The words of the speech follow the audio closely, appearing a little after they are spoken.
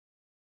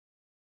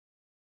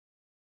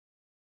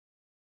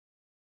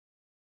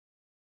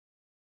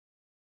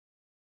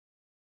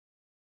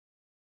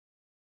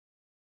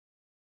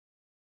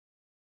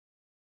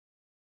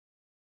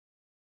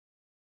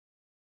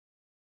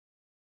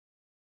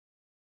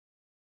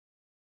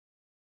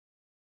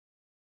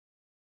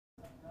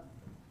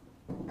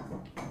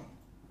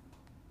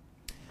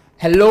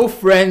Hello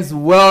friends,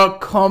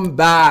 welcome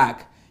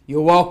back.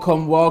 You're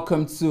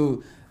welcome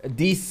to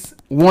this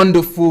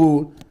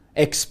wonderful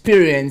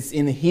experience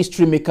in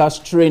History Makers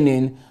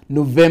Training,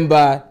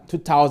 November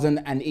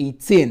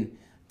 2018,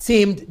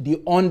 themed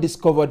The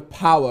Undiscovered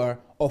Power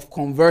of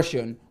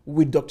Conversion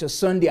with Dr.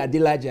 Sunday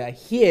Adelaja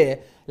here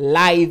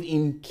live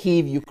in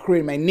Kyiv,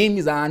 Ukraine. My name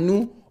is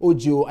Anu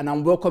Ojo and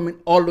I'm welcoming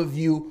all of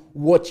you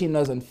watching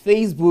us on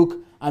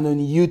Facebook and on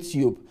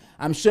YouTube.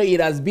 I'm sure it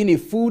has been a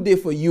full day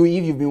for you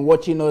if you've been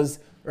watching us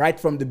right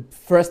from the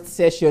first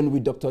session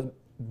with Dr.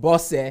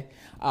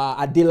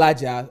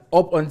 Adelaja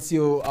up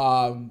until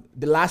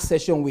the last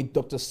session with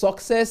Dr.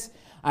 Success.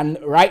 And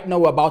right now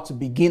we're about to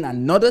begin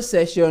another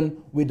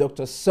session with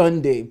Dr.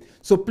 Sunday.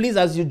 So please,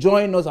 as you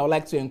join us, I would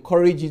like to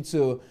encourage you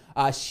to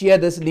share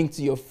this link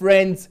to your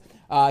friends,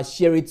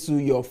 share it to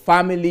your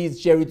families,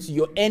 share it to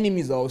your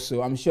enemies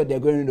also. I'm sure they're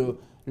going to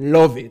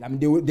love it. I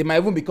mean, they might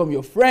even become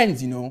your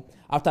friends, you know,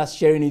 after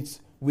sharing it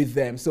with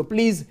them. So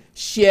please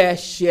share.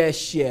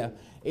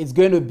 It's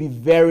going to be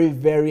very,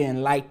 very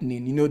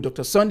enlightening. You know,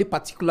 Dr. Sunday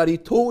particularly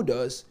told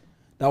us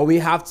that we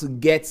have to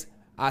get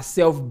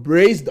ourselves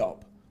braced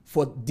up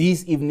for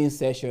this evening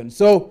session.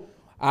 So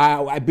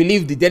I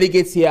believe the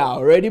delegates here are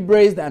already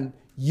braced and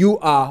you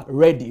are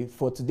ready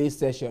for today's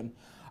session.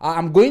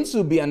 I'm going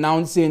to be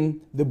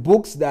announcing the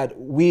books that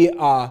we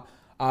are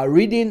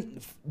reading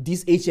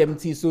this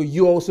HMT, so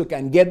you also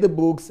can get the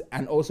books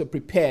and also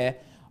prepare,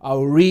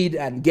 read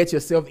and get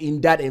yourself in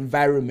that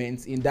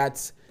environment, in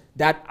that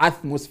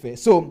atmosphere.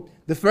 So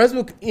the first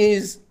book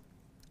is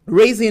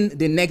Raising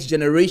the Next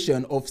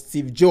Generation of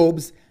Steve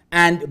Jobs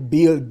and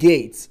Bill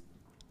Gates.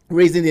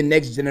 Raising the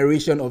Next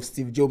Generation of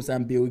Steve Jobs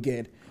and Bill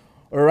Gates.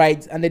 All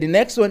right. And then the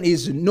next one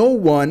is No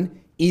One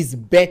is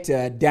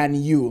Better Than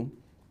You.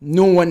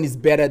 No one is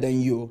better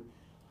than you.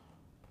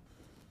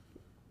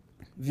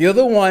 The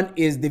other one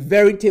is The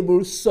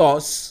Veritable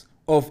Source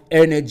of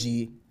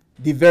Energy.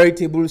 The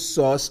Veritable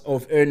Source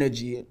of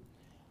Energy.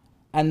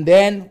 And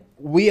then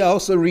we are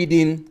also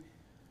reading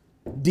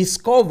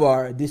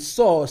Discover the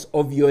Source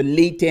of Your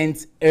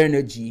Latent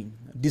Energy.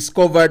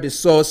 Discover the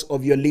Source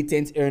of Your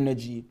Latent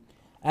Energy.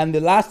 And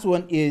the last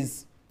one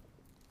is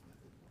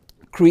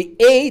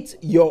Create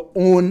Your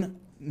Own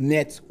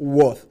Net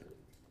Worth.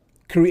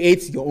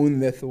 Create Your Own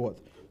Net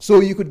Worth. So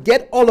you could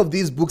get all of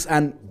these books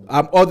and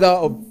other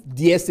of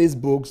DSA's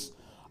books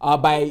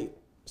by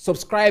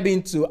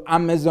subscribing to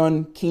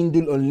Amazon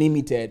Kindle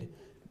Unlimited.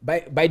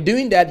 By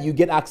doing that, you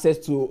get access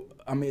to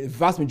the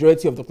vast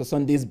majority of Dr.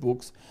 Sunday's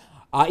books.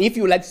 If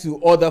you would like to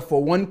order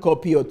for 1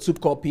 copy or 2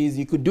 copies,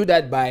 you could do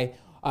that by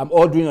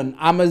ordering on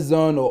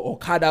Amazon or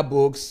Okada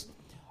Books.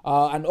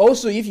 And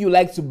also, if you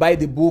like to buy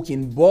the book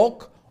in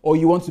bulk or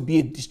you want to be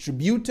a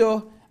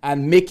distributor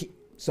and make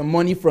some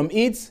money from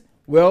it,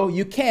 well,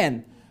 you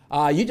can.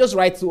 You just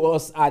write to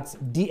us at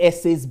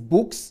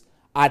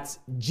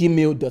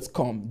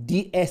dsasbooks@gmail.com.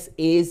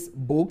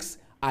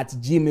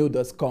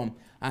 dsasbooks@gmail.com.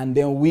 And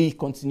then we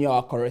continue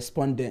our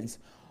correspondence.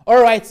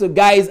 All right, so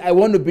guys, I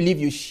want to believe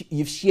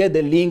you've shared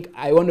the link.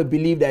 I want to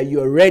believe that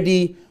you're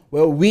ready.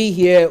 Well,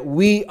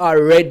 we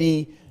are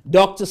ready.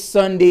 Dr.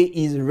 Sunday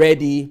is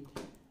ready.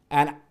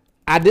 And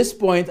at this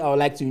point, I would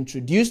like to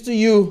introduce to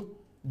you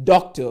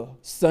Dr.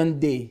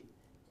 Sunday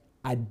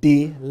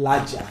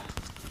Adelaja.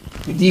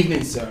 Good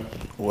evening, sir.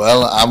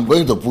 Well, I'm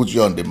going to put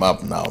you on the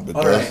map now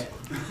because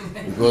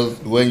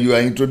when you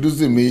are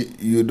introducing me,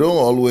 you don't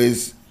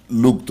always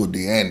look to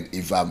the end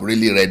if I'm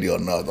really ready or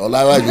not.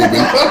 Otherwise,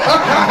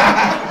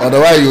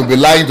 you'll be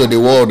lying to the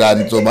world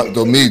and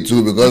to me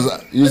too, because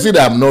you see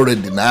that I'm not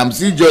ready now. I'm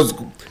still just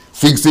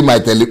fixing my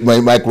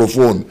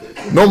microphone.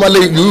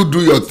 Normally, you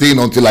do your thing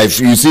until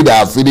you see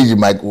that I finish the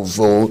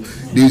microphone.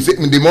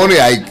 In the morning,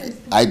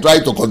 I try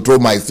to control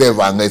myself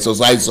and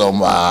exercise some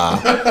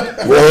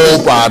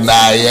hope and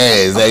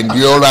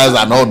endurance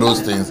and all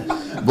those things.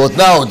 But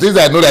now, since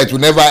I know that it will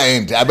never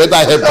end, I better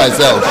help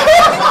myself.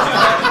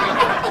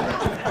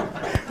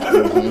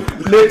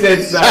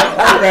 Noted, sir.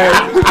 All right.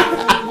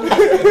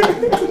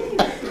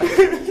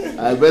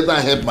 I better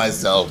help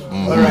myself.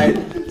 All right.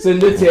 So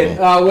noted.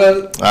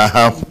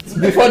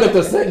 Before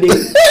Dr. Sunday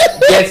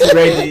gets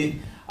ready,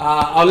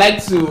 I would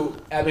like to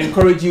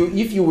encourage you,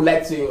 if you would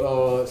like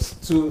to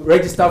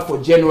register for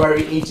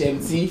January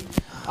HMT,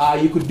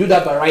 you could do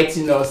that by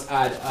writing us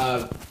at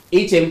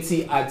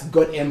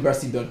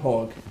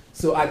hmt@godembassy.org.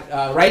 So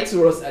write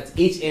to us at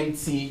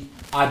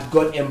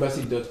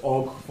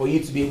hmt@godembassy.org for you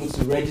to be able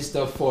to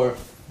register for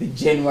the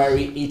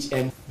January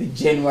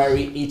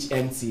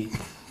HMT.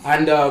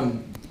 And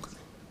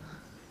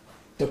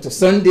Dr.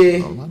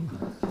 Sunday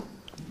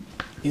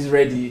is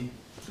ready.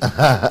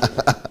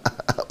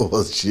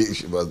 Oh,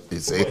 she must be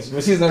saying.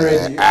 But she's not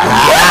ready.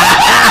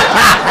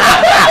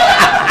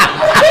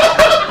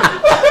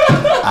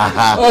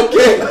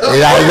 Okay.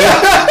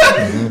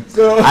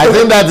 So I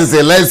think that is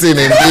a lesson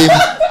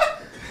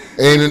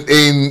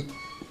in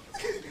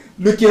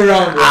looking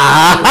around.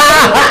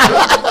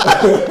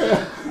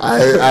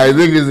 I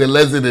think it's a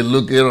lesson in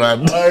looking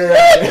around. All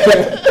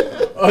right.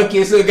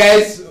 Okay, so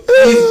guys,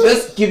 please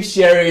just keep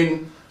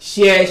sharing.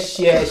 Share.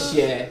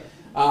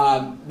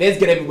 Let's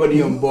get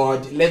everybody on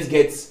board. Let's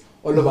get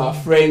all of our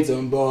friends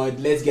on board.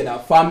 Let's get our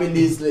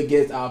families. Let's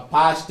get our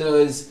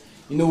pastors.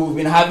 You know, we've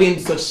been having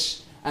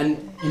such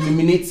an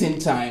illuminating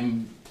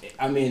time.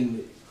 I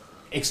mean,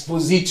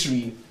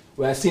 expository.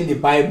 We are seeing the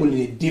Bible in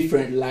a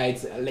different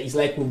light. It's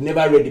like we've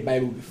never read the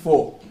Bible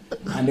before.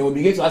 And then we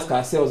begin to ask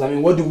ourselves, I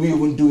mean, what do we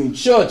even do in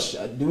church?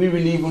 Do we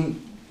really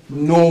even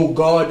know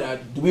God?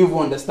 Do we even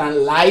understand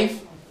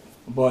life?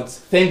 But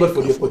thank God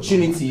for the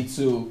opportunity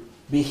to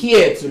be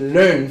here to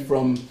learn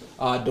from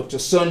Dr.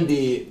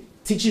 Sunday,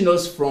 teaching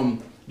us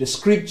from the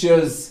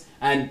scriptures.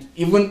 And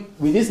even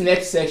with this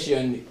next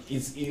session,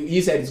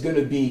 he said it's going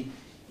to be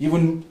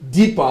even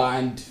deeper.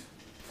 And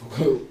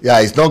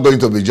yeah, it's not going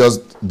to be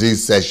just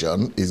this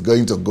session. It's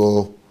going to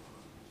go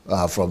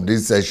from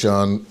this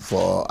session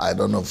for, I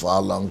don't know for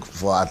how long,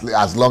 for at least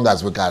as long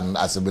as we can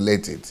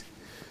assimilate it.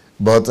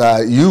 But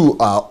you've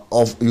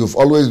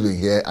always been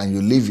here, and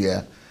you live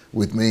here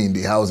with me in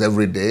the house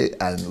every day,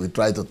 and we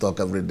try to talk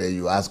every day.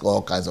 You ask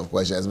all kinds of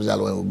questions,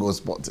 especially when we go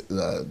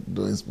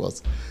doing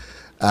sports.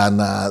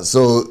 And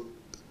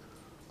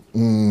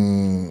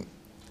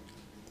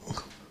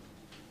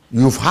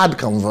you've heard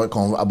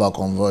about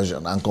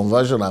conversion, and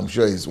conversion, I'm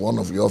sure, is one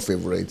of your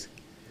favorite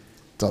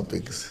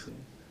topics.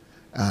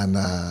 And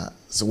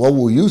so what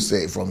will you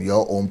say from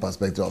your own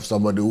perspective of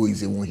somebody who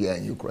is even here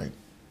in Ukraine?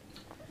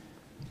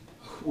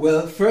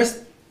 Well,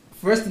 first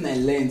thing I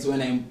learned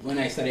when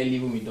I started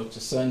living with Dr.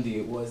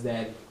 Sunday was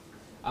that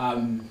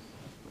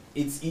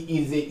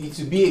it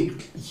would be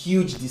a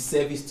huge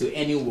disservice to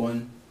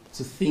anyone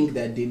to think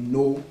that they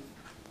know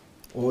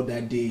or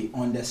that they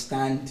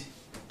understand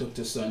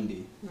Dr.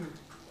 Sunday.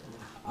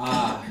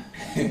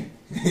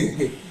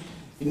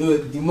 You know,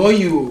 the more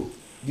you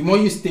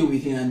stay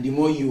with him, and the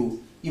more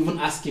you even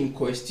ask him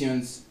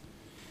questions,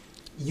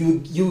 you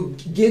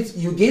get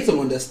some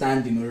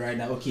understanding, all right?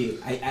 That okay,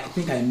 I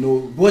think I know.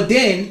 But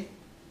then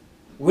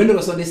when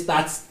Dr. Sunday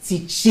starts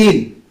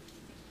teaching,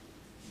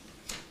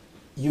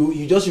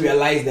 you just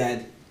realize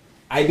that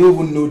I don't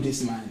even know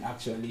this man.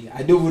 Actually,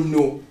 I don't even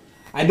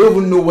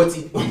know what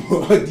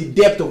the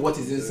depth of what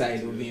is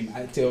inside of him.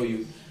 I tell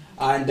you,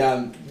 and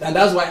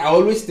that's why I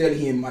always tell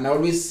him, and I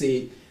always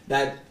say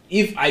that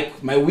if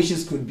my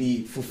wishes could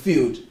be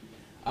fulfilled,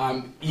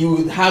 he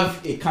would have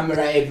a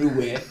camera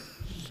everywhere,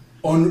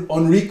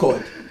 on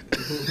record,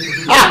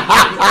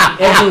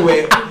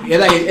 everywhere.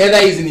 Either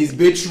he's in his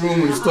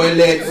bedroom, in his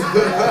toilet,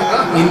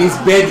 in his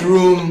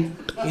bedroom,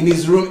 in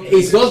his room.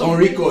 It's just on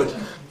record.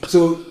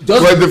 So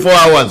just 24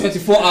 hours.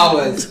 24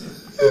 hours.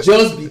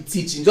 Just be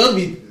teaching.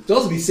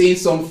 Just be saying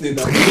something.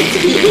 Just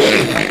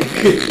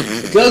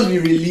be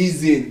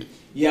releasing.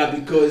 Yeah,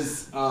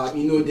 because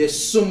you know, there's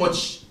so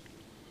much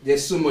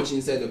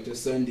inside Dr.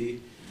 Sunday.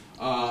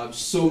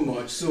 So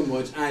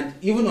much. And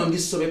even on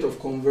this subject of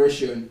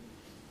conversion,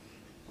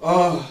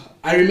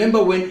 I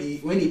remember when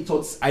he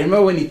taught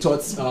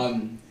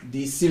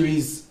the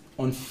series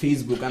on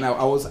Facebook, and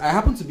I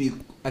happened to be,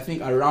 I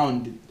think,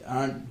 around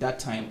that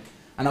time,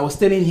 and I was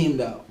telling him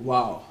that,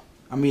 wow,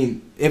 I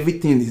mean,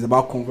 everything is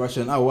about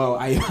conversion. Oh wow,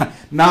 I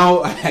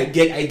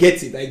get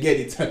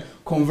it.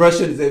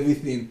 Conversion is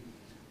everything.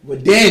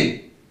 But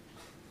then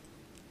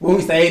when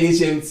we started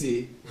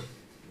HMT,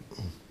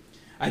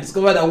 I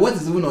discovered that what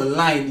is even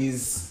online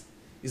is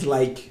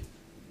like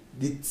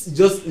it's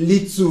just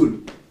little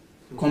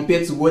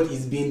compared to what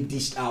is being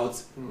dished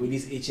out with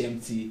this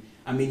HMT.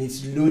 I mean,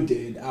 it's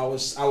loaded. I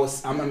was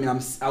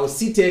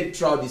seated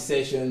throughout the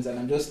sessions, and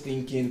I'm just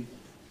thinking,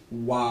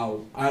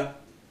 wow. I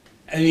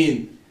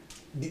mean,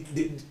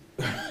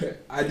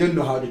 I don't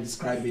know how to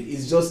describe it.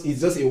 It's just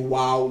a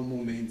wow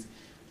moment.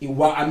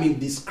 I mean,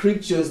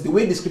 the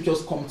way the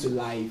scriptures come to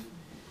life.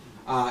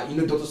 You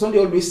know, Dr. Sunday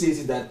always says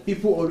is that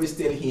people always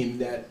tell him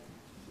that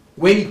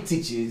when he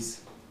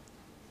teaches,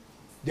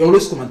 they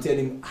always come and tell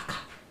him,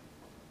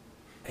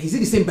 is it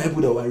the same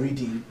Bible that we're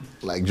reading?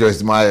 Like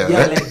Joyce Meyer.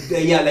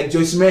 Yeah, like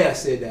Joyce Meyer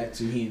said that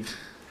to him.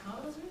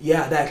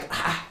 Yeah, like,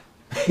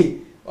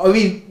 I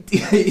mean,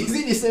 is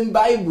it the same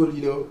Bible,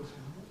 you know?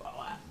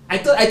 I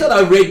thought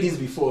I've read this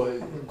before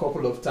a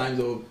couple of times,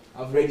 or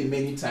I've read it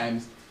many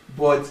times,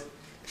 but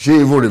she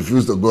even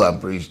refused to go and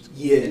preach.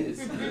 Yes.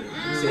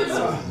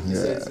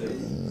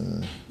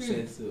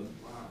 Said so.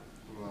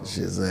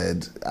 She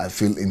said, I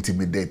feel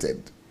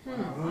intimidated.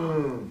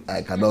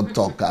 I cannot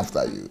talk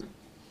after you.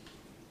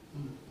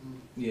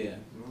 Yeah.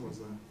 Where was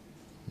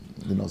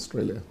that? In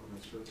Australia.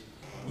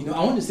 You know,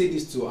 I want to say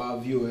this to our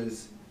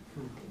viewers.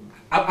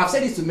 I've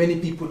said this to many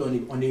people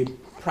on a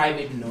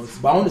private note,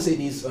 but I want to say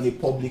this on a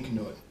public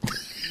note.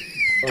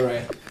 All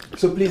right.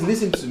 So please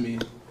listen to me.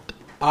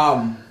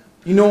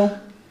 You know,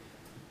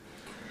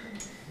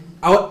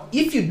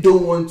 if you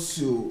don't want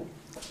to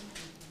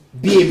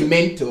be a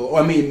mentor,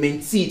 or a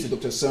mentee to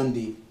Dr.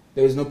 Sunday,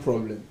 there is no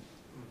problem.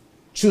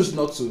 Choose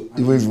not to.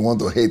 Even if you want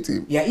to hate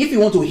him. Yeah, if you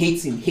want to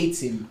hate him,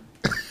 hate him.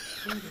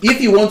 If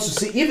you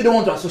don't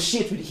want to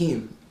associate with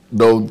him,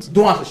 don't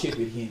associate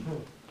with him.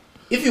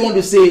 If you want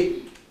to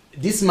say,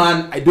 this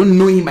man, I don't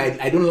know him,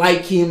 I don't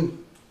like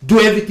him,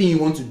 do everything you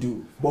want to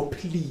do. But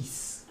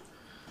please,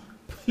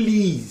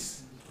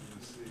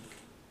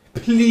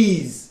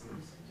 please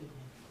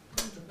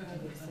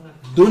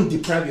don't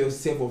deprive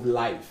yourself of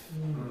life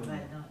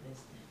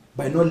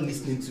by not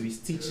listening to his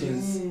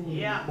teachings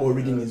or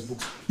reading his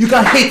books. You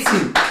can hate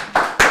him.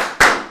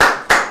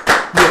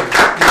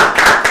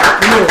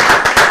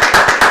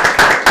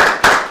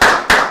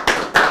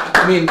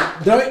 I mean,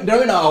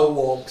 during our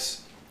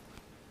walks,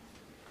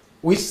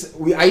 I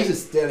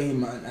used to tell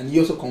him, and he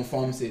also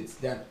confirms it,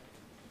 that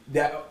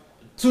there are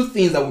two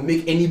things that will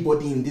make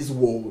anybody in this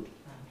world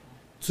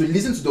to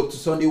listen to Dr.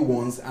 Sunday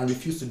once and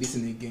refuse to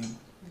listen again.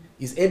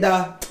 Is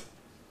either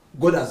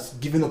God has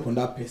given up on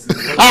that person.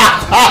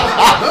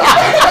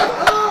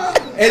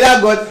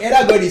 either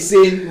God is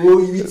saying, "Oh,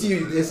 with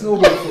you, there's no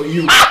hope for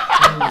you,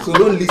 so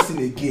don't listen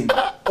again,"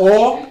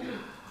 or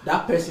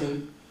that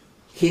person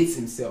hates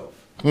himself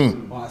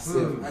or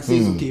herself and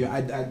says, "Okay,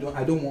 I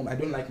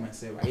don't like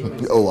myself. I hate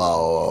myself." Oh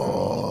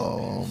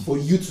wow! For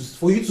you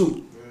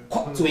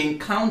to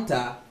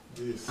encounter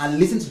and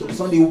listen to Dr.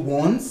 Sunday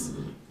once,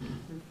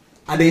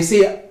 and then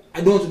say,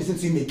 "I don't want to listen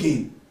to him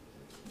again."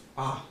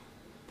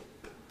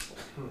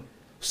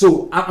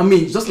 So I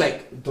mean, just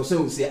like Dr.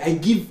 Sunday would say,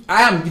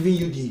 I am giving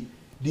you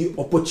the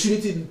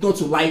opportunity not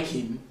to like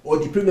him or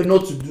the privilege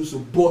not to do so,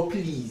 but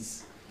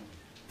please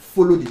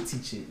follow the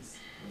teachings.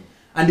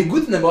 And the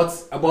good thing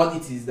about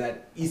it is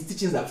that his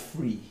teachings are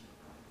free.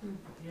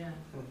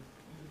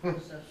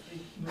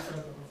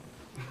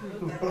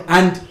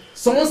 And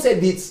someone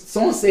said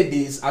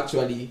this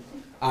actually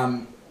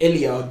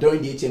earlier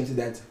during the HMT,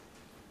 that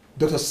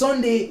Dr.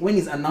 Sunday, when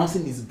he's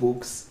announcing his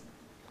books,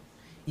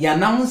 he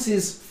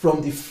announces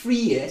from the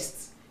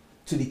freest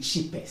to the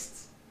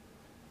cheapest.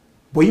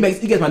 But you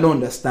guys might not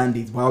understand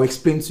it, but I'll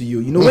explain to you.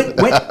 You know,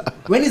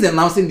 when he's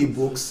announcing the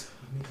books,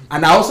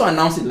 and I also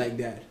announce it like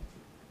that,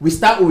 we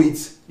start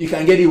with, you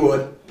can get it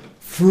what?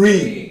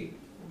 Free.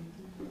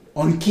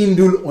 On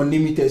Kindle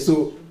Unlimited.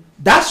 So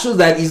that shows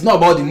that it's not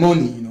about the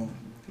money, you know.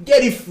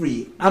 Get it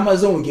free.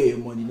 Amazon will get your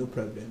money, no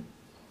problem.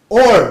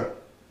 Or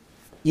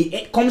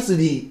it comes to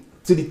the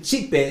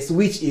cheapest,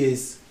 which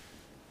is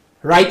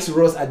write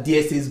to us at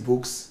DSA's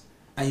books,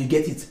 and you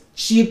get it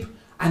cheap,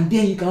 and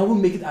then you can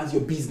even make it as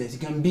your business. You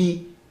can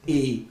be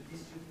a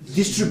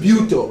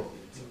distributor.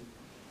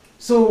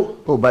 So,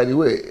 oh, by the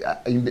way,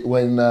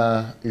 when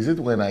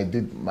I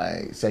did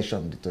my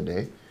session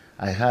today,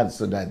 I heard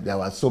so that there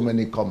were so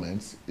many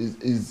comments.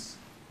 Is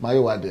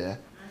Mayowa there?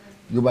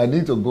 You might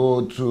need to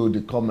go through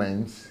the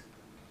comments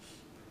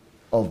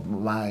of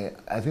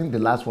I think the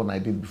last one I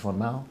did before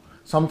now.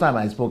 Sometime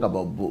I spoke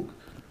about book,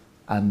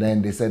 and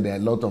then they said there are a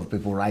lot of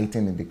people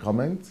writing in the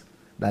comments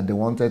that they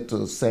wanted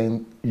to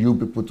send you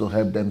people to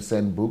help them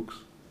send books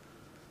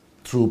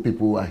through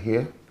people who are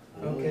here.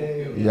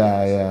 Okay.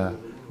 Yeah.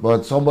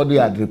 But somebody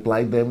had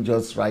replied them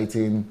just write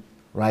to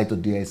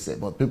DSA.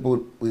 But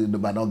people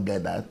might not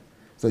get that.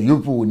 So you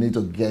people will need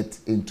to get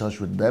in touch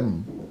with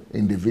them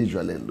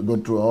individually. Go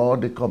through all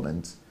the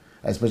comments,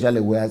 especially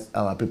where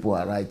our people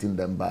are writing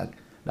them back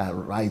that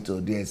write to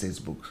DSA's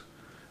books.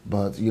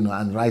 But,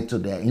 and write to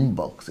their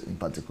inbox in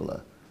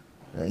particular,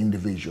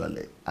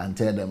 individually, and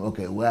tell them,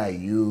 okay, where are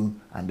you?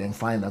 And then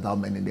find out how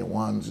many they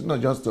want,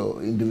 just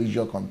to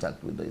individual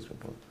contact with these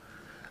people.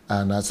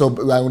 And so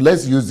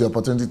let's use the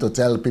opportunity to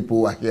tell people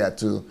who are here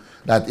too,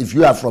 that if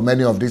you are from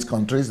any of these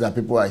countries that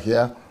people are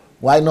here,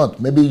 why not?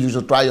 Maybe you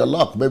should try your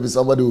luck. Maybe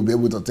somebody will be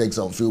able to take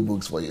some few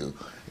books for you.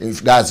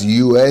 If that's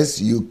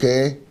US,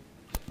 UK,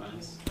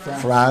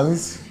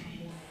 France,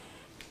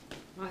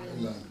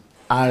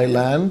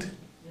 Ireland,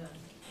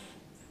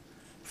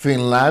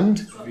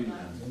 Finland,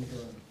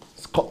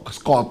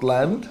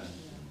 Scotland.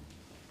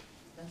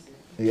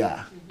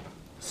 Yeah.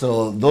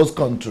 So those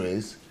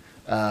countries,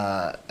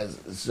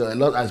 so a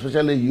lot,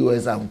 especially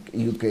US and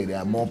UK, there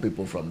are more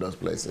people from those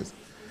places.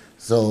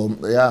 So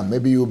yeah,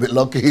 maybe you'll be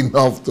lucky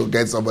enough to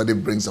get somebody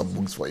bring some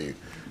books for you.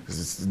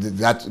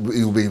 That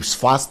it will be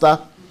faster.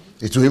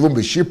 It will even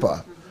be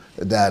cheaper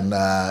than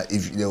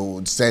if they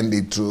would send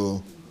it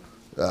through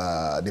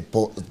the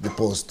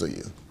post to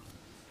you.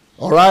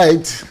 All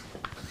right.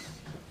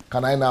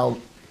 Can I now?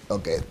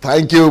 Okay.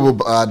 Thank you,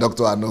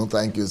 Dr. Anu.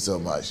 Thank you so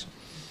much.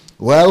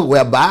 Well,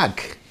 we're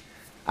back.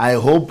 I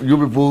hope you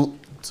people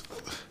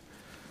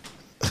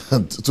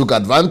took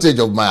advantage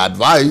of my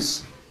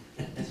advice.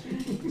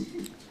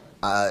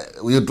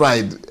 You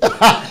tried.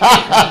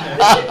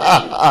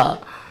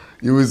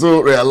 You will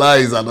soon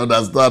realize and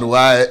understand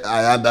why I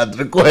had that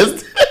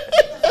request.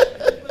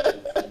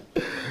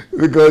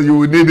 Because you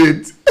will need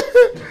it.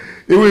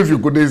 Even if you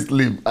couldn't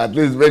sleep, at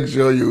least make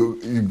sure you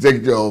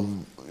take your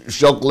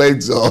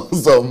chocolates or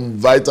some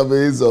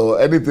vitamins or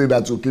anything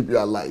that will keep you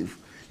alive.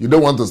 You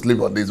don't want to sleep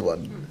on this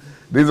one.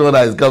 This one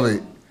that is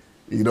coming,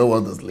 you don't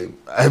want to sleep.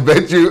 I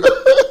bet you.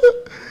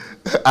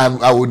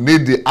 And I would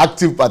need the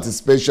active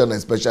participation,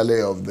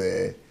 especially of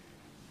the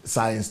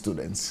science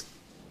students.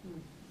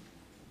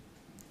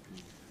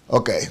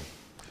 Okay.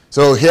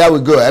 So here we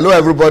go. Hello,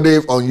 everybody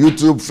on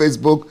YouTube,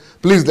 Facebook.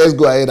 Please, let's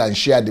go ahead and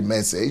share the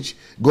message.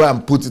 Go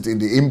and put it in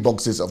the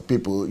inboxes of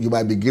people. You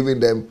might be giving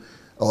them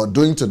or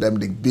doing to them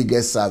the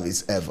biggest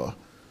service ever.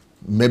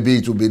 Maybe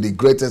it will be the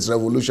greatest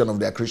revolution of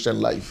their Christian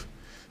life.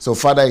 So,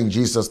 Father, in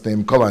Jesus'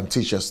 name, come and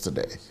teach us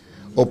today.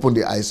 Open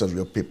the eyes of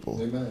your people.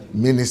 Amen.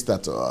 Minister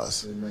to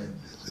us. Amen.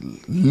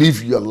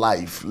 Live your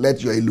life.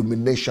 Let your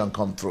illumination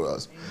come through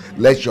us.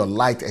 Let your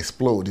light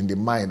explode in the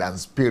mind and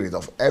spirit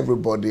of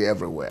everybody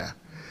everywhere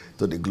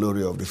to the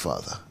glory of the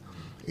Father.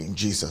 In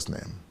Jesus'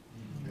 name.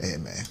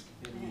 Amen.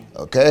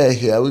 Okay,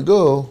 here we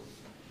go.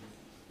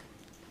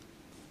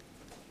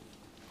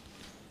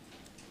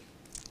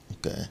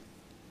 Okay.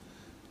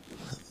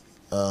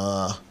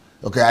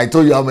 Okay, I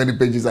told you how many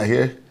pages are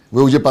here.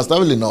 Where would you pass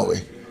in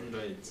Norway?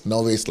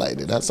 Norway slide.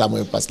 That's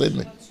Samuel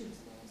Paslini.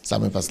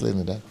 Samuel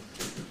Paslini. That.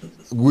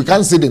 We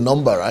can't see the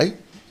number, right?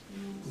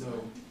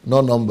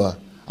 No number.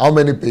 How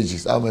many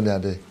pages? How many are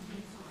there?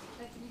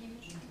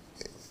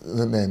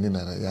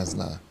 Yes,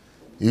 now.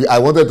 I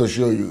wanted to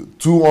show you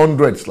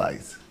 200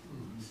 slides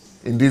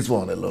in this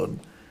one alone.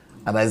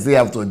 And I still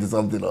have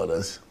 20-something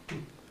others.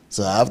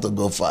 So I have to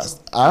go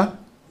fast. Huh?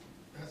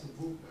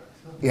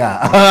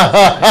 Yeah.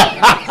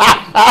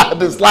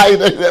 The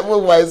slide, I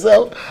move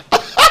myself.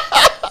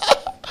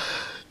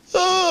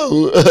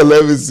 Oh,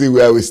 let me see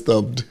where we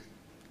stopped.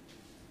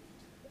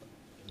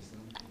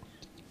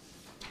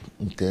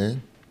 Okay.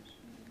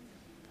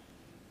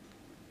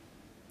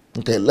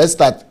 Okay, let's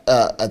start.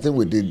 I think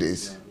we did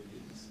this.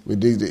 We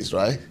did this,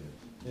 right?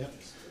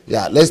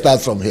 Yeah, let's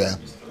start from here.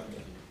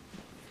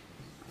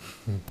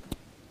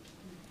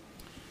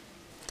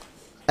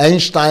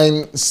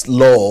 Einstein's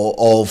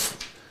law of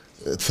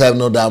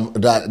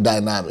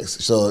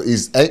thermodynamics. So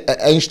it's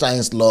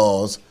Einstein's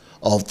laws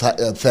of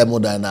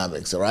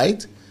thermodynamics,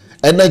 right?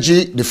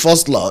 Energy, the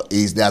first law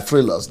is, there are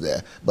 3 laws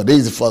there, but this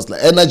is the first law.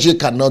 Energy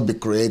cannot be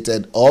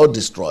created or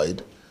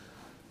destroyed.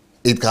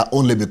 It can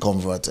only be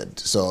converted.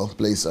 So,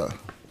 please, sir.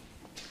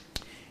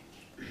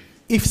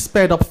 If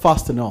sped up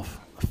fast enough,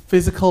 a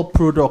physical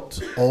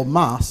product or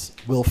mass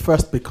will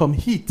first become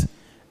heat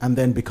and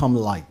then become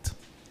light.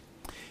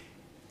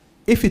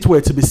 If it were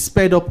to be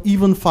sped up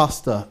even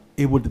faster,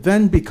 it would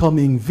then become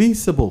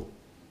invincible.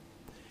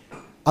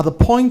 At the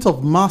point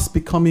of mass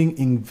becoming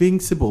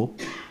invincible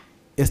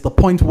is the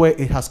point where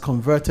it has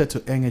converted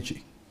to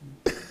energy.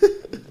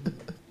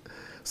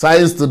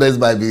 Science students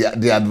might be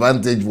the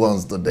advantaged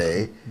ones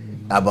today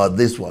about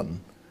this one.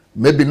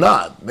 Maybe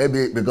not.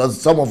 Maybe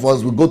because some of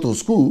us will go to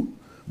school,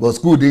 but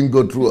school didn't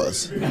go through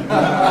us.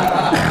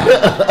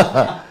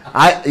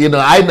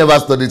 I never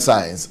studied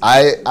science.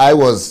 I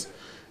was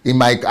in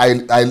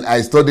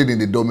I studied in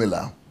the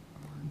Domila.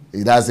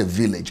 It has a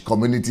village,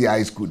 community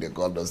high school, they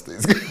call those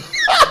things.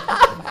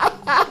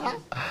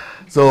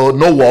 So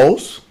no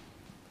walls.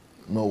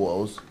 No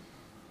walls.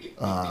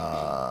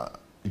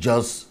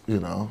 Just,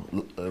 a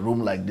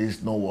room like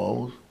this, no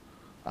walls.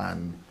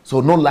 And so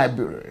no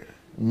library.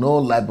 No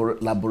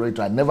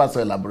laboratory. I never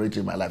saw a laboratory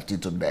in my life till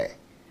today.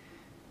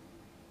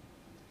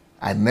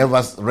 I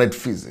never read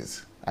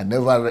physics. I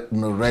never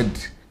read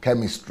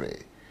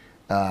chemistry.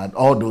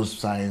 All those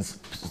science,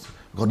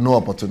 got no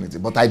opportunity.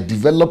 But I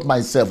developed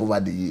myself over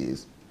the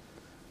years,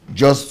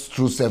 just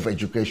through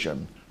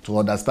self-education, to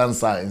understand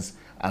science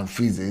and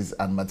physics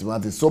and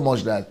mathematics so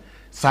much that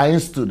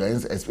science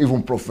students,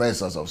 even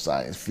professors of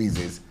science,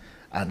 physics,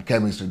 and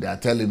chemistry, they are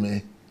telling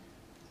me,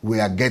 we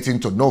are getting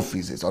to know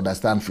physics,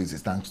 understand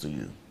physics, thanks to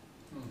you.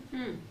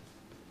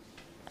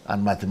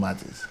 And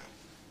mathematics.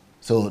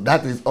 So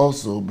that is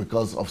also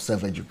because of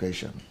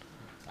self-education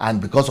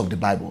and because of the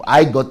Bible.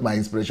 I got my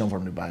inspiration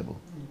from the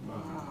Bible.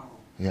 Wow.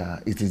 Yeah,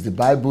 it is the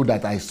Bible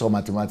that I saw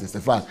mathematics.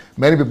 In fact,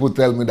 many people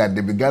tell me that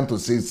they began to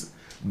see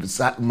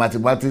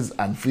mathematics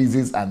and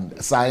physics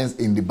and science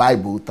in the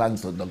Bible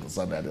thanks to Dr.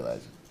 Sunday Adelaja.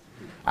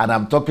 And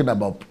I'm talking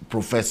about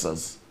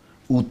professors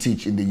who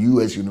teach in the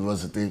US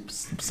university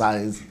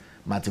science,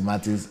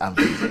 mathematics, and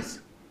physics.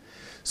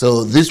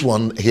 So this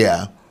one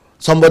here,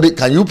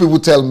 can you people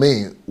tell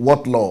me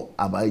what law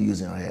am I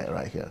using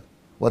right here?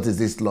 What is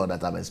this law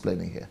that I'm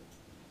explaining here?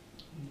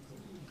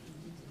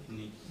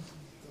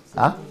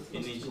 Huh?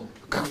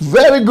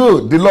 Very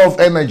good. The law of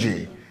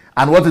energy.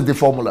 And what is the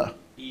formula?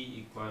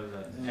 E equals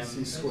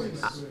mc squared.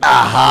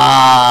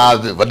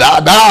 Aha! But now,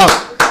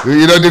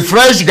 the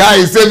French guy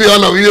is saving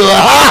all of you.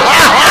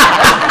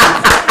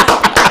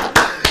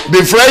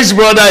 The French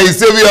brother is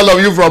saving all of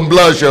you from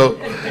blush. Oh.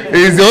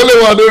 He's the only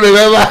one who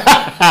remember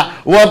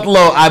what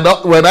law. And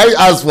when I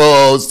ask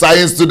for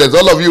science students,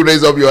 all of you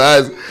raise up your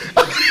hands.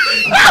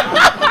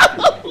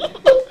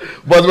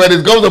 But when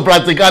it comes to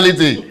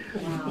practicality,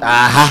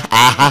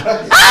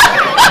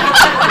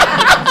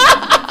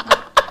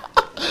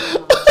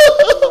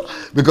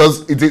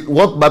 because it is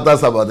what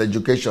matters about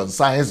education,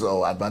 science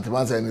or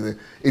mathematics, anything.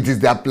 It is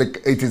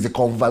the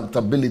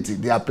convertibility,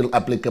 the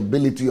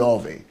applicability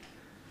of it.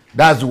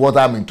 That's what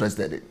I'm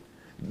interested in.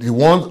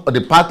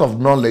 The part of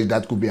knowledge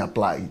that could be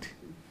applied,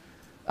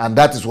 and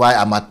that is why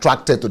I'm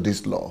attracted to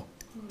this law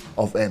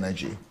of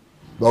energy.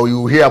 Well,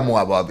 you will hear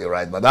more about it,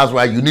 right? But that's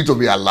why you need to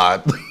be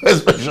alert,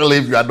 especially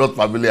if you are not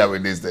familiar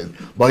with these things.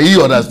 But he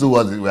understood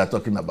what we are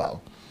talking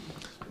about.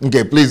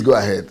 Okay, please go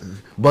ahead.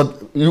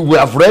 But we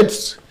have read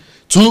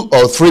 2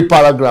 or 3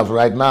 paragraphs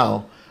right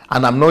now,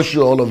 And I'm not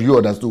sure all of you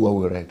understood what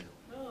we read.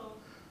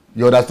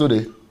 You understood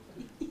it?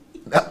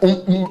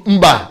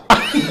 Mba.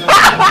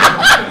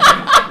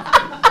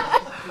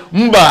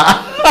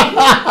 Mba.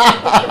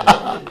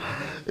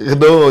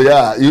 No,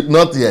 yeah,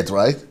 not yet,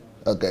 right?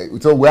 Okay,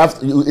 so we have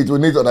it will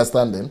need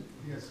understanding.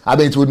 Yes. I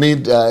mean, it will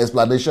need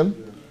explanation.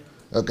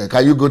 Yeah. Okay,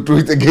 can you go through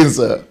it again,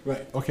 sir?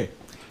 Right. Okay.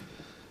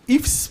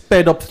 If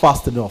sped up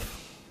fast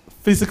enough,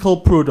 physical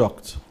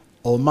product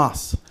or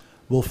mass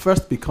will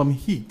first become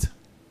heat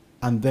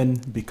and then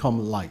become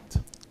light.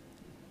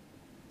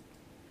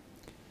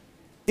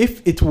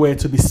 If it were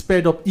to be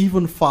sped up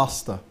even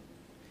faster,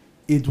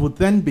 it would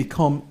then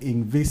become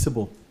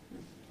invisible.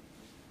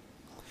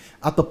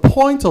 At the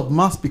point of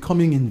mass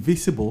becoming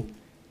invisible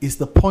is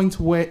the point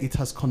where it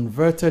has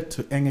converted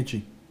to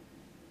energy.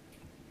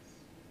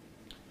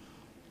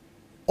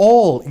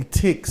 All it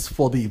takes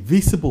for the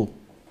visible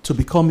to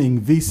become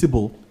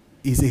invisible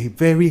is a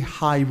very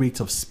high rate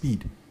of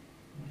speed.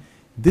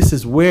 This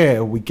is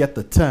where we get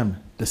the term,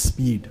 the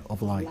speed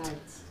of light.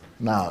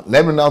 Now,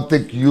 let me now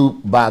take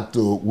you back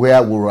to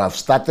where we have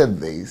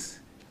started this,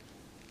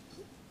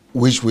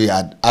 which we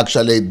had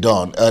actually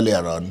done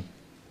earlier on,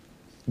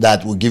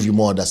 that will give you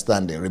more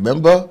understanding.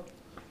 Remember,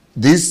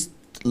 this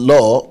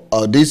law,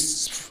 or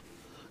this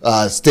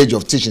stage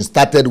of teaching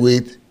started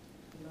with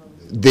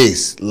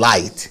this,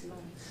 light.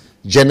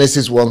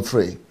 Genesis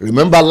 1:3.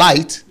 Remember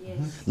light?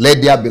 Yes.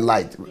 Let there be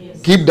light.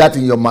 Yes. Keep that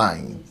in your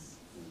mind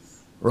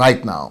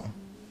right now.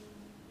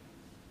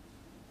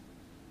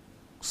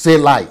 Say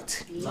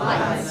light.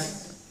 Light.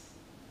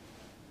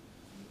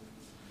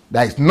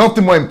 There is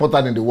nothing more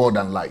important in the world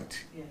than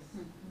light. Yes.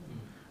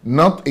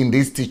 Not in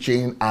this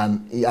teaching,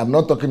 and I'm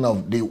not talking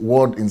of the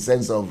world in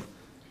sense of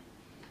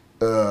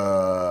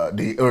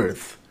the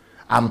earth.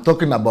 I'm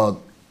talking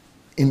about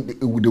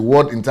the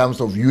world in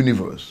terms of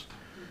universe.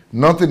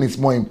 Nothing is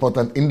more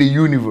important in the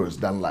universe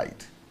than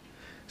light.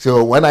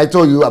 So when I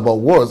told you about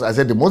words, I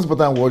said the most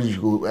important word you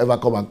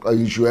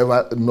should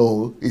ever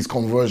know is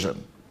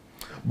conversion.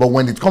 But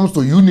when it comes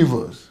to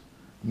universe,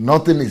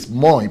 nothing is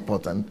more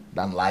important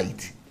than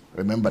light.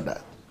 Remember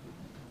that.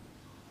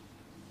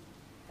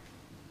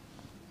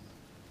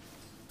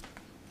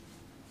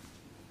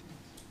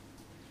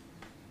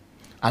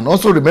 And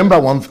also remember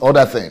one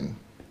other thing.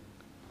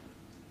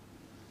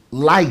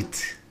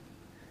 Light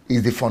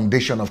is the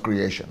foundation of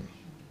creation.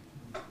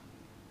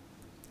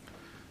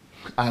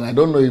 And I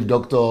don't know if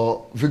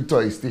Dr.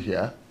 Victor is still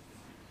here.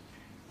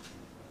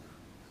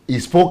 He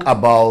spoke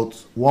about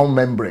one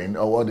membrane,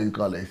 or what do you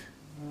call it?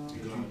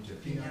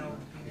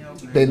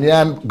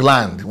 Pineal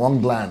gland, one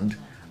gland.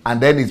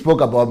 And then he spoke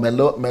about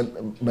melatonin.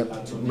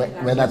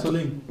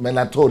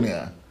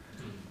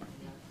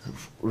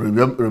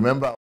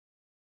 Remember?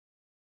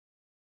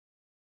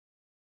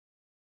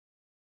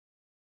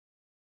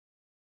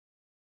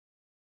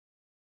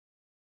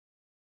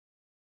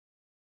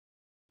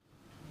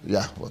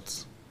 Yeah,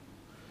 what?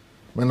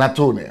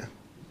 Melatonin.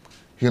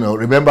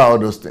 Remember all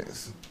those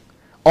things.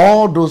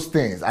 All those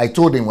things, I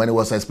told him when he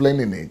was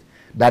explaining it,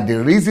 that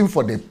the reason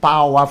for the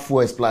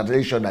powerful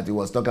explanation that he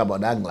was talking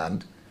about that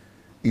gland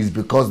is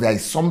because there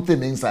is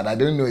something inside. I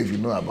don't know if you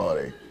know about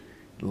it.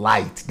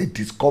 Light. They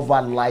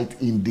discover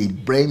light in the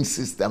brain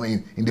system,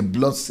 in the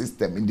blood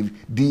system, in the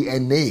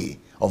DNA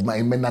of my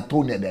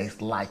melatonin. There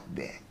is light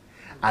there.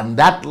 And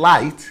that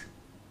light,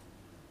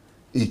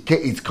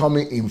 it's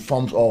coming in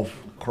forms of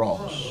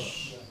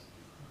cross.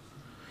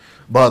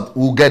 But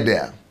we'll get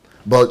there.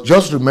 But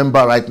just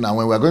remember right now,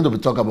 when we're going to be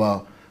talking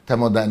about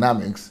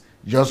thermodynamics,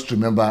 just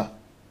remember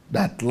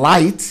that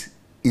light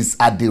is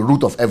at the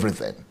root of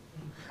everything.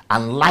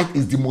 And light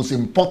is the most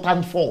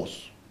important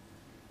force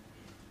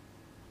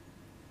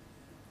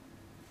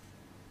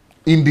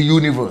in the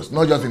universe,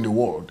 not just in the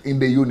world, in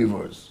the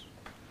universe.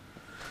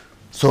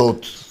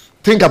 So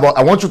think about,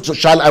 I want to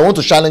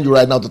challenge you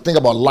right now to think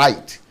about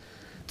light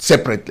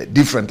separately,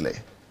 differently.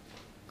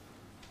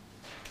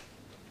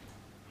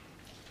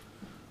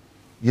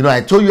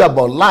 I told you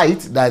about light,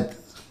 that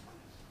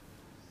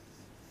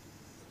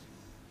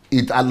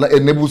it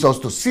enables us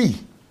to see.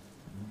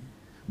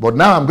 But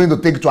now I'm going to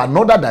take it to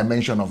another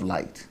dimension of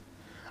light.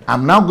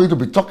 I'm now going to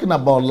be talking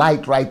about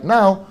light right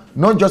now,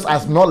 not just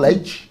as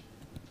knowledge,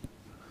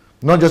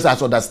 not just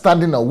as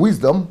understanding or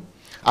wisdom.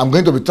 I'm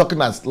going to be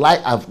talking as light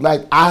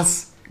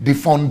as the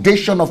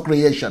foundation of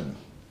creation.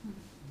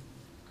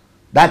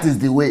 That is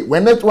the way.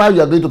 While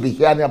you are going to be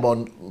hearing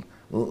about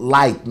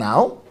light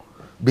now,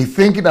 be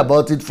thinking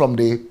about it from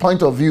the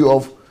point of view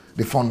of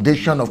the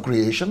foundation of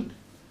creation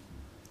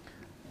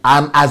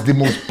and as the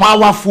most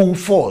powerful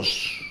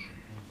force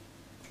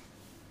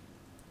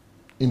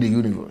in the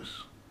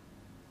universe.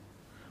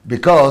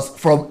 Because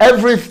from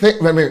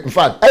everything, in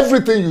fact,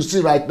 everything you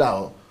see right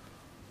now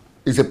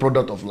is a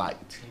product of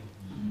light.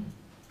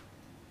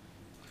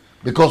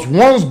 Because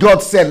once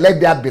God said,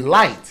 let there be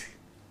light,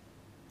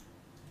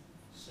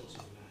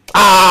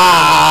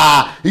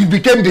 it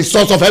became the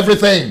source of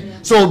everything. Yeah.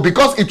 So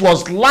because it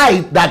was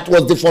light that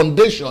was the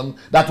foundation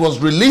that was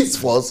released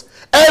first,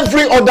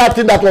 every other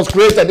thing that was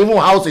created, even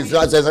houses,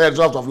 as a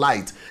result of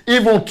light.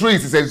 Even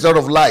trees is a result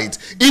of light.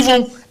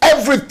 Even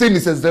everything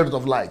is a result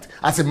of light.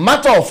 As a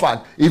matter of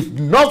fact, if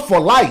not for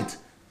light,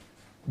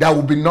 there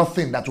will be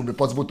nothing that will be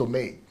possible to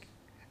make.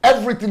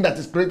 Everything that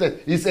is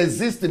created is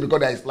existing because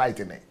there is light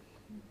in it.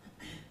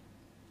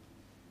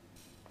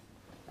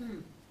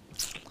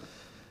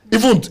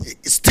 Even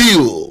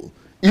steel,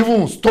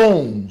 even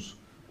stones.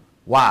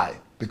 Why?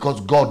 Because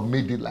God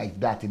made it like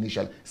that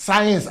initially.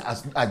 Science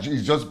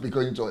is just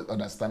beginning to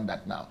understand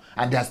that now.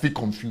 And they are still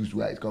confused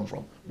where it comes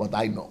from. But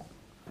I know.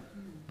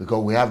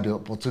 Because we have the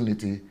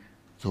opportunity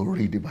to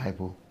read the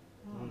Bible.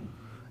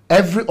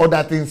 Every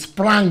other thing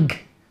sprang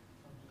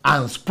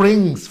and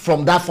springs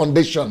from that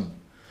foundation.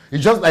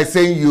 It's just like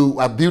saying you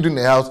are building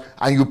a house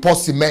and you pour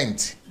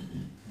cement.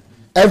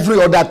 Every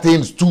other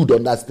thing stood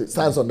on that,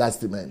 stands on that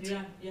cement.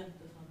 Yeah, the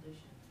foundation.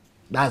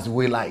 That's the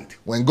way light.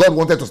 When God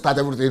wanted to start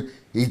everything,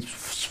 He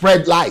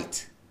spread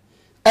light.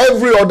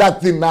 Every other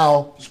thing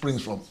now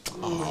springs from.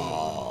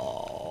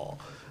 Oh.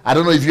 I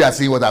don't know if you are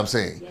seeing what I'm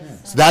saying.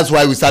 Yes, so that's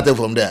why we started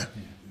from there.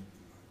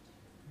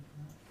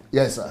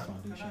 Yes, sir.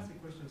 Can I ask a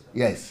question, sir?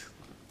 Yes.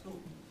 So,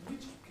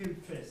 which came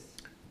first?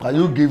 Can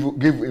you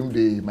give him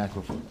the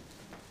microphone?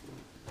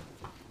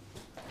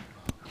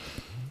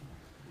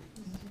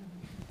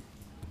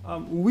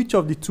 Which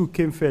of the two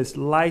came first,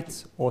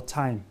 light or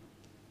time?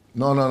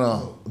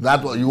 No.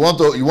 That you want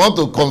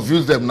to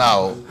confuse them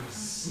now,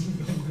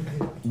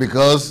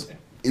 because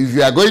if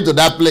you are going to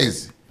that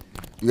place,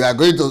 you are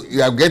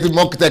getting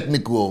more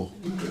technical.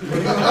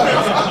 You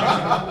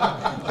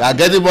are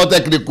getting more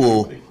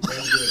technical.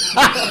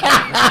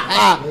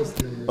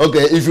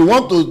 Okay, if you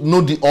want to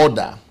know the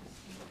order,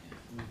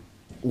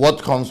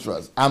 what comes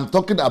first? I'm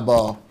talking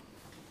about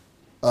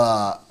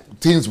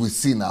things we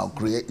see now,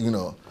 create,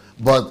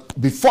 but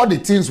before the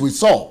things we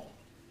saw,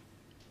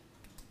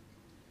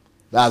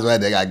 that's where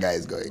the guy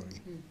is going.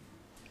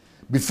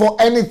 Before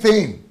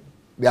anything,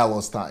 there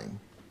was time.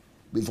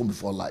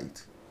 Before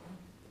light.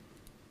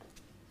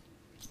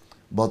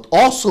 But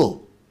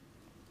also,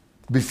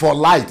 before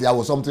light, there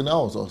was something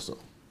else also.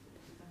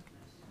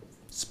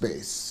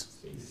 Space.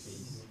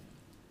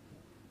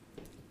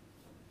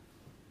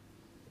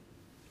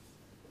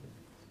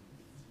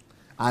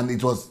 And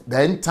it was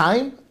then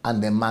time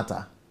and then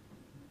matter.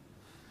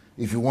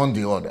 If you want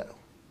the order.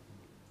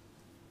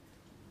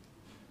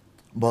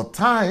 But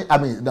time,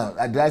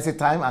 did I say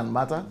time and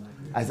matter?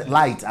 I said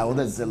light. I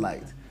wanted to say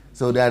light.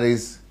 So there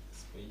is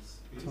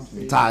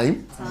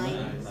time,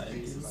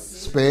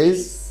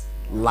 space,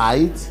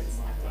 light,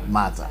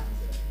 matter.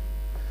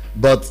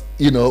 But,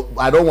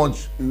 I don't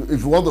want,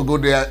 if you want to go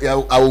there,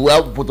 I will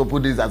have to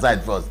put this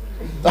aside first.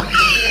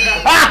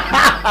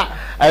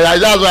 And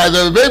that's why I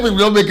said, maybe we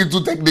don't make it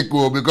too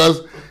technical,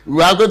 because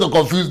we are going to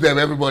confuse them,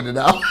 everybody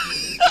now.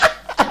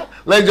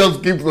 Let's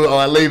just keep to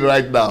our lane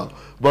right now.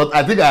 But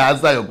I think I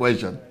answered your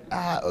question.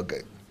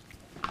 Okay.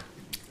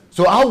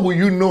 So how will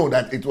you know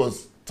that it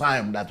was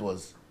time that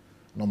was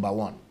number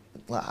one?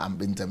 Well, I'm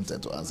being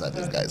tempted to answer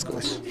this guy's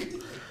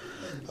question.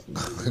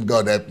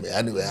 God help me.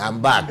 Anyway,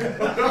 I'm back.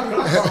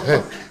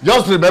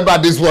 Just remember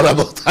this one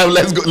about time.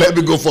 Let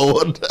me go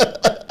forward.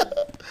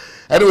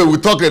 Anyway, we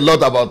talked a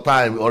lot about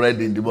time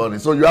already in the morning.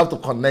 So you have to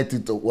connect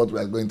it to what we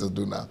are going to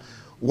do now.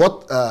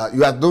 What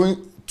you are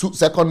doing,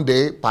 second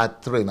day,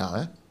 part 3 now,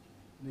 eh?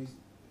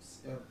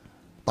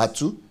 Part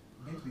 2?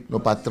 No,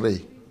 part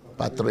 3.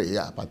 Part 3,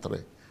 yeah, part 3.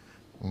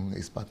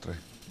 It's part 3.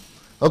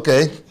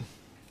 Okay.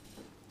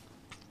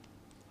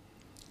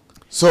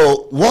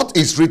 So what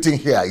is written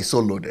here is so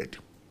loaded.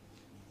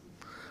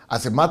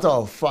 As a matter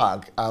of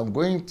fact, I'm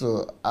going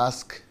to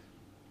ask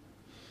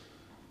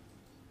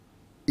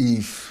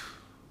is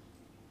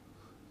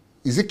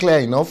it clear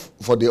enough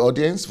for the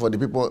audience, for the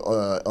people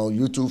on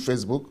YouTube,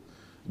 Facebook?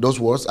 Those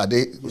words, are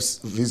they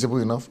visible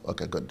enough?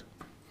 Okay, good.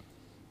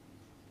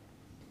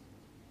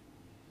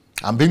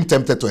 I'm being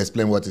tempted to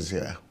explain what is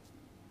here,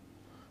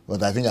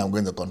 but I think I'm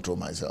going to control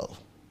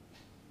myself.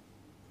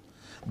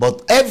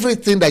 But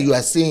everything that you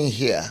are seeing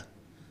here,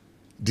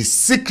 the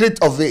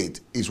secret of it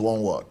is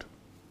one word: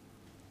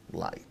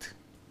 light.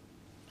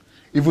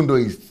 Even though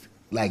it's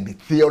like the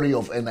theory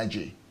of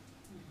energy,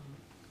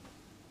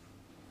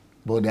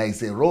 but there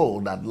is a role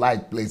that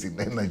light plays in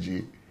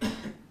energy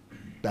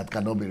that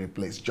cannot be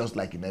replaced, just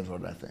like in every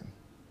other thing.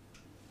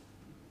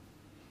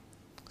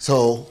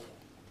 So,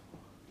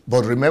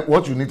 but remember,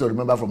 what you need to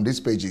remember from this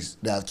page is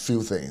there are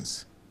few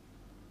things.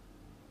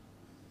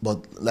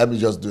 But let me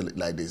just do it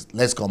like this.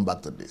 Let's come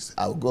back to this.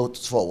 I'll go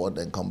forward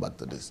and come back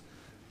to this.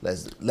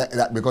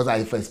 Because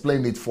I've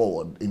explained it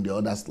forward in the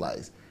other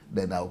slides,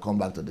 then I'll come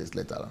back to this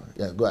later on.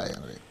 Yeah, go ahead,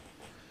 Henry.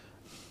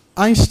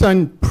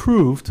 Einstein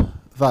proved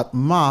that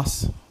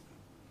mass,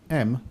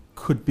 M,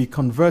 could be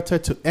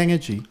converted to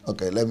energy.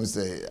 Okay, let me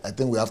say, I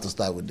think we have to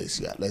start with this.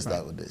 Yeah, let's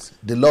start with this.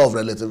 The law of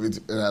relativity.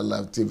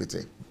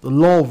 The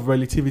law of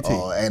relativity.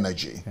 Or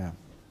energy. Yeah.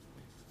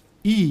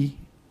 E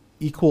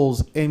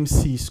equals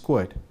mc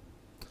squared,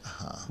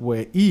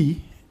 where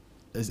E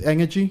is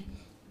energy,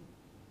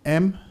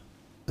 M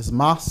is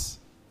mass,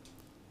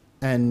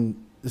 and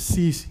the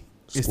C is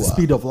the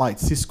speed of light.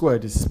 C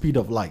squared is speed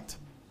of light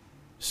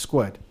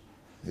squared.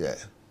 Yeah.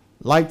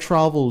 Light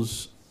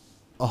travels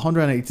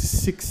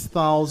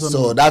 186,000.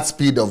 So that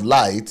speed of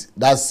light,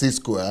 that's c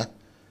square,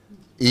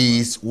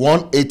 is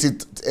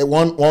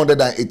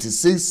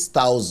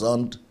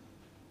 186,000.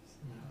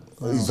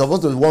 It's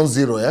supposed to be 10,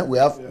 yeah? We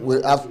have 10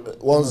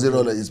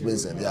 that is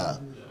missing, yeah.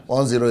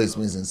 10 is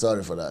missing,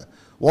 sorry for that.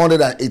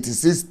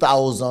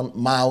 186,000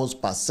 miles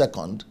per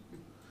second,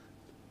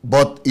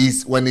 but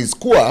is when it's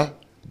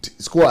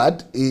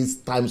squared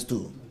is times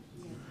 2.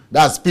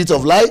 That's speed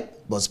of light,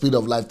 but speed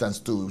of light times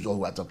 2 is what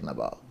we're talking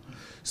about.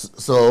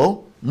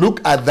 So look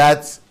at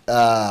that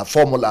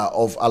formula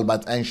of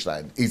Albert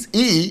Einstein. It's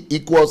E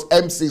equals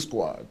mc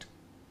squared.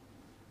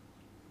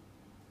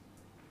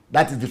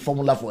 That is the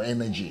formula for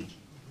energy.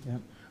 Yeah.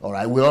 All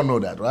right, we all know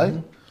that, right?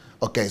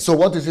 Okay, so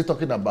what is he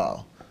talking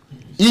about?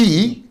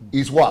 E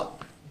is what?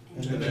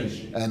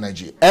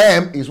 Energy.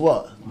 M is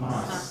what?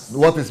 Mass.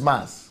 What is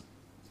mass?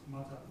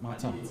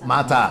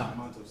 Matter.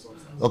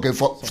 Okay,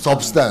 for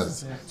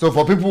substance. So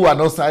for people who are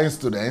not science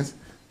students,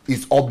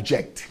 it's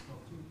object.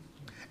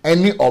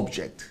 Any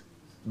object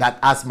that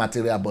has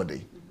material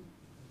body.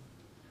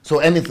 So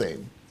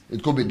anything.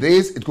 It could be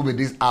this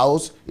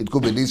house, it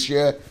could be this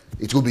chair,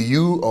 it could be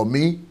you or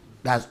me.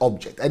 That's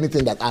object.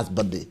 Anything that has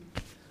body.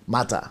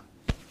 Matter.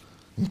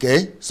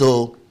 Okay?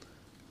 So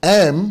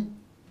M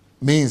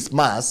means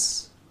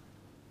mass,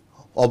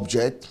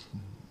 object,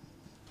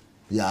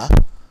 yeah,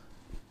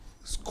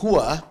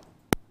 square,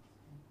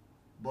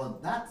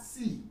 but that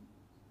C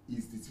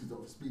is the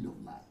speed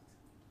of light.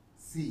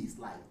 C is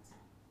light.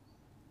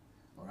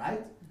 All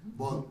right?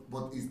 But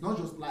it's not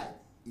just light.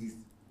 It's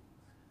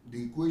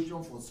the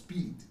equation for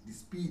speed, the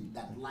speed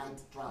that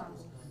light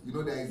travels. You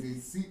know, there is a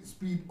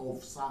speed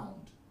of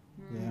sound.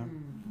 Yeah.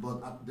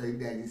 But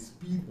there is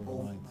speed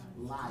of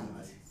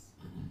light.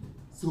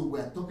 So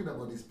we're talking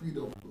about the speed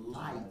of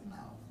light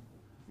now.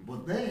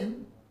 But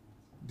then,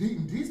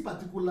 in this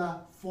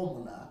particular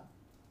formula,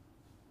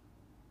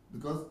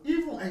 because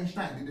even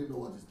Einstein didn't know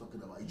what he's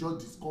talking about, he just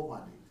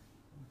discovered it.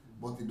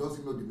 But he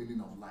doesn't know the meaning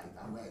of light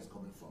and where it's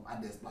coming from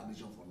and the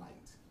explanation for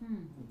light.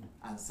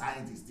 And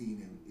science is still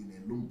in a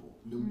limbo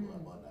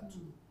about that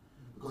too.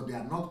 Because they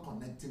are not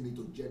connecting it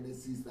to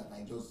Genesis that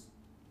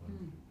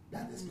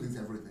that explains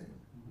everything.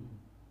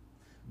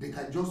 They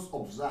can just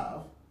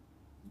observe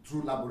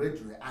through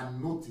laboratory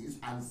and notice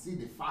and see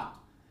the fact.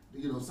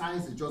 You know,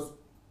 science is just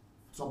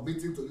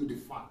submitting to you the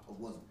fact of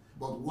what.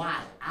 But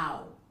why?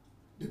 How?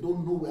 They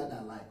don't know where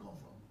that light comes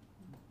from.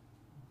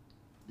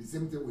 The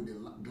same thing with the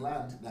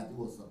gland that he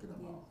was talking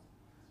about.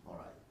 All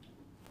right.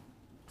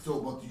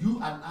 So, but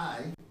you and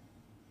I,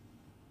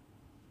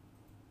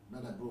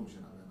 not that boom,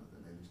 should have been the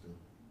ladies too.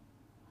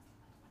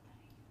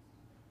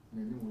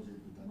 Maybe was it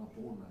with an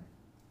all night.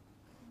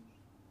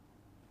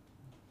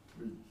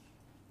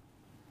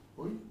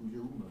 Oi, who's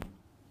your woman?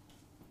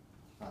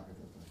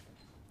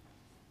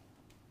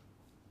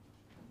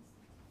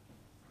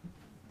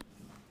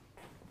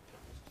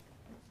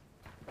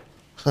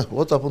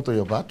 What happened to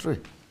your battery?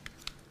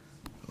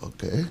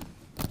 Okay.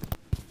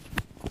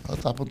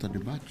 What happened to the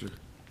battery?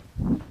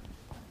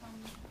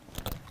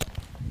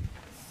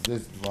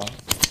 This one.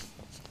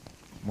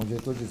 मुझे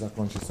तो जिस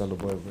conscious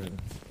celebrate.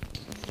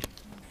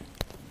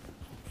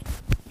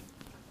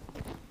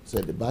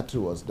 Said the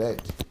battery was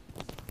dead.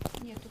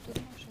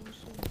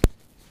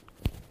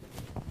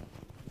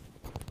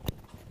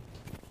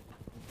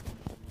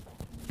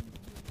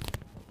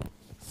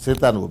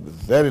 Satan will be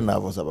very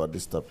nervous about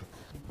this topic.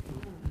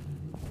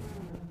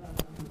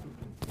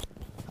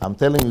 I'm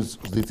telling you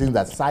the thing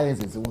that science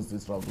is even still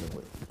struggling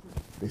with.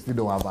 They still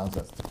don't have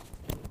answers to.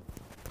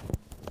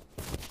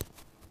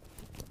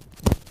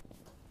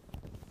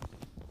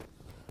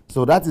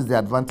 So that is the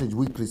advantage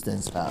we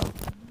Christians have,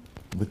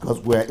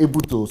 because we are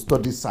able to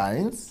study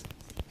science,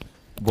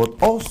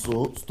 but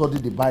also study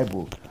the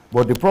Bible.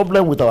 But the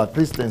problem with our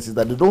Christians is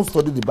that they don't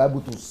study the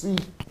Bible to see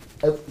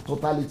a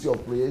totality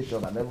of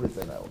creation and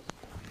everything else.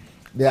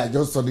 They are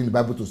just studying the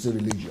Bible to see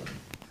religion.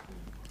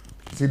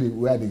 See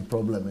where the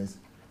problem is.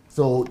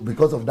 So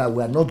because of that,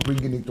 we are not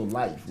bringing it to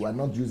life. We are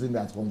not using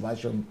that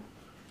conversion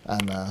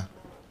and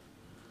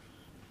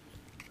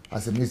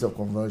as a means of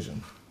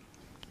conversion.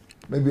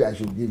 Maybe I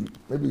should give.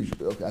 Maybe you should.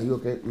 Okay, are you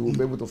okay? You will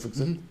be able to fix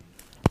it,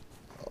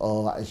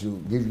 or I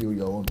should give you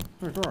your own.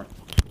 It's all right.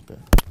 Okay.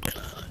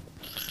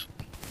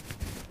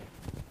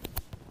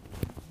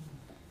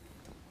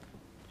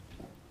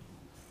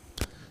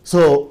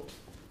 So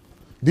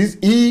this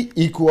E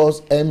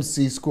equals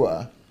mc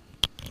square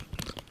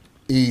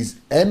is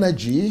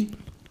energy.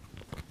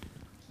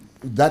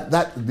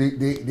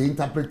 The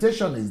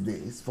interpretation is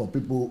this for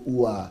people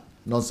who are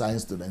not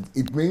science students.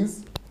 It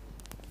means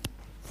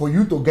for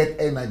you to get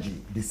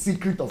energy, the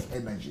secret of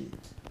energy,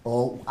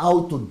 or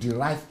how to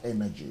derive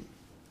energy,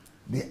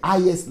 the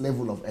highest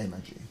level of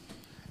energy.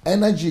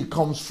 Energy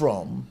comes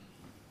from,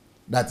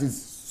 that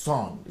is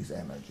sun is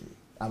energy.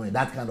 I mean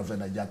that kind of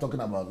energy. I'm talking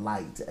about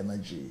light,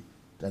 energy,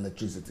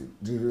 electricity,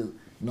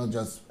 not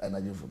just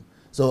energy from.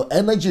 So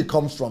energy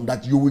comes from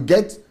that. You will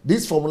get,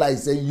 this formula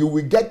is saying you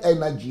will get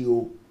energy,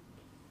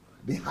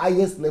 the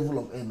highest level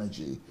of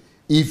energy,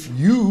 if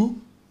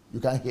you You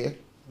can't hear?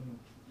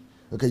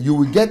 Okay, you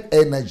will get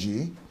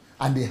energy,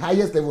 and the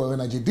highest level of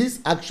energy. This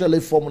actually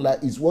formula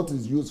is what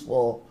is used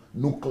for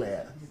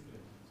nuclear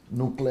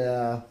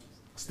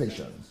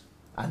stations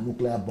and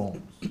nuclear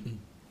bombs,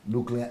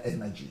 nuclear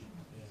energy.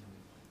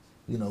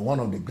 You know, one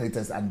of the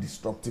greatest and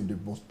destructive, the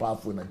most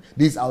powerful energy.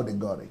 This is how they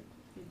got it.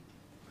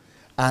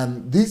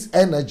 And this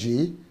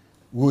energy,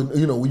 will,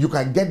 you know, you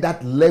can get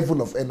that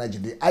level of energy,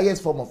 the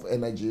highest form of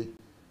energy,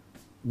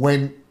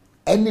 when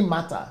any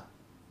matter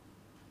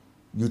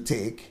you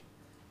take,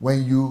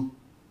 when you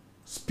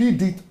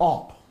speed it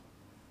up.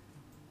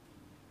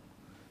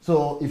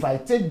 So if I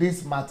take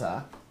this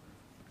matter,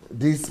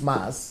 this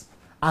mass,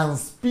 and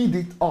speed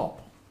it up,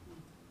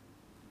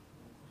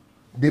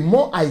 the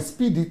more I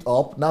speed it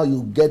up, now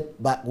you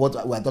get back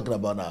what we're talking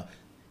about now.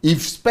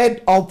 If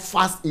sped up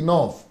fast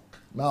enough,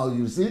 now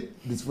you see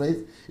this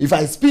phrase, if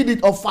I speed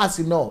it up fast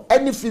enough,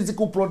 any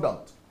physical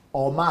product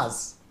or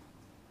mass,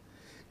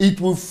 it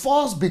will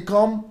first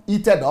become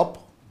heated up,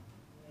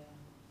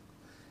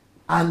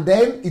 and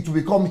then it will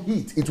become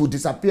heat. It will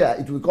disappear.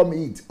 It will become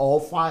heat or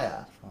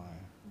fire,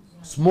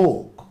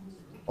 smoke,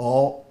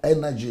 or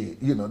energy.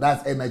 You know,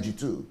 that's energy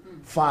too.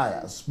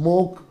 Fire,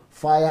 smoke,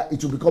 fire,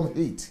 it will become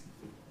heat.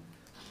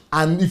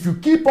 And if you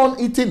keep on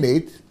eating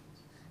it,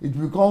 it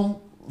will become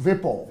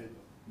vapor.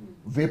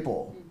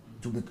 Vapor.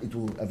 It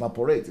will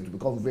evaporate. It will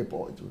become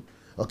vapor.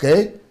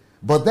 Okay?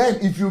 But then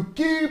if you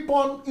keep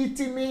on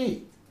eating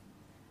it,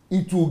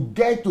 it will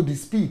get to the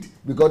speed,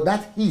 because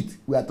that heat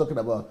we are talking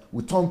about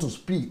will turn to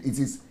speed. It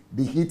is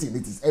the heating,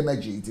 it is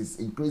energy, it is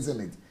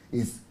increasing it,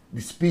 it's the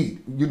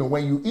speed. You know,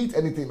 when you eat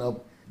anything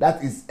up,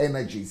 that is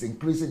energy, it's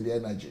increasing the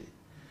energy.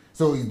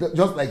 So it's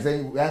just like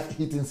saying we have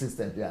heating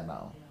system here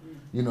now.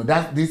 You know,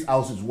 that this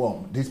house is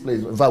warm, this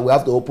place, in fact, we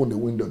have to open the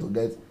window to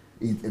get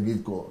it a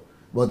bit cold.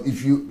 But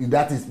if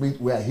that is means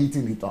we are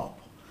heating it up.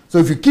 So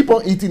if you keep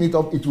on heating it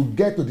up, it will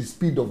get to the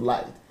speed of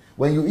light.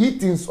 When you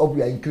heat things up,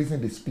 you are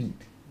increasing the speed.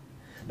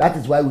 That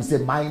is why we say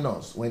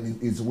minus when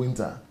it's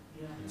winter.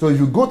 Yeah. So if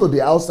you go to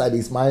the outside,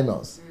 it's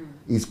minus.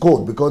 It's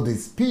cold because the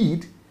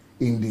speed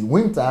in the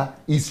winter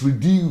is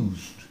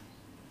reduced.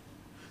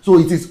 So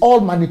it is all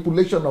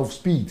manipulation of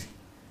speed.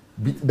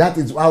 That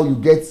is how you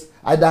get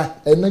either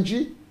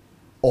energy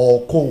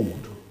or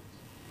cold.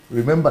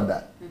 Remember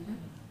that.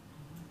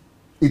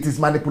 It is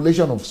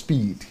manipulation of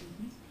speed.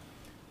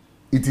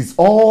 It is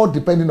all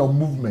depending on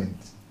movement.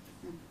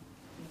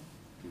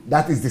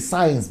 That is the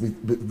science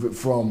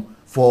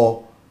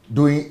for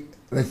doing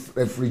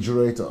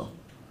refrigerator,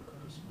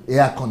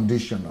 air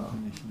conditioner,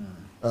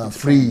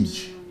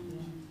 fridge,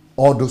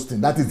 all those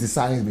things. That is the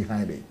science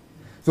behind it.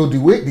 So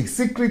the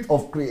secret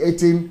of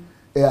creating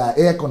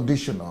air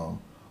conditioner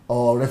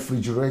or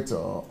refrigerator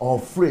or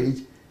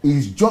fridge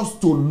is just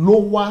to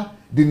lower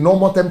the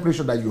normal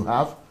temperature that you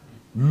have,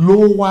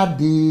 lower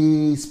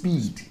the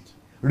speed,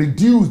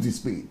 reduce the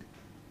speed.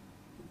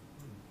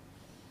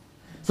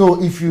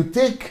 So if you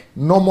take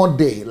normal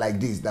day like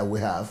this that we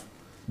have,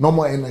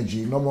 normal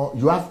energy, normal,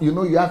 you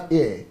have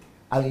air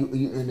and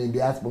in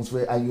the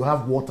atmosphere, and you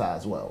have water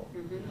as well.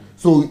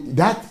 So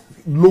that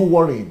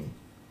lowering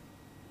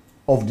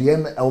of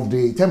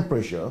the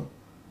temperature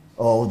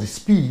or the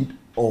speed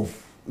of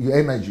your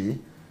energy,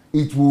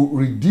 it will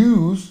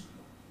reduce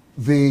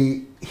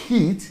the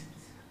heat,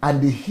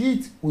 and the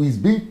heat is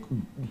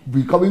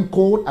becoming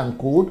cold and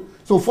cold.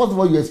 So first of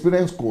all, you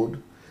experience cold,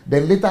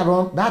 then later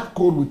on that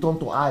cold will turn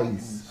to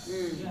ice.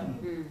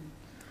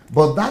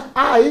 But that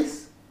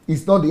ice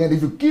is not the end.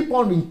 If you keep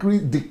on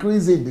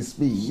decreasing the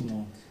speed,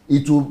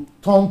 it will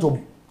turn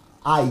to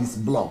ice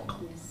block.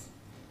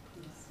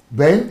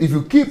 Then if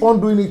you keep on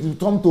doing it, it will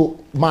turn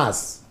to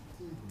mass.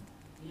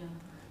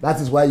 That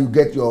is why you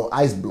get your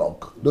ice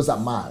block. Those are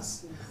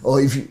mass.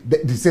 Or if you,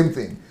 the same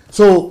thing.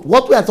 So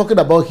what we are talking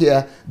about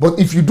here, but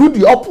if you do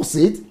the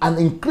opposite and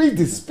increase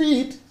the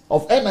speed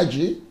of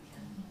energy,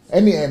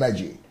 any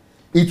energy,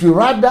 it will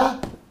rather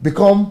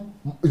become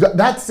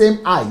that same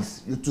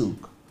ice you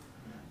took.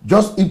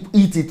 Just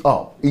eat it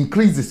up,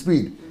 increase the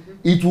speed.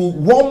 It will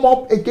warm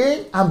up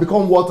again and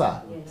become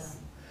water. Yes.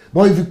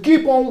 But if you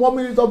keep on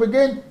warming it up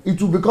again, it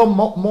will become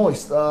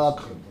moist,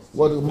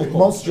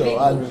 moisture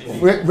and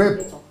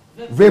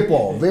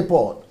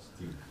vapor.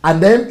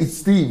 And then it's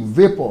steam,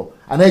 vapor,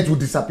 and then it will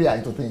disappear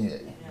into thin air.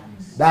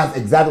 That's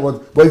exactly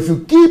what. But if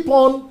you keep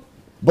on,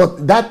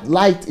 but that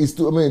light is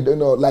too,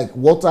 like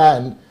water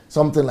and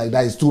something like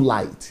that is too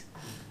light.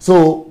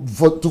 So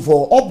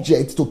for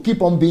objects to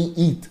keep on being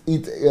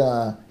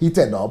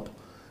heated up,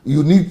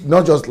 you need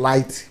not just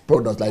light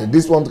products. Like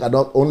this one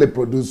cannot only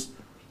produce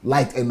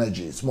light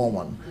energy, small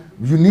one.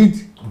 You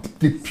need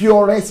the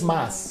purest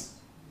mass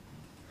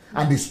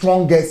and the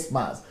strongest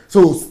mass.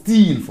 So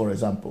steel, for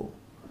example,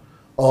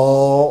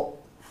 or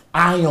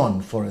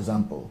iron, for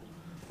example,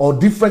 or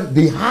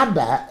the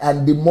harder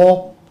and the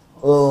more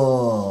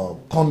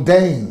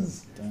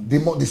condensed,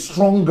 the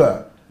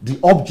stronger the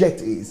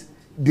object is,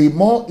 the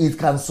more it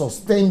can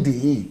sustain the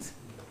heat.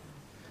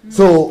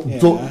 So,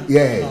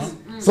 yes,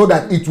 so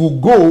that it will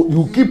go,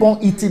 you keep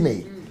on eating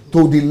it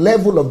to the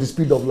level of the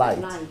speed of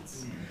light.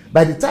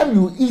 By the time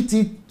you eat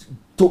it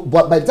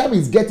but by the time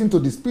it's getting to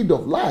the speed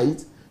of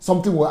light,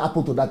 something will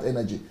happen to that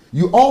energy.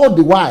 You all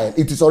the while,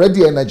 it is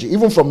already energy.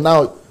 Even from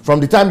now, from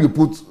the time you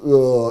put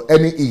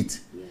any heat,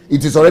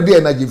 it is already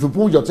energy. If you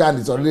put your hand,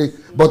 it's already.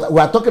 But we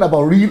are talking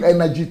about real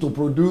energy to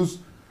produce,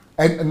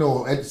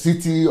 a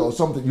city or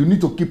something. You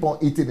need to keep on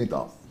eating it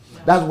up.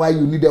 That's why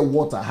you need a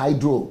water,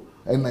 hydro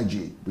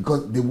energy,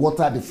 because the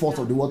water, the force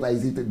of the water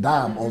is it a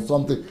dam or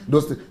something.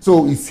 Those things.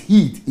 So it's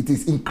heat. It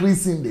is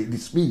increasing the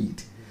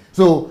speed.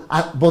 So,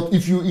 but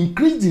if you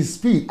increase the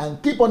speed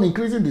and keep on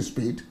increasing the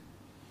speed,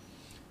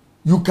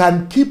 you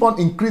can keep on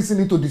increasing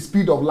it to the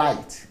speed of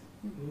light.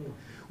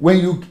 When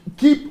you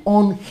keep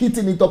on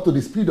heating it up to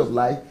the speed of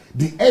light,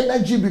 the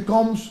energy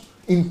becomes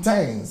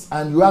intense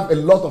and you have a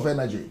lot of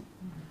energy.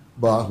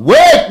 But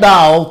wait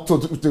now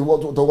to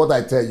what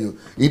I tell you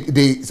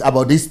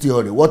about this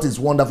theory. What is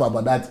wonderful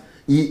about that,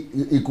 E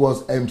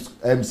equals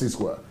MC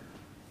squared.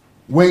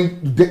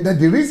 When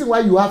the reason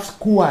why you have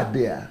square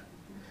there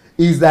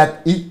is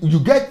that you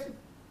get,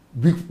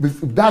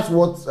 that's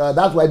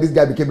why this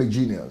guy became a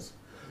genius.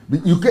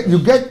 You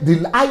get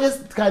the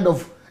highest kind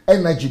of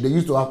energy. They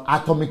used to have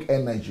atomic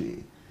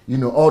energy,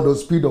 all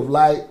those speed of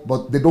light,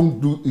 but they don't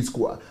do E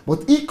square.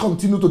 But he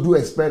continued to do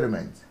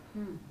experiments,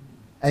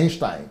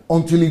 Einstein,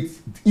 until it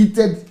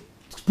heated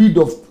speed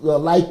of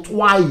light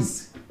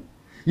twice.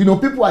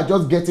 People are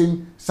just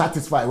getting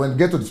satisfied when they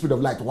get to the speed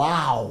of light.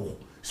 Wow,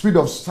 speed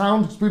of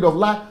sound, speed of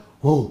light.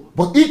 Oh,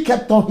 but he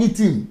kept on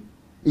heating.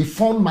 He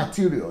found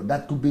material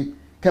that could be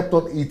kept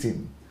on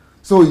heating.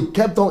 So he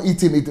kept on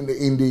eating it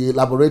in the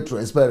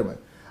laboratory experiment.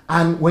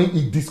 And when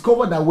he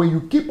discovered that when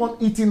you keep on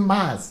eating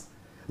mass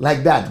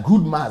like that,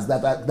 good mass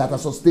that are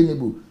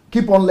sustainable,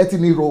 keep on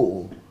letting it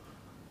roll,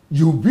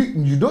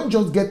 you don't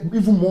just get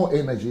even more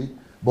energy,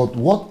 but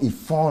what he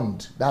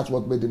found, that's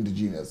what made him the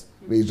genius,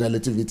 is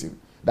relativity.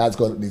 That's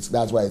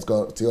why it's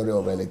called theory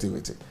of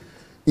relativity.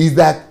 Is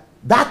that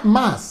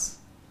mass,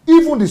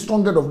 even the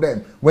strongest of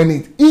them, when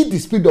it hits the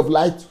speed of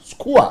light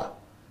square,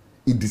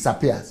 it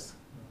disappears.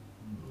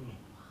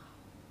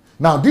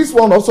 Now, this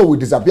one also will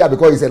disappear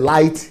because it's a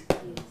light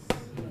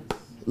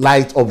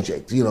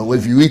object.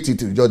 If you hit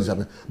it, it will just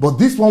disappear. But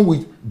this one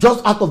will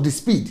just out of the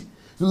speed.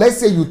 So let's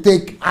say you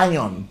take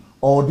iron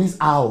or this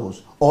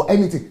house or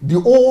anything, the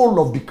whole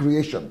of the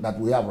creation that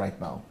we have right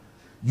now,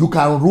 you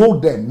can roll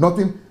them.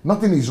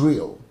 Nothing is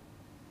real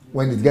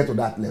when it gets to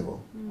that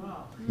level.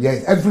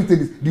 Yes, everything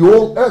is the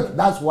whole earth.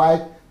 That's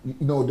why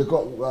they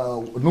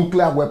call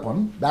nuclear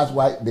weapon. That's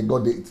why they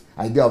got the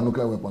idea of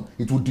nuclear weapon.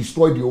 It will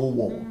destroy the whole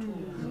world.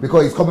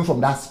 Because it's coming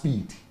from that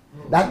speed.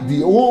 That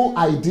the whole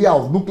idea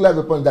of nuclear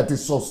weapons that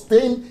is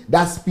sustain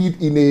that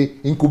speed in a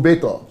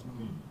incubator.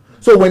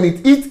 So when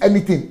it eats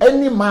anything,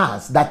 any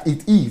mass that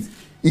it eats,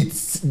 it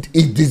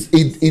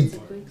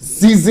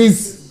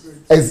seizes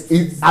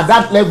at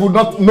that level.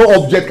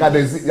 No object can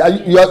exist. Are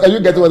you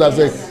getting what I'm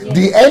saying?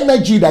 The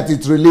energy that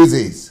it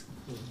releases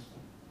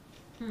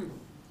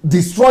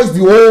destroys the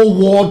whole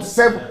world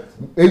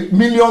 1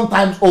 million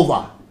times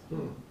over.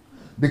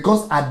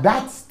 Because at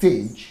that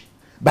stage,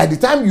 by the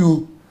time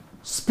you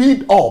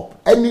speed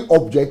up any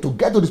object to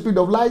get to the speed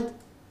of light,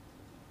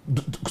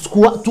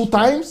 square 2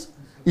 times,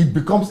 it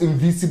becomes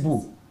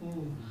invisible.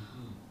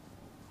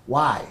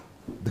 Why?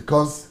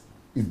 Because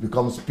it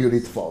becomes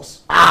spirit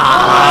force.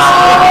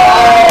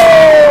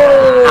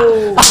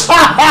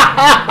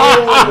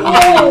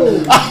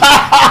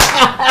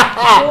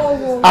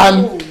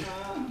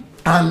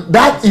 And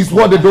that is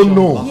what they don't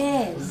know.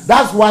 Yes.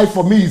 That's why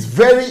for me it's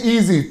very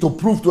easy to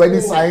prove to any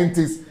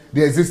scientist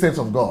the existence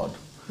of God.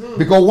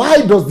 Because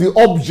why does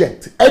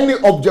any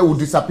object will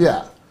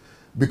disappear?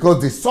 Because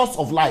the source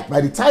of light,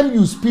 by the time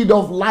you speed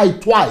up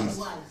light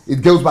twice,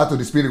 it goes back to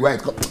the spirit where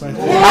it comes.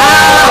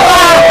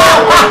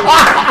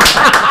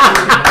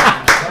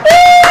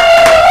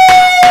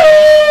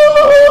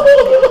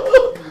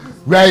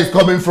 Where it's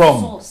coming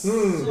from.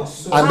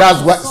 And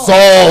that's what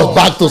source,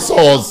 back to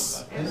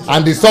source.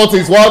 And the source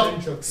is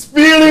what?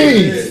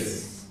 Spirit.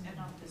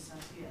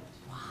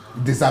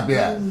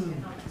 Disappear.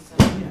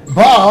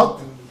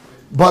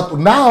 But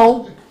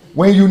now,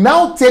 when you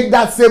now take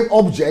that same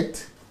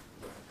object,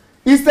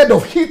 instead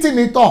of heating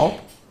it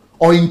up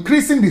or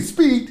increasing the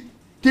speed,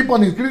 keep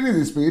on increasing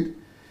the speed,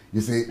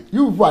 you say,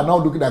 you people are now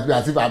looking at me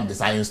as if I'm the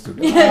science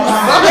student. You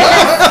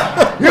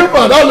people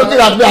are now looking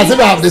at me as if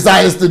I'm the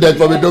science student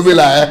for me to be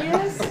like,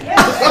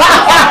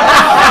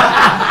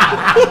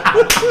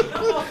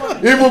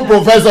 Even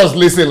professors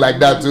listen like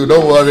that too,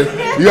 don't worry.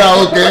 You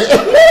are okay.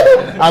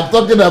 I'm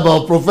talking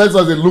about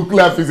professors in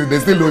nuclear physics, they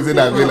still losing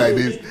at me like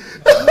this.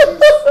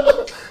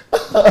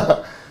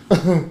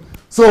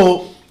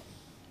 So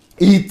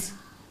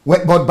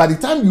but by the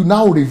time you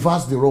now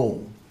reverse the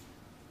role,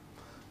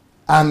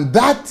 and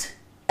that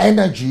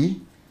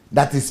energy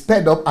that is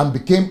sped up and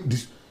became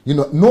this,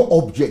 no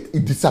object,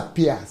 it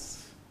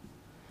disappears.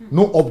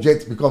 No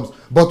object becomes.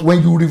 But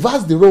when you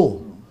reverse the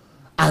role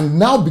and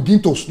now begin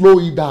to slow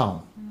it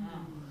down,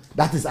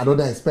 that is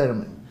another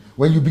experiment.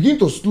 When you begin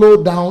to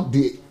slow down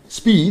the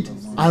speed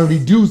and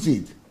reduce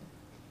it,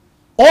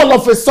 all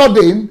of a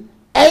sudden,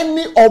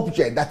 any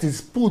object that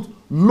is put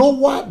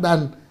lower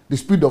than the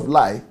speed of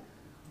light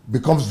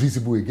becomes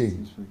visible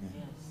again.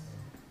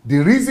 The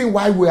reason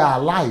why we are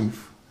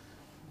alive,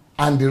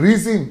 and the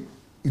reason,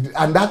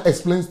 and that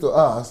explains to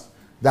us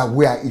that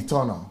we are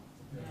eternal.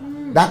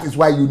 That is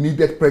why you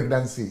needed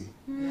pregnancy.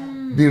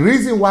 The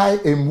reason why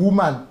a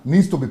woman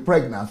needs to be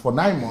pregnant for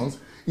 9 months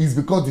is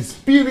because the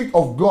Spirit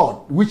of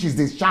God, which is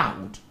the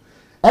child,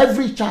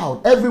 every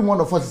child, every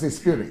one of us is a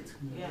spirit.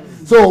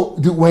 So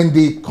when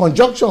the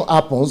conjunction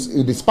happens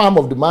in the sperm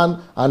of the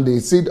man and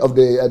the seed of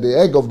the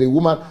egg of the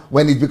woman,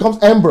 when it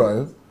becomes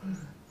embryo,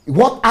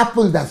 what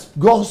happens that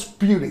God's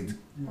Spirit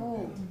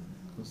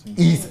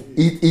is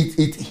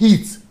it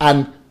hits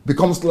and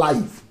becomes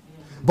life.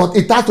 But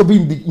it has to be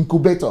in the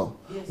incubator.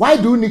 Why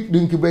do you need the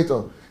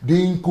incubator? The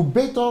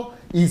incubator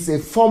is a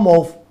form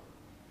of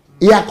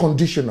air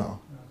conditioner.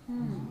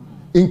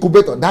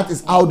 Incubator, that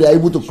is how they are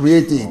able to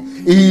create it.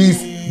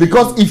 Is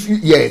because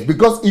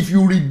if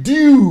you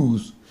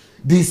reduce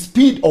the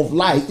speed of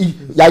light,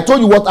 I told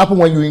you what happened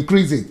when you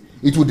increase it,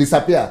 it will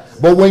disappear.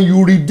 But when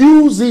you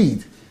reduce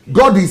it,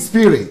 God is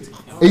spirit.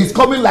 It's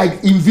coming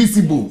like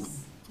invisible.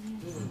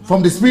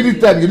 From the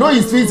spirit term, you know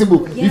it's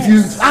visible. If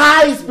you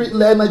high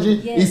spiritual energy,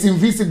 it's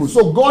invisible.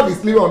 So God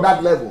is living on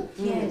that level.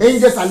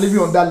 Angels are living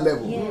on that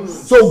level.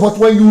 So, but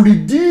when you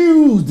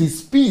reduce the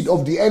speed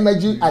of the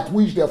energy at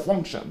which they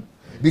function,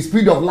 the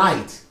speed of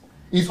light,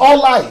 it's all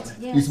light.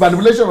 It's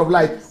manipulation of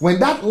light. When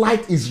that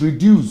light is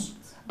reduced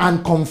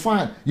and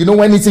confined, you know,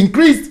 when it's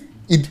increased,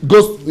 it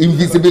goes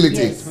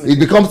invisibility. It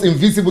becomes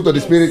invisible to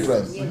the spirit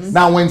realm.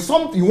 Now, when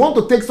you want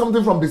to take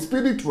something from the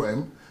spirit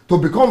realm to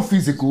become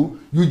physical,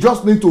 you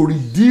just need to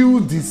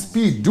reduce the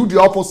speed, do the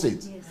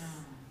opposite.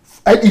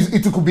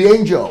 It could be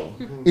angel,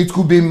 it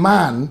could be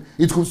man.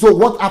 So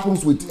what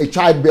happens with a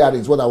childbearing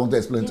is what I want to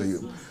explain to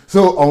you.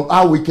 So on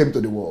how we came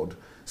to the world.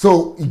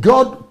 So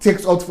God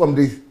takes us from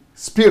the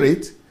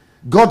spirit.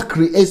 God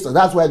creates us.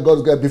 That's why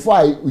God said,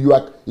 before you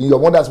were in your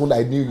mother's womb,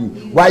 I knew you.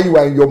 While you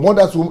were in your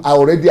mother's womb, I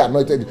already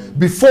anointed you.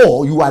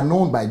 Before you were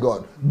known by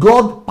God.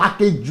 God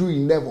packaged you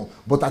in heaven,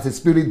 but as a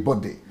spirit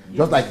body.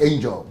 Just like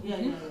angel.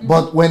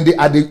 But when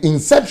at the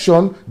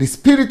inception, the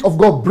Spirit of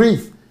God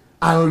breathes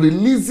and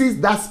releases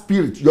that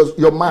spirit,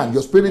 your man,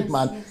 your spirit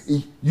man,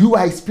 you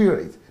are a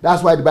spirit.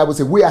 That's why the Bible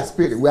says we are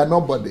spirit, we are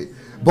not body.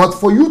 But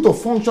for you to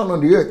function on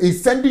the earth,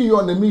 it's sending you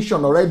on a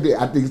mission already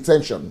at the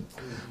inception.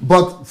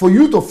 But for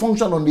you to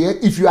function on the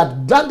earth, if you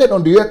had landed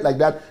on the earth like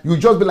that, you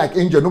would just be like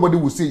angel, nobody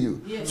will see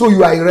you. So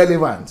you are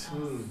irrelevant.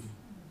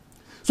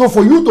 So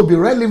for you to be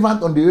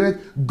relevant on the earth,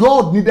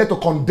 God needed to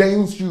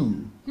condense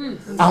you.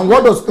 And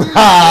what does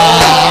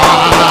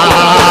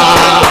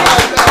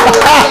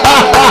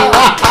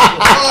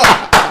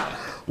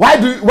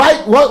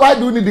why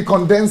do you need the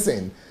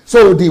condensing?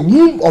 So the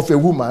womb of a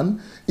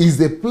woman is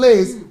the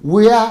place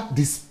where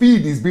the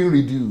speed is being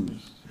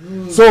reduced.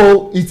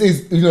 So it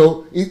is, you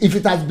know, if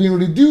it has been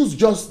reduced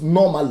just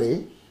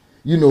normally,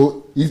 you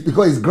know, it's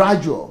because it's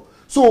gradual.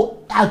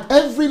 So at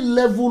every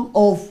level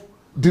of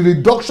the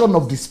reduction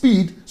of the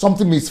speed,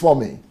 something is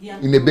forming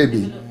in a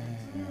baby.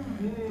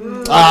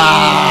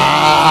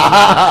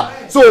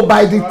 So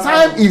by the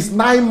time it's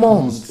 9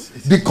 months,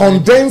 the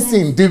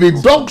condensing, the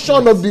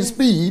reduction of the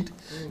speed,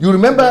 you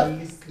remember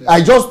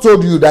I just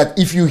told you that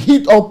if you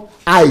heat up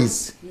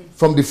ice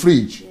from the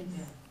fridge,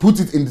 put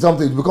it in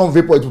something, it becomes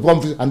vapor, it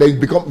becomes, and then it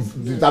becomes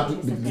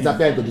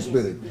disappear into the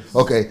spirit.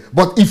 Okay,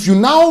 but if you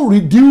now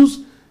reduce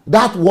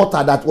that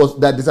water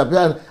that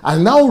disappeared,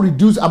 and now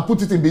reduce and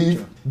put it in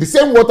the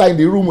same water in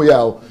the room we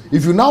are,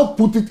 if you now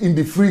put it in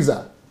the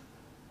freezer,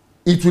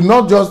 it will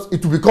not just,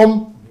 it will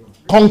become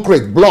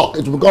concrete block,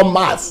 it will become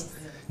mass.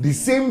 The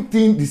same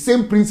thing, the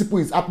same principle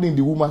is happening in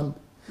the woman.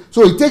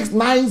 So it takes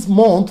 9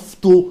 months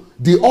to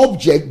the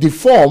object, the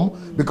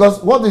form,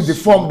 because what is the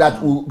form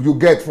that you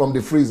get from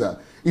the freezer?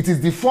 It is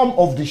the form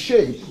of the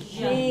shape.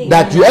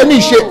 That you, any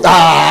shape.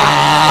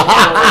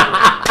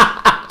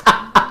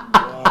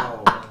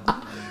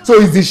 So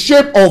it's the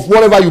shape of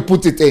whatever you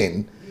put it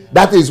in.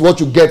 That is what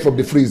you get from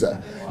the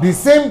freezer. The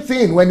same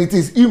thing when it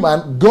is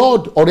human,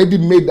 God already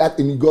made that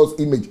in God's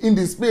image, in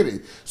the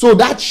spirit. So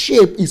that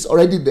shape is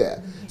already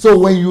there. So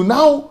when you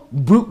now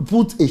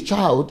put a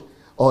child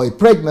or a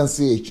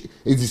pregnancy,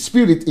 it's the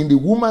spirit in the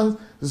woman's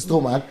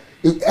stomach,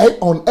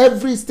 on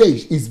every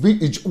stage,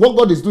 what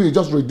God is doing is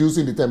just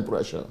reducing the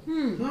temperature.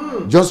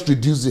 Just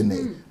reducing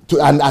it.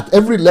 And at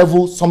every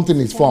level, something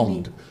is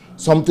formed.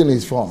 Something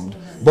is formed.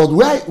 But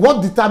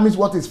what determines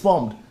what is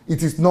formed?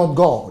 It is not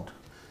God.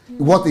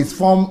 What is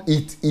formed,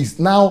 it is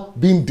now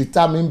being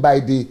determined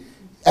by the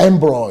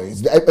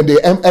embryos, the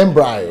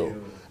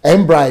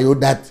embryo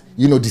that,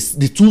 you know,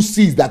 the two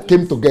seeds that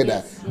came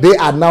together. They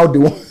are now the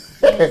one.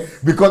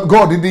 Because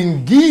God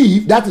didn't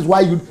give, that is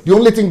why the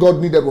only thing God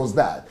needed was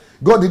that.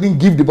 God didn't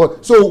give the body.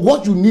 So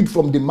what you need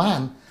from the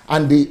man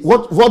and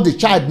what the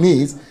child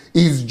needs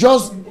is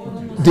just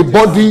the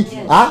body,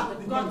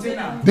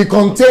 the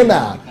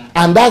container.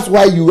 And that's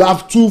why you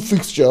have two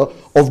fixtures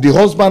of the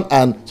husband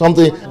and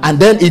something, and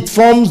then it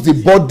forms the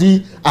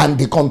body and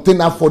the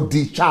container for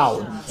the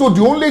child. So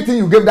the only thing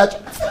you gave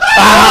that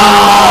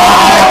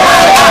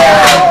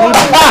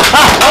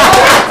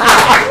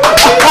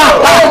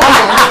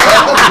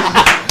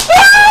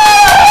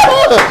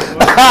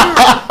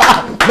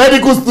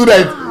Medical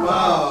student.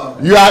 Wow.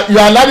 You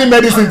are learning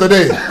medicine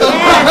today.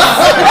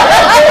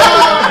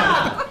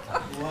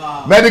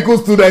 Wow. Medical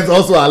students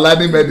also are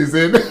learning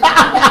medicine.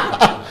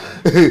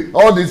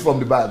 All this from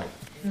the Bible.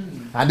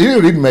 And if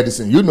you read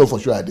medicine, you know for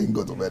sure I didn't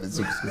go to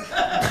medicine school.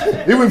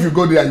 Even if you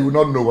go there, you will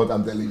not know what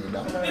I'm telling you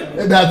now.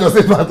 That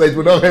doesn't matter. It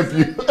will not help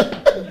you.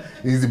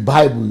 It's the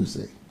Bible, you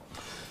say.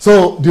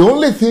 So the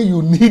only thing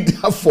you need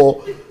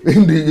for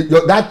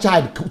that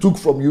child took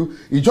from you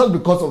is just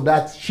because of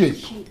that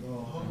shape.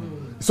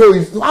 So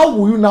how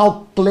will you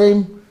now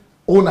claim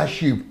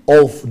ownership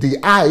of the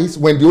eyes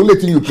when the only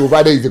thing you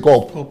provided is the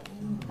cup? Oh.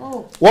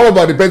 What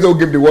about the person who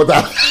gave the water?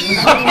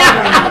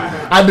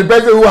 And the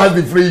person who has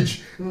the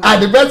fridge?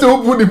 And the person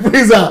who put the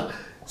freezer?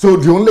 So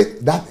the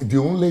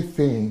only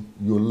thing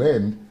you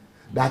learn,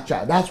 that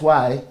child. That's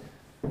why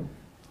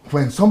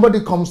when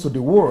somebody comes to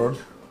the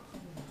world,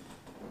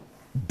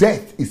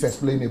 death is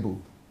explainable.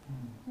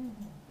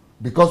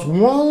 Because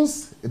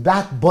once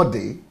that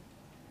body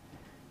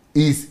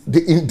is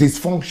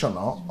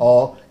dysfunctional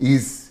or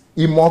is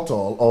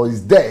immortal or is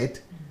dead,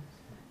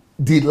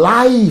 the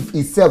life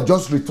itself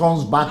just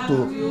returns back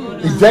to,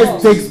 it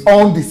just takes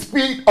on the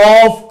speed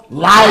of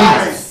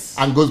light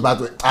and goes back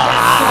to it.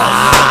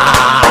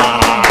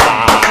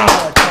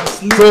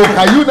 So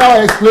can you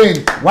now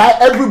explain why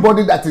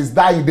everybody that is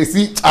dying, they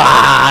see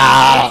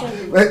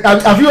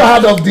have you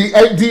heard of the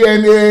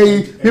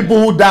DNA people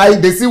who die,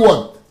 they see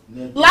what?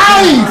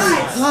 Light!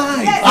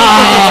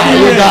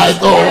 You guys,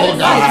 oh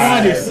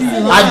God.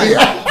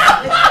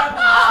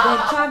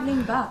 They're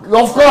traveling back.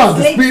 Of course,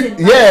 the speed,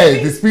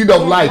 the speed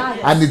of light.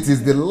 And it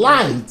is the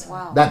light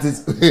that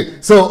is,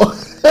 so.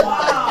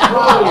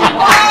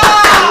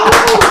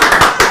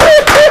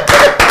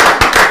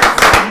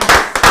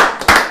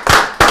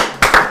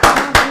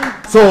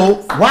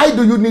 So, why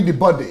do you need the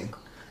body?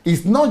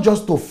 It's not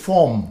just to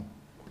form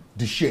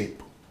the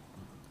shape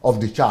of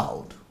the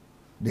child.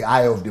 The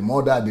eye of the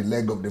mother, the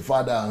leg of the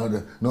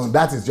father. No,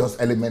 that is just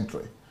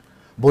elementary.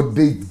 But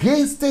the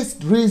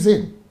greatest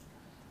reason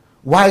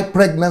why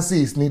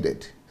pregnancy is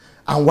needed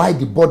and why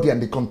the body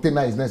and the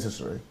container is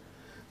necessary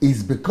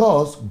is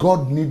because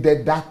God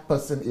needed that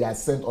person he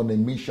has sent on a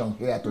mission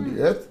here to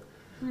the earth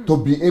to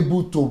be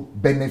able to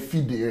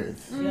benefit the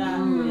earth.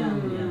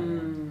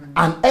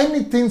 And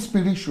anything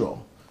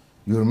spiritual,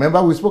 you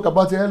remember we spoke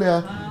about it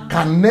earlier,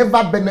 can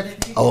never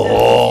benefit.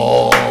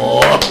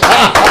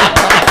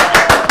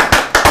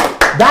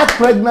 That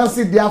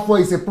pregnancy, therefore,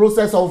 is a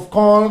process of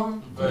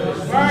conversion.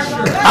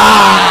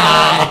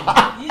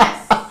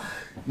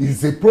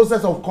 It's a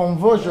process of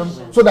conversion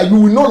so that you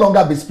will no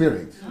longer be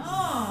spirit.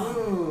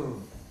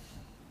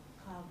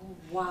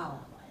 Wow.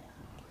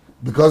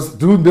 Because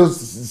through those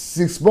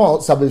 6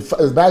 months,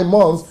 9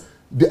 months,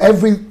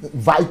 every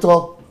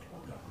vital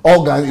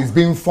organ is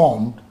being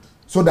formed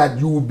so that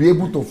you will be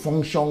able to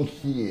function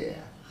here.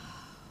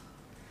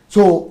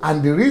 So,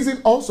 and the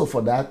reason also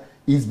for that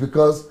is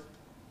because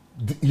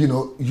you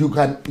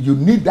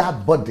need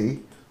that body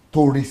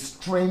to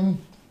restrain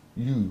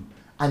you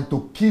and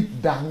to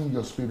keep down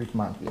your spirit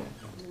man here.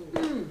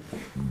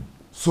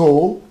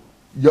 So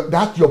your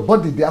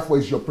body therefore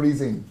is your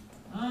prison.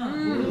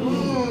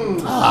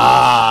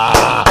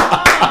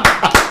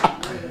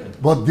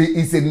 But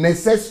it's a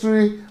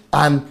necessary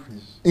and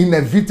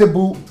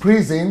inevitable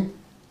prison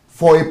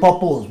for a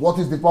purpose. What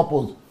is the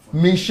purpose?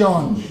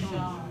 Mission.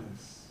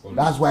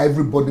 That's why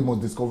everybody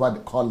must discover the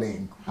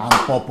calling and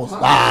purpose.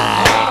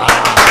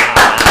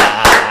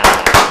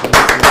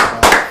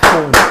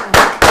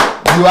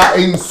 You are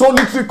in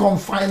solitary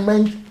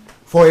confinement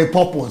for a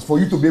purpose, for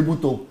you to be able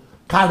to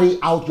carry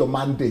out your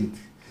mandate.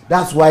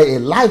 That's why a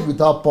life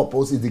without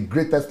purpose is the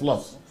greatest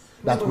loss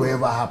that will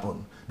ever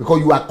happen, because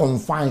you are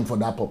confined for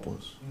that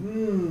purpose.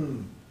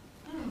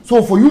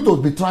 So for you to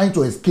be trying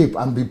to escape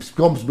and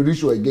become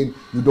spiritual again,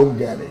 you don't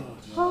get it.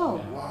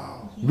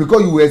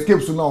 Because you will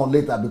escape sooner or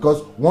later,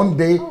 because one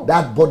day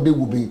that body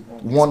will be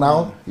worn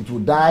out, it will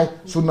die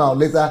sooner or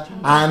later,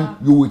 and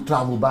you will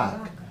travel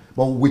back.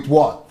 But with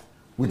what?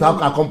 Without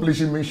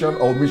accomplishing mission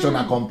or mission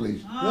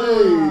accomplished.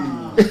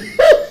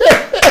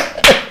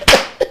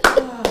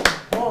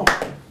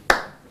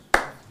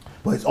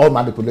 But it's all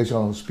manipulation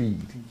of speed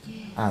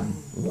and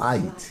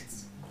light,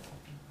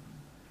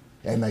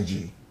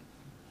 energy.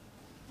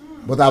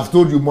 But I've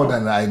told you more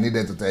than I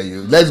needed to tell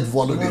you. Let's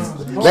follow this.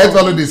 Let's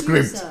follow the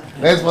script.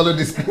 Let's follow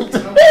the script.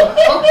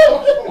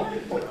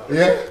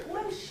 Yeah.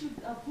 Why should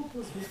our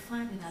purpose be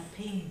found in our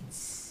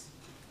pains?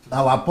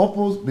 Our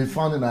purpose be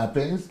found in our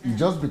pains is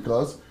just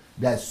because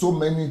there are so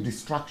many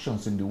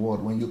distractions in the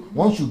world.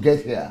 Once you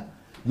get here,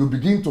 you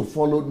begin to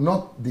follow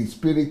not the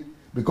spirit,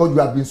 because you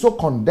have been so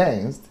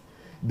condensed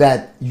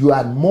that you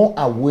are more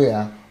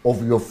aware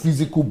of your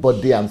physical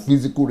body and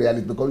physical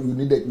reality, because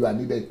you are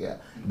needed here,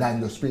 than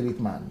your spirit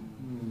man.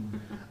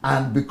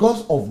 And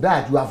because of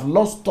that, you have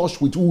lost touch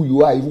with who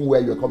you are, even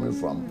where you're coming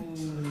from.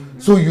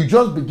 So you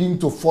just begin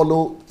to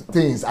follow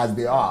things as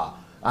they are.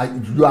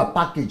 You are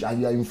packaged and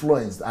you are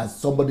influenced as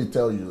somebody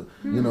tell you,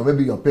 you know,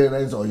 maybe your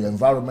parents or your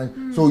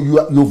environment. So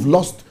you've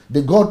lost,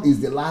 the God is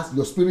the last,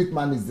 your spirit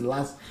man is the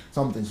last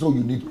something. So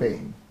you need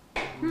pain.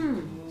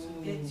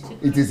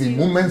 It is in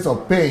moments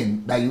of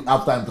pain that you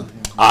have time to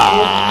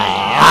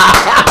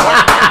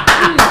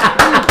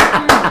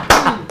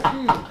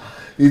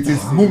it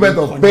is moment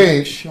of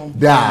pain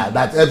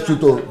that helps you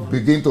to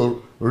begin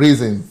to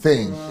reason,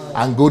 think,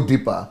 and go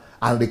deeper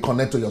and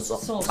reconnect to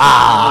yourself.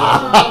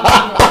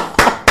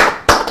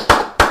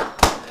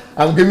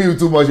 I'm giving you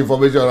too much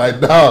information right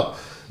now,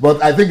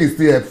 but I think it's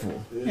still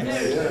helpful.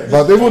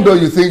 But even though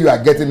you think you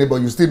are getting it,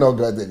 but you still not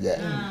got it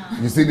yet.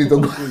 You still need to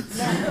go.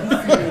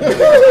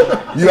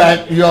 you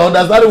are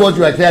understanding what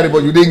you are hearing,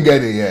 but you didn't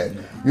get it yet.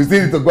 You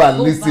still need to go and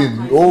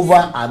listen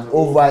over and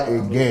over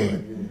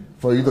again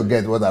for you to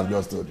get what I've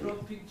just told you.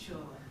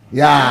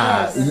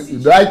 Yeah,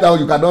 right now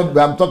you cannot.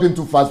 I'm talking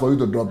too fast for you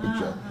to draw a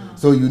picture.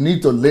 So you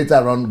need to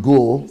later on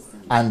go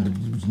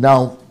and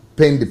now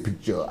paint the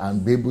picture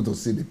and be able to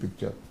see the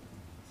picture.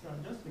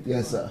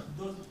 Yes, sir.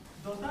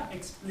 Does that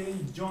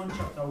explain John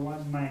chapter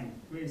 1:9,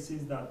 where it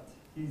says that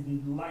he's the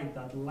light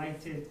that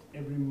lighted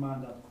every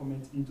man that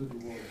cometh into the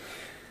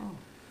world?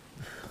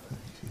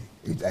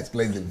 It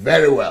explains it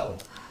very well.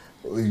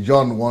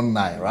 John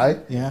 1:9, right?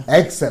 Yeah.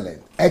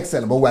 Excellent,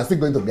 excellent. But we're still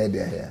going to get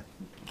there here.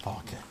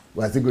 Okay.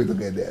 We're still going to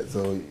get there.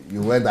 So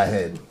you went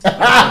ahead.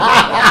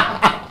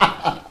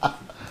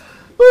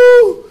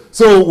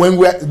 So when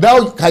we're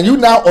now, can you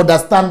now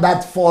understand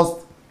that first?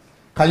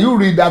 Can you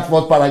read that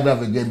first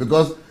paragraph again?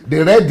 Because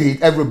they read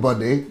it,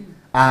 everybody,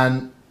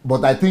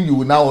 but I think you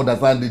will now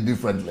understand it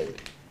differently.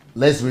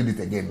 Let's read it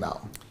again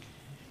now.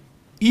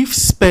 If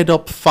sped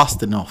up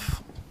fast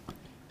enough,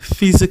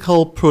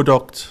 physical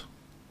product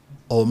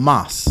or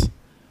mass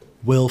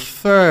will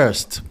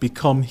first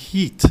become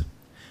heat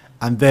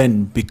and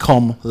then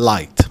become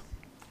light.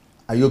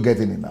 Are you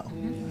getting it now?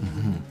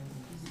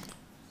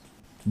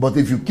 But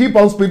if you keep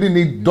on speeding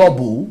it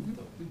double,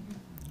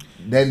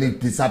 then it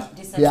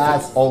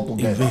disappears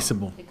altogether.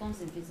 Invisible.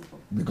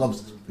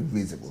 Becomes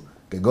invisible.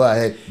 Okay, go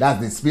ahead. That's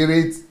the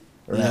spirit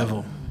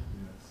Level.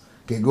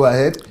 Okay, go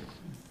ahead.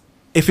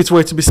 If it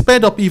were to be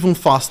sped up even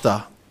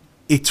faster,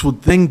 it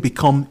would then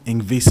become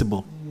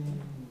invisible.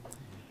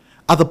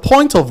 At the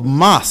point of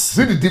mass.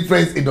 See the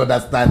difference in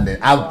understanding.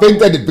 I've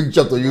painted the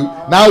picture to you.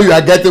 Now you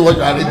are getting what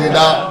you are reading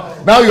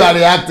now. Now you are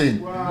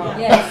reacting.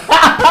 Yes.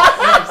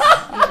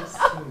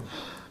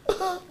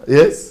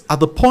 Yes. At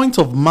the point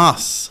of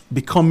mass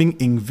becoming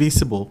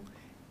invisible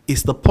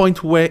is the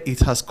point where it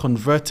has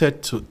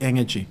converted to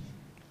energy.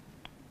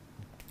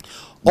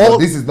 But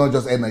this is not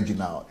just energy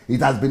now.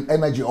 It has been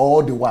energy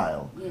all the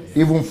while,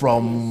 even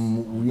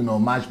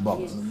from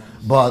Matchbox.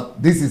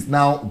 But this is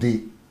now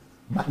the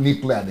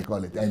nuclear, they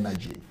call it,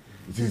 energy.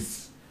 It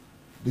is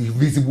the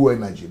visible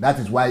energy. That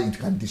is why it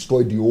can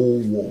destroy the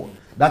whole world.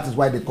 That is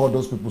why they call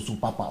those people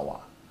superpower,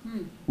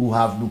 who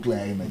have nuclear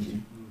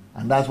energy.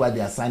 And that's why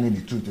they are signing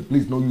the treaty.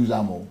 Please don't use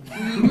ammo.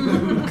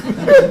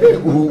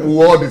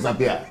 who all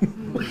disappear.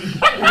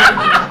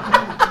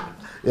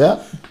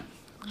 Yeah?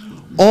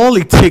 All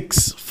it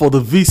takes for the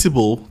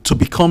visible to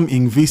become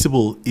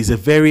invisible is a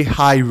very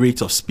high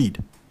rate of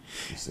speed.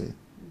 You see?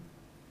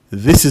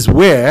 This is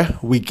where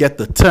we get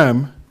the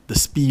term the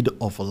speed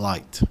of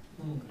light.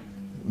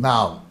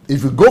 Now,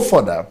 if you go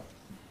further,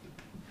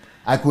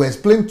 I could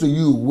explain to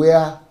you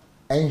where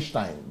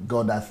Einstein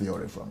got that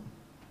theory from.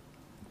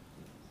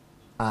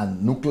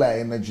 And nuclear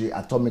energy,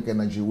 atomic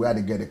energy, where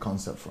they get the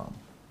concept from.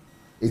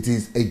 It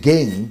is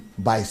again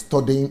by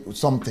studying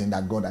something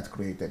that God has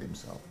created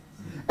himself.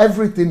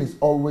 Everything is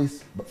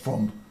always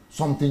from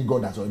something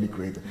God has already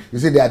created. You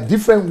see, there are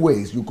different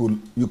ways you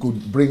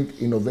could bring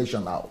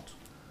innovation out.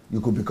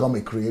 You could become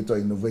a creator,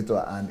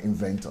 innovator, and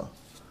inventor.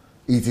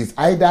 It is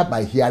either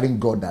by hearing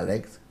God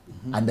direct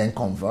and then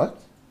convert,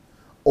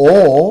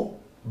 or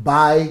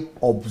by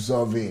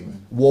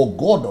observing what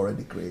God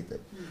already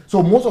created.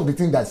 So most of the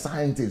things that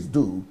scientists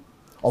do,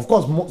 of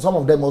course, some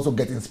of them also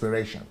get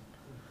inspiration.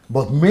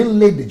 But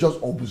mainly they just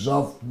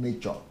observe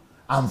nature.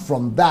 And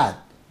from that,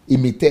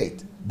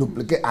 imitate,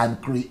 duplicate, and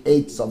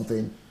create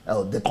something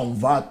else. They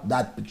convert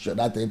that picture,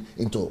 that thing,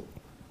 into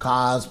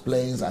cars,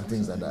 planes, and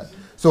things like that.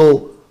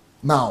 So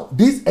now,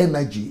 this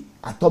energy,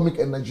 atomic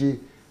energy,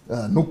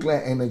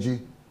 nuclear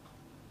energy,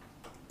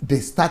 they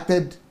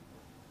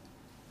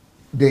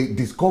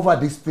discovered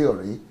this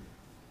theory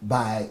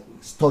by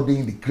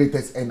studying the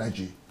greatest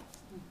energy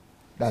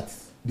that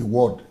the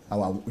world,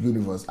 our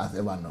universe, has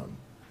ever known.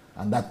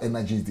 And that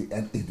energy is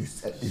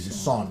the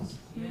sun.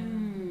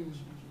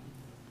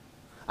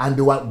 And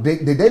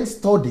they then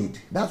studied.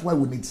 That's why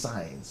we need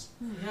science.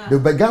 They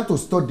began to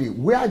study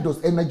where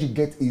does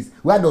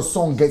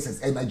sun get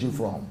its energy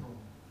from.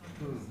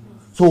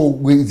 So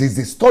it is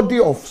the study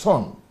of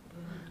sun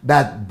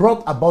that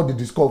brought about the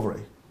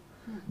discovery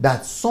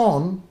that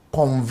sun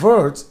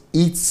converts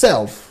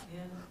itself,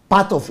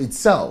 part of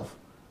itself,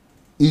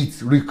 it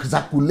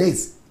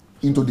recirculates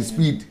into the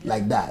speed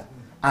like that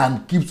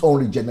and keeps on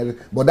regenerating.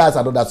 But that's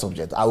another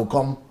subject. I will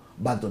come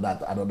back to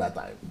that another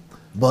time.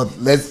 But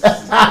let's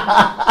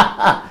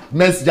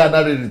next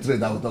January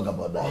retreat, I will talk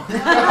about that.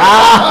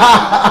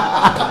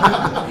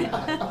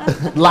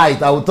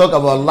 Light, I will talk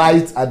about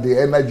light and the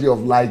energy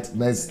of light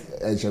next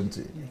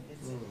HMT.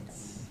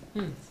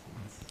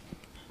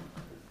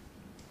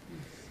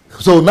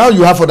 So now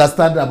you have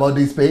understanding about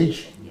this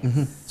page.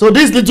 So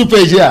this little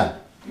page here,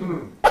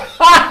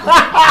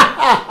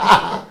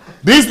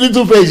 this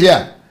little page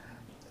here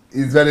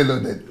is very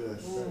loaded.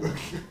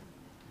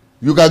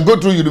 You can go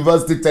through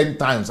university 10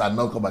 times and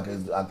not come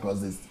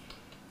across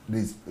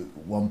this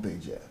one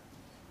page here.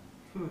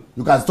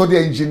 You can study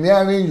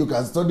engineering, you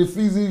can study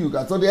physics, you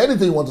can study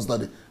anything you want to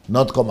study,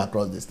 not come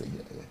across this thing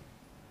here.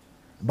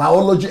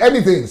 Biology,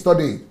 anything,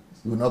 study it,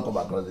 you will not come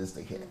across this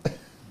thing here.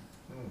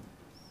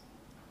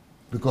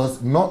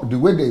 Because not the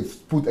way they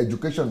put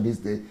education these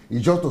days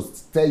is just to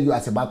tell you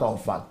as a matter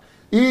of fact.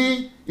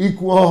 E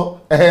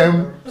equal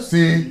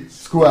MC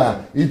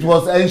square. It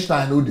was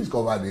Einstein who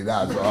discovered it.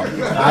 That's all.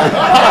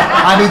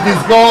 And it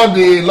is called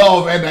the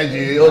law of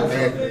energy,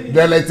 okay,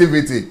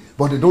 relativity.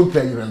 But they don't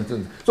tell you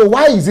relativity. So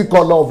why is it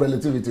called law of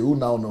relativity? Who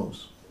now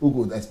knows? Who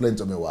could explain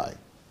to me why?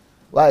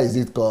 Why is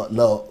it called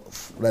law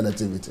of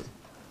relativity?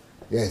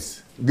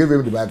 Yes, give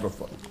him the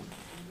microphone.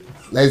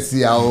 Let's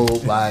see how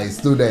my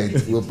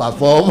student will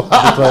perform.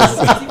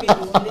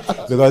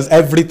 Because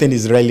everything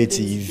is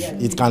relative.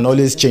 It can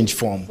always change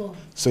form.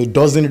 So it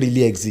doesn't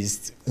really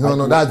exist.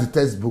 No, that's the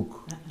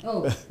textbook.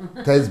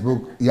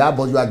 Textbook. Yeah,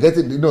 but you are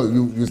getting,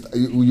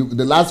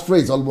 the last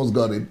phrase almost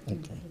got it.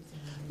 Okay.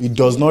 It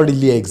does not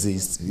really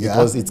exist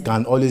because it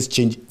can always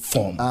change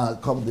form.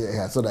 Come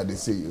there so that they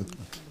see you.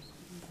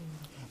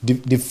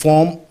 The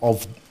form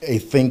of a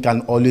thing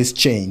can always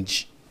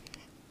change.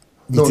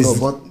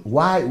 But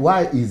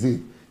why is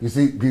it? You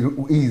see,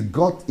 he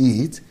got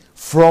it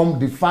from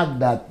the fact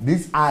that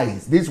this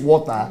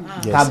water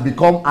can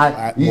become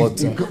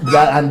water.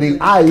 And the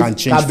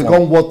ice can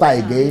become water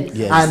again,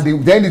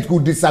 and then it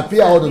could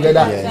disappear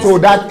altogether. Yes. So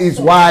that is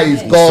why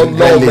it's called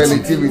law of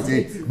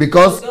relativity.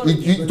 Because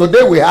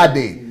today we had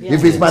it.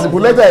 If it's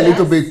manipulated a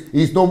little bit,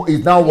 it's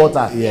now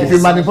water. Yes. If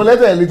you manipulate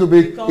it a little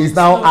bit, it's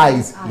now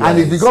ice. Yes. And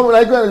it becomes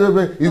like a little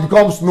bit, it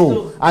becomes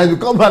snow. And it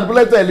becomes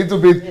manipulated a little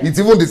bit, it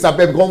even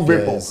disappears, becomes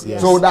vapor. Yes.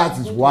 Yes. So that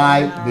is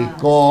why they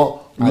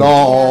call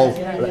law of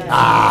and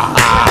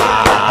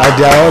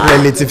they are all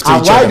relative to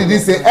each other. Why did he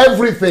say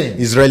everything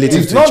is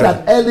relative to each other? It's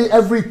not that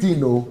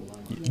everything, no.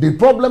 The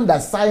problem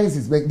that science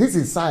is making, this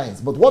is science,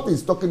 but what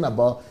he's talking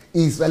about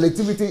is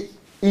relativity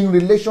in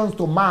relation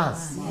to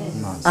mass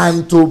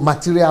and to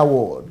material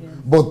world.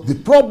 But the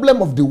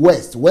problem of the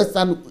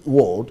Western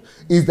world,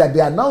 is that they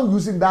are now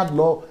using that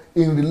law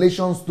in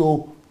relations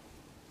to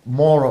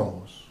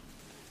morals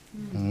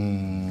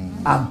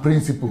and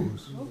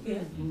principles.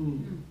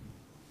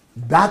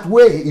 That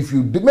way, if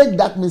you make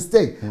that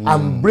mistake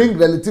and bring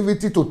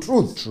relativity to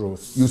truth.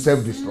 You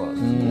self-destroy.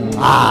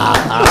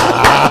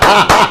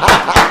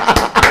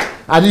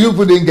 And you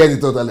didn't get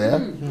it totally,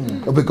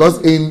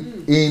 because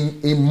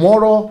in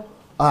moral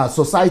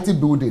society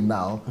building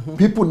now,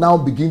 people now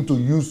begin to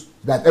use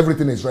that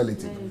everything is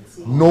relative.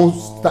 No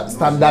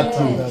standard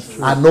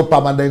truth and no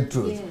permanent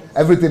truth.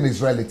 Everything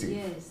is relative.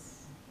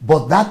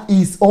 But that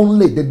is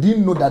only, they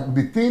didn't know that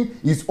the thing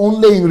is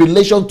only in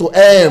relation to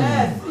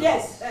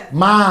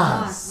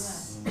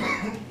mass.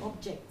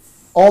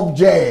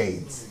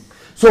 Objects.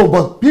 So,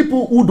 but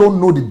people who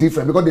don't know the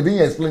difference, because they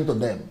didn't explain to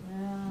them,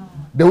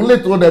 they only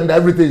told them that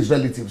everything is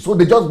relative. So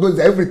they just go,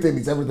 everything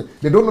is everything.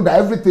 They don't know that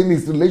everything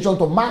is in relation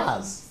to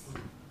mass,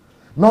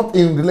 not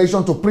in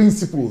relation to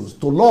principles,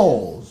 to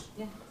laws.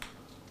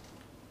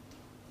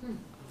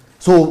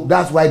 So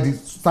that's why the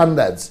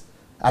standards,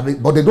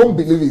 but they don't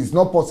believe it's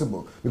not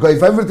possible. Because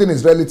if everything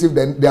is relative,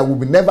 then there will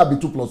never be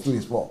 2 + 2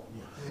 is 4.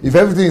 If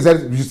everything is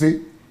relative, you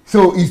see,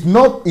 so it's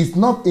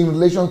not in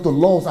relation to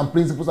laws and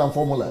principles and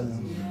formulas.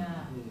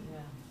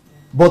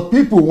 But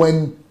people,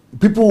 when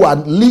people who are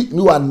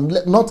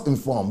not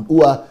informed,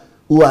 who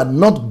are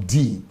not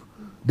deep,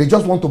 they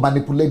just want to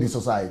manipulate the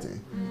society.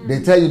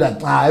 They tell you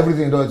that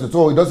everything is relative,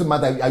 so it doesn't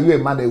matter, are you a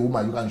man or a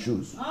woman, you can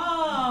choose.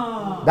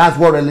 That's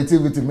what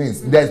relativity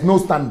means. There's no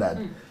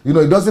standard.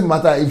 It doesn't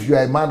matter if you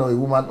are a man or a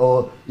woman,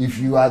 or if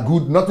you are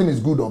good. Nothing is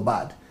good or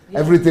bad.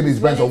 Everything is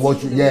based on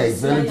what you.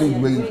 It's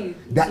relative.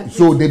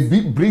 So they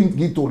bring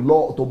it to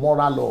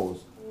moral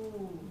laws,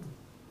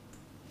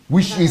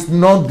 which is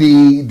not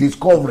the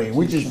discovery,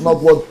 which is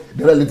not what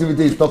the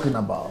relativity is talking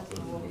about.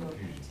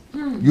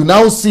 You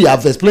now see,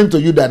 I've explained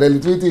to you that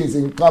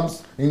relativity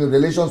comes in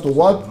relation to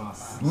what?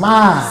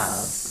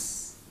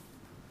 Mass.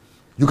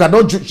 You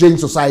cannot change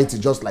society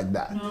just like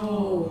that.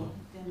 No.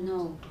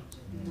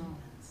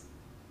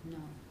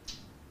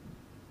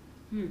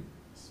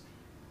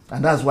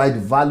 And that's why the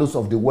values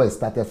of the West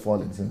started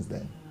falling since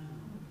then.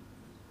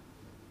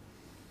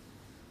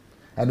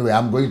 Anyway,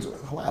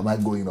 why am I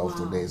going off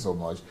today so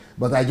much?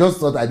 But I just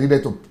thought I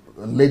needed to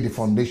lay the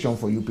foundation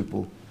for you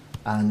people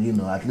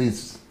and, at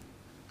least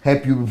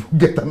help you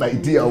get an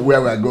idea of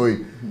where we're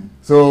going.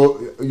 So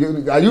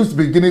I used to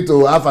beginning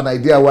to have an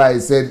idea why I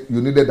said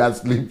you needed that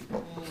sleep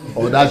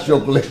or that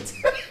chocolate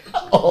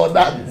or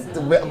that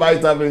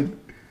vitamin.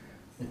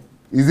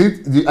 Is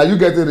it? Are you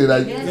getting it?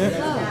 Yes,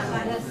 sir.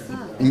 Yes,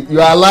 sir. You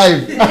are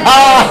alive. Yes.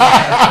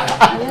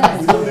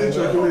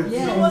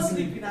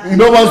 You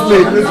don't want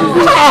sleep.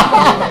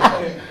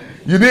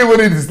 You didn't even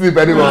need to sleep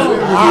anymore.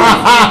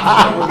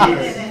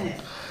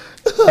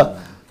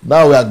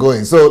 Now we are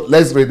going. So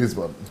let's read this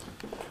one.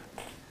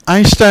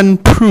 Einstein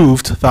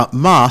proved that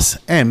mass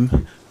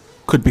m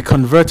could be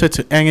converted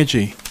to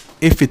energy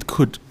if it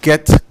could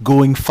get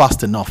going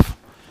fast enough.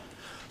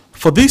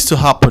 For this to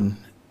happen,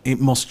 it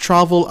must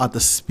travel at the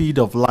speed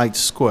of light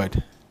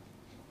squared.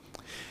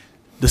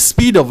 The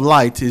speed of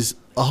light is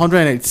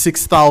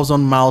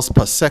 186,000 miles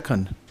per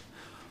second.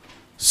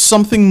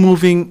 Something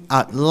moving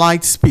at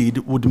light speed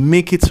would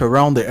make it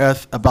around the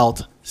Earth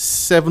about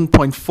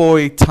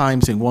 7.48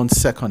 times in 1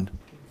 second.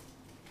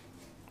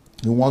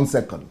 In 1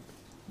 second.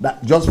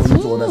 That just for you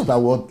to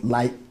understand what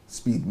light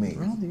speed means.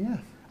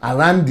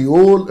 Around the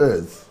whole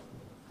Earth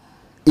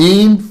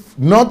in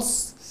not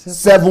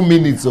 7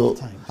 minutes. So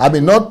I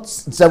mean not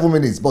 7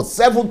 minutes, but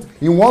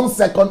in 1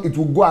 second it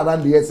will go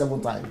around the Earth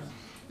 7 times.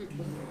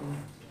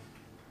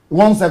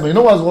 1 second. You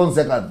know what's 1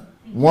 second?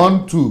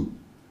 1, 2.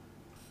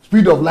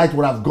 Speed of light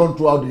would have gone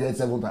throughout the Earth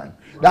 7 times.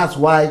 That's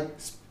why,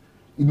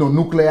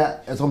 nuclear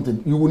or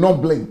something, you will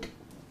not blink.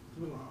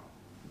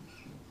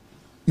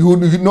 You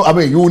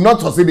will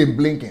not succeed in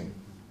blinking.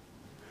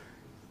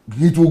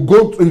 It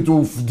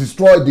will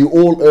destroy the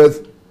whole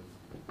Earth.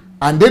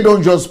 And they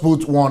don't just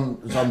put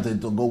something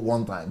to go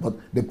one time, but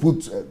they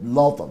put a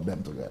lot of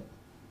them together.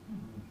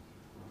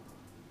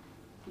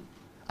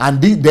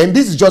 And then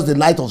this is just the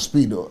light of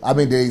speed, though. I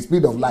mean, the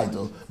speed of light,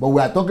 though. But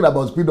we are talking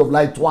about speed of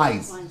light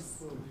twice.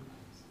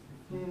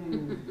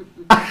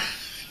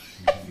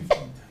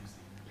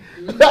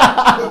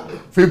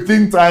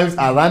 15 times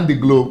around the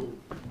globe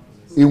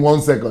in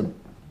 1 second.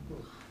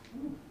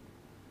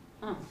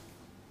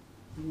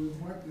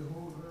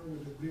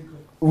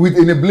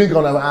 In a blink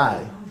of an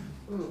eye.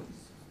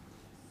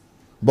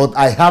 But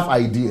I have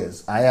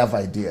ideas.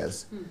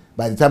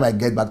 By the time I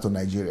get back to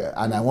Nigeria,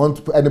 and I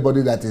want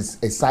anybody that is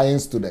a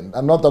science student.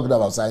 I'm not talking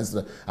about science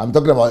students. I'm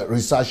talking about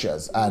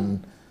researchers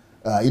and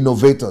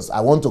innovators. I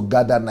want to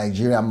gather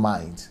Nigerian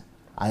mind.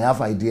 I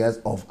have ideas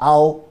of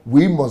how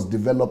we must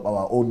develop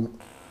our own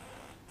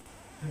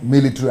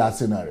military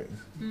arsenal.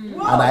 And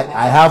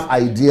I have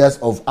ideas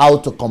of how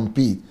to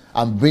compete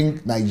and bring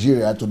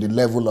Nigeria to the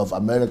level of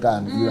America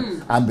and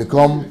Europe and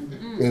become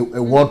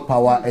a world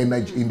power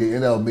energy in the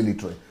area of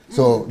military.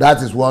 So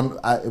that is one,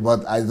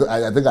 but I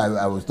think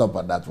I will stop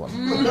at that one.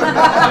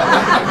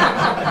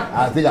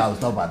 I think I will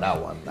stop at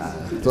that one.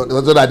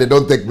 So that they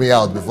don't take me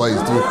out before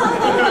it's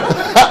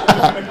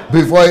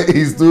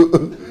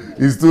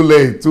too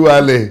late, too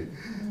early.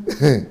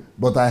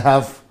 But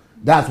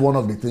that's one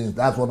of the things,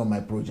 that's one of my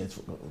projects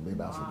for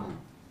Africa.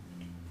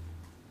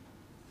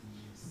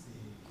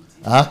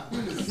 Huh?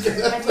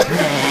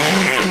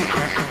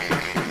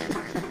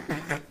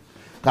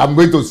 I'm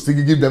going to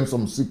give them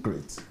some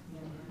secrets.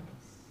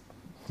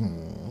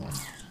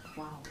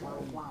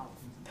 Wow.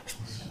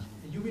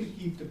 You will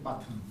keep the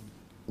button.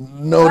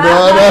 No.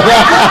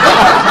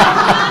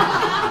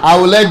 I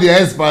will let the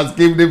experts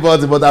keep the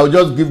button, but I will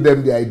just give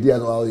them the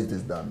ideas of how it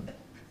is done.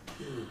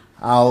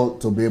 How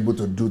to be able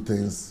to do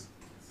things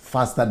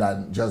faster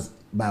than just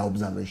by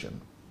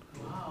observation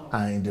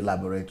and in the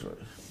laboratory.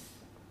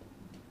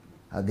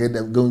 I'm going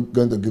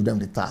to give them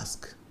the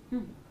task.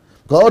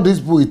 Because all these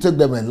people, it took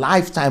them a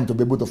lifetime to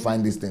be able to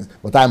find these things.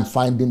 But I'm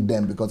finding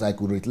them because I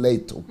could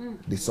relate to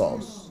the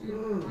source.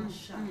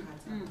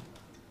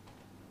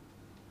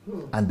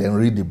 And then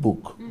read the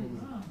book.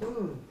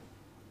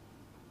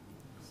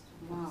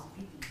 Wow.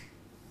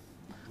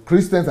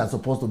 Christians are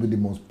supposed to be the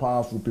most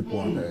powerful people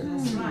on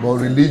earth. But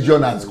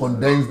religion has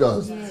condensed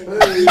us.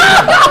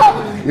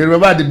 You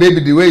remember the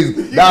baby, the way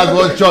that's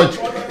what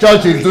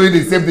church is doing,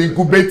 the same thing,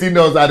 incubating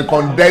us and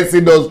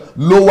condensing us,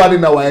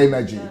 lowering our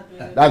energy.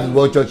 That is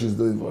what church is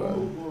doing for us.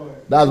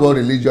 That's what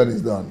religion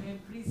is done.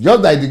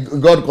 Just like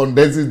God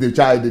condenses the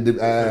child.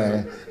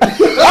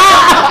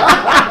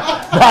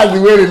 That's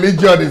the way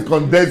religion is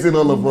condensing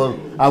all of us,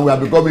 and we are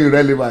becoming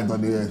irrelevant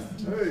on the earth.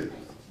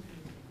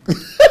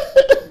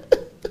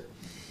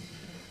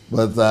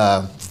 But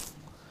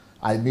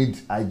I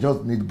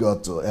just need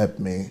God to help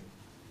me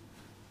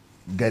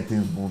get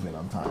things moving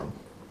on time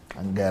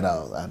and get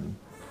out. And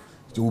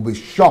you will be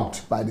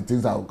shocked by the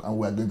things that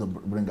we are going to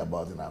bring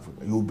about in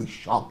Africa. You will be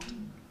shocked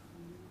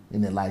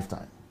in a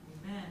lifetime.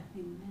 Amen.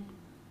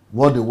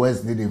 What the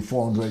West need in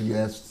 400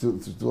 years, to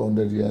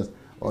 200 years,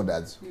 or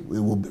that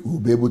we'll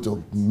be able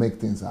to make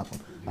things happen.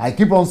 I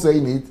keep on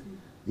saying it.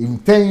 In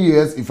 10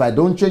 years, if I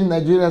don't change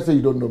Nigeria, say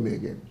you don't know me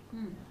again.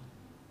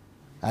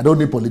 I don't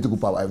need political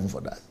power even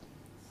for that.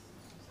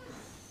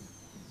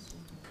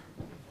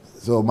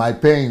 So my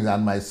pains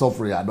and my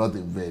suffering are not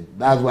in vain.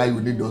 That's why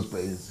you need those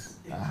pains.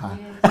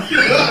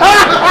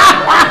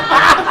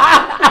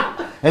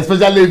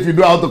 Especially if you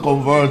know how to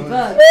convert.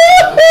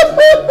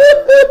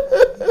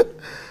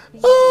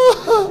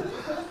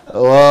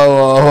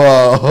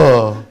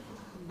 Wow.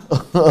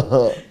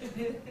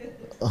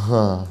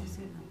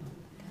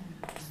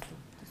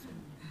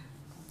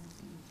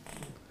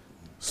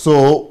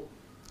 So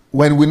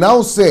when we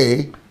now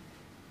say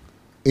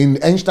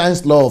in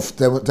Einstein's law of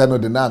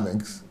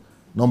thermodynamics,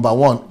 number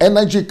one,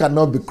 energy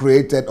cannot be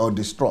created or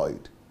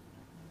destroyed.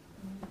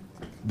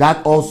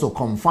 That also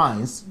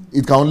confines,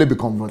 it can only be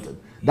converted.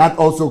 That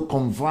also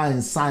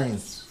confines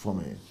science for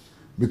me.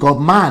 Because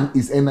man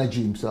is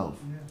energy himself.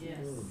 Yes.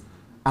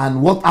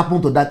 And what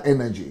happened to that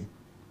energy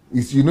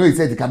is, you know, he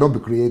said it cannot be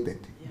created.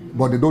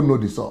 But they don't know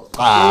the source.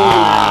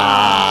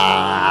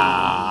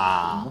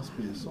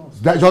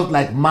 That's just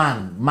like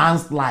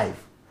man's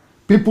life.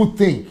 People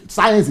think,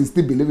 science is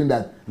still believing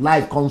that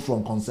life comes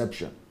from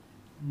conception.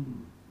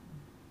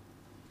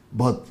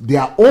 But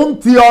their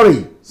own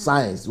theory,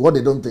 science, what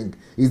they don't think,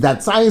 is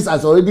that science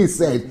has already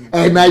said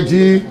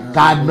energy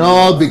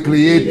cannot be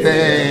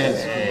created.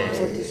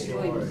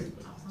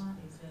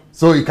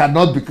 So it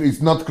cannot be,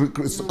 it's not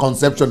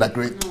conception that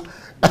creates.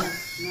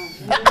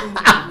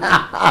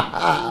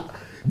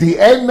 The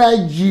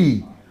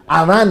energy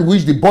around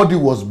which the body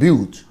was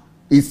built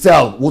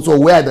itself, so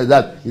where did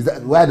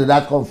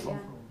that come from?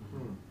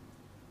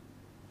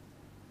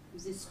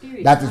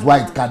 That is why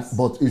it can,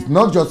 but it's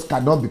not just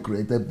cannot be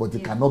created, but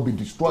it cannot be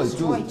destroyed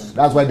too.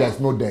 That's why there's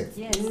no death.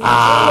 Yes.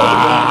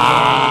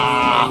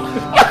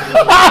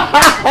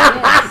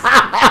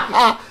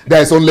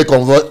 There's only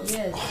convert.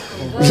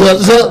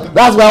 Yes. So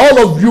that's why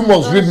all of you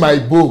must read my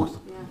book,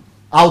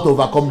 How to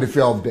Overcome the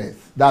Fear of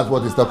Death. That's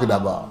what it's talking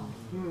about.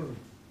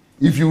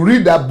 If you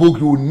read that book,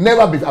 you will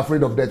never be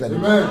afraid of death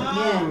anymore.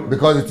 Yeah.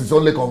 Because it is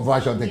only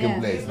conversion taking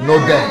place, no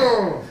death.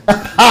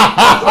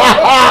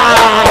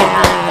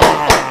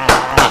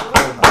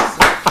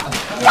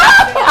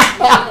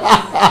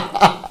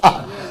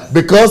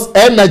 Because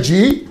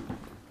energy,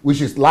 which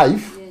is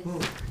life,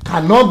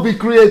 cannot be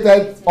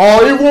created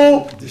or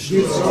even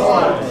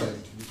destroyed.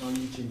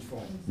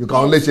 You can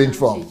only change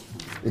form.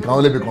 It can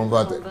only be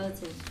converted.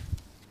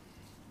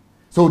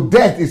 So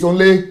death is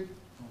only.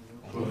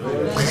 You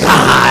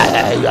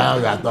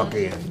are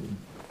talking.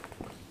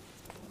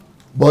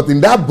 But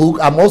in that book,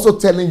 I'm also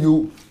telling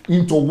you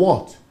into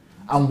what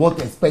and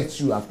what expects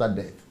you after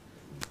death.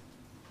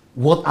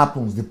 What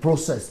happens, the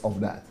process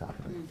of that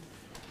happening.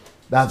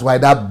 That's why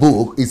that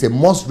book is a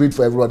must read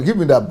for everyone. Give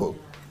me that book.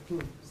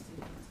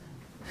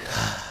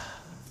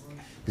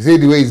 You see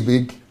the way it's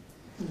big?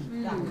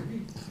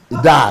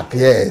 Dark,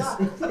 yes.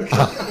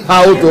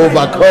 How to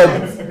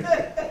overcome.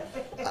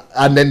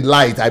 And then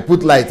light. I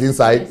put light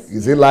inside. You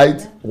see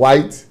light?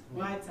 White?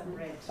 White and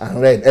red.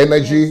 And red.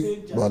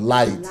 Energy, but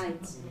light.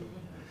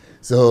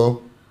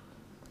 So,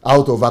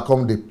 how to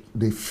overcome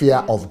the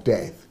fear of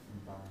death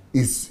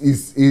is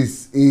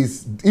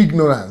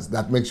ignorance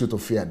that makes you to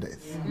fear death.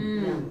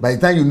 By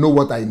the time you know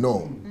what I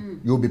know,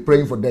 you'll be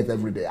praying for death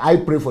every day. I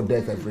pray for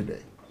death every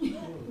day.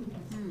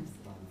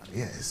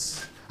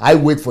 Yes. I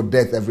wait for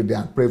death every day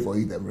and pray for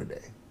it every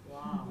day.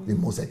 Wow. The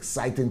most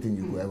exciting thing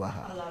you will ever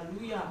have.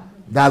 Hallelujah.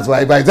 That's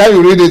why by the time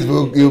you read this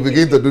book, you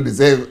begin to do the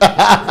same.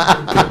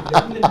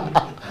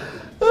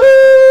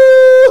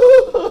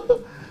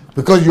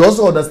 Because you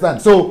also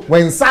understand. So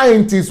when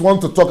scientists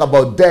want to talk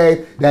about death,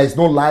 there is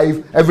no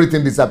life,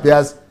 everything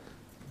disappears.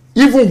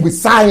 Even with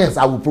science,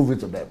 I will prove it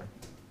to them.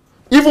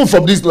 Even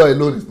from this law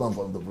alone, it's not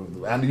from the proof.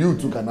 And you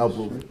too can now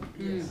prove it.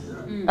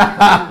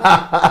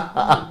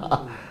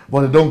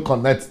 But they don't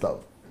connect stuff.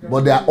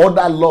 But there are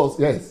other laws,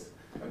 yes.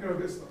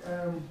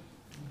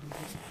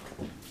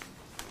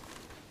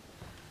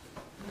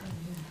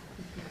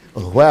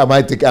 Why am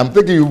I taking? I'm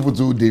taking you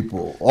too deep,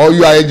 or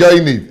you are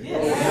enjoying it?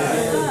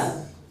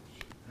 Yes.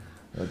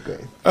 Okay.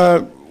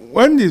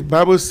 When the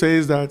Bible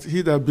says that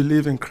he that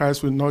believes in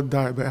Christ will not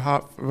die but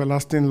have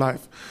everlasting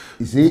life.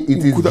 You see,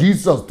 it is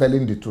Jesus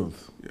telling the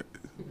truth.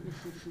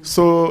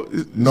 So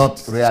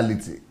not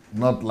reality,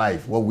 not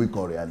life, what we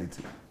call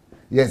reality.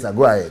 Yes,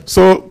 go ahead.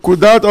 So could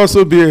that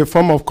also be a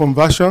form of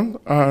conversion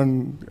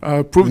and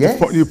prove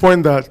the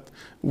point that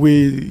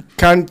we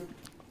can't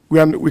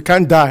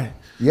die?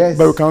 Yes.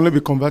 But we can only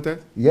be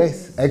converted?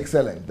 Yes,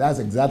 excellent. That's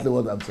exactly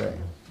what I'm saying.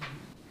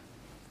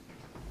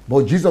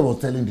 But Jesus was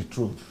telling the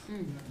truth.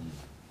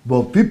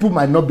 But people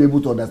might not be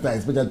able to understand,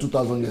 especially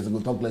 2,000 years ago,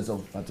 talk less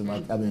of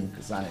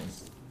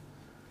science.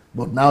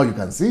 But now you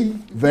can see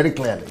very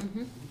clearly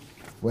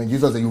when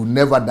Jesus said, you will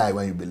never die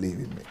when you believe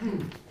in me.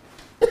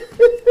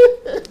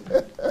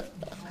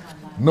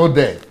 No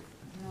death.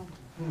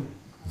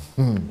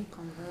 Oh,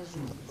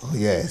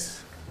 yes.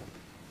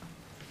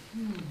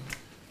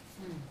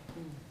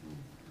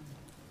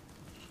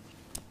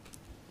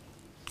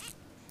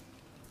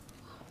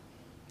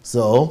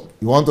 So,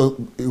 you want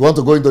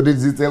to go into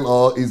this detail,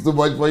 or is too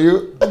much for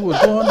you?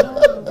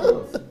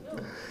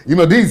 You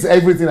know, this is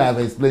everything I have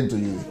explained to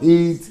you.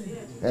 Heat,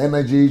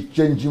 energy,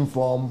 changing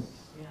form.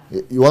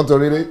 You want to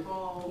read it?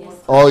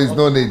 Or is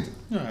no need?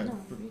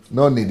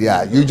 No need,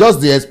 yeah. You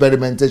just the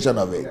experimentation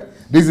of it.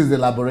 This is the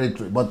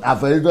laboratory, but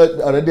I've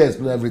already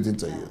explained everything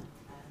to you.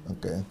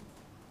 Okay.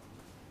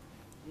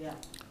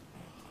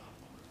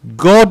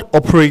 God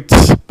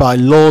operates by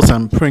laws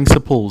and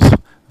principles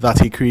that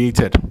he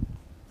created.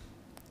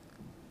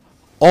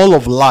 All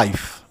of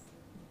life,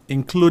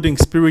 including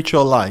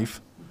spiritual life,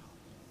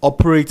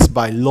 operates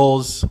by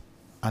laws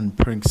and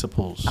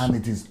principles. And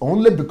it is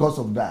only because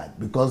of that,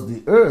 because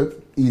the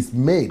earth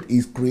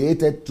is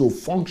created to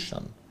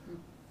function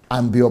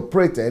and be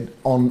operated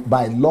on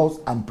by laws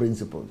and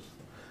principles.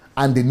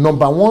 And the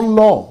number one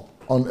law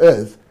on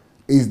earth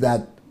is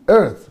that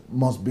earth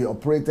must be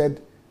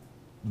operated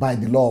by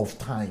the law of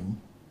time.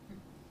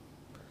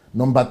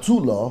 Number two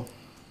law,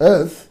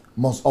 earth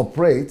must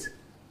operate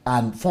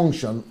and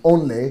function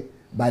only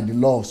by the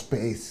law of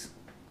space.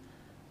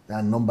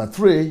 And number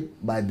three,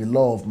 by the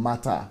law of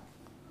matter.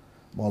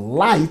 But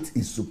light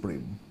is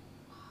supreme.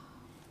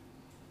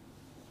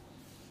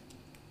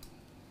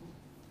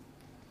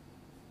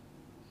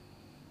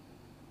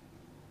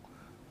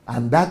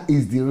 And that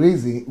is the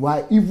reason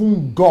why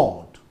even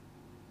God,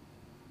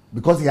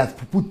 because he has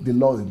put the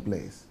laws in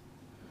place,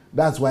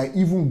 that's why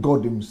even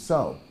God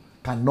himself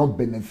cannot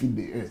benefit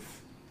the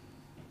earth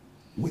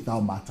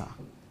without matter,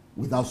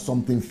 without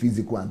something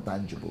physical and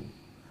tangible.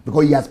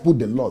 Because he has put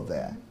the law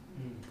there.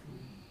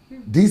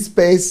 This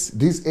space,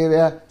 this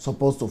area,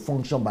 supposed to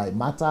function by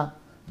matter,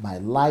 by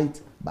light,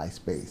 by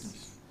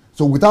space.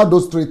 So without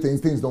those three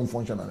things, things don't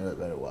function on earth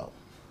very well.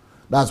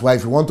 That's why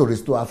if you want to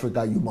restore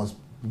Africa, you must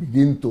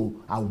begin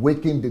to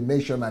awaken the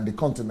nation and the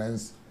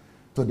continents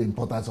to the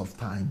importance of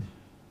time.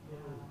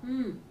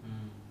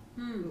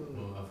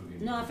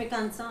 No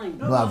African time.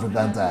 No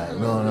African time.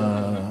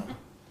 No.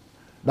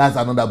 That's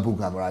another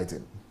book I'm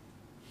writing.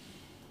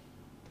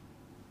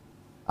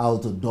 How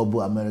to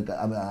double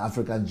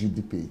African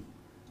GDP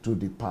through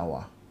the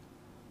power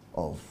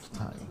of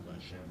time.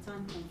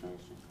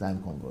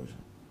 Time conversion.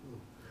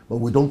 But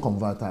we don't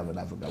convert time in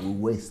Africa. We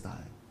waste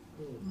time.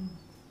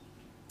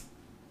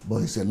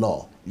 But it's a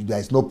law. There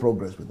is no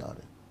progress without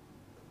it.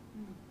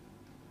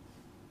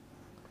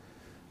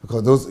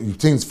 Because those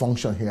things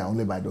function here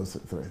only by those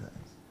three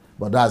things.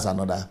 But that's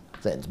another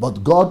thing.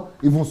 But God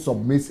even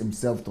submits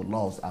himself to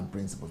laws and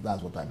principles.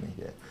 That's what I mean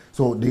here.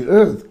 So the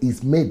earth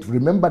is made.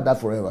 Remember that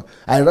forever.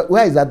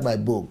 Where is that my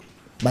book?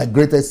 My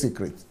Greatest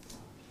Secret.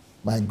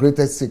 My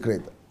Greatest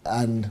Secret.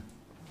 And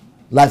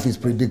Life is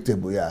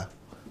Predictable, yeah.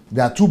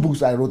 There are two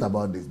books I wrote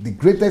about this. The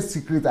greatest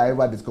secret I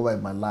ever discovered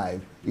in my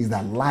life is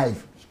that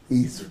life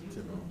is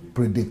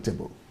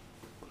predictable.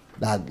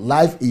 That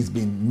life is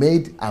being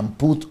made and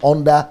put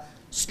under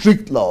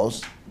strict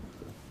laws.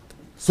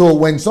 So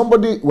when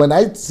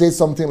I say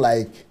something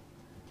like,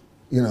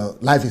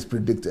 life is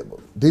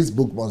predictable, this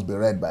book must be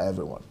read by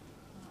everyone.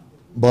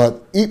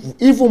 But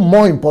even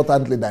more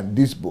importantly than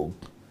this book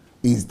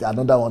is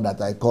another one that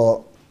I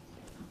call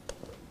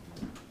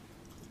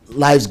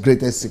Life's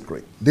Greatest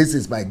Secret. This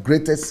is my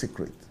greatest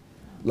secret.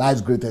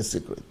 Life's Greatest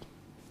Secret.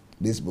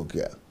 This book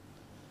here.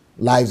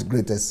 Life's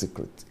Greatest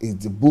Secret.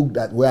 It's the book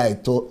where I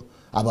talk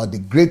about the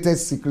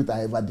greatest secret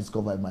I ever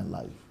discovered in my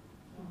life.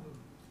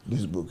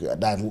 This book here.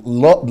 That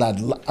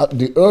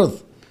the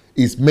earth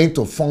is meant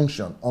to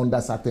function under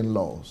certain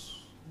laws.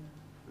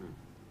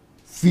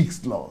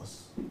 Fixed laws.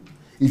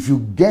 If you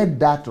get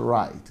that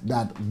right,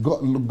 that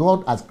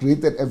God has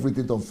created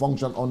everything to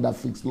function under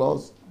fixed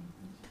laws,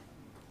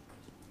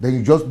 then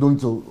you just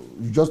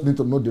need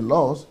to know the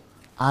laws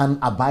and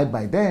abide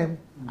by them,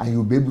 and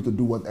you'll be able to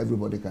do what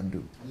everybody can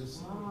do.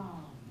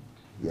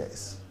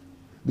 Yes.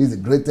 This is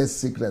the greatest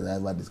secret I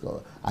ever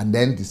discovered. And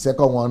then the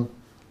second one,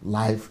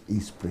 Life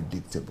is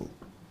Predictable.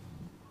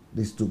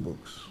 These two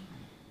books.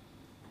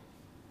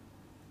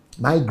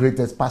 My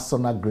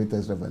personal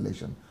greatest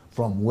revelation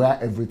from where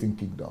everything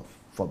kicked off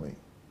for me.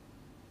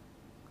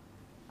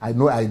 I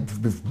know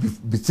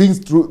since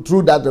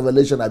through that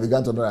revelation, I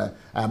began to know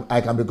I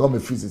can become a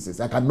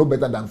physicist. I can know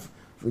better than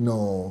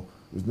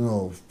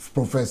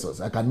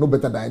professors. I can know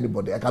better than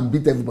anybody. I can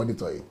beat everybody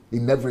to it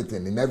in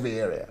everything, in every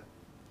area.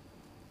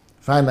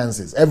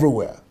 Finances,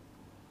 everywhere.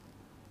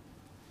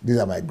 These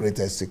are my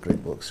greatest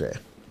secret books here.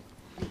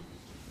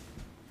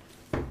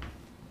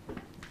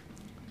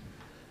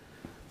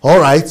 All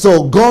right,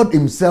 so God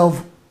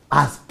himself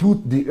has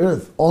put the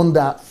earth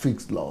under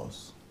fixed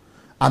laws.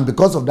 And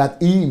because of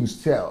that, he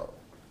himself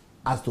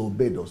has to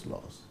obey those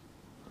laws.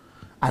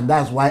 And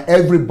that's why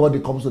everybody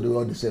comes to the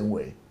world the same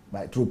way,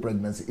 through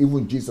pregnancy.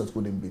 Even Jesus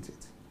couldn't beat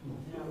it.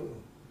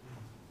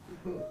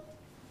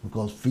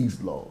 Because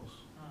fixed laws.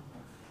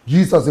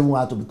 Jesus even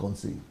had to be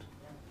conceived.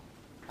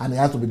 And he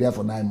had to be there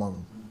for 9 months.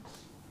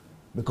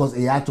 Because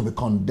he had to be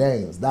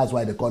condensed. That's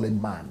why they call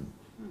him man.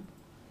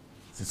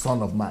 He's the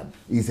Son of Man.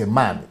 He's a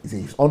man. He's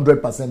a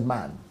 100%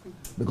 man.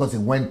 Because he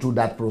went through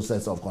that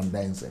process of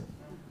condensing.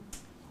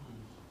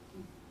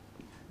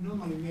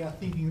 Normally we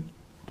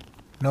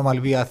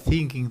are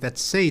thinking that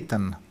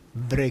Satan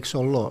breaks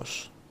all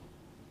laws.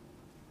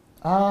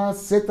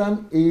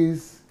 Satan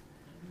is...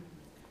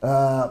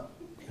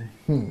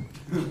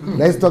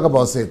 Let's talk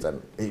about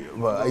Satan.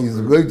 You are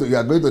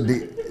going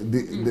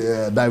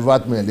to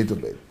divert me a little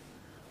bit.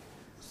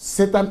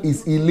 Satan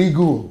is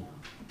illegal.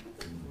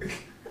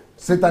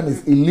 Satan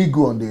is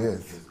illegal on the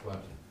earth.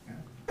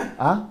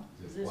 Huh?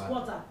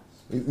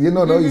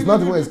 No, it's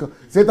not even.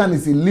 Satan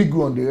is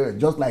illegal on the earth,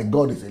 just like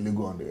God is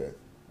illegal on the earth.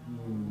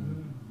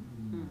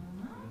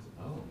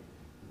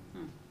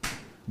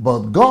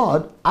 But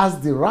God has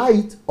the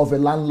right of a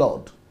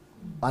landlord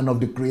and of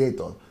the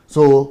creator.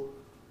 So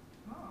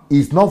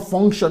he's not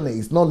functioning,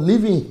 he's not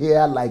living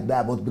here like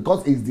that, but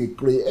because he's the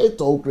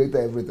creator who created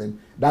everything,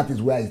 that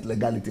is where his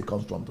legality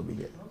comes from to be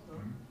here.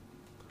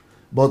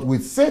 But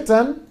with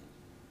Satan,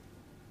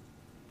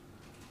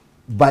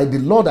 by the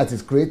law that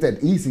is created,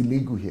 he's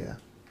illegal here.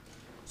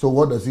 So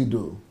what does he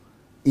do?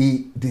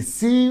 He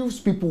deceives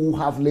people who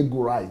have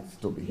legal rights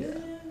to be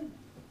here.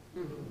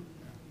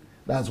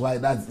 That's why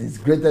that's his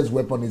greatest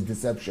weapon is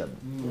deception.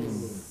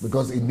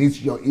 Because he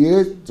needs your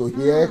ears to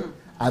hear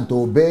and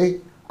to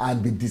obey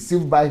and be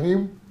deceived by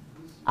him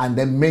and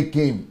then make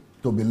him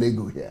to be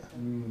legal here.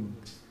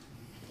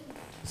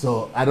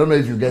 So I don't know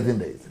if you're getting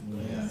this.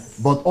 Yes.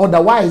 But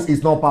otherwise,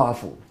 it's not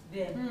powerful.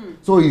 Yeah.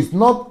 So it's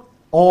not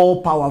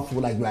all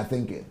powerful like you are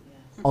thinking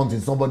until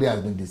somebody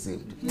has been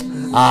deceived.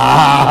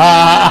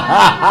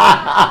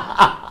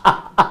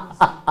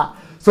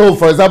 So,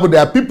 for example,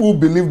 there are people who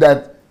believe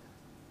that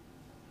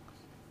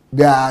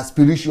they are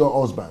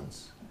spiritual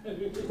husbands.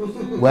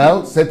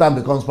 Well, Satan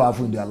becomes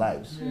powerful in their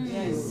lives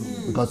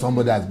because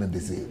somebody has been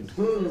deceived.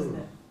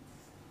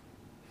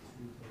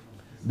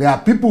 There are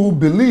people who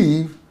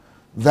believe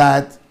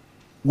that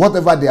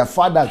whatever their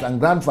fathers and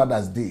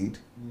grandfathers did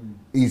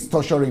is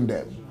torturing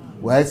them.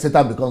 Well,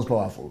 Satan becomes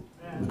powerful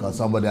because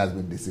somebody has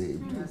been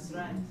deceived. That's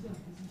right.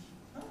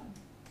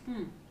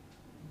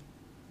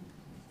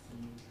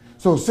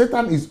 So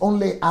Satan is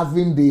only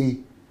having the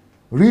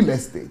real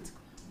estate,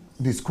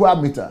 the square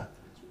meter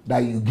that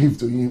you give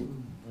to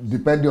him,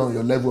 depending on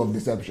your level of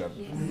deception.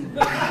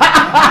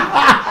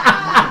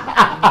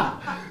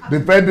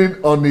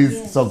 Depending on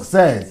his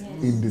success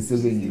in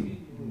deceiving you.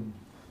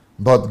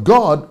 But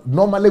God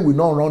normally will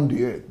not run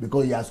the earth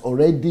because he has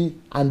already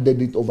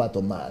handed it over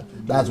to man.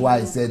 That's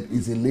why he said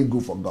it's illegal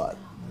for God.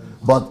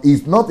 But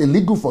it's not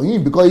illegal for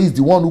him because he's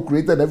the one who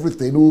created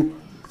everything.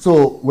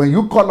 So when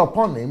you call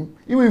upon him,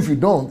 even if you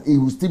don't, he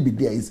will still be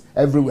there. He's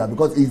everywhere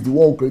because he's the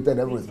one who created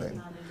everything.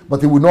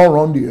 But he will not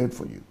run the earth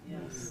for you.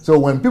 So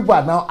when people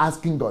are now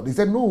asking God, he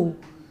said, no,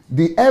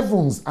 the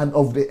heavens and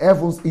of the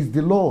heavens is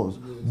the Lord's.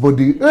 But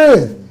the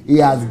earth he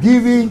has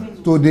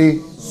given to the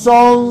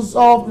sons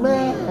of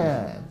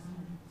men.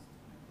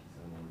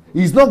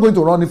 He's not going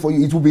to run it for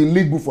you. It will be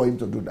illegal for him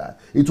to do that.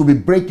 It will be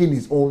breaking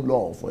his own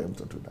law for him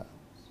to do that.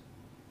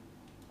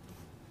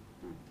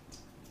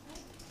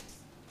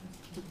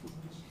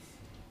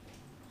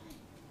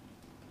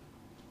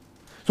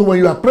 So when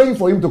you are praying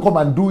for him to come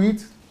and do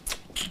it,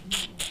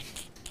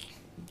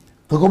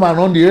 to come and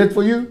run the earth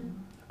for you,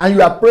 and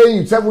you are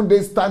praying 7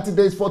 days, 30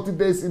 days, 40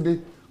 days,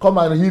 come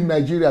and heal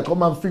Nigeria,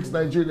 come and fix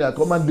Nigeria,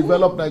 come and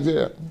develop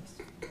Nigeria.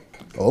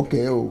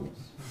 Okay, oh.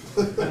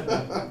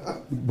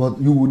 But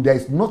there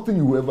is nothing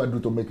you will ever do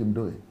to make him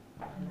do it.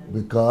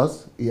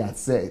 Because he has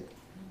said,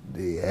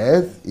 the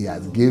earth he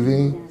has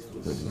given to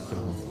the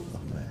sons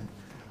of men.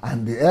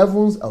 And the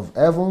heavens of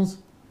heavens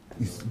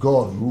is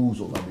God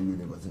rules over the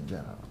universe in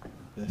general.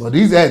 But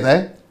this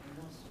earth,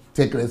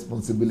 take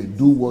responsibility.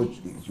 Do what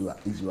you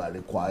are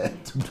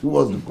required to do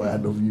what's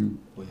required of you.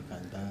 But you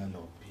can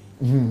dialogue.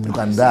 You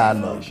can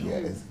dialogue,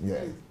 yes,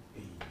 yes.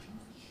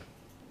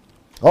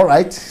 All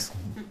right.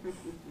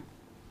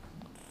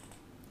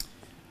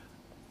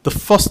 The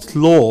first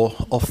law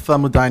of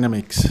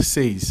thermodynamics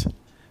says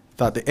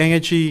that the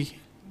energy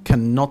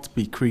cannot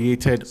be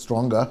created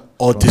stronger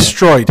or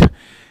destroyed.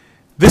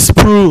 This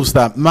proves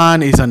that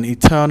man is an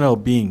eternal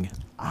being.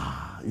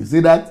 You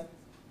see that?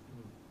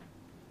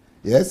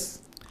 Yes.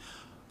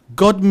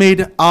 God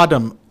made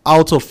Adam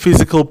out of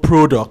physical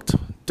product,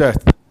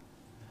 death,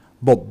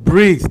 but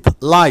breathed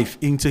life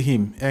into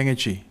him,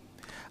 energy.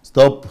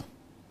 Stop.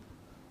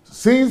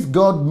 Since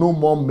God no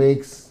more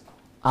makes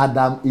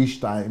Adam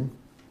each time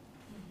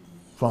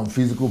from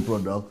physical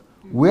product,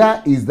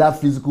 where is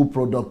that physical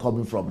product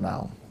coming from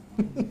now?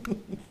 It's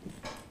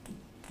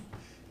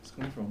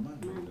coming from man.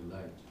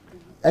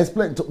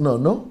 Explain to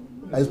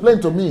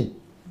explain to me.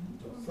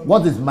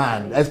 What is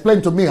man?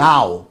 Explain to me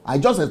how. I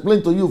just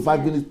explained to you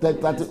 5 minutes,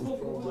 30.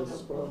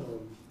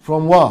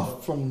 From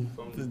what? From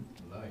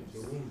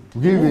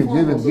Give it.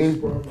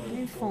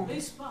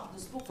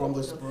 From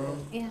the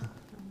sperm? Yeah.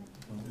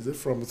 Is it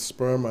from the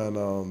sperm and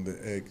the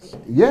eggs?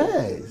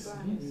 Yes.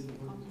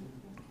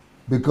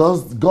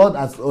 Because God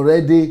has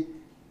already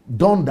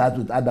done that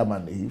with Adam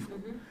and Eve,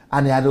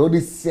 and he had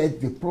already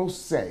set the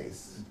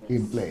process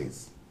in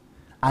place.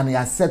 And he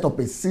has set up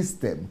a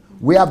system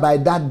whereby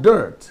that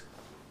dirt,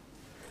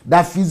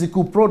 that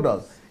physical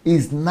product,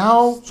 is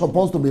now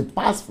supposed to be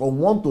passed from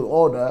one to the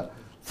other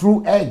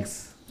through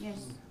eggs.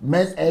 Yes.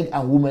 Men's egg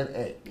and women's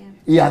egg. Yeah.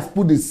 He has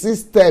put the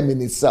system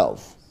in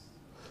itself.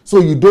 So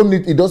it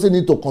doesn't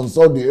need to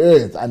consult the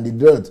earth and the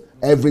dirt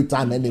every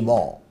time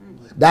anymore.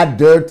 That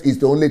dirt is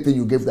the only thing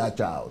you give that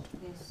child.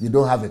 Yes. You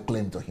don't have a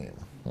claim to him.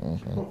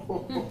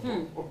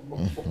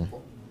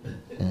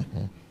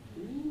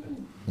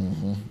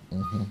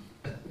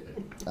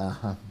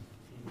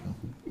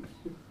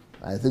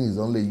 I think it's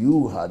only you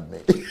who heard me.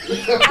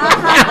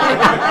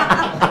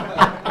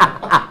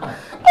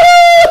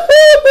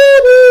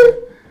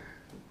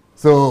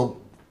 So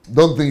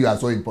don't think you are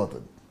so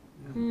important.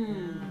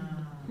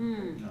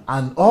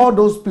 And all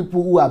those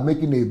people who are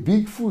making a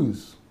big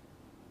fuss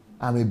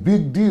and a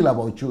big deal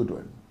about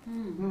children.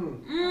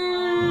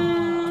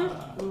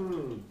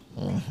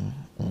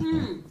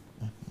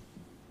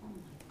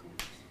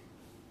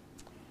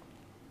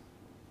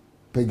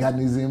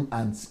 Paganism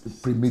and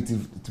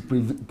primitivity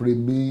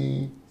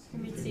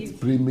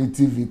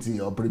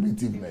or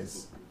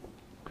primitiveness.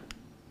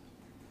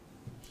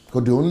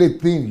 Because the only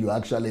thing you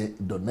actually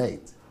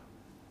donate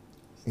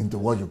into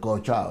what you call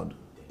child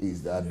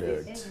is that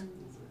dirt.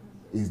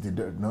 Is the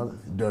dirt, not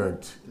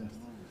dirt.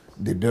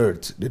 The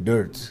dirt.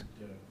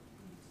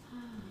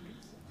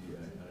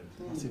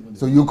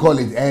 So you call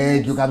it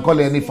egg, you can call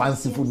it any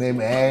fanciful name,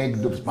 egg,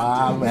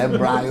 sperm,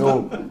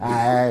 embryo.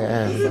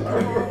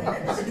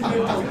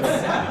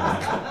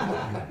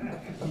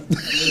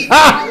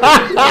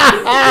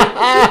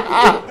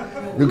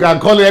 You can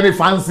call it any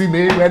fancy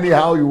name,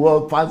 anyhow you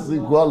want, fancy,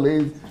 call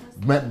it,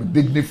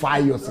 dignify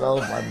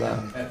yourself. And,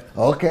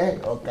 okay.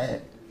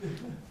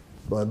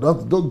 But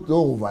don't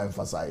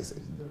overemphasize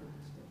it.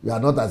 You are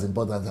not as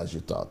important as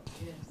you thought.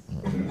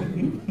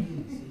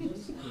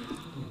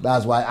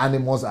 That's why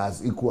animals are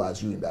as equal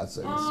as you in that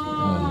sense.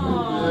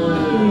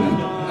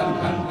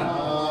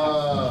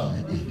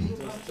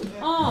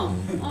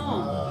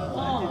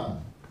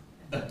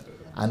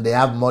 And they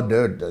have more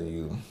dirt than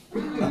you.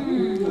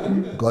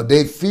 Because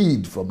they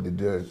feed from the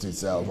dirt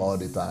itself all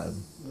the time.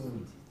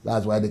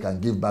 That's why they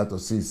can give back to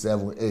 6,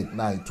 7, 8,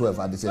 9, 12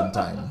 at the same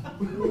time.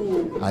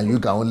 And you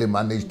can only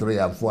manage 3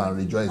 and 4 and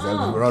rejoice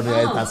every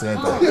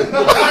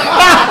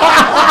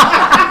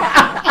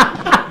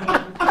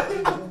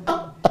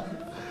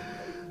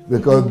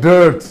because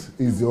dirt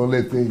is the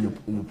only thing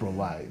you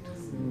provide.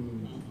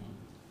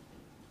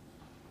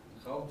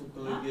 How to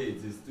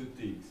colligate these two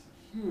things?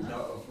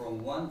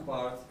 From one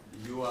part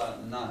you are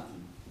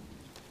nothing,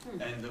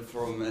 and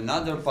from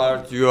another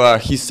part you are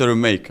history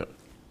maker.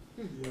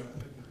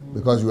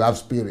 Because you have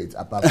spirit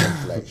apart from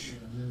flesh.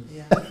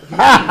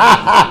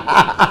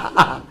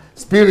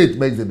 Spirit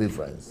makes the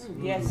difference.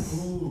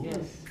 Yes.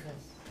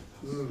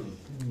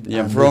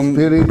 Yeah, from the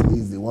spirit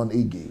is the one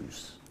he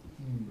gives.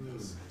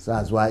 So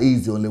that's why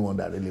he's the only one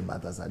that really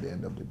matters at the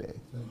end of the day.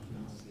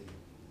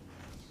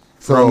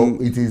 So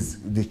it is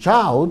the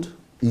child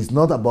is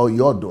not about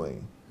your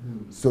doing,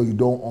 so you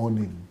don't own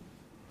him.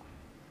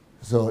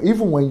 So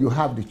even when you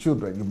have the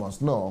children, you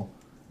must know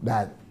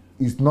that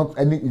it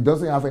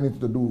doesn't have anything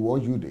to do with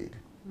what you did.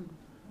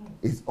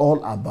 It's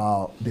all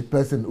about the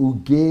person who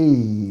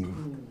gave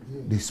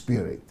the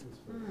spirit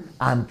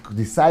and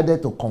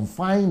decided to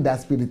confine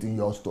that spirit in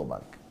your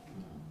stomach,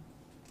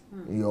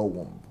 in your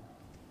womb.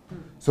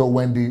 So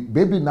when the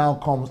baby now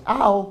comes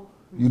out,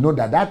 you know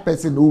that that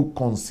person who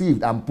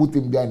conceived and put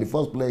him there in the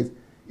first place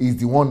is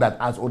the one that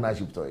has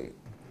ownership to it.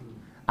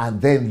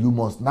 And then you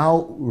must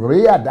now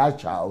rear that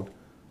child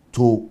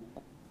to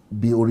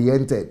be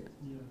oriented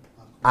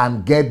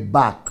and get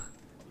back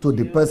to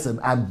the person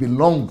and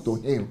belong to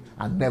him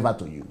and never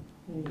to you.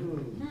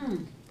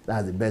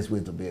 That's the best way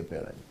to be a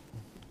parent.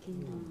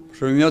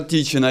 From your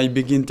teaching, I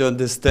begin to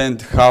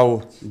understand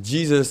how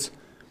Jesus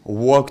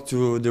walked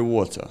through the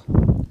water.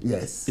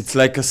 Yes. It's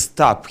like a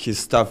stop. He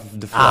stopped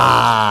the flood.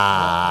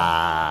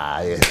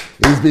 Yes.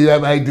 He's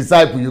been my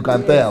disciple, you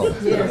can tell.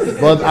 Yes.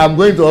 But I'm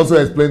going to also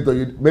explain to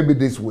you, maybe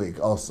this week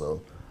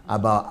also,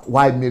 about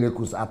why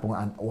miracles happen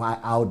and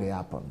how they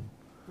happen.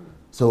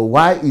 So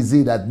why is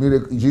it that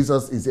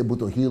Jesus is able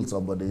to heal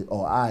somebody,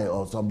 or I,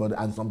 or somebody,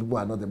 and some people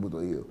are not able to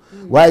heal?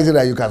 Why is it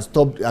that you can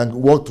stop and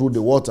walk through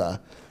the water?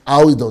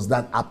 How does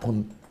that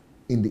happen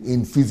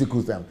in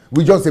physical terms?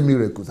 We just say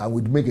miracles, and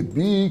we make a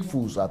big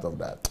fuss out of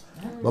that.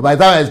 But by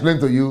the time I explain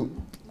to you,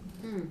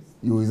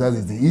 you will say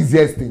it's the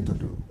easiest thing to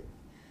do.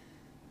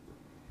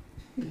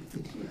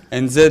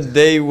 And that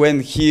day when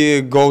he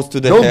goes to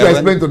the Don't heaven,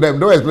 explain to them.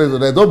 Don't explain to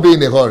them. Don't be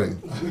in a hurry.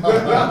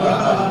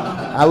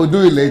 I will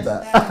do it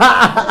later.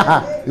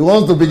 He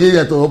wants to begin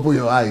here to open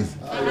your eyes.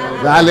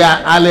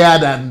 Earlier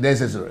than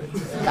necessary.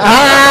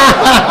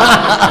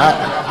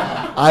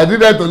 I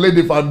needed to lay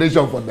the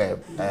foundation for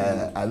them.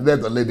 I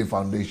needed to lay the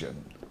foundation.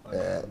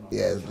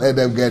 Yes, let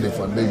them get the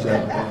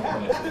foundation.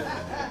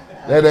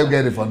 Let them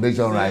get the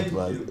foundation right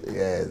first.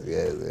 Yes.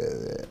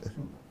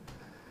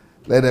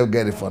 Let them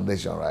get the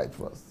foundation right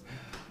first.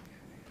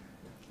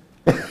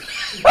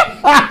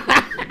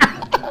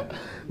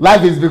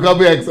 Life is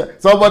becoming exciting.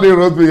 Somebody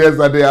wrote me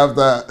yesterday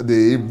after the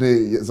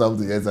evening,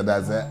 something yesterday.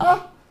 I said,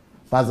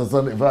 Pastor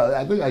Sunday,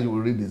 I think I will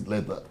read this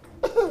letter.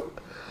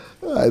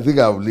 I think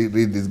I will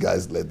read this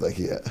guy's letter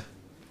here.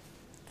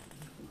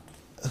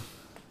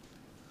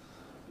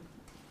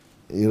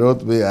 He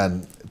wrote me,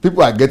 and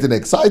people are getting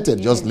excited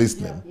just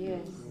listening.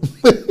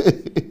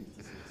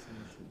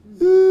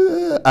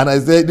 And I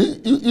said,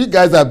 you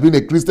guys have been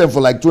a Christian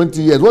for like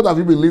 20 years. What have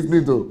you been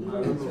listening to?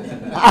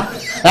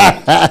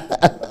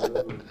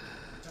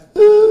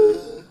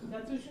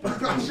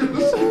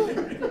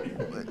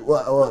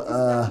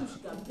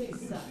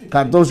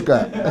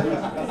 Kartoshka.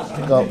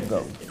 Come.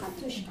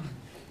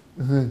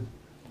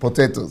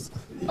 Potatoes.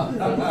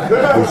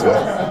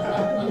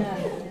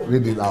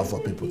 Read it out for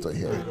people to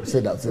hear it. Say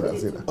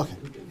that. Okay.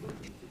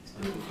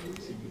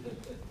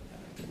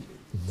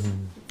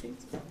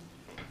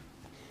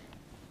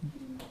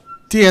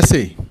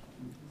 DSA,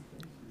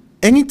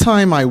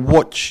 anytime I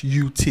watch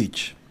you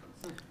teach,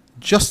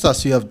 just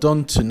as you have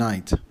done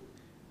tonight,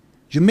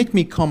 you make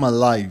me come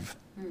alive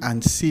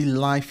and see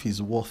life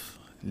is worth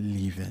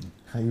living.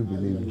 Can you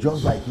believe it?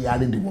 Just like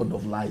hearing the word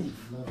of life.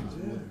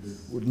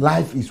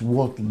 Life is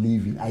worth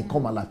living. I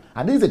come alive.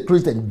 And this is a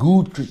Christian,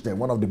 good Christian,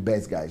 one of the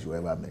best guys you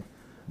ever met.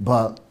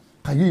 But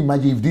can you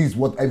imagine if this is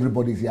what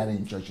everybody is hearing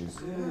in churches?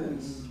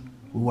 Yes.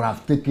 We would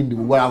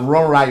have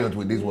run riot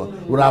with this word.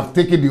 We would have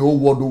taken the whole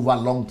world over a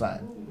long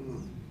time.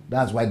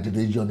 That's why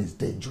religion is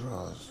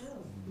dangerous.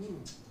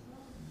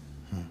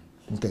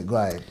 Okay, go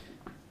ahead.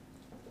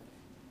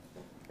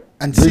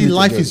 And see,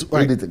 life again. is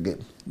right. Read it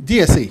again.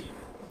 DSA,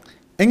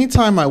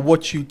 anytime I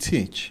watch you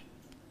teach,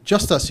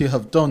 just as you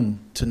have done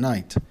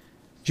tonight,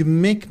 you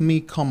make me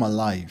come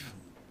alive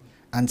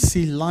and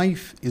see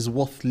life is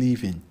worth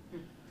living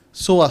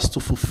so as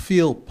to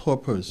fulfill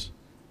purpose.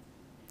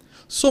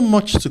 So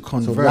much to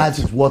convert. So life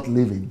is worth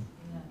living.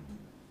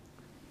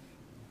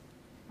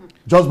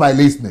 Just by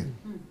listening.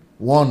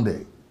 One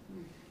day.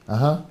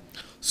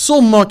 So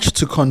much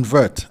to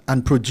convert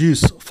and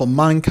produce for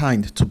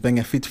mankind to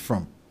benefit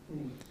from.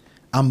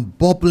 I'm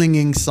bubbling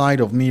inside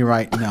of me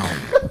right now.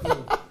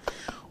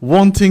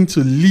 Wanting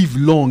to live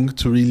long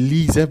to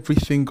release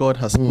everything God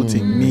has put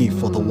in me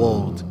for the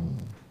world.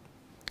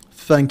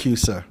 Thank you,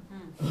 sir.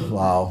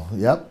 Wow.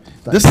 Yep.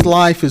 This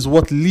life is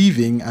worth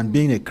living, and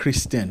being a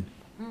Christian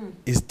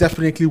is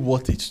definitely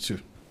worth it too.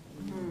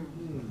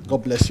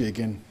 God bless you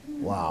again.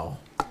 Wow.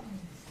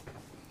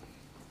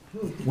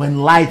 When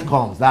light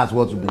comes, that's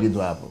what will begin to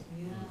happen.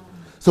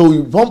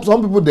 So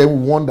some people then will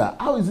wonder,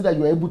 how is it that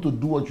you're able to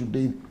do what you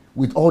did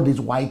with all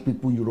these white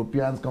people,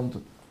 Europeans come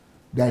to?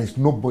 There is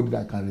nobody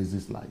that can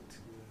resist light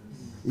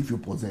if you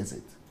possess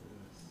it.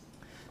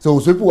 So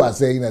people are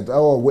saying that,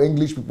 oh,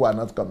 English people are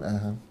not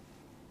coming.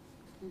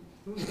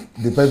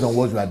 Depends on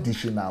what you are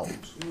dishing out.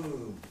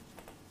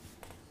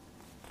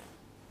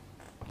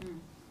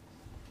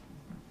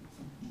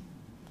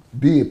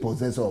 Be a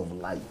possessor of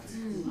light.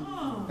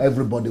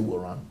 Everybody will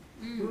run.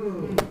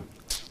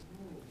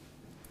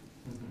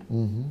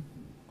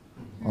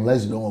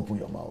 Unless you don't open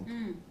your mouth.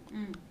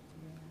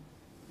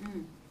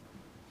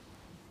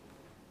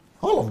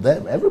 All of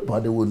them,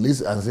 everybody would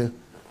listen and say,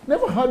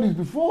 never heard this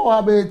before.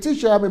 I'm a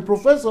teacher, I'm a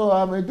professor,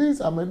 I'm a this,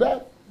 I'm a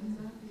that.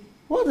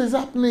 What is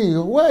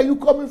happening? Where are you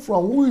coming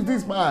from? Who is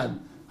this man?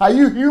 Are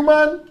you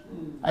human?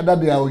 Either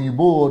they are Oyibo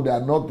or they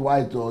are not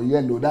white or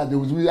yellow. That they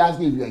will ask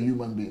you if you are a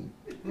human being.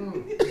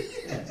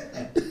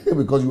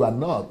 Because you are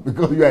not.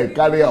 Because you are a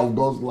carrier of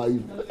God's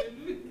life.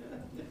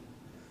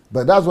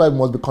 But that's why we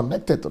must be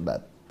connected to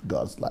that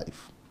God's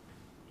life.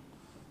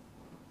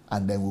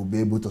 And then we'll be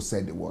able to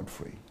set the word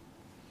free.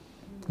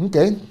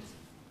 Okay.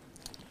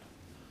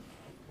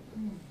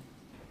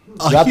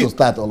 You have to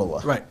start all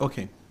over. Right,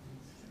 okay.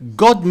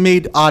 God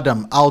made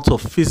Adam out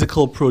of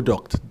physical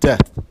product,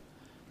 death,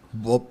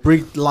 but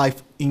breathed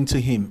life into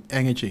him,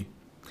 energy.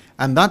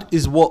 And that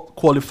is what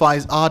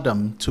qualifies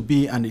Adam to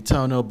be an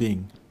eternal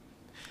being.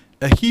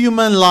 A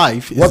human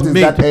life is made... What is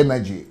that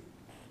energy?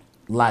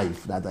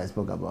 Life that I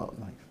spoke about.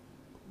 Life.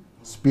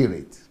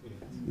 Spirit.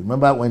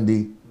 Remember when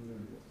the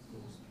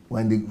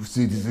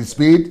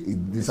spirit,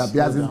 it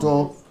disappears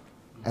into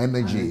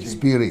energy.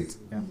 Spirit.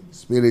 Yeah.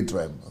 Spirit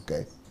realm,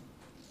 okay.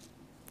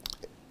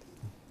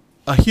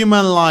 A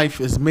human life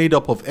is made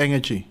up of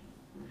energy.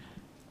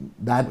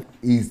 That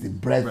is the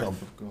breath of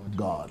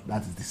God.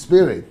 That is the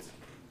spirit.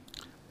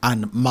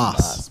 And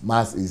mass.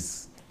 Mass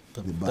is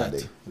the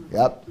body.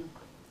 Yep.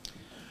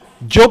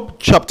 Job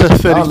chapter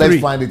 33. Now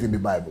let's find it in the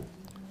Bible.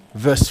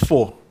 Verse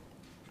 4.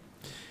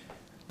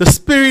 The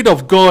Spirit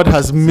of God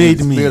has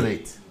made me.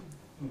 Spirit.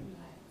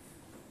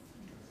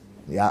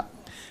 Yeah.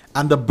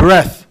 And the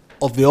breath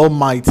of the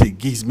Almighty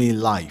gives me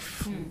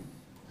life.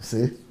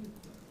 See?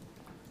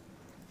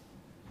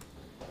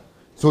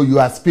 So you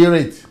are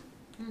spirit.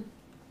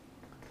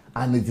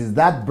 And it is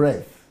that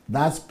breath,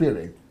 that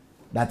spirit,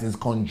 that is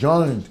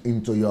conjoined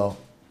into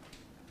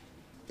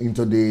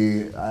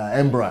the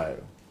embryo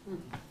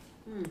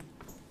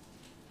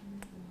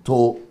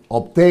to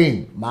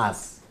obtain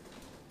mass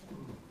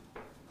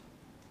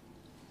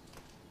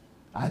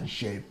and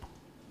shape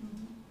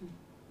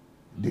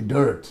the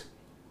dirt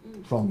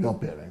from your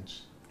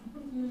parents.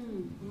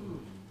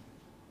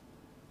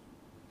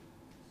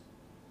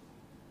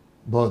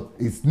 But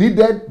it's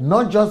needed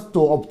not just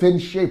to obtain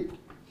shape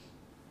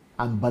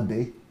and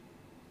body,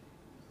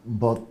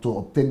 but to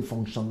obtain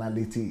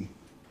functionality.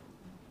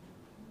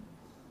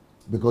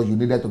 Because you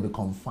needed to be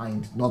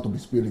confined, not to be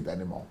spirit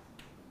anymore.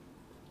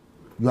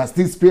 You are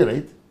still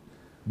spirit,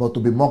 but to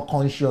be more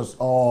conscious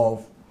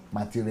of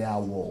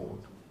material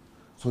world.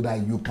 So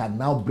that you can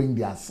now bring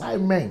the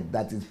assignment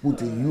that is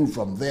put in you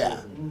from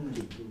there.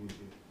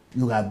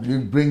 You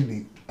can bring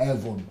the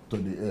heaven to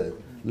the earth.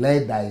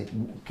 Let thy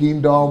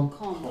kingdom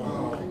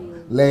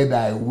come. Let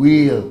thy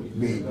will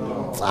be.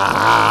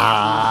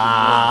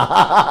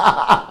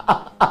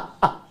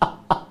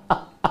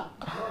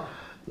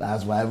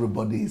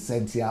 everybody is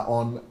sent here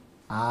on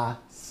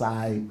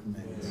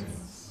assignment.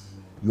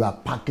 You are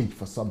packaged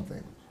for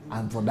something.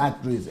 And for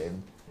that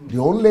reason, the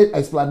only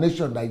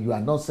explanation that you are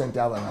not sent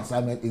out on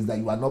assignment is that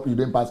you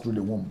didn't pass through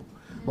the womb.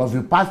 But if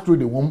you pass through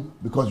the womb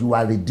because you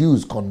are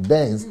reduced,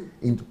 condensed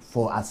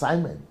for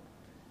assignment.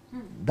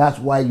 That's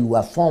why you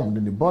are formed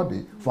in the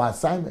body for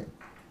assignment.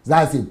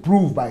 That's a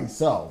proof by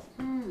itself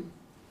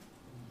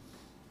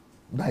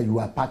that you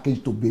are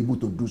packaged to be able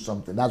to do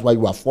something. That's why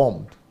you are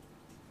formed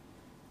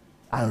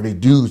and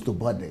reduced to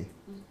body.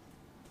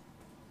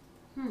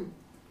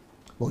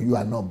 But you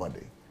are not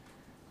body.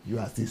 You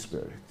are still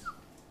spirit.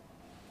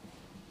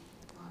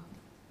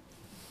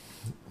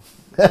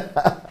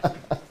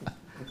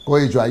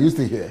 Koicho, are you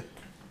still here?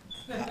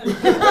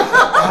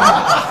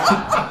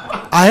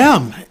 I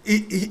am.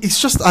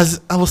 It's just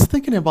as I was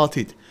thinking about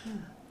it.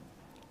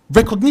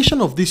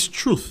 Recognition of this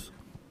truth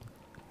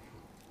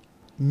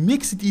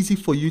makes it easy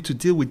for you to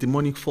deal with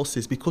demonic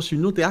forces because you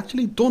know they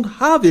actually don't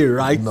have a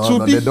right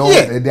to be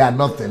here. They are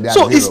nothing. They are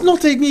so zero. It's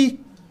not any.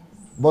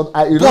 But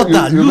you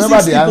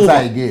remember the answer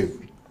I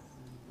gave.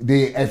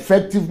 The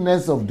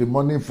effectiveness of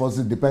demonic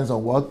forces depends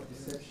on what?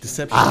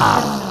 Deception.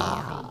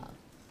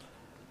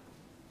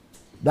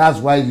 That's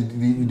why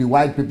the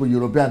white people,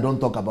 Europeans, don't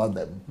talk about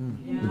them.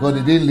 Because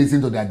they didn't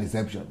listen to their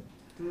deception.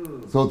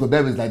 So to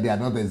them, it's like they are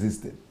not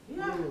existing.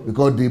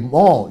 Because the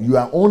more you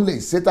are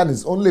Satan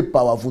is only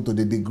powerful to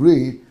the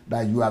degree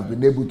that you have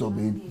been able to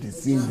be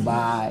deceived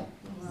by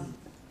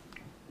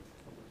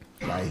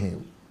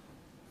him.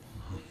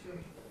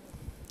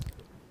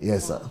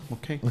 Yes, sir.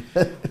 Okay.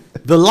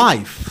 The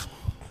life,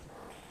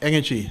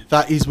 energy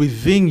that is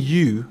within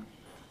you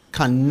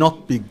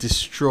cannot be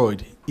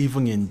destroyed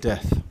even in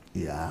death.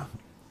 Yeah.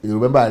 You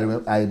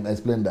remember I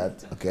explained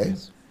that, okay?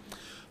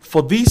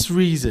 For this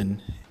reason,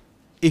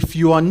 if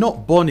you are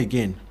not born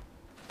again,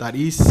 that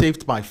is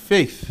saved by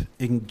faith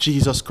in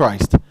Jesus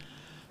Christ,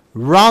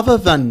 rather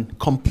than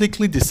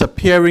completely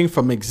disappearing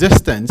from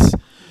existence,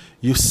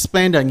 you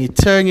spend an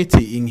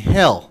eternity in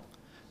hell,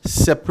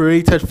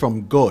 separated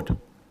from God,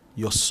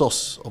 your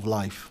source of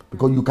life.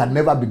 Because you can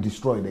never be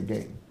destroyed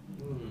again.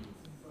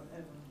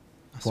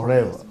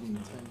 Forever.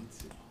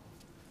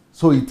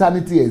 So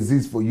eternity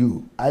exists for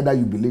you. Either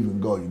you believe in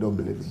God or you don't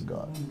believe in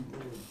God.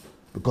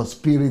 Because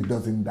spirit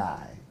doesn't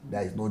die.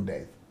 There is no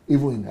death.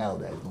 Even in hell,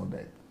 there is no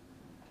death.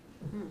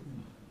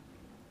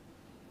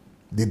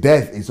 The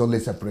death is only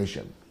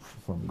separation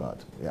from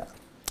God. Yeah.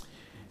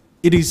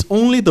 It is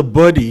only the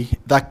body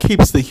that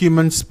keeps the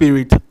human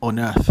spirit on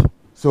earth.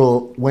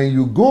 So when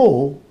you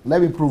go,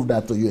 let me prove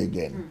that to you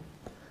again.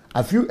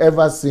 Have you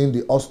ever seen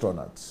the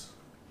astronauts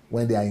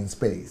when they are in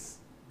space?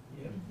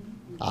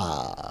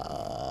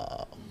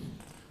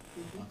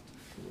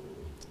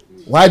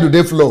 Why do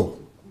they flow?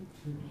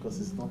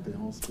 Because it's not their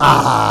own space.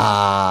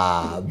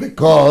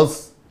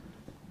 Because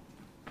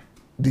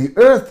the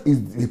earth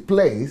is the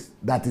place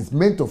that is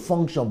meant to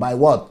function by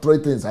what? Three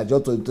things I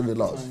just told you the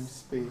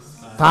laws.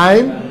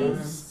 Time,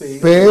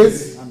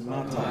 space, and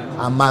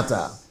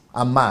matter.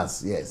 And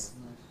mass, yes.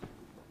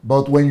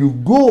 But when you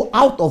go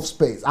out of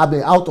space,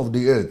 out of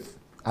the earth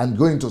and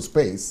go into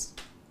space,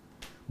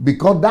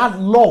 because that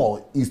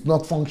law is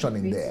not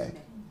functioning there,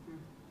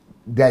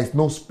 there is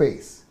no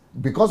space.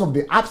 Because of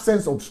the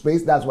absence of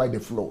space, that's why they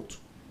float.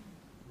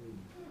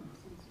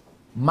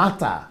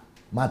 Matter,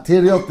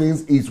 material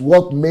things, is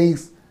what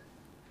makes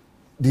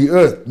the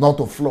earth not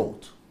to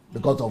float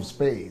because of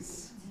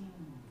space.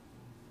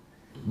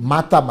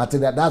 Matter,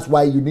 material, that's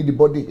why you need the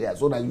body here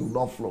so that you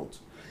will not float.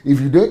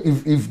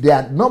 If there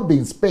had not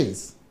been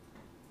space,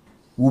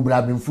 we would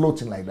have been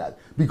floating like that.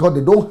 Because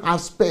they don't have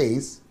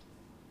space,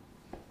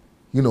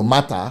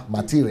 matter,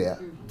 material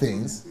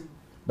things,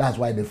 that's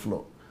why they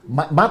float.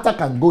 Matter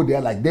can go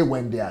there like they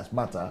went there as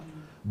matter,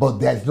 but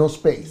there's no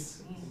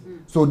space.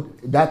 So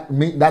that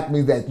means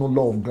there is no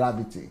law of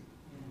gravity.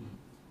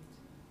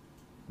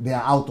 They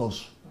are out of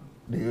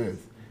the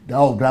earth. The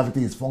law of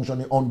gravity is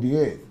functioning on the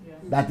earth.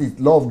 That is,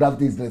 law of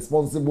gravity is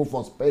responsible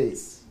for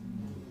space.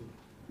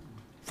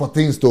 For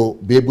things to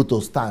be able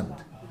to stand.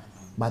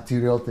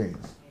 Material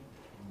things.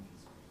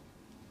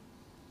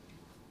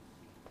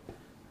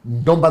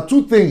 Number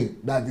two thing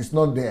that is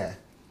not there,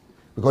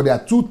 because there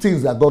are two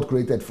things that God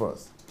created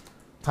first.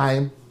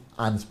 Time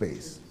and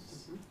space.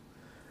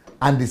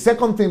 And the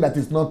second thing that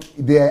is not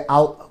there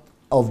out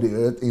of the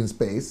earth in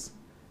space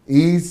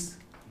is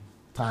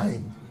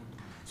time.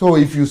 So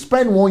if you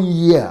spend 1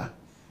 year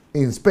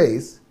in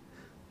space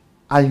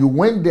and you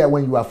went there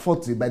when you are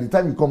 40, by the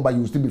time you come back,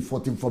 you will still be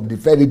 40 from the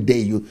very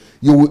day.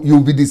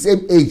 You'll be the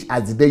same age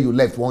as the day you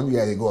left 1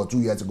 year ago, or 2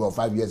 years ago, or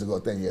 5 years ago, or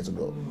 10 years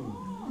ago.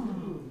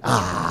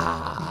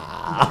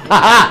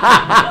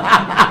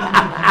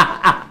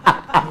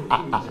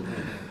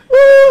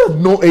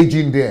 No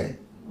aging there.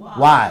 Wow.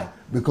 Why?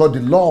 Because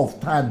the law of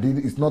time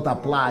is not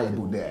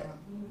applicable there.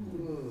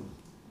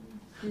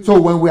 So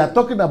when we are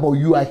talking about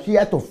you are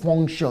here to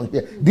function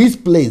here, this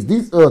place,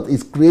 this earth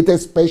is created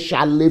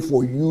specially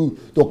for you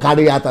to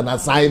carry out an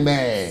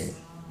assignment.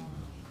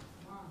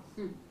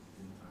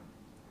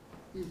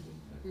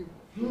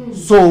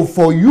 So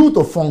for you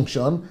to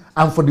function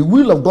And for the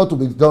will of God to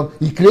be done,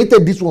 he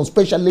created this one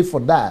specially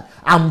for that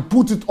and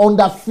put it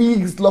under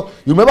fixed law.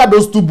 You remember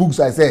those 2 books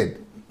I said?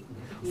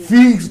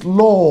 Fixed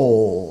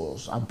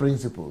laws and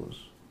principles.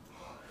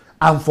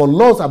 And for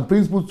laws and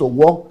principles to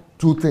work,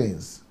 2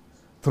 things,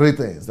 3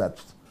 things.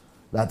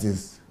 That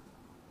is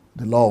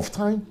the law of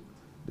time,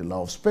 the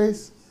law of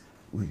space.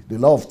 The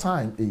law of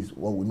time is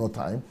what we know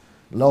time.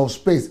 The law of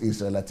space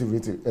is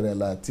relativity.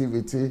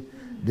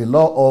 The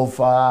law of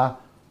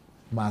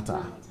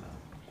matter.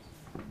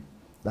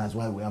 That's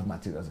why we have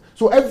materials.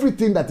 So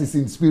everything that is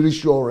in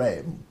spiritual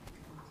realm,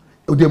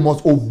 they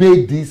must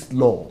obey this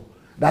law.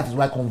 That is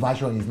why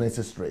conversion is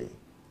necessary.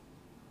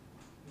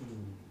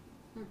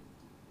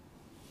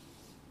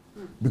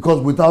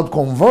 Because without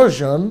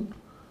conversion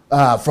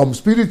from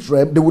spirit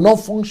realm, they will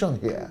not function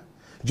here.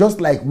 Just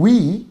like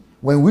when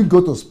we go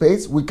to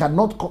space, we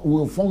cannot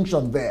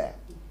function there.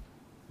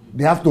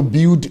 They have to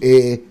build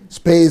a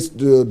space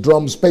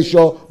drum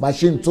special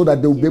machine so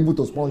that they will be able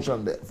to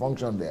function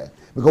there.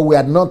 Because we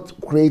are not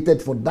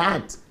created for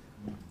that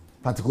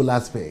particular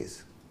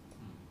space.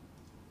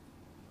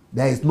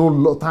 There is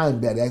no time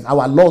there.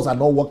 Our laws are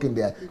not working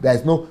there. There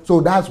is no.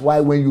 So that's why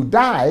when you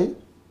die,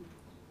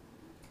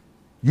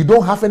 you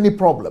don't have any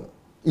problem.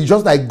 It's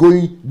just like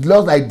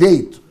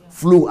they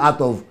flew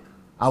out of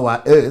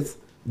our earth,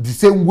 the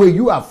same way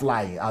you are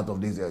flying out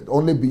of this earth,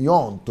 only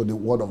beyond to the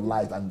world of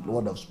light and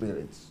world of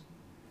spirits,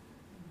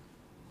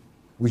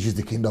 which is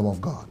the kingdom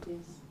of God. Yes.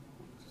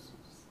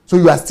 So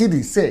you are still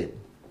the same.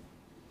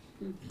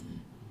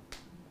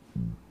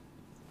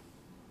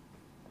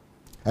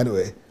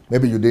 Anyway,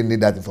 maybe you didn't need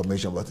that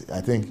information, but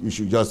I think you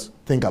should just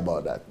think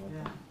about that.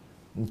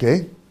 Yeah.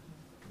 Okay?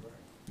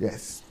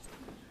 Yes.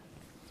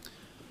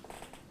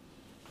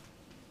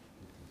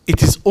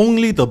 It is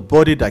only the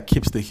body that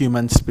keeps the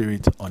human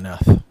spirit on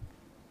earth.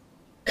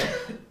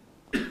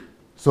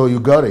 So you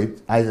got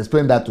it. I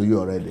explained that to you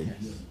already.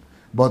 Yes.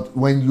 But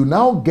when you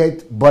now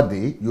get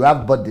body, you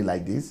have body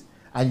like this,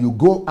 and you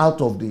go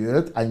out of the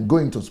earth and go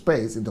into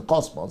space, in the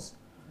cosmos,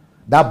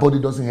 that body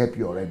doesn't help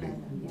you already.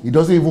 It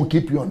doesn't even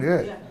keep you on the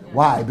earth.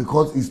 Why?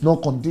 Because it's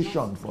not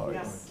conditioned for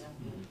it.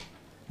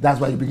 That's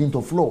why you begin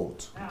to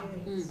float.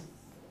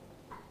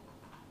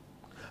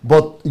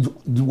 But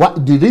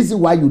the reason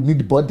why you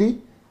need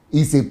body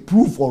is a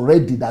proof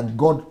already that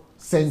God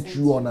sent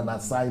you on an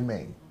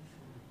assignment.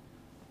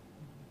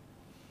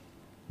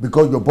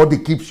 Because your body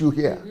keeps you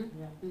here.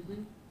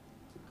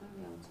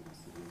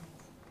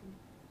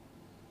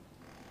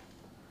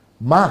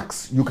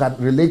 Max, you can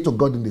relate to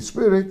God in the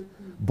spirit,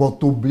 but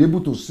to be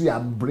able to see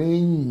and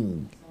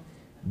bring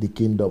the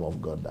kingdom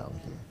of God down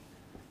here.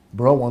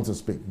 Bro wants to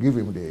speak. Give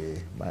him the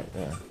mic.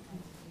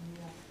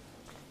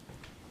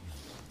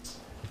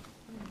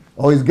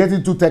 Or it's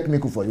getting too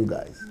technical for you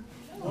guys.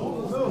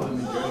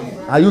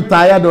 Are you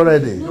tired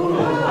already?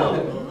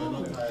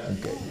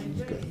 Okay.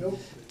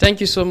 Thank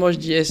you so much,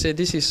 GSA.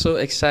 This is so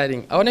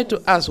exciting. I wanted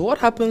to ask, what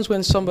happens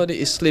when somebody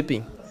is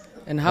sleeping?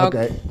 And how?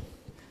 Okay.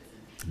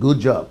 Good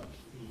job.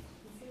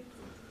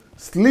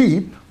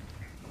 Sleep,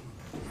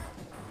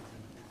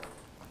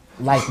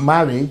 like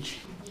marriage,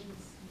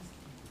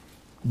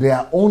 they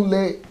are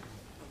only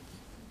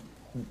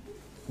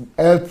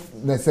earth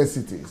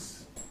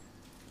necessities.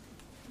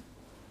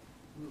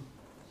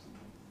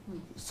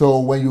 So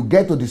when you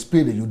get to the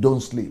spirit, you don't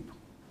sleep.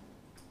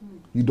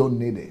 You don't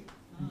need it.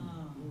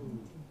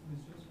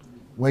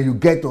 When you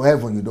get to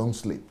heaven, you don't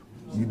sleep.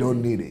 You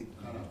don't need it.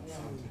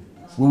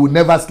 We will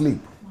never sleep.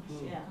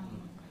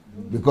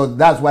 Because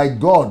that's why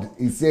God,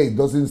 he says,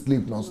 doesn't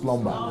sleep nor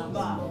slumber.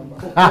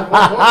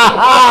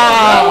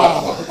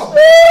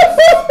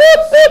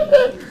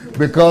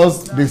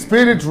 Because the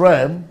spirit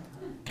realm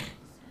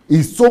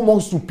is so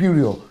much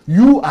superior.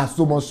 You are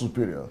so much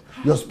superior.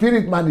 Your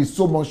spirit man is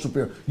so much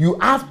superior. You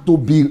have to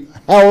be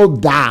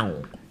held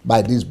down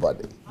by this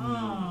body.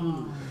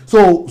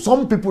 So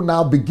some people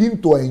now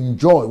begin to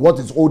enjoy what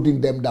is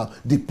holding them down,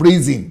 the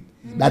prison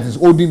that is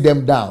holding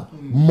them down,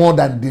 more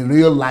than the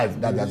real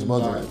life that they're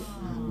supposed to have.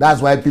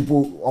 That's why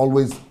people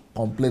always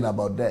complain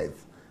about death,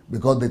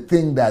 because they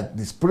think that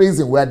this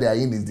prison where they are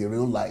in is the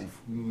real life.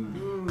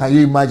 Can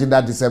you imagine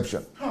that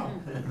deception?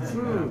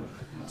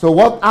 So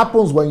what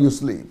happens when you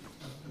sleep?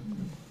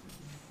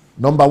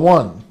 Number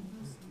one,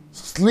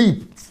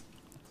 sleep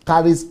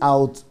carries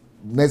out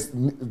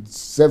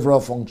several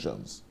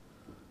functions.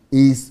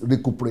 Is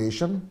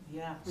recuperation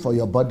for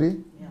your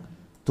body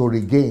to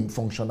regain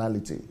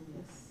functionality.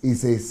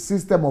 It's a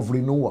system of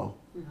renewal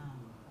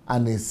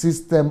and a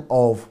system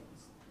of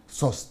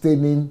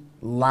sustaining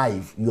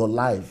life, your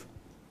life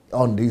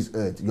on this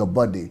earth, your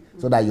body,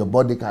 so that your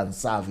body can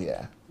serve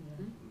here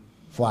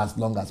for as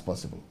long as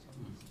possible.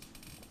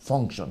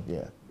 Function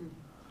here.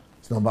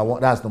 It's number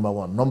one. That's number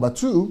one. Number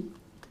two,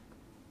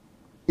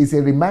 it's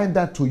a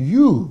reminder to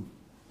you,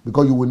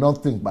 because you will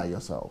not think by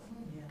yourself.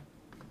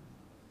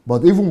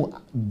 But even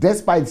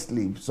despite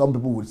sleep, some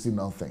people will still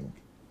not think.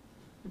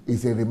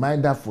 It's a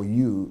reminder for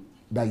you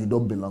that you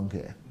don't belong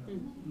here.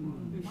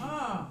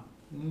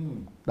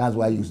 That's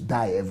why you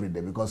die every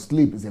day, because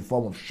sleep is a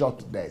form of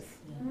short death,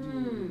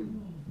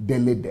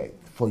 daily death.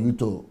 for you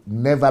to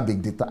never be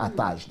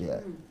attached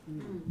there,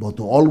 but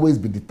to always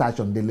be detached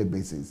on a daily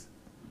basis,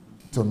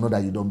 to know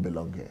that you don't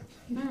belong here.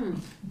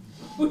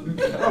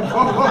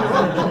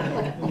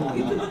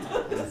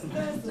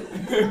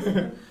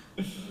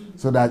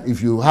 So that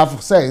if you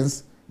have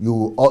sense, it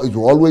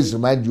will always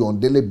remind you on a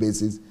daily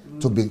basis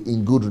to be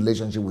in good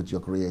relationship with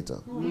your Creator,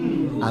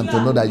 and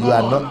to know that you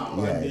are not,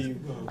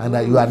 and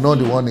that you are not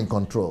the one in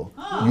control.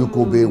 You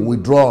could be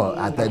withdrawn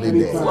at any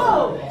day.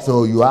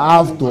 So you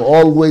have to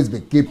always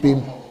be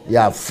keeping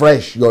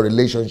fresh your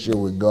relationship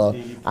with God,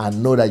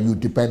 and know that you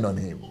depend on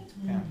Him.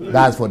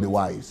 That's for the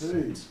wise.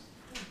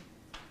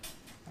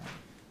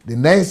 The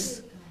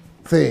next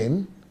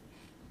thing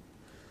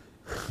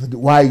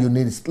why you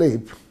need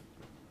sleep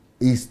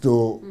is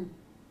to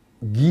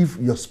give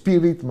your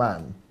spirit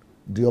man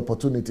the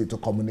opportunity to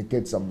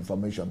communicate some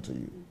information to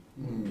you.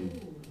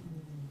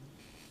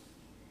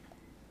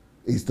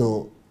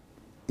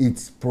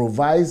 It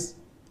provides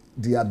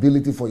the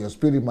ability for your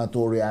spirit man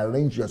to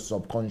rearrange your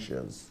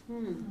subconscious.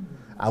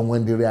 And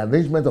when the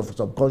rearrangement of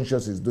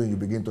subconscious is doing, you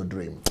begin to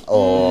dream.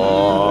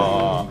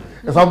 Oh,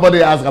 if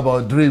somebody asked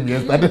about dream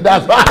yesterday,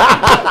 that's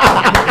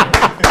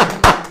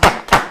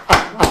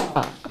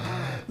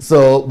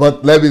so,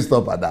 but let me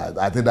stop at that.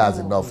 I think that's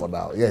enough for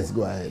now. Yes,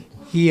 go ahead.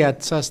 He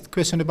had just a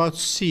question about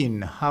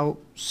sin, how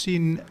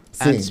sin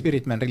and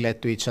spirit man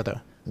relate to each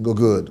other.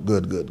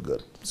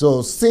 Good.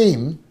 So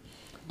sin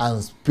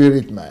and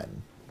spirit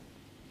man.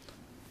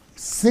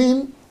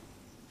 Sin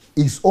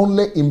is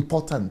only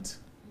important.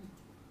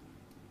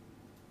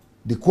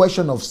 The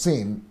question of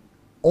sin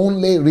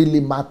only really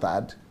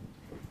mattered.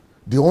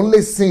 The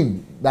only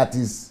sin that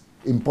is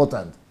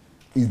important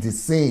is the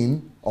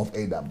sin of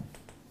Adam.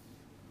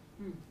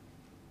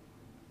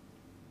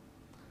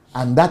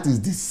 And that is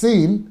the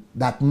sin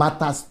that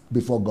matters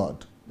before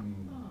God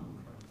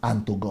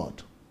and to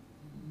God.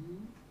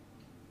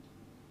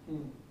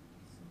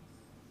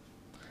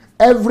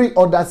 Every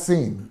other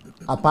sin,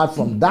 apart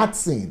from that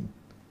sin,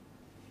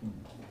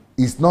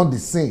 is not the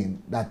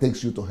sin that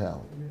takes you to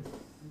hell.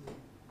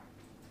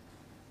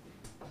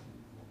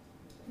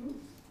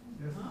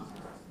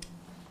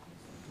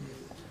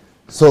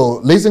 So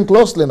listen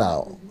closely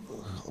now,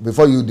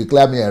 before you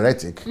declare me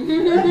heretic.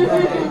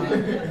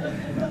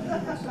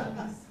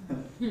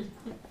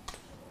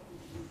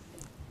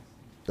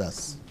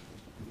 Yes.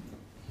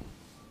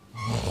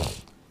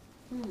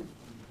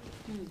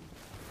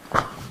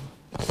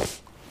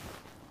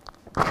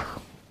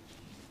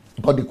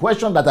 But the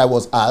question that I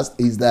was asked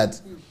is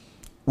that,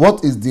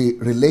 what is the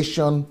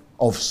relation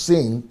of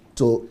sin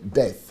to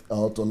death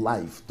or to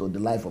life, to the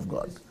life of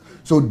God?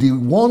 So the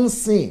one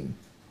sin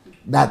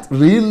that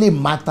really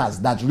matters,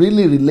 that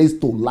really relates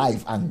to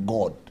life and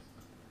God,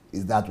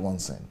 is that one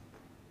sin.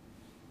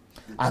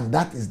 And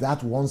that is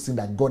that one sin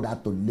that God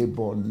had to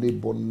labor,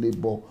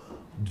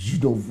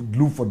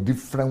 look for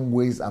different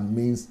ways and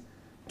means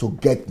to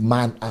get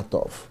man out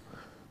of,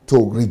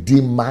 to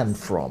redeem man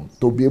from,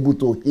 to be able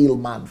to heal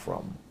man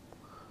from,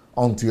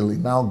 until he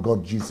now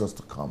got Jesus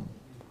to come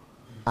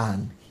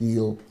and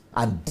heal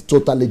and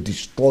totally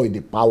destroy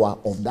the power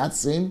of that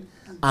sin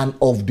and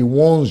of the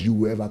ones you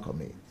will ever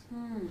commit.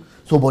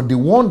 So, but the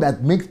one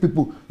that makes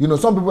people,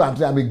 some people are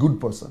saying, I'm a good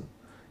person.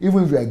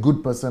 Even if you're a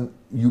good person,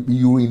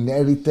 you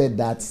inherited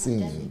that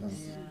sin.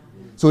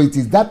 So it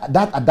is that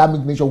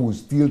Adamic nature will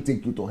still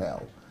take you to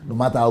hell, no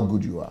matter how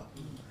good you are.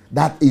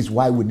 That is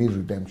why we need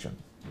redemption.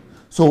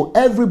 So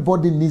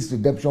everybody needs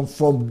redemption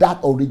from that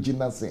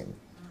original sin.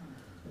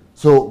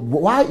 So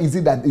why is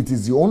it that it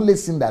is the only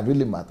sin that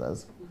really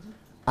matters?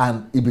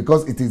 And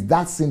because it is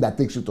that sin that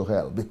takes you to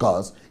hell.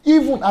 Because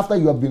even after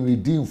you have been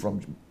redeemed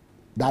from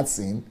that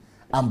sin,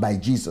 and by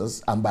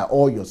Jesus, and by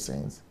all your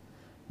sins,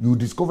 you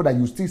discover that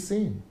you still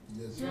sin.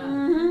 Yes.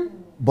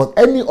 But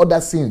any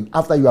other sin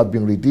after you have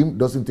been redeemed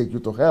doesn't take you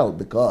to hell,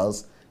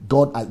 because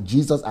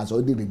Jesus has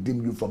already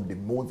redeemed you from the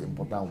most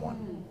important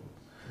one.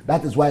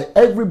 That is why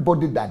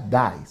everybody that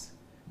dies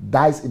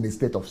in a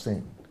state of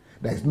sin.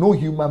 There is no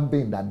human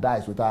being that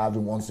dies without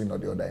having one sin or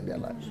the other in their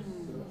lives.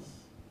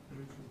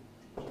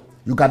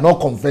 You cannot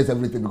confess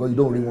everything because you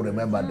don't even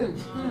remember them.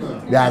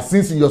 There are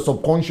sins in your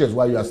subconscious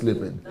while you are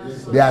sleeping.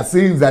 There are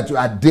sins that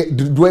are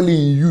dwelling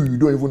in you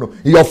don't even know.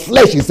 Your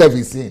flesh itself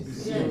is sin.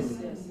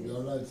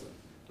 You're right,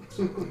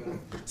 sir.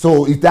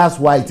 So that's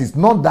why it is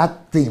not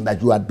that thing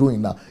that you are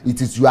doing now.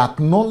 It is your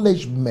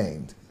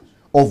acknowledgement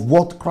of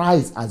what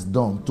Christ has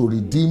done to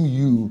redeem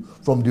you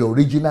from the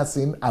original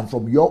sin and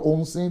from your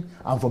own sin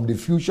and from the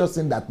future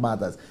sin that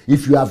matters.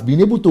 If you have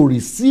been able to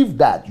receive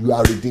that, you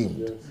are redeemed.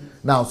 Yes.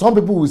 Now, some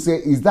people will say,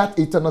 is that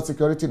eternal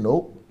security?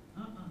 No.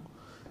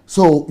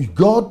 So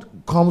God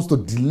comes to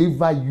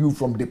deliver you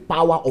from the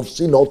power of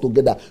sin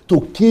altogether, to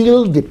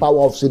kill the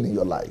power of sin in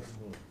your life.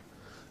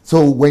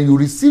 So when you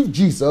receive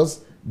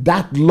Jesus,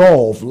 that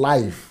law of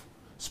life,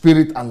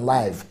 spirit and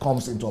life,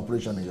 comes into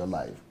operation in your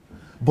life.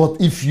 But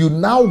if you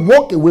now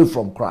walk away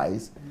from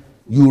Christ,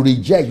 you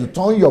reject, you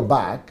turn your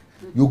back,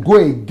 you go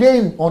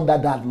again under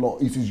that law,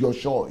 it is your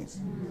choice.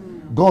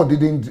 God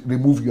didn't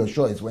remove your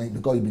choice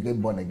because you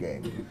became born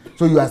again.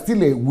 So you are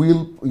still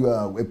you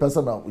are a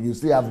person you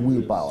still have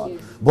willpower.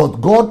 But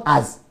God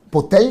has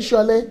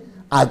potentially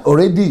had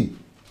already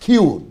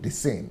killed the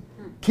sin.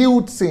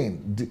 Killed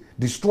sin,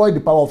 destroyed the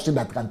power of sin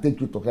that can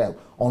take you to hell,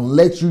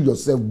 unless you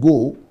yourself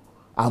go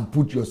and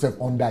put yourself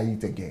under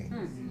it again.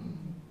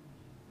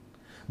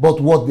 But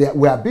what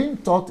we are being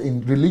taught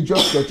in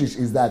religious churches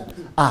is that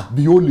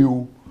be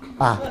holy,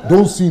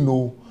 don't sin,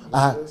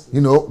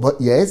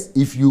 but yes,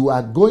 if you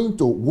are going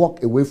to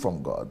walk away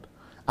from God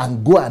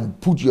and go and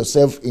put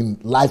yourself in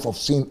life of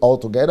sin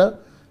altogether,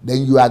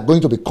 then you are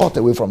going to be cut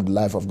away from the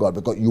life of God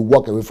because you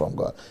walk away from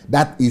God.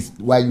 That is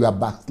why you are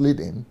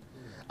backsliding.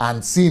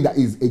 And sin that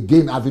is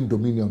again having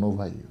dominion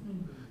over you,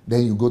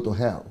 then you go to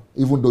hell,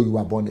 even though you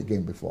were born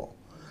again before.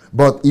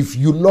 But if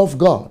you love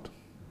God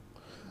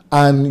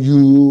and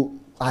you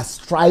are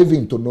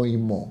striving to know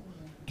Him more,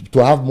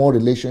 to have more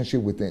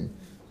relationship with Him,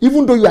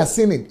 even though you are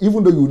sinning,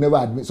 even though you never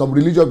admit, some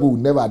religious people will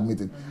never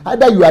admit it.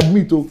 Either you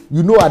admit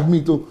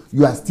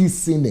you are still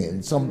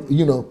sinning.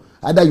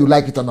 Either you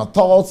like it or not.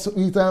 Thoughts,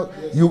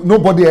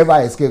 nobody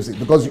ever escapes it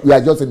because you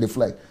are just in the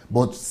flesh.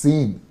 But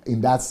sin,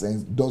 in that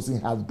sense,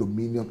 doesn't have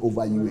dominion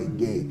over you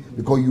again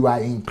because you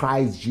are in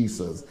Christ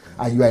Jesus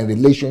and you are in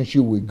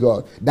relationship with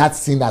God. That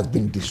sin has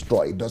been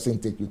destroyed. It doesn't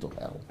take you to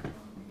hell.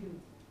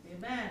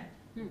 Amen.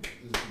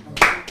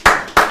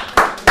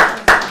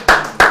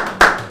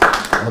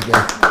 Okay.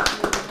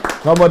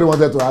 Somebody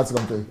wanted to ask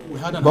something.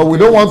 But we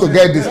don't want to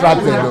get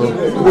distracted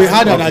though. We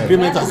had an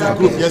agreement as a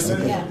group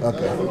yesterday.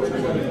 Okay.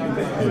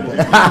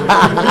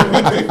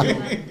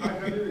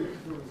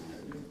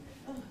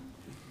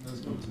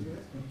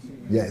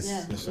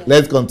 Yes.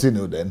 Let's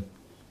continue then.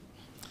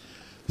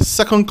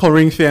 2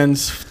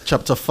 Corinthians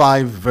chapter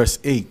 5 verse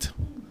 8.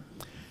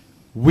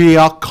 We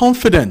are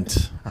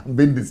confident. I'm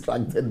being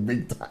distracted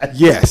big time.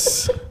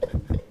 Yes.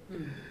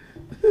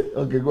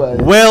 Okay, go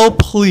ahead. Well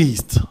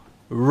pleased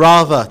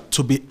rather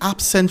to be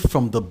absent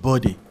from the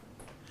body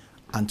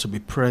and to be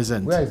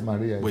present Where is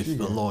Maria? Is with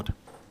the here? Lord.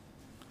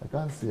 I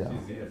can't see her.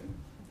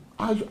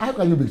 How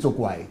can you be so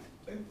quiet?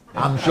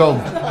 I'm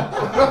shocked.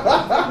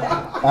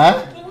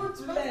 Huh?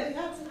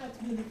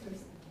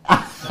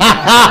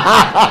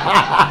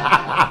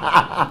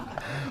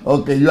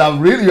 Okay, you are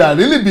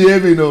really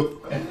behaving, though.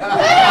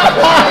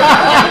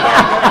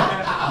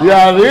 You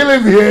are really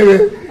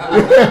behaving.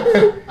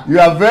 You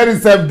are very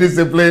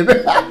self-disciplined.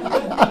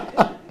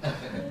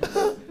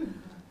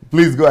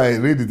 Please go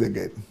ahead, read it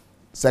again.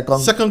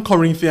 2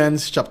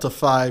 Corinthians chapter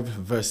 5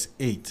 verse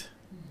 8.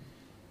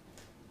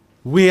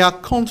 We are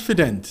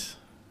confident,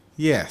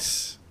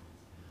 yes,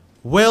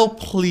 well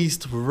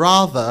pleased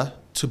rather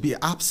to be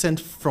absent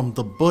from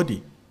the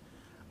body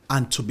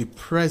and to be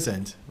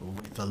present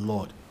with the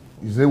Lord.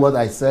 You see what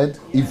I said?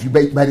 If you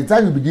by the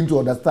time you begin to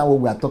understand what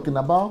we are talking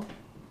about,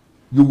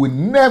 you will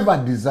never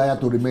desire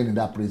to remain in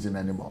that prison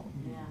anymore.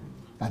 Yeah.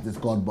 That is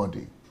called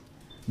body.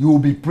 You will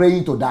be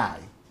praying to die.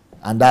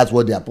 And that's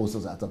what the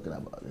apostles are talking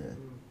about. Yeah.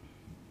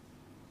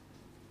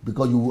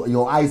 Because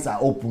your eyes are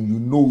open, you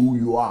know who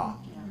you are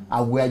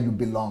and where you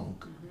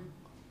belong.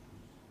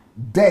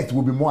 Death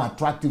will be more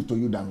attractive to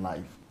you than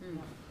life.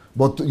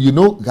 But can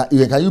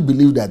you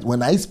believe that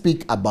when I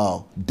speak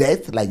about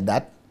death like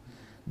that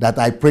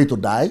I pray to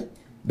die,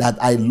 that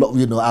I love,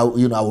 I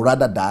would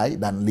rather die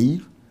than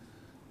live,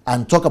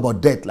 and talk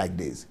about death like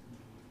this,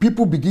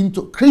 people begin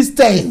to,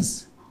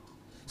 Christians,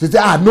 they say,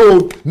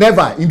 no,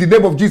 never, in the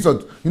name of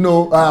Jesus,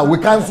 we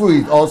cancel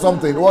it or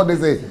something. What they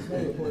say,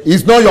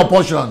 it's not your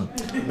portion.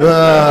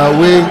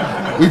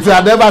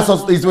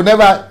 It will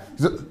never,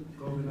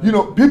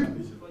 people,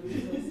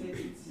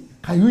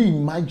 can you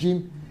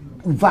imagine?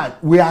 In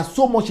fact, we are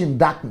so much in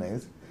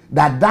darkness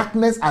that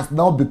darkness has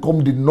now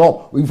become the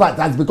norm. In fact,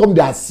 has become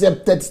the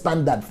accepted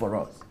standard for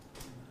us.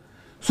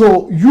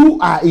 So you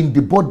are in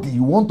the body,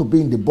 you want to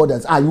be in the body,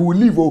 and you will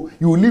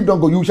live, don't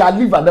go, you shall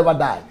live and never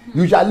die.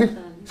 You shall live.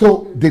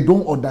 So they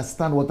don't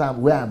understand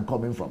where I'm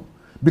coming from.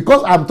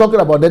 Because I'm talking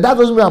about that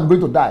doesn't mean I'm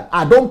going to die.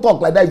 I don't talk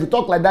like that. If you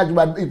talk like that,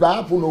 if I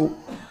happen,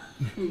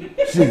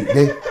 see,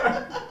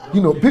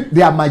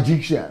 they are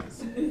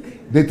magicians.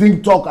 They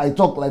think I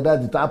talk like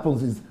that, it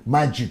happens is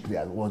magic. They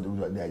are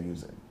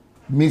using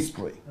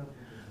mystery.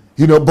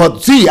 But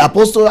see,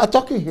 apostles are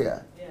talking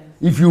here. Yes.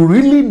 If you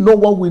really know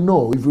what we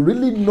know, if you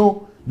really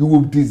know, you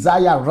will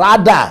desire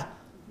rather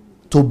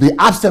to be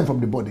absent from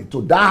the body,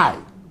 to die,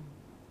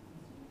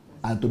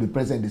 and to be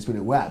present in the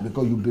spirit. Why?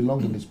 Because you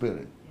belong in the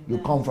spirit. You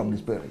come from the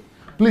spirit.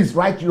 Please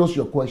write your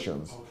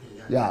questions.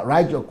 Yeah,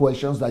 write your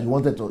questions that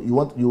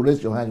you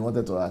raised your hand, you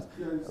wanted to ask.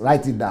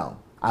 Write it down.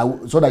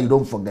 So that you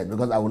don't forget,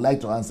 because I would like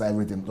to answer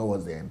everything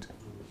towards the end.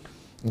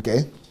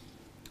 Okay?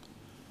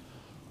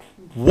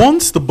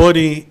 Once the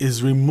body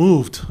is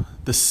removed,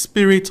 the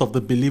spirit of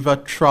the believer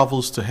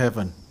travels to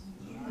heaven.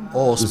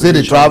 You say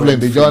the traveling,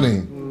 the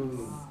journey.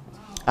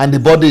 And the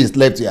body is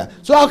left here.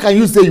 So how can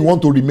you say you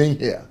want to remain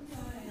here?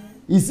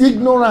 It's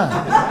ignorant.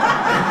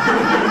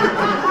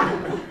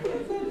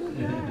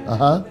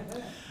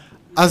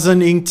 As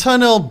an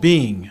internal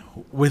being,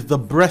 with the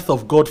breath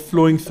of God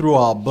flowing through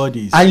our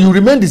bodies. And you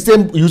remain the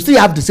same, you still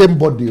have the same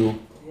body,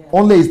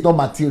 only it's not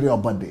material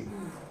body.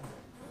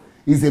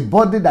 It's a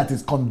body that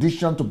is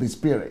conditioned to be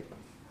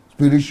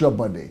spiritual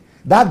body.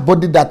 That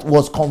body that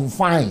was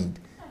confined,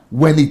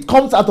 when it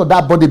comes out of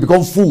that body, it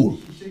becomes full.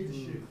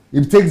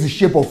 It takes the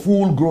shape of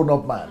full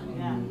grown-up man.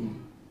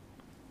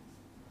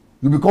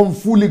 You become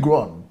fully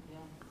grown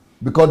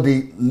because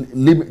the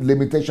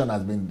limitation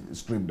has been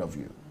stripped of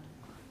you.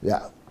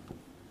 Yeah.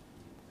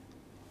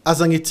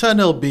 As an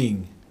eternal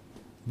being,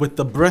 with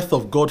the breath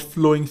of God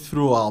flowing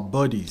through our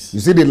bodies. You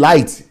see the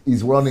light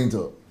is running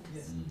to.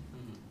 Yes.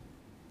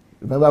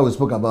 Remember we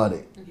spoke about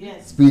it?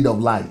 Yes. Speed of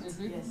light.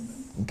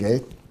 Yes.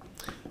 Okay.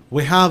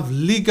 We have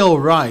legal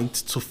right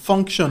to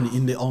function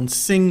in the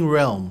unseen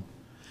realm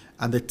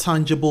and the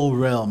tangible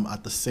realm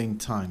at the same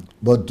time.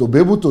 But to be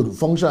able to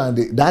function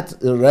in that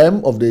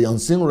realm of the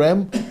unseen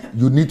realm,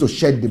 you need to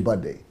shed the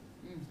body.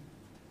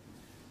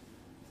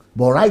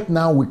 But right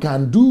now we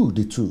can do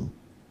the two.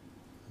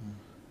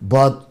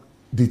 But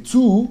the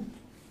two,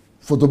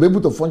 to be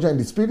able to function in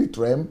the spirit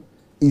realm,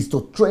 is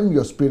to train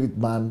your spirit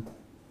man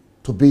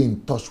to be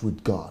in touch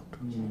with God.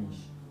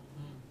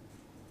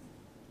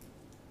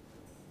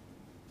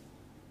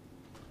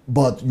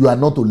 But you are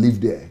not to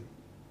live there.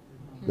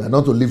 You are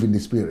not to live in the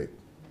spirit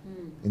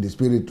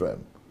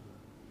realm.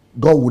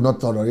 God will not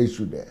tolerate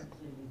you there.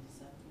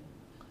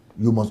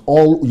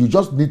 You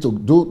just need to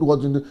do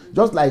what you do.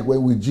 Just like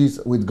when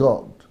with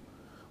God.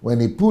 When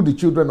he put the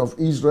children of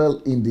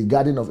Israel in the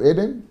Garden of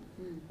Eden,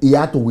 he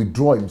had to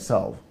withdraw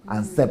himself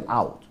and step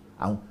out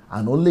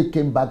and only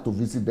came back to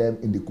visit them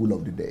in the cool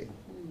of the day.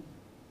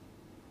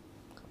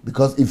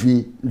 Because if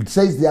he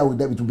stays there with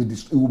them, it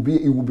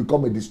will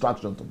become a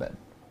distraction to them.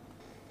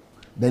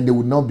 Then they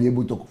would not be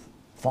able to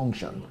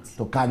function,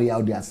 to carry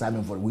out the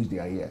assignment for which they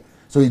are here.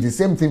 So it's the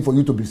same thing for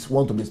you to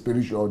want to be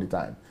spiritual all the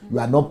time. You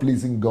are not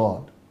pleasing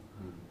God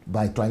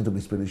by trying to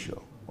be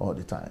spiritual all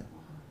the time.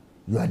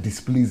 You are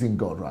displeasing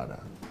God rather.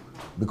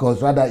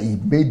 Because rather he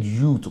made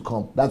you to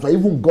come. That's why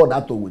even God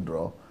had to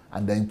withdraw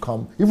and then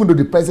come. Even though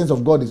the presence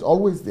of God is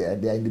always there,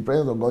 they are in the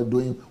presence of God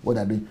doing what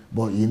they're doing,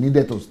 but he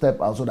needed to step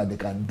out so that they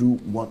can do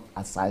what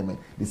assignment.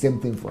 The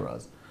same thing for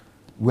us.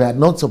 We are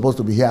not supposed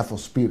to be here for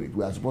spirit.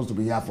 We are supposed to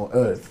be here for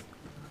earth.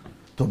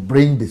 To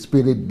bring the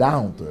spirit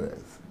down to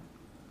earth.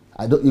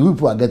 You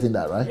people are getting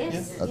that, right?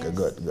 Yes. Okay, yes.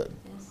 good. Yes.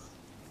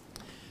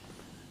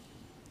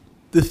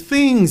 The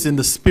things in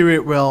the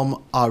spirit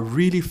realm are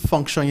really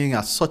functioning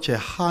at such a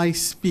high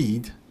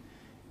speed,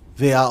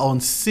 they are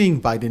unseen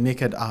by the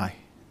naked eye.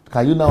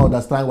 Can you now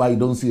understand why you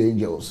don't see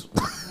angels?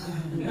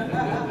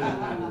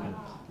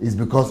 It's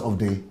because of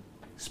the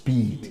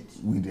speed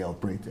with the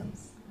operating.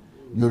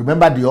 You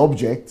remember the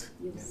object?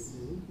 Yes.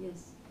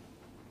 Yes.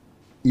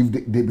 If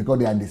because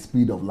they are in the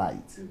speed of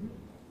light.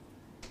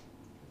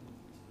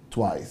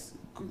 Twice.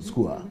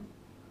 Square.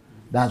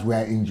 That's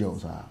where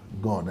angels are.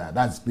 God are.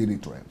 That's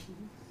spirit realm.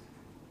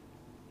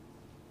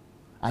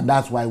 And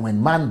that's why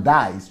when man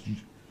dies,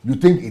 you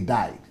think he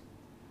died.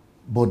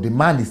 But the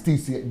man is still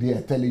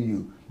there telling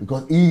you,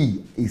 because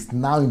he is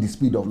now in the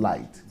speed of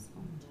light,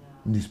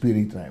 in the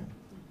spirit realm.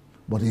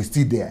 But he's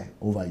still there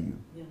over you.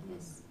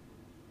 Yes.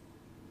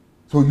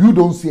 So you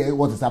don't see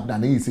what is happening,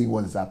 and he is seeing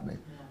what is happening.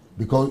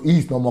 Because he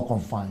is no more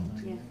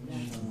confined.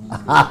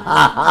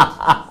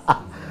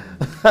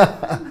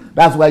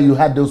 That's why you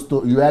had those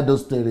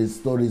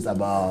stories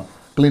about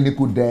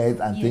clinical death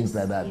and things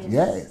like that.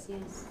 Yes.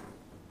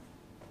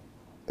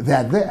 They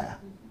are there,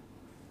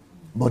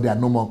 but they are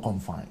no more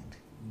confined.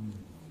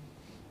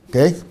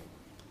 Okay?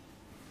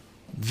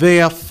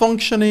 They are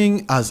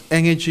functioning as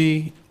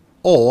energy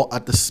or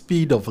at the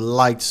speed of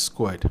light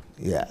squared.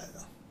 Yeah.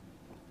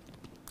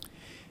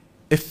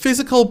 A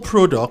physical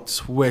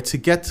product were to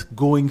get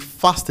going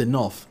fast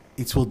enough,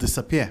 it will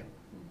disappear,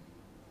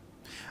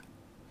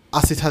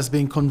 as it has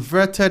been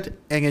converted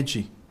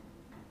energy.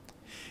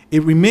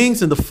 It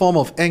remains in the form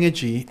of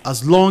energy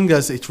as long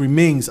as it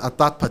remains at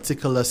that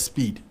particular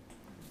speed.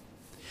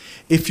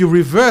 If you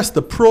reverse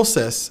the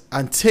process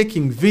and take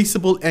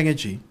invisible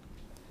energy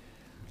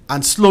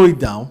and slow it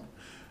down,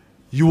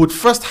 you would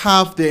first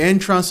have the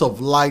entrance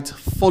of light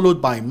followed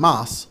by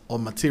mass or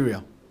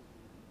material.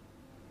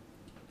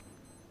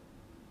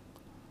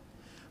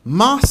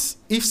 Mass,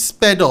 if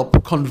sped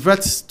up,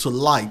 converts to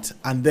light,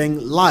 and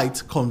then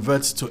light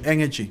converts to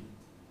energy.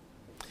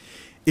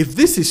 If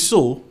this is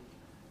so,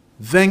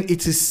 then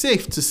it is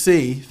safe to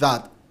say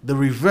that the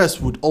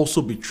reverse would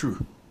also be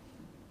true.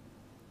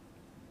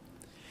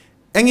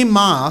 Any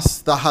mass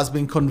that has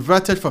been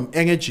converted from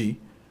energy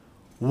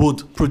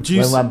would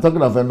produce... When I'm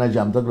talking of energy,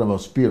 I'm talking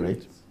about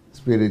spirit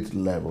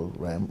level,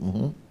 right?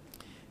 Mm-hmm.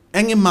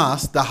 Any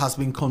mass that has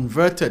been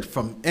converted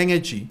from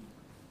energy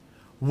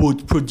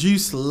would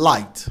produce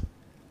light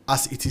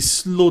as it is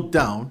slowed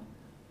down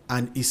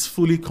and is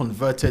fully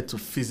converted to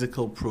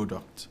physical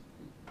product.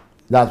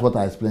 That's what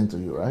I explained to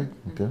you, right?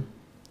 Okay.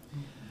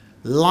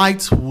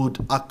 Light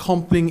would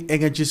accompany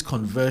energy's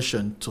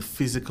conversion to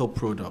physical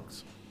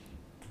product.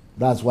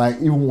 That's why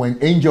even when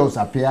angels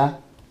appear,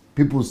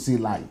 people see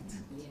light.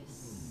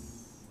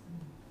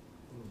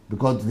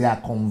 because they are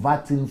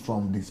converting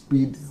from the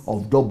speed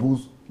of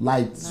doubles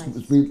light,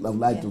 speed of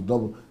light to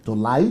double to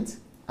light,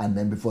 and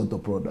then before to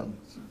product.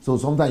 So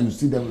sometimes you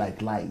see them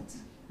like light.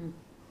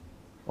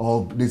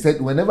 Or they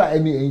said whenever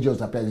any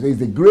angels appear, they say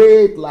it's a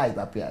great light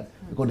appeared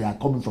because they are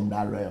coming from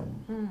that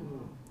realm.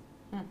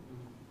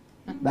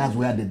 That's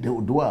where they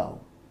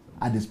dwell,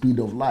 at the speed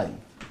of light.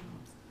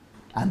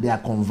 And they are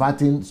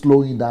converting,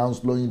 slowing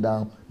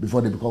down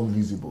before they become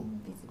visible.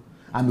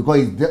 And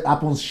because it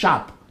happens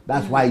sharp,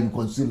 that's why you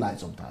can see light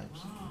sometimes.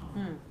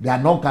 They are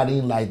not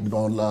carrying light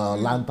or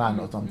lantern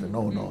or something.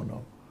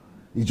 No.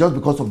 It's just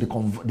because of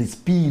the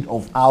speed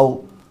of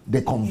how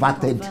they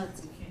converted.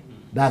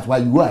 That's why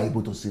you are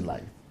able to see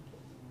light.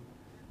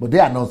 But they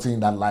are not seeing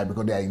that light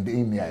because they are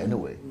in here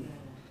anyway.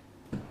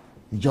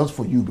 It's just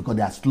for you because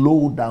they are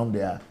slowed down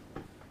their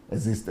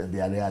existence,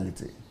 their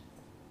reality.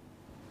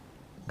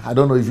 I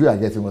don't know if you are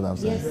getting what I'm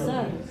saying. Yes,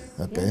 sir.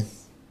 Okay.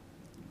 Yes.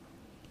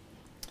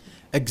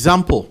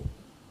 Example.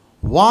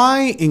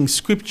 Why in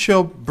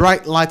scripture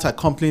bright lights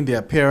accompany the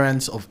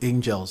appearance of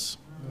angels?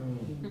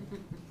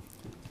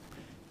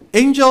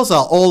 Angels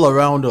are all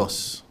around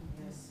us,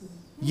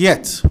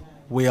 yet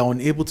we are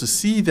unable to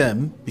see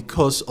them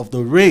because of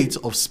the rate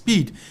of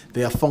speed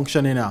they are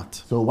functioning at.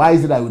 So why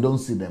is it that we don't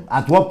see them?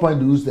 At what point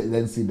do you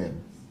then see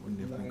them?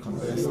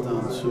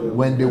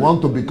 When they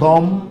want to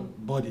become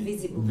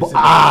body.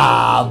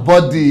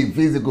 Body,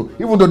 physical.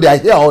 Even though they are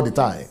here all the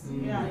time.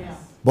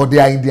 But they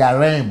are in their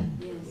realm.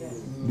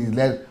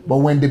 But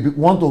when they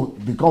want to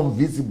become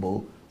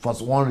visible for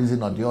one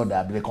reason or the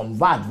other, they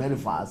convert very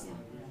fast.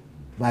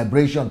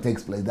 Vibration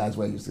takes place. That's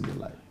where you see the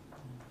light.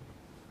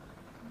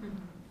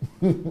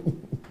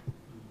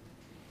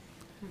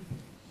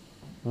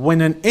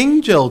 When an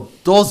angel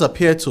does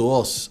appear to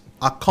us,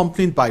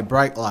 accompanied by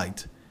bright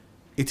light,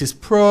 it is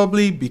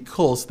probably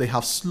because they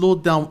have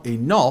slowed down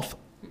enough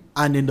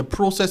and in the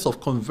process of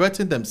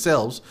converting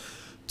themselves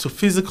to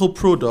physical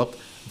product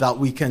that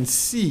we can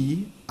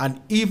see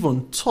and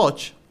even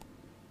touch.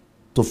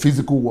 To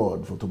physical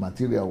world, to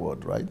material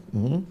world, right?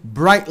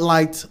 Bright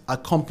light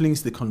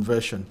accompanies the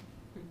conversion.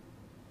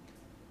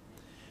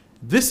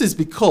 This is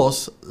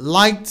because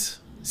light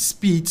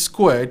speed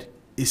squared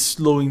is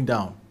slowing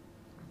down.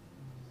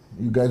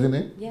 You getting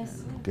it?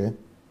 Yes. Okay.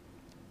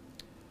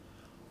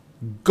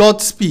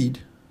 God's speed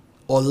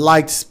or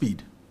light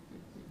speed.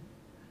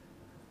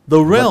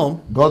 The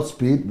realm. God's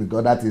speed,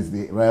 because that is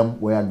the realm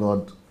where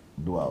God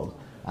dwells.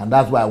 And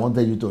that's why I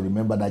wanted you to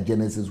remember that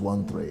Genesis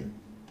 1:3.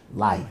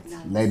 Light.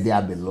 Let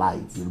there be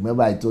light. You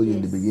remember I told you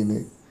in the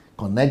beginning?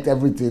 Connect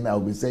everything I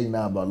will be saying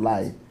now about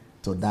light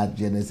to that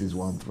Genesis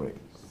 1:3.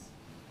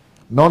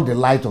 Not the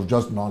light of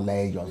just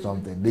knowledge or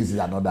something. This is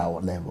another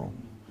level.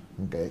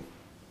 Okay.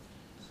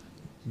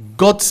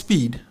 God's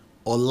speed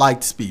or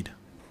light speed.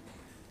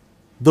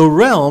 The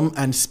realm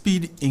and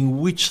speed in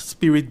which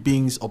spirit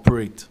beings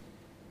operate.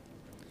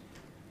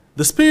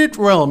 The spirit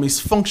realm is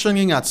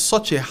functioning at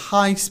such a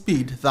high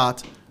speed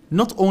that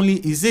not only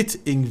is it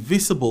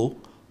invisible,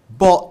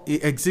 but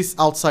it exists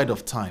outside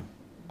of time.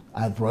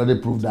 I've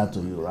already proved that to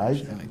you, right?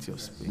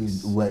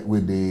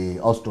 With the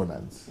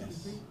astronauts.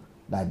 Yes.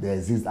 That they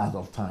exist out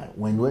of time.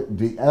 When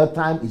the earth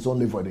time is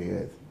only for the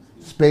earth.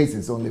 Space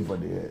is only for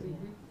the earth.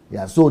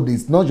 Yeah, so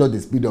it's not just the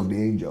speed of the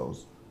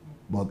angels,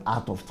 but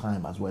out of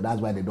time as well.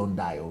 That's why they don't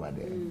die over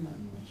there.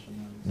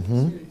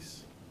 Mm-hmm.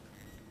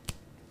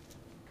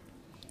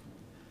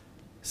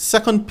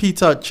 2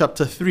 Peter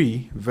chapter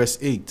 3, verse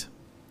 8.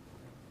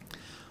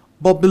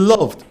 But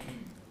beloved,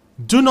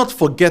 do not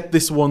forget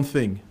this one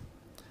thing,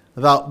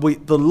 that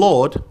with the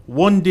Lord,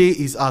 one day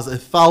is as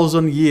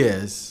 1,000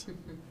 years,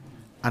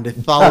 and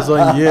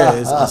 1,000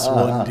 years as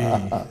one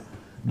day.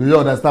 Do you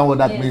understand what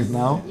that means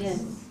now?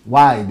 Yes.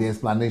 Why? The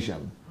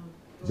explanation.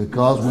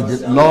 Because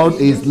with the Lord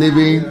is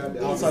living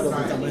outside of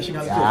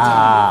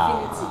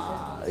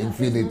dimensionality.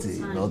 Infinity,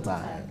 no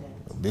time.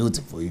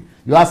 Beautiful.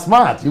 You are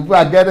smart. You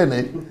are getting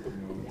it.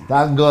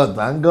 Thank God,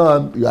 thank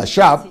God. You are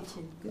sharp.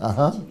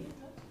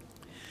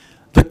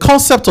 The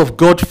concept of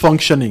God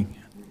functioning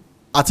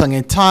at an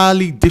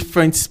entirely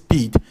different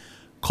speed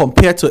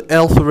compared to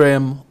earth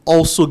realm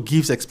also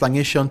gives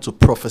explanation to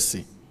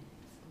prophecy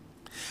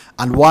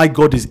and why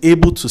God is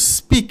able to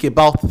speak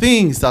about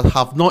things that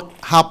have not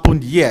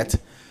happened yet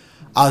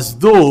as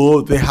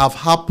though they have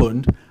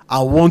happened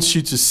and wants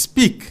you to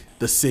speak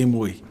the same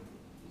way.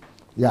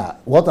 Yeah,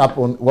 what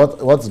happened?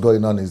 What's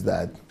going on is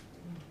that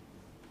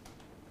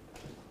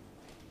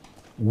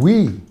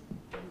we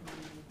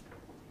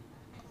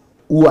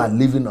who are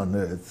living on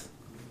earth,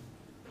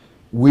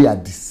 we are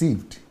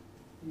deceived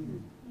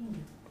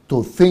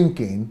to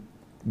thinking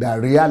that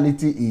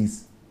reality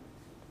is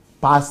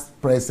past,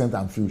 present,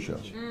 and future.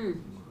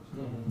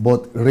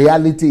 But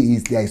reality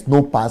is there is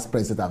no past,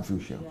 present, and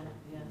future.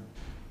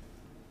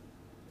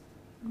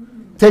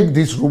 Take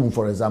this room,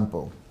 for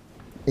example.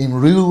 In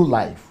real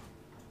life,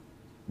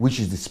 which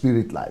is the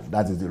spirit life,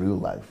 that is the real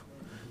life.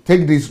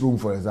 Take this room,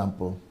 for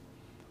example.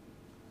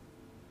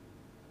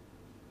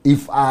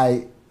 If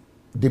I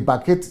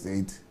demarcate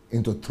it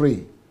into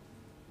 3,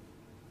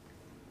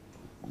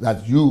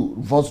 that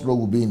you, first row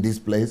will be in this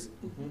place,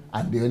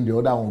 and then the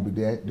other one will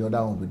be there, the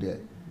other one will be there.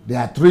 There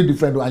are 3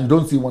 different rows, and you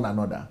don't see one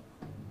another.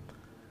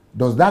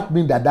 Does that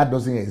mean that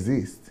doesn't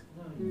exist?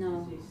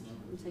 No,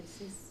 it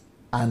exists.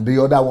 And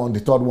the other one, the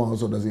third one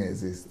also doesn't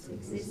exist? It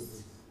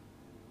exists.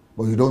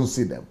 But you don't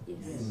see them? Yes.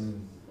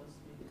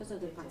 Because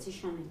of the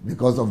partitioning.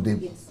 Because of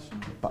the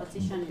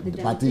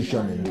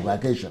partitioning, the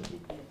vacation.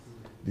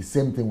 The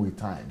same thing with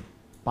time.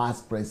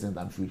 Past, present,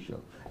 and future.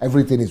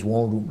 Everything is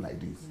one room like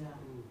this.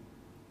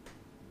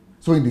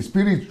 So in the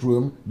spirit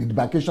room, the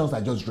vacations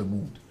are just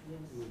removed.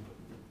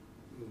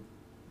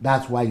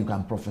 That's why you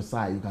can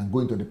prophesy, you can go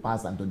into the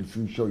past and to the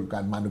future, you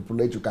can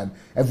manipulate,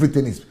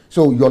 everything is.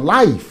 So your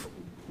life,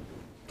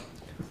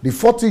 the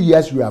 40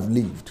 years you have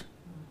lived,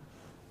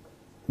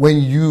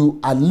 when you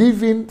are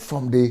living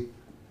from the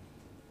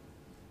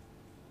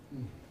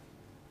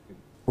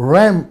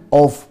realm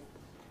of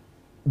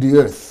the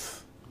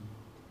earth,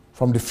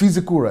 from the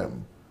physical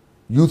realm,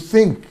 you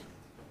think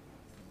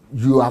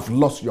you have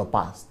lost your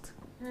past.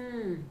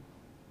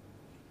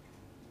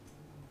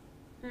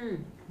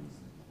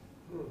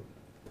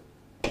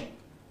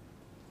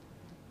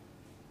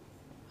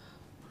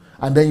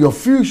 And then your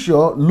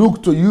future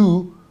look to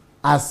you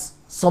as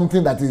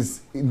something that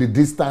is in the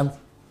distant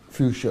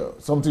future,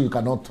 something you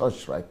cannot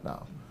touch right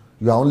now.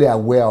 You are only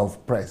aware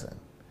of present.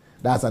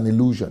 That's an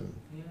illusion.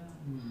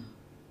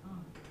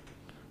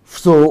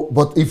 So,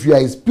 but if you are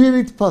a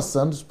spirit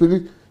person,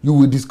 you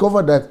will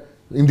discover that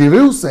in the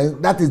real sense,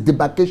 that is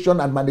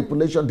demarcation and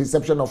manipulation,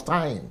 deception of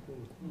time.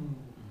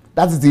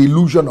 That is the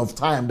illusion of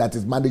time that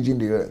is managing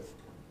the earth.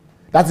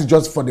 That is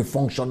just for the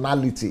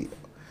functionality.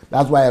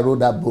 That's why I wrote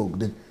that book,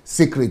 The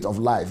Secret of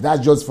Life. That's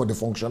just for the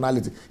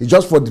functionality. It's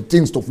just for the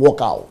things to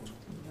work out.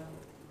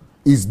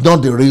 It's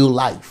not the real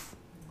life.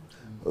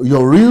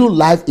 Your real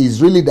life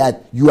is really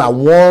that you are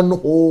one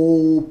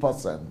whole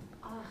person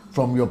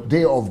from your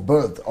day of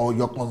birth or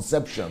your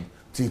conception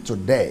till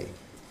today.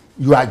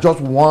 You are just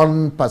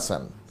one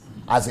person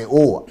as a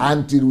whole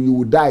until you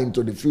will die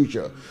into the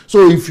future.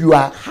 So if you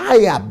are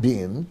higher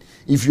being,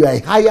 if you are a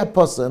higher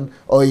person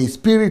or a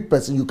spirit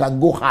person, you can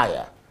go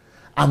higher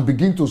and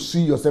begin to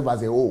see yourself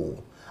as a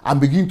whole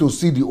and begin to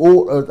see the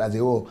whole earth as a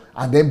whole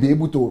and then be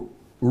able to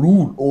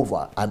rule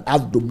over and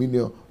have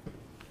dominion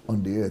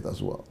on the earth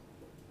as well.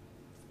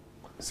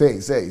 Say.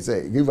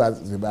 Give us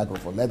the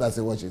microphone. Let us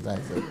say what she's trying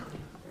to say.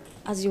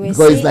 As you were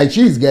because it's like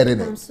she's getting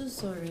it. I'm so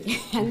sorry.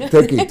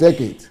 Take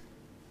it.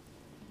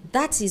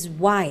 That is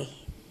why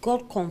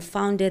God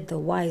confounded the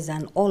wise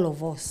and all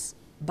of us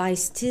by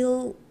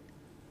still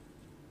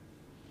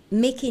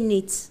making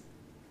it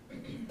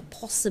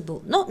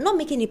possible. Not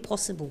making it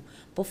possible,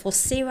 but for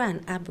Sarah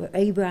and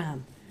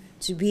Abraham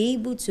to be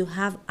able to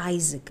have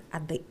Isaac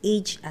at the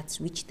age at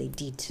which they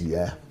did.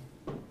 Yeah.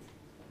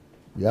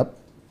 Yep.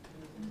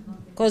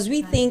 Because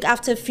we think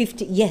after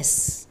 50,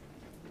 yes.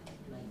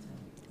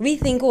 We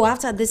think, oh,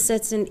 after this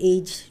certain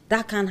age,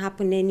 that can't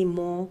happen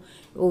anymore.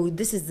 Oh,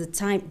 this is the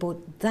time. But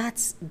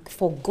that's,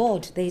 for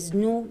God, there is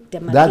no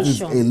demarcation. That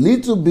is a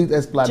little bit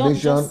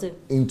explanation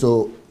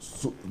into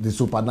the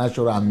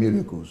supernatural and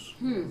miracles.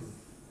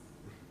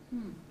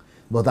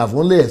 But I've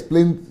only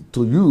explained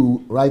to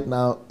you right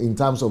now in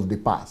terms of the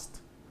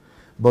past.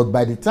 But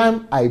by the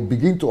time I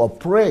begin to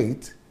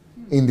operate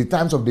in the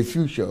times of the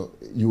future,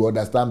 you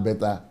understand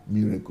better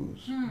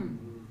miracles.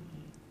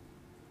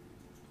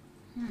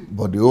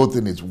 But the whole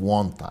thing is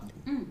one time.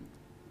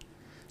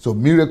 So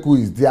miracle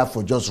is there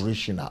for just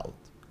reaching out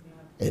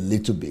a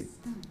little bit.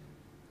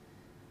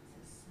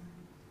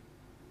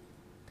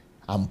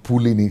 I'm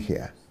pulling it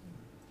here.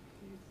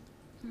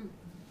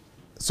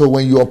 So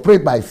when you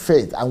operate by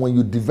faith and when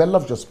you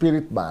develop your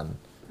spirit man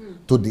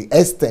to the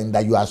extent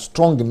that you are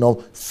strong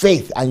enough,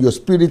 faith and your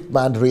spirit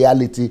man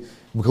reality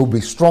will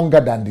be stronger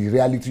than the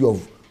reality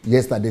of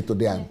yesterday,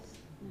 today,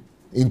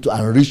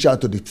 and reach out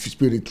to the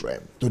spirit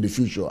realm, to the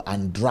future,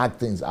 and drag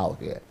things out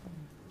here.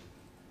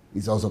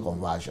 It's also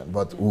conversion,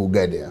 but we'll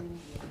get there.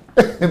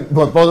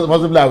 But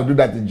possibly I will do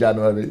that in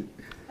January.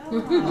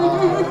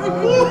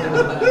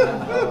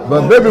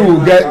 But maybe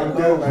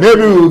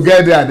we'll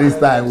get there this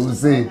time. We'll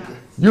see.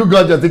 You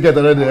got your ticket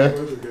already, eh?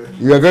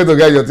 You are going to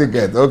get your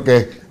ticket.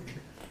 Okay.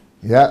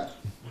 Yeah.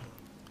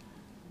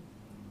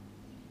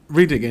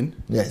 Read again.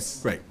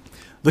 Yes. Right.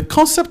 The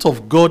concept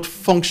of God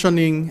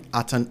functioning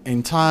at an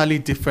entirely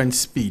different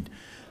speed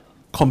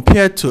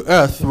compared to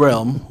earth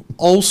realm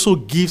also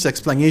gives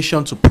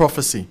explanation to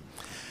prophecy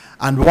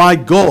and why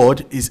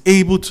God is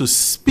able to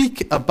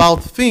speak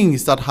about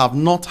things that have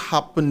not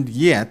happened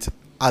yet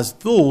as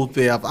though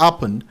they have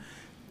happened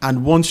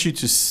and wants you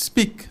to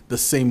speak the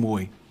same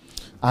way.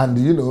 And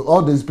you know,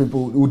 all these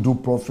people who do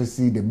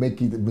prophecy, they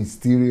make it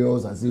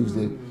mysterious as if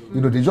they,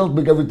 they just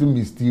make everything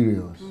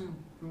mysterious.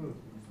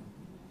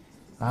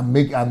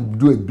 And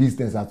do a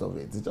business out of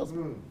it. It's just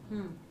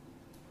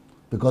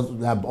because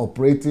they are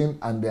operating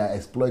and they are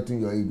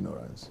exploiting your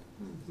ignorance.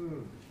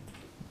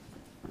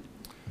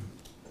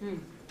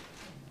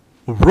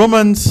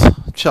 Romans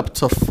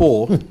chapter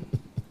 4,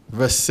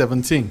 verse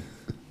 17.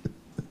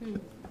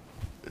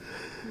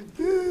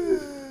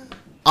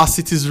 As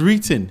it is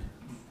written,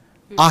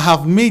 I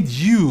have made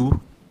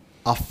you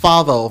a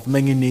father of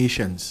many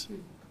nations,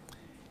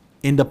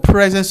 in the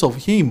presence of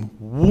him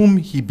whom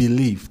he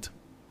believed.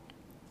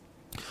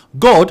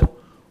 God,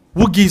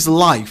 who gives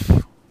life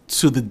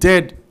to the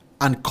dead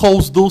and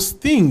calls those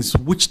things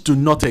which do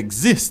not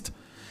exist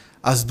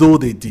as though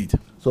they did.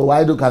 So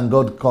why can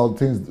God call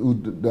things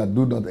that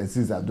do not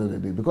exist as though they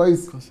did?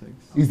 Because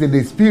it's in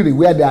the spirit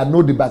where there are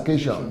no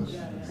demarcations.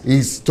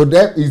 To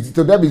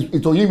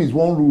him is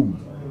one room.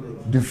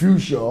 The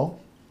future,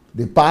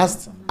 the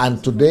past,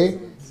 and today,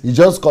 he's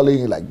just calling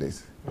it like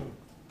this.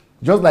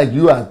 Just like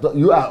you are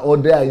all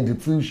there in the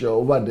future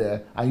over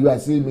there, and you are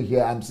seeing me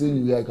here, I'm seeing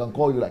you here, I can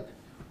call you like.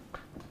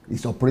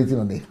 It's operating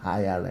on a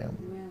higher realm.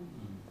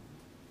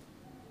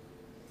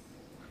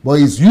 But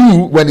it's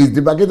you, when it's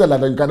demarcated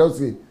like that, you cannot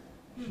see.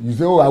 You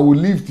say, oh, I will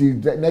live till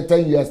the next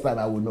 10 years' time,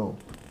 I will know.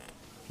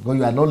 Because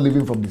you are not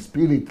living from the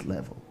spirit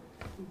level.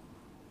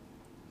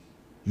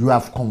 You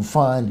have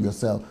confined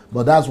yourself.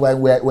 But that's why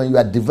when you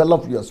have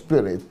developed your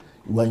spirit,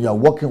 when you are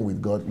working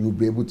with God, you'll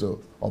be able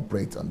to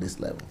operate on this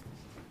level.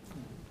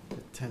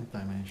 The 10th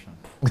dimension.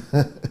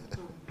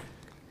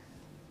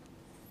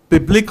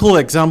 Biblical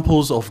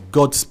examples of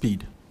God's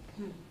speed.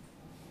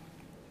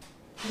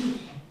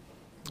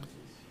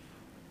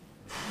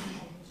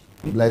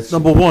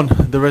 Number 1,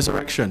 the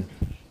resurrection.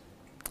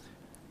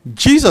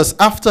 Jesus,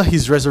 after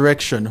his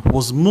resurrection,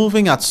 was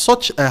moving at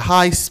such a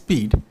high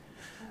speed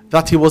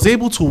that he was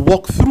able to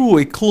walk through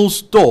a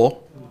closed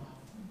door,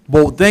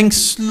 but then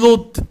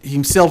slowed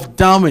himself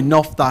down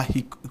enough that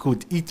he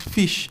could eat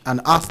fish and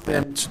ask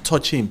them to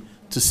touch him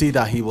to see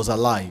that he was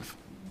alive.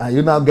 Are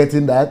you now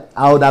getting that?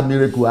 How that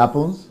miracle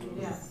happens?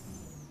 Yes.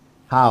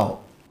 How?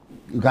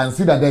 You can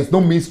see that there's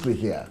no mystery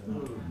here.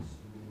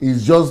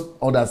 It's just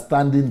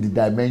understanding the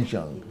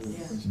dimension,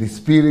 the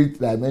spirit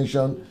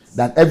dimension,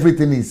 that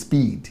everything is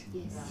speed.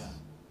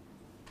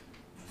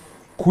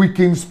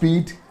 Quickened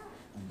speed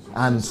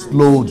and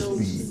slowed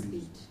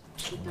speed.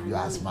 You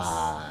are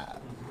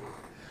smart.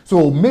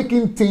 So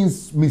making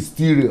things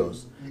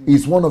mysterious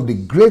is one of the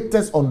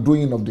greatest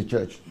undoing of the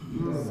church.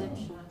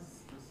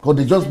 Because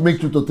they just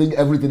make you to think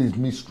everything is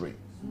mystery.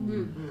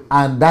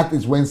 And that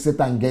is when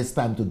Satan gets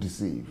time to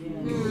deceive.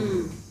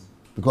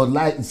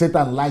 Because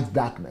Satan likes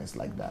darkness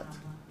like that.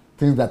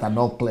 Things that are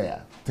not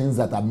clear. Things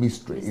that are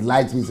mystery. He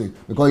likes mystery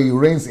because he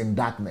reigns in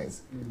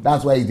darkness.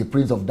 That's why he's the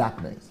prince of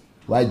darkness.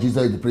 Why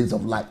Jesus is the prince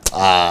of light.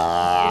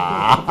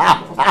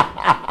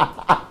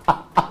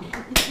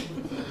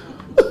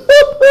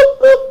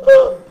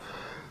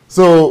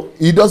 So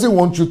he doesn't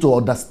want you to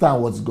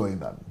understand what's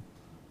going on.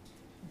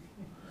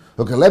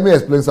 Okay, let me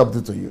explain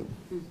something to you.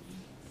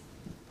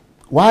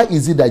 Why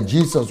is it that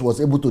Jesus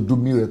was able to do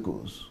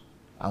miracles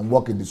and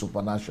work in the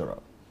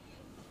supernatural?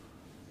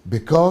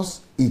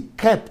 Because he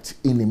kept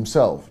in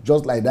himself,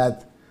 just like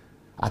that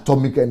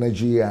atomic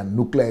energy and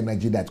nuclear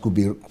energy that could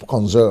be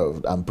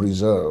conserved and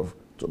preserved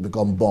to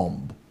become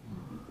bomb.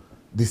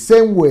 The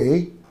same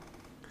way,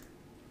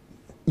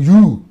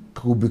 you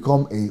could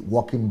become a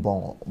walking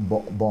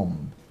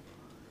bomb.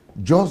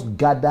 Just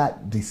gather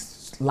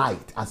this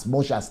light, as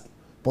much as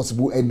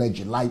possible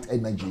energy, light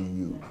energy in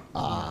you.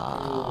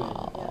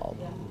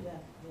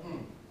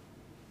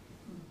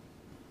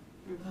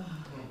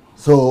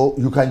 So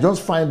you can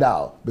just find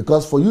out,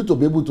 because for you to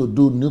be able to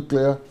do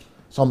nuclear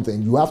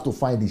something, you have to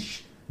find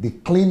the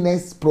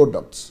cleanest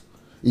products.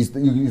 It's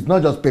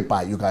not just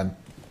paper. You can,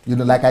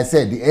 like I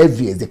said, the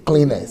heaviest, the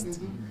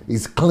cleanest.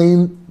 It's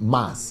clean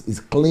mass. It's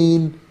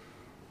clean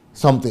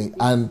something,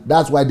 and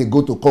that's why they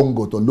go to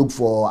Congo to look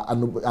for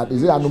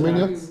is it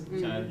aluminum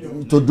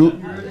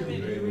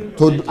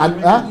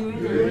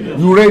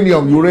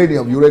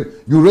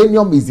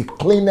uranium is the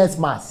cleanest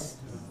mass.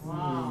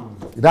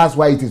 That's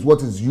why it is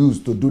what is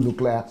used to do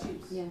nuclear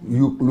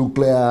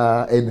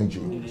energy,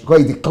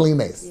 because it's the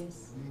cleanest.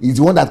 It's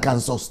the one that can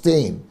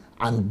sustain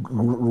and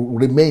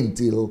remain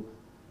till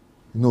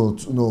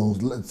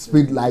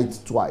speed light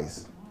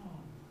twice.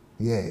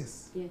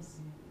 Yes.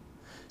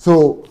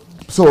 So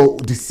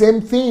the same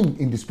thing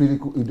in the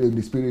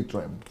spirit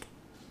realm,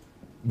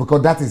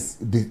 because that is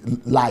the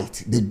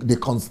light, the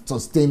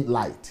sustained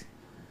light.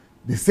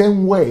 The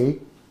same way,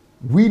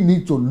 we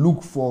need to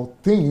look for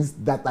things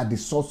that are the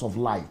source of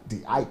light,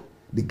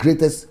 the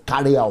greatest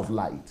carrier of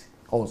light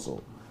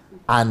also,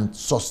 and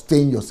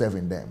sustain yourself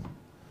in them.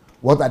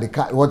 What are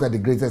the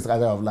greatest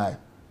carrier of light?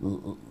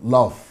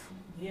 Love,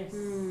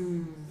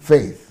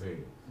 faith,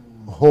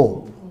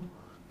 hope,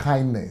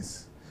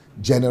 kindness,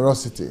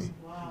 generosity,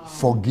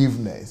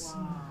 forgiveness,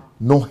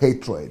 no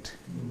hatred,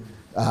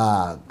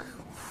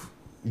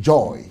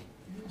 joy,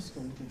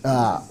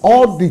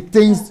 all the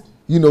things,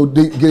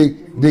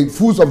 the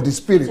fruits of the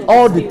spirit,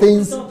 all the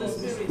things,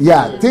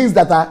 things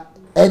that are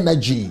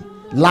energy,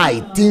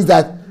 light, things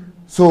that.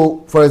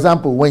 So, for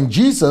example, when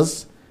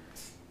Jesus,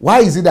 why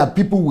is it that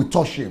people will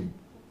touch him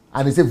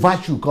and they say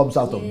virtue comes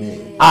out of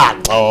me?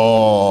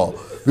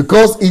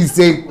 Because he's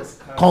a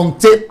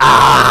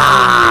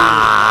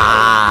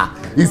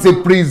it's a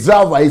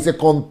preserver, it's a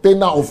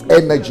container of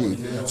energy.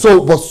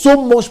 So, but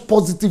so much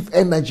positive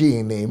energy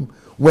in him,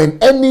 When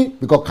any,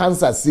 because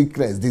cancer,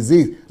 sickness,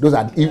 disease, those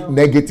are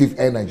negative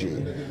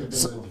energy.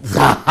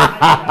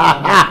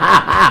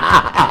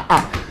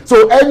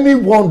 So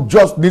anyone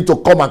just need to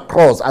come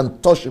across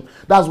and touch him.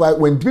 That's why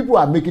when people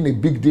are making a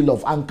big deal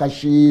of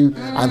handkerchief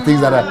and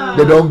things like that,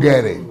 they don't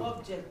get it.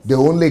 They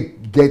only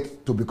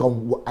get to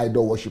become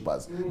idol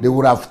worshippers. They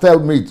would have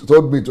told me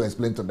to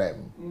explain to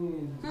them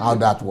how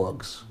that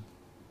works.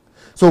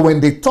 So when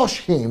they touch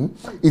him,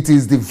 it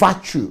is the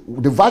virtue.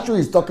 The virtue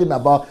is talking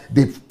about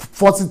the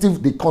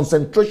positive, the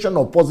concentration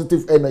of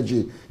positive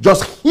energy.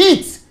 Just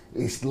heat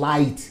is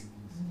light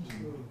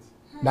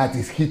that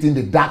is hitting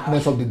the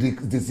darkness of the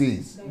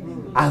disease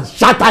and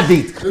shattered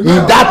it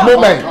in that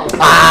moment.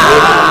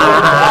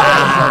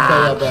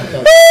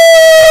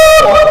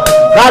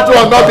 That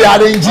was not the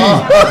RNG.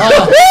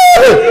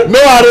 No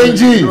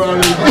RNG.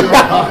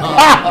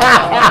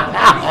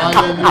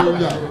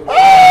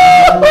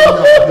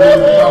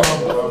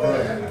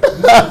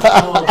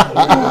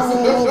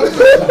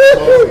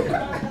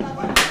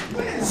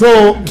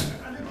 So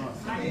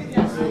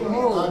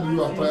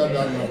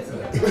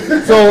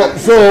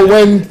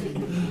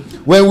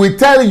when we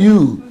tell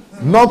you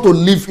not to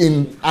live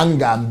in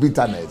anger and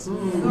bitterness,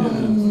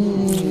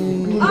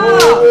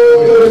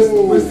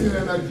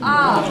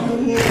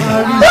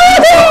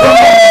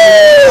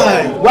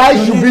 why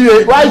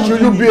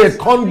should you be a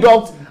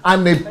conduct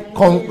and a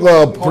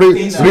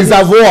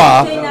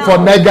reservoir for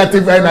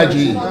negative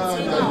energy?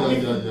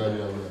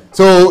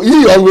 So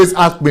he always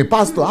asked me,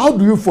 Pastor, how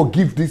do you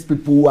forgive these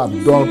people who have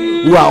done,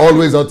 who are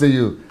always unto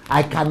you?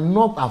 I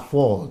cannot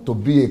afford to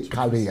be a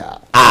carrier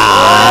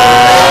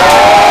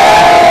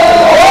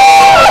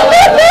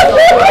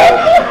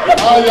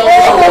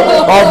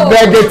of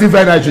negative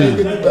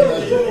energy.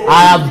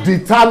 I have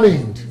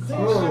determined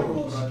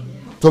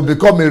to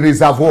become a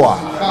reservoir.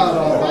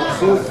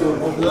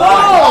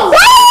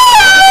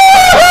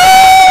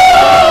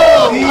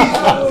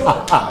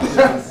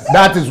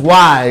 That is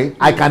why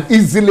I can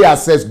easily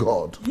access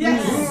God.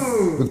 Yes.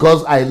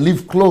 Because I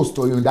live close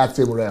to you in that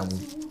same realm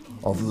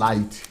of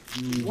light.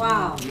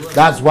 Wow.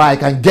 That's why I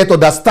can get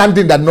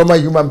understanding that normal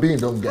human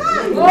beings don't get.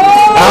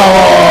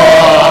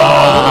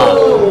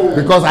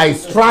 Because I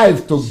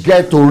strive to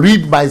get to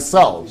rid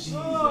myself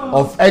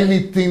of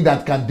anything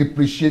that can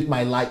depreciate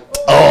my life.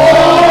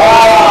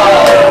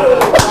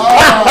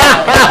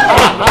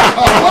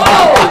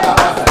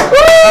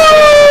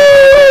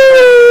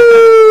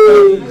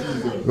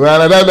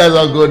 Well, that's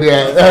not good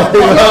there.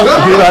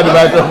 You have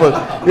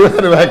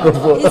the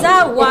microphone. Is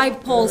that why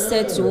Paul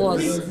said to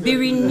us, be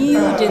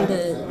renewed in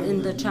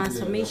the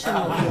transformation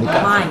of your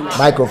mind?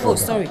 Microphone. Oh,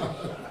 sorry.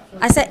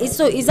 I said,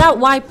 so is that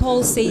why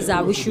Paul says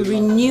that we should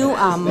renew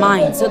our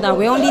mind so that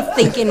we're only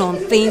thinking on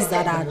things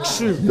that are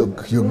true?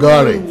 You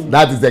got it.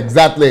 That is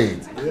exactly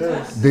it.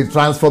 Yes. The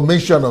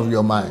transformation of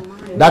your mind.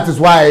 That is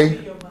why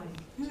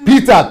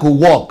Peter could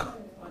walk.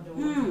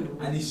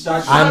 And he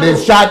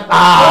shot.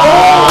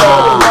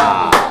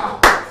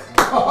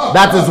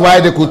 That is why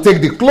they could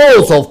take the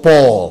clothes of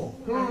Paul.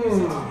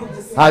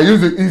 I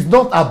use it. It's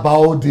not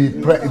about the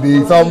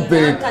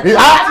something.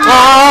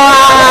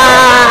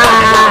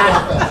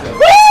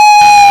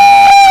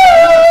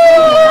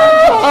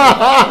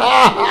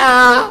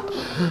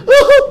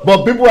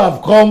 But people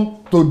have come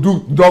to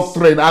do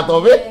doctrine out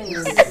of it.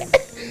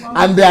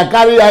 And they are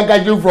carrying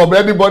handkerchief from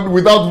anybody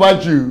without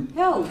virtue.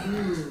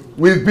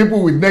 With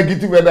people with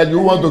negative energy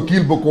who want to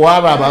kill Boko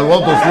Haram and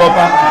want to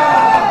slaughter.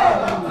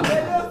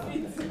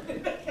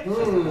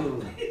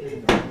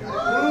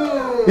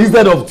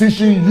 Instead of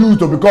teaching you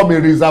to become a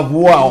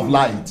reservoir of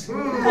light.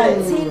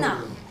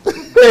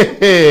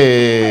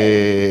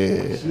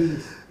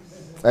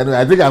 Anyway,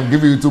 I think I'm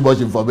giving you too much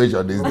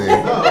information these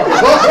days.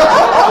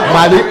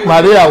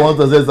 Maria wants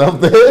to say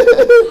something.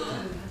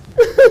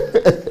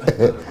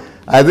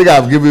 I think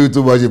I've given you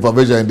too much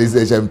information in this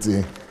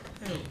HMT.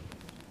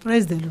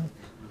 Praise the Lord.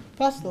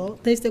 Pastor,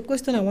 there's a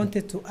question I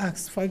wanted to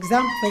ask. For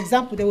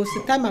example, there was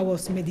a time I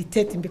was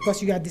meditating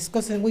because when you are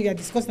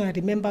discussing, I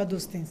remember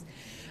those things.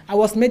 I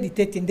was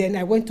meditating, then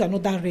I went to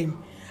another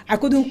realm. I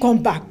couldn't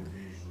come back,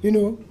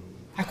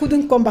 I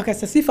couldn't come back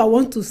as if I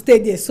want to stay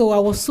there. So I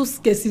was so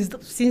scared.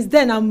 Since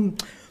then, I'm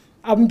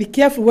be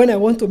careful when I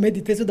want to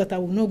meditate so that I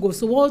will not go.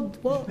 So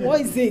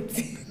what is it?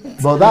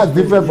 But that's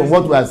different from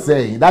what we are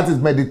saying. That is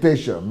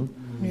meditation.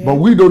 Yeah. But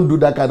we don't do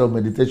that kind of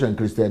meditation in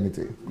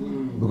Christianity.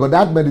 Because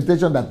that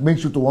meditation that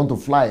makes you to want to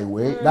fly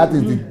away, that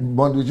is the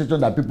meditation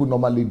that people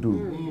normally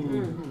do.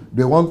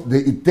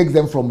 It takes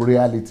them from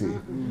reality.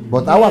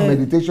 But our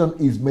meditation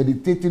is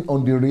meditating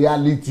on the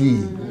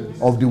reality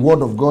of the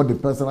word of God, the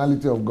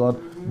personality of God.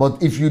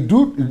 But if you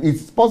do,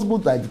 it's possible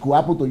that it could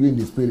happen to you in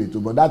the spirit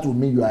too, but that will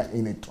mean you are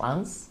in a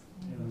trance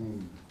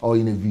or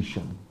in a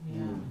vision.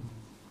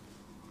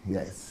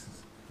 Yes.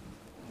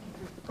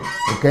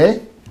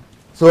 Okay?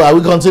 So are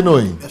we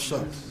continuing? Yes,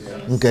 sir.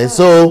 Okay,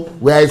 so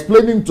we are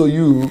explaining to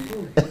you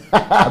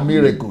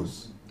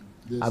miracles.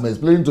 Yes. I'm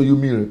explaining to you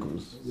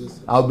miracles. Yes,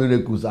 how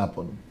miracles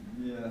happen.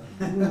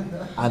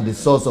 And the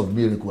source of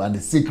miracle and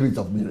the secret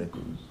of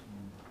miracles.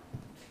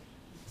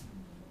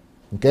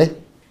 Okay?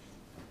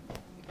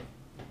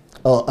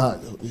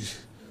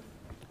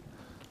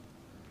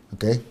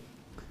 Okay.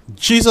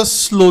 Jesus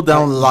slowed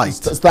down light.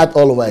 Start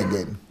all over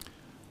again.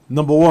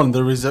 Number one,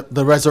 the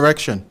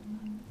resurrection.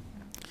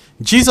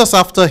 Jesus,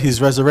 after his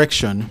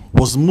resurrection,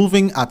 was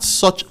moving at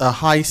such a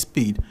high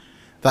speed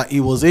that he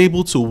was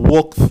able to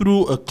walk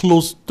through a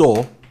closed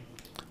door,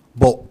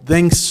 but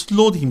then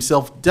slowed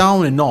himself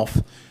down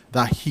enough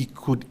that he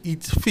could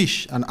eat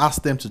fish and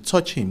ask them to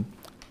touch him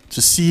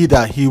to see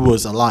that he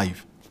was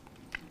alive.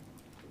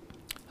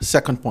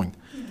 Second point.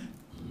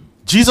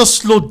 Jesus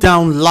slowed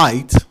down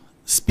light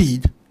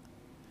speed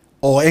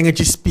or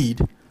energy speed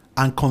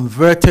and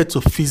converted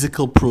to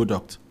physical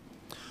product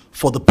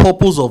for the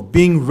purpose of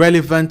being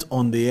relevant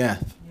on the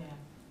earth.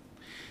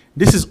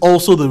 This is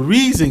also the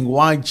reason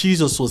why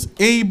Jesus was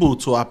able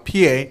to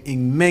appear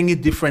in many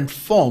different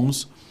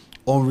forms,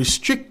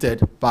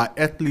 unrestricted by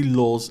earthly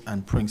laws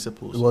and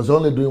principles. He was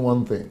only doing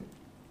one thing.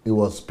 He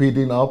was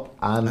speeding up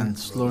and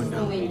slowing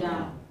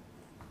down.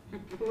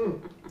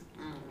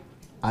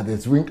 At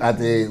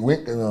a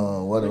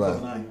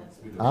whatever.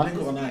 Huh? Blink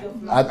of an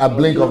eye. At a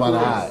blink of an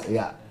eye.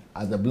 Yeah.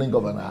 At the blink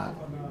of an eye.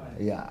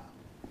 Yeah.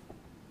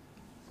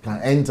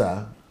 Can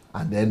enter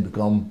and then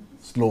become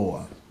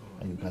slower,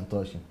 and you can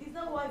touch him. Is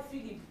that why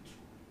Philip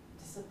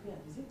disappeared?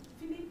 Is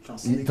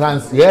it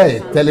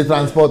Philip?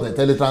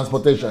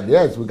 Teletransportation.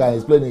 Yes, we can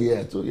explain it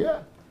here too.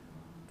 Yeah.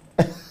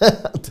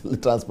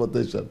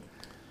 Teletransportation.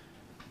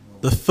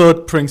 The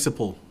third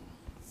principle.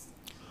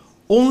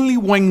 Only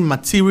when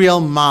material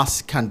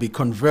mass can be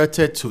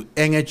converted to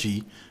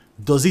energy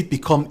does it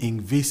become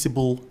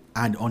invisible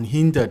and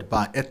unhindered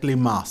by earthly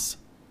mass,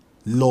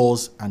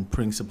 laws, and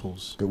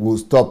principles. Okay, we'll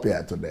stop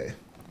here today.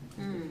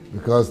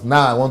 Because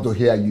now I want to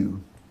hear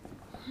you.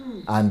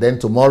 And then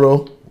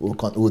tomorrow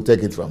we'll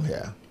take it from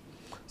here.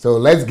 So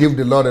let's give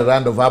the Lord a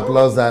round of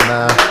applause. And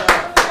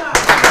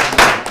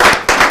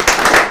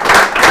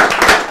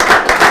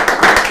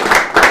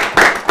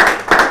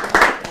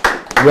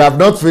we have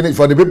not finished.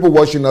 For the people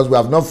watching us, we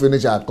have not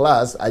finished our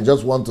class. I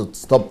just want to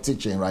stop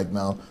teaching right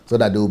now so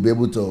that they will be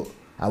able to,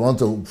 I want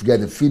to get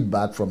the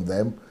feedback from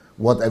them,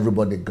 what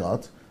everybody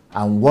got,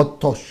 and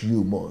what touched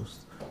you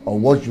most, or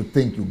what you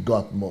think you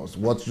got most,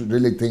 what you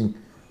really think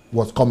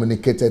was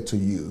communicated to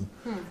you.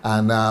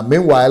 And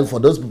meanwhile,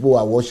 for those people who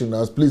are watching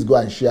us, please go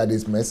and share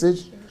this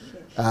message.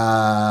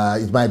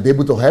 It might be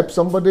able to help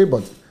somebody,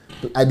 but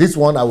at this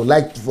one, I would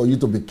like for you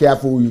to be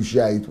careful who you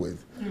share it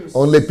with.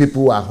 Only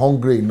people who are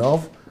hungry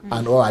enough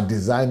and who are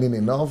designing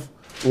enough,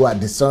 who are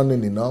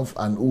discerning enough,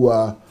 and who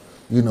are,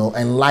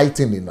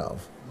 enlightened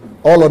enough.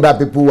 All other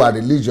people who are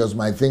religious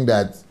might think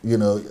that,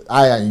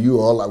 I and you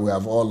we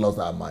have all lost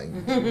our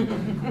mind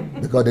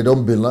because they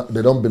don't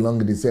belong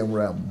in the same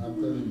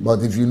realm.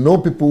 But if you know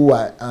people who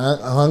are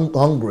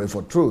hungry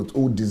for truth,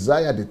 who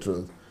desire the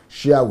truth,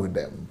 share with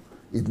them.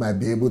 It might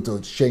be able to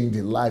change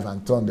the life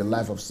and turn the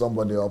life of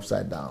somebody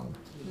upside down.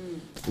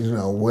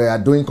 We are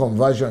doing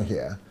conversion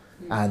here.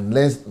 And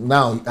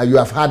now you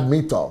have had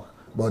me talk,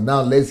 but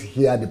now let's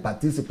hear the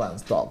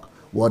participants talk,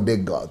 what they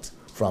got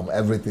from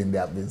everything that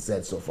have been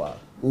said so far.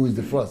 Who is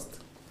the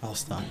first? I'll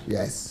start.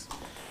 Yes.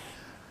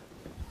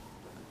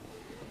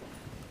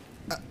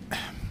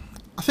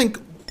 I think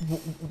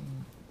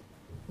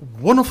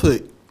one of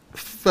the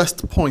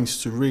first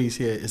points to raise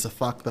here is the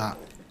fact that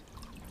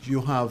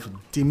you have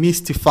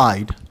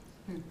demystified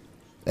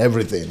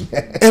everything.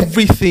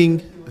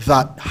 Everything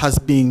that has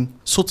been,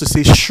 so to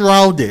say,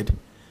 shrouded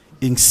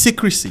in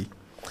secrecy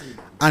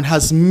and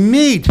has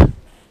made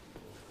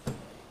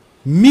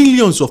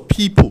millions of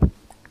people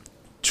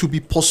to be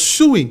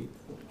pursuing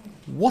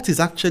what is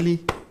actually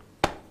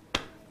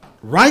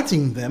right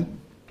in them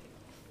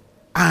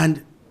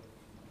and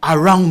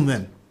around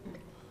them.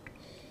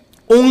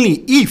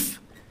 Only if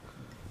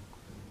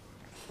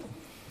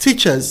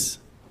teachers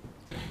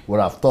would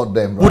have taught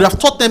them. Would have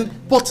taught them,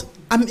 but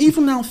I'm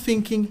even now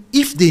thinking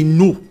if they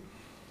know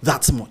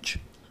that much.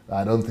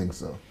 I don't think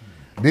so.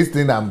 This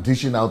thing I'm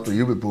teaching out to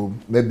you people,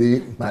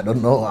 maybe, I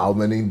don't know how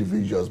many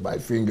individuals by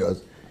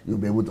fingers you'll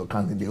be able to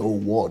count in the whole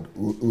world.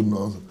 Who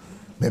knows?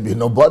 Maybe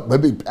no, but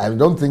maybe, I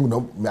don't think,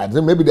 no, I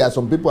think maybe there are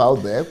some people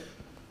out there,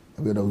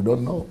 we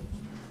don't know.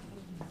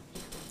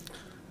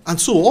 And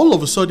so all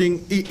of a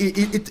sudden,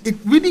 it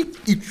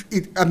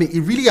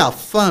really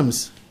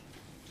affirms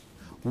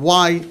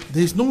why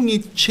there's no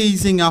need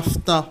chasing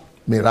after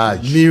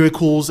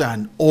miracles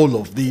and all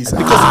of these,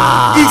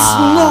 because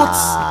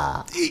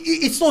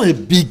it's not a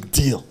big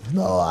deal.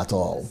 No, at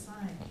all.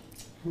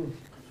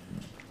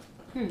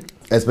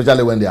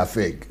 Especially when they are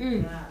fake.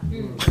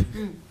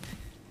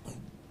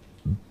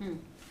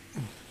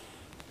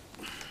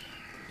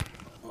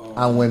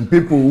 And when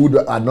people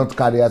who are not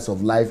carriers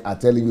of life are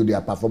telling you they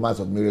are performers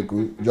of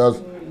miracles,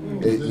 just,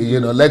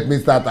 let me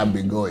start and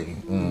be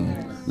going.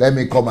 Let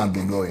me come and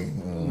be going.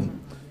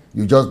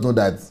 You just know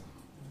that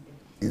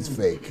it's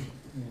fake.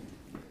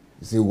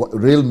 You see,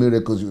 real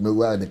miracles, you know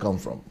where they come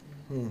from.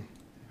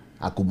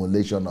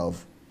 Accumulation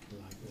of,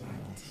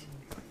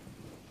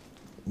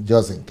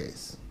 just in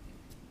case.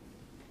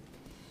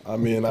 I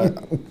mean,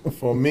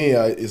 for me,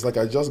 it's like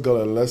I just got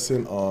a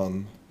lesson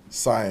on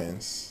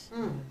science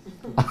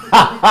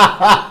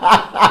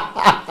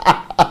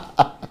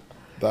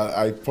that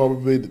I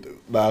probably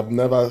that I've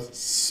never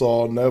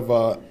saw,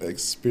 never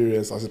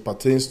experienced as it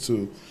pertains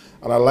to.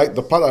 And I like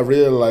the part I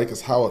really like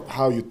is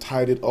how you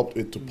tied it up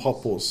into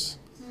purpose,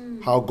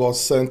 how God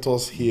sent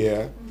us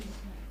here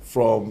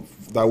from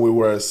that we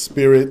were a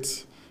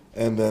spirit,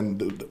 and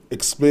then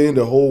explain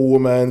the whole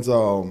woman's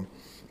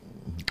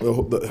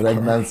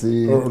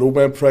pregnancy, the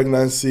woman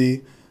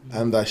pregnancy,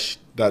 and that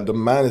the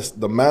man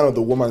or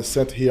the woman is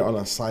sent here on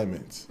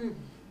assignment,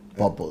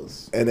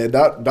 purpose, and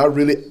that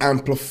really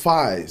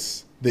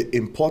amplifies the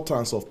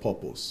importance of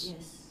purpose.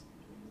 Yes.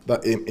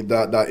 That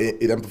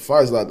it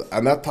amplifies that,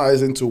 and that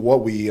ties into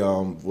what we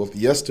with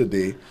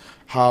yesterday,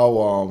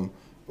 how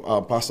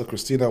Pastor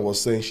Christina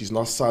was saying she's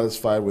not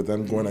satisfied with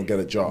them going and get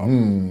a job.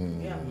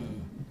 Yeah.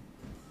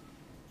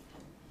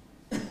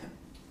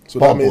 So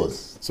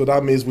purpose.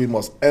 that means we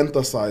must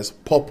emphasize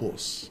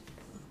purpose.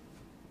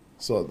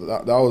 So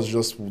that was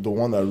just the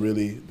one that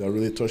really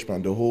touched me,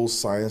 and the whole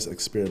science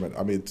experiment.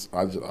 I mean,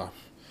 I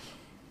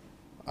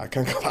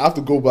have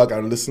to go back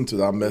and listen to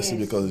that message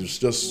because it's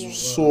just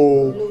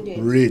so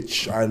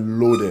rich and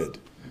loaded.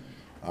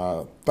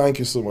 Thank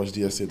you so much,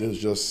 DSA. This is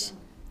just,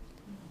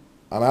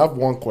 and I have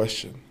one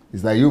question.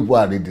 It's like you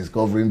are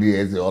rediscovering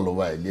DSA all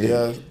over again.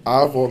 Yes,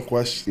 I have one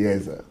question.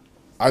 Yes, sir.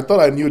 I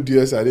thought I knew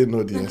DSA. I didn't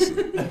know DSA.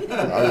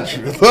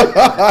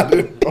 I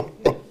didn't know.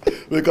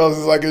 Because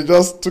it's like it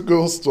just took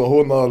us to a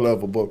whole nother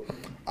level. But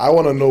I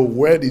want to know,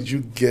 where did you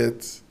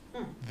get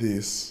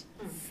this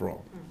from?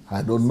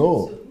 I don't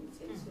know.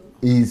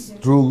 It's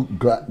through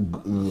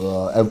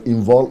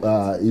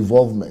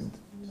evolvement.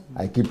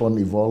 I keep on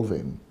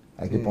evolving.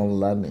 I keep on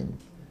learning.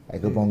 I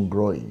keep on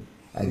growing.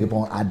 I keep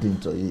on adding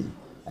to it.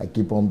 I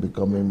keep on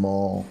becoming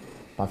more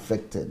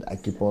perfected. I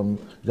keep on,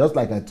 just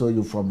like I told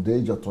you, from the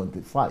age of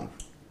 25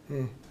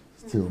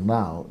 till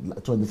now,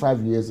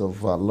 25 years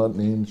of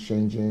learning,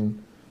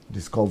 changing,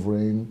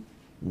 discovering,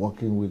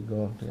 working with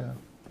God. Yeah,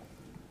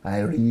 I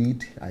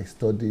read, I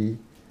study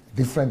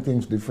different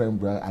things,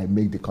 different. I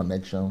make the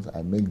connections,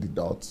 I make the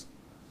dots.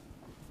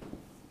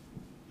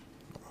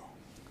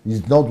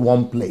 It's not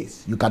one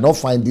place. You cannot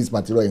find this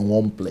material in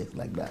one place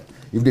like that.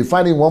 If they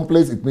find it in one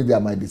place, it means they are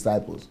my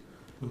disciples,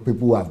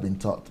 people who have been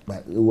taught,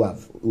 who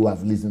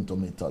have listened to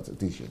me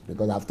teaching,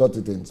 because I've taught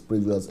it in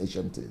previous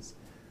HMTs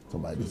to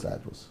my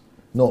disciples.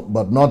 No,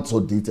 but not so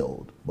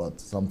detailed, but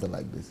something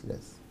like this.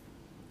 Yes.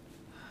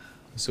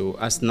 So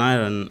as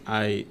Nairan,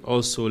 I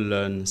also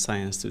learned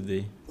science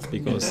today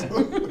because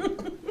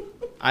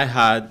I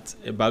had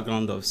a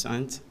background of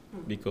science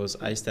because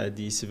I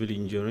studied civil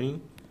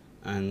engineering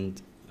and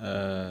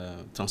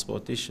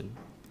transportation.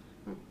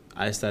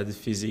 I studied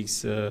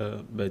physics,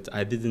 but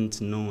I didn't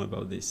know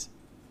about this.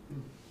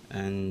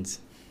 And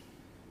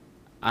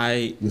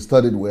You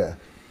studied where?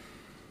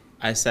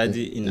 I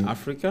studied in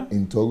Africa.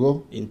 In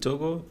Togo? In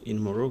Togo, in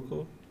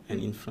Morocco,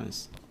 and in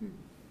France.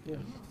 Yeah.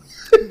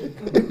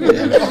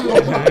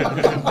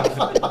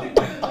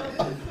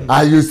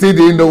 And you still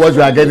didn't know what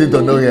you are getting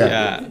to know here.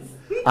 Yeah.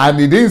 And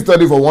he didn't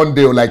study for one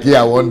day, or like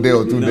here, 1 day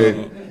or 2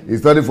 days. He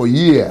studied for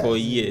years. For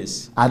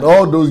years. And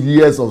all those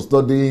years of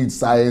studying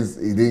science,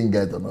 he didn't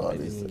get to know all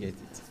this. I didn't get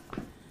it.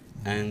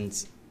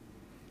 And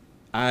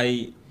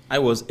I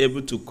was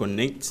able to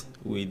connect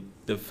with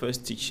the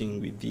first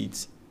teaching we did.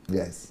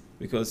 Yes.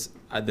 Because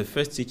at the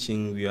first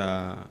teaching, we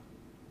are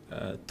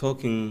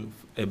talking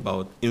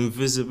about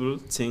invisible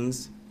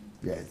things.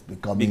 Yes,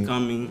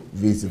 becoming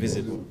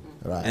visible.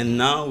 Right. And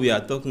now we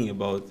are talking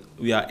about,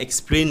 we are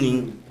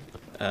explaining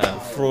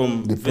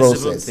from the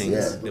visible process, things,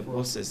 yeah. the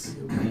process.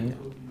 Yeah.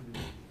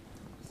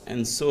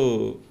 And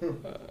so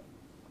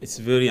it's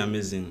very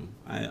amazing.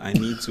 I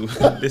need to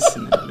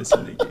listen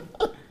again.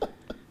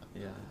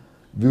 Yeah.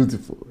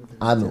 Beautiful.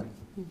 Anu.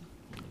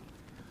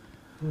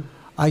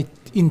 I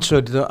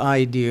enjoyed the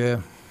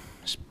idea,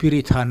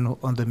 Spirit Anu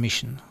on the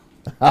mission.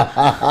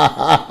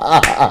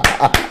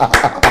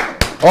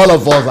 All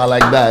of us are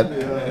like that.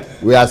 Yeah.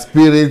 We are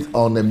spirit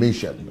on a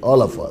mission.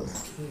 All of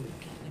us.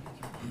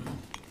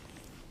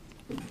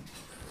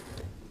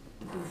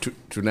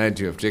 Tonight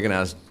you have taken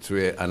us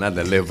to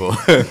another level.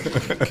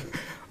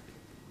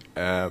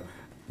 That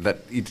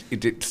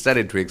it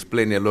started to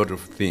explain a lot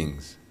of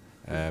things.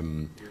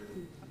 Can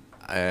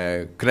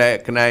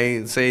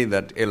I say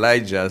that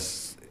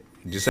Elijah's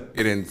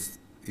disappearance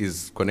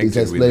is connected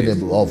it's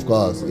explainable, with this? Of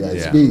course.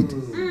 Yeah. Speed.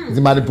 It's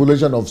the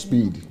manipulation of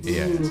speed.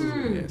 Yes.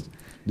 Yes.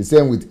 The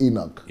same with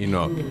Enoch.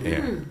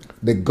 Yeah.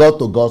 They got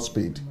to God's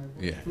speed.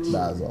 Yeah.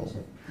 That's all.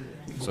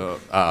 So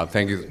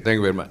thank you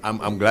very much.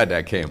 I'm glad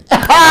I came.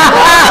 I'm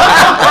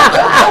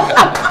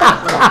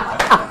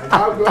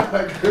glad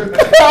I came.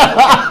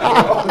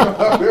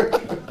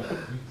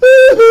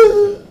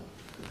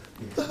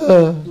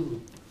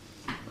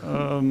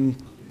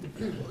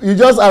 You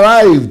just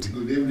arrived.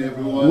 Good evening,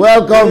 everyone.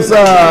 Welcome,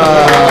 sir.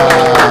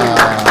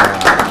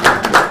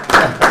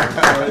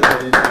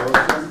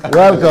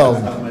 Welcome.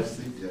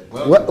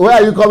 Where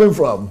are you coming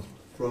from?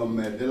 From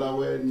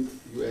Delaware,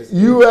 USA.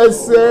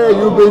 USA,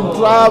 you've been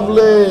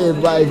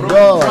traveling, my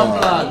God.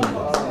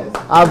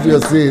 Have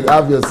your seat.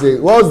 Have your seat.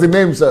 What's the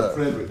name, sir?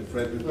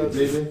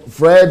 Frederick.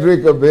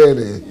 Frederick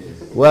Obede.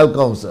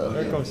 Welcome, sir.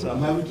 Welcome, sir. I'm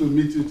happy to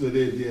meet you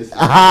today, dear sir.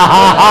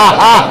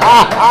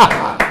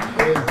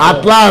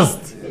 At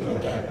last.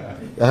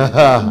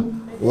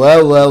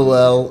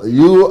 Well.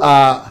 You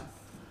are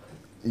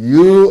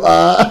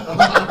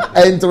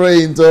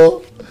entering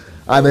into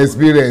an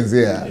experience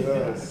here.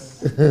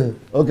 Yes.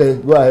 Okay,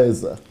 go ahead,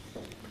 sir.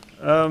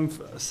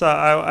 Sir,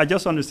 I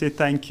just want to say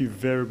thank you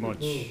very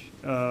much.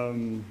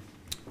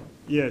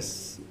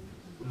 Yes,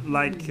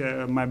 like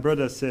my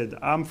brother said,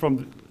 I'm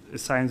from a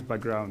science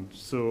background.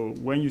 So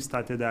when you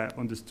started, I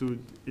understood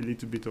a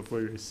little bit of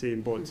what you were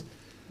saying. But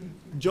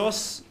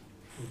just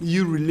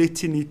you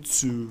relating it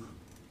to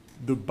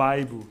the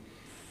Bible,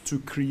 to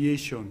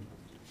creation,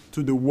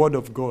 to the Word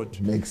of God.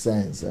 Makes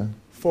sense, huh?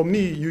 For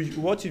me,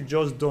 what you've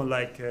just done,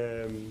 like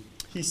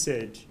he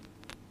said,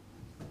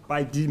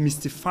 by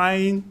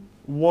demystifying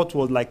what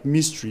was like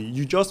mystery,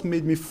 you just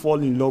made me fall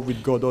in love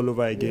with God all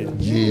over again.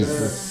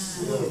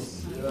 Jesus. Yes.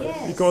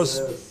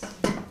 Because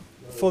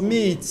for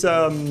me, it's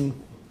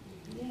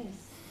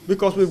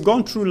because we've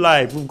gone through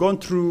life, we've gone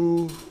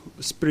through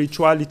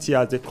spirituality,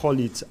 as they call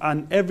it,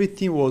 and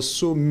everything was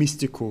so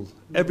mystical.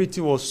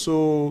 Everything was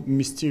so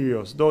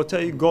mysterious. They'll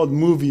tell you God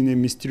moved in a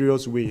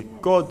mysterious way.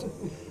 God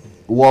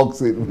walks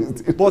in.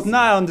 But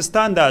now I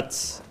understand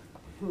that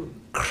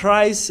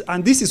Christ,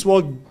 and this is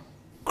what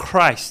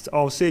Christ,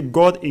 I'll say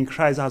God in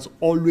Christ has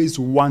always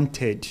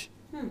wanted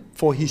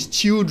for his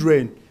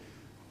children,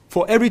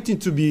 for everything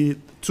to be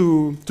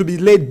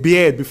laid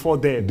bare before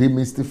them.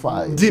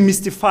 Demystified.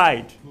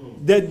 Demystified.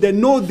 They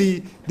know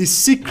the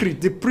secret,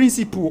 the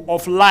principle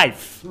of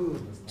life,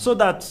 so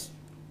that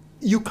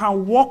you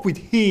can walk with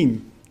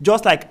him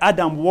just like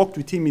Adam walked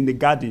with him in the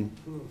garden.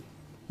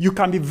 You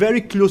can be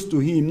very close to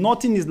him.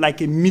 Nothing is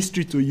like a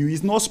mystery to you.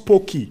 He's not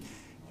spooky.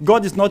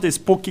 God is not a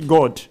spooky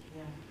God.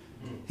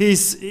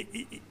 He's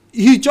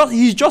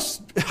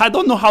just, I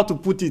don't know how to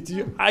put it.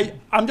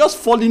 I'm just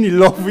falling in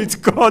love with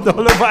God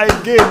all over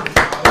again.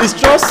 It's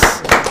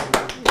just...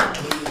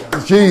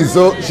 She is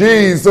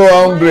so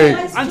hungry.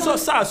 And so,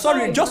 sir,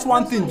 sorry, just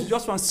one thing.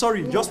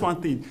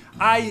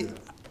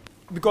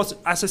 Because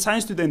as a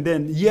science student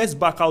then, years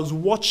back, I was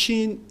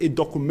watching a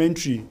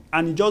documentary,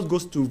 and it just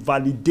goes to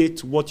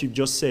validate what you've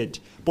just said.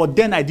 But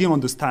then I didn't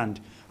understand.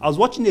 I was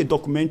watching a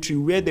documentary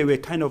where they were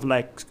kind of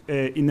like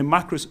in a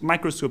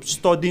microscope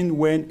studying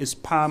when a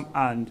sperm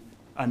and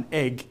an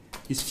egg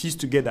is fused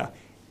together.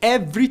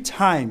 Every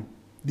time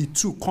the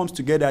two comes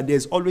together,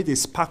 there's always a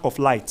spark of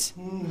light.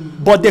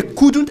 But they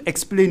couldn't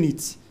explain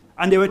it.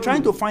 And they were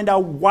trying to find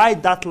out why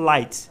that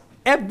light,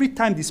 every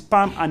time the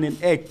sperm and an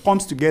egg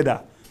comes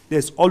together,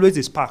 there's always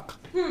a spark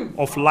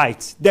of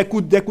light. They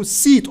could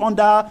see it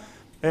under,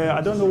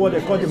 I don't know what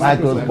they call the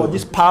microscope, but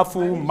this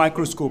powerful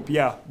microscope,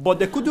 yeah. But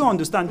they couldn't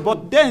understand.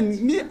 But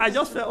then, I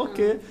just felt,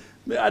 okay,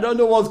 I don't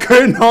know what's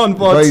going on,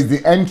 but... So it's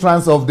the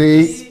entrance of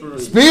the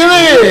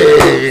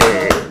Spirit.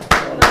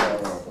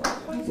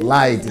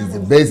 Light is the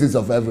basis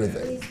of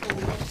everything.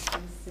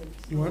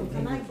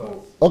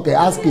 Okay,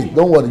 ask it.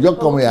 Don't worry. Just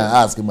come here and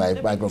ask in my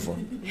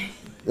microphone.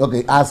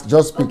 Okay, ask.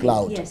 Just speak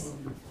loud. Yes.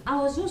 I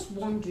was just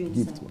wondering,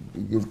 Gift. sir.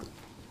 Gift.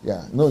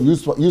 Yeah. No, you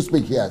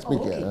speak here.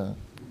 Speak here.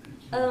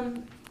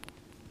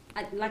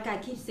 Like I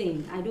keep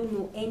saying, I don't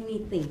know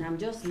anything. I'm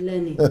just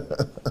learning.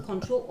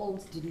 Control,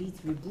 Alt,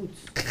 Delete, Reboot.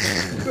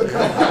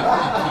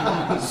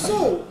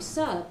 So,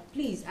 sir,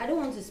 please, I don't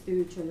want to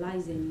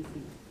spiritualize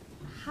anything.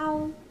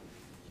 How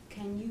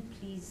can you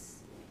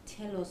please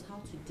tell us how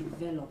to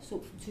develop?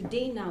 So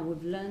today now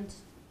we've learned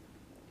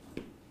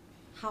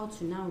how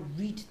to now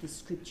read the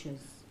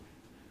scriptures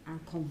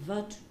and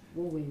convert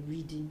what we're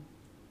reading.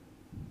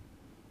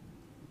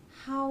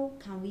 How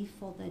can we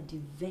further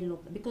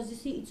develop? Because you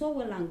see, it's all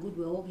well and good,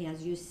 we're all here.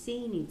 As you're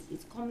saying it,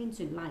 it's coming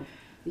to life.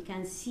 We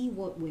can see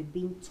what we're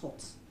being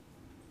taught.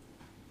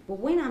 But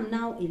when I'm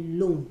now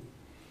alone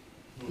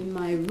in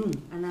my room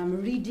and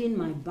I'm reading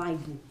my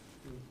Bible,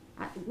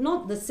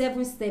 not the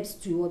 7 steps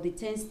to or the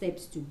 10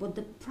 steps to, but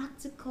the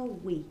practical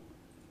way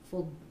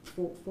for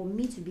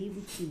me to be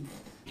able to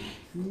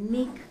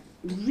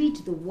read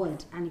the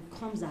word and it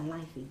comes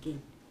alive again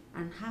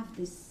and have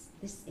this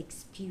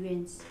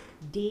experience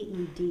day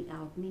in, day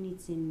out,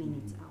 minutes in,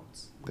 minutes out.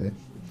 Okay.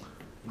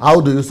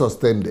 How do you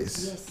sustain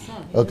this? Yes,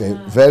 sir. Okay,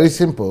 very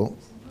simple.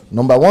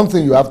 Number one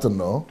thing you have to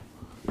know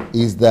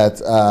is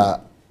that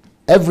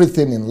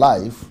everything in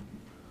life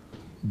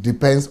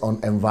depends on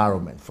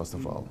environment, first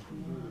of all.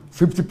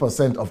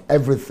 50% of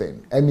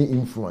everything, any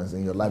influence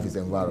in your life is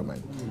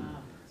environment.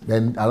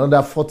 Then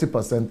another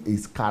 40%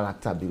 is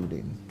character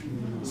building.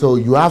 So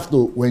you have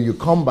to, when you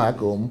come back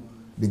home,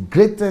 the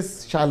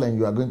greatest challenge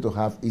you are going to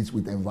have is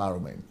with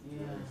environment.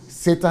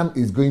 Satan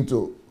is going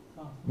to,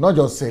 not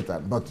just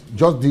Satan, but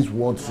just this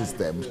world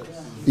system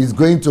is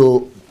going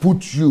to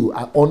put you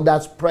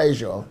under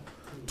pressure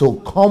to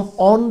come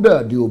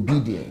under the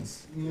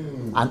obedience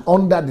and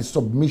under the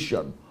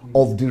submission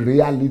of the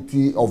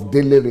reality, of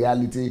daily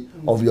reality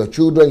of your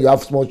children. You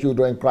have small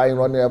children crying,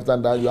 running after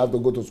and down. You have to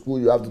go to school.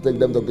 You have to take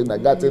them to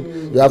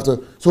kindergarten. You have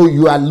to. So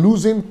you are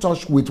losing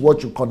touch with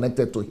what you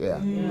connected to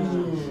here.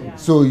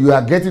 So you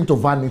are getting to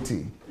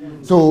vanity.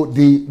 So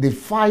the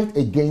fight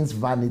against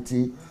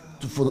vanity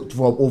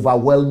from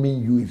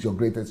overwhelming you is your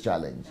greatest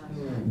challenge.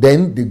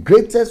 Then the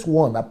greatest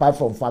one, apart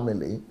from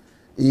family,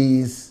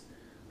 is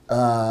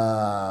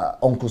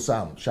Uncle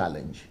Sam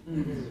challenge.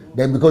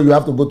 Then because you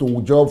have to go to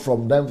a job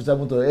from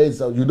 7 to 8,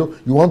 so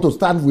you want to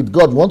stand with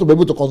God, you want to be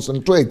able to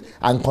concentrate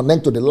and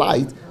connect to the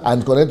light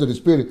and connect to the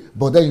spirit,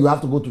 but then you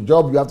have to go to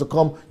job, you have to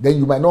come, then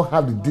you might not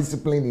have the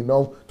discipline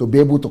enough to be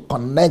able to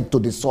connect to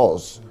the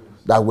source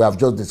that we have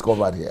just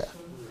discovered here.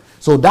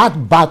 So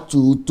that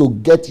battle to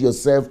get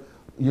yourself,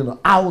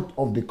 out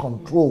of the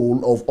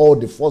control of all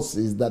the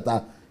forces that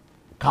are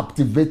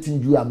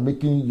captivating you and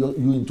making you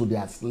into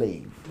their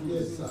slave.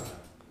 Yes, sir.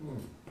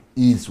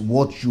 Is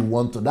what you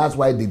want to. That's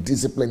why the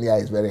discipline here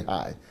is very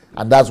high,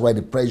 and that's why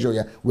the pressure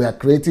here. We are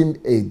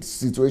creating a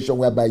situation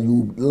whereby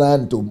you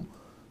learn to,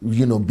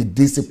 be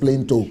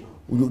disciplined to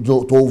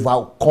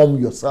overcome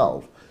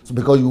yourself. So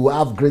because you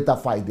have greater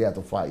fight there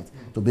to fight,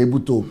 to be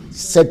able to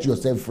set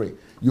yourself free.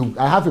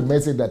 I have a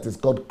message that is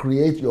called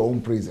 "Create Your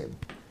Own Prison."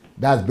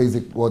 That's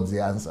basically what's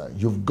the answer.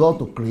 You've got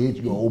to create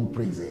your own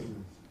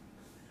prison,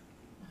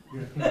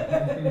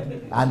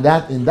 and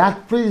that in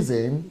that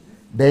prison,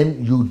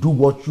 then you do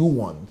what you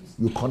want.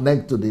 You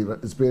connect to the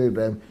spirit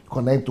realm, you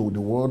connect to the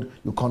world,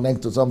 you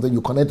connect to something,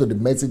 you connect to the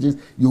messages,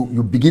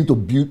 you begin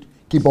to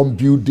keep on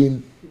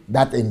building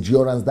that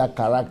endurance, that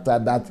character,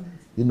 that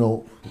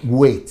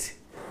weight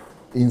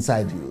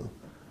inside you.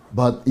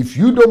 But if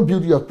you don't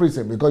build your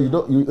prison, because you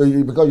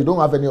don't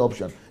have any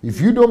option,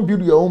 if you don't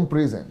build your own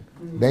prison,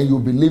 then you'll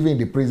be living in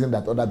the prison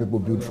that other people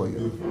build for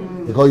you.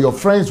 Because your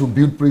friends will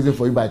build prison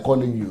for you by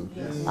calling you,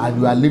 and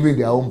you are living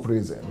their own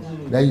prison.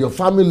 Then your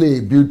family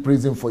build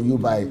prison for you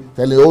by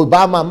telling, oh,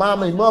 mama,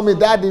 mommy,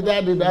 daddy.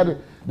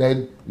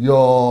 Then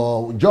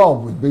your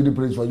job will build the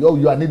prison for you. Oh,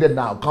 you are needed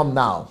now, come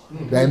now.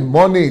 Then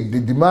money, the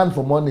demand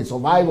for money,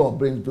 survival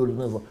brings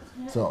prison.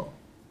 So,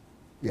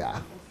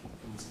 yeah.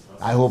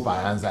 I hope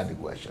I answered the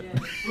question.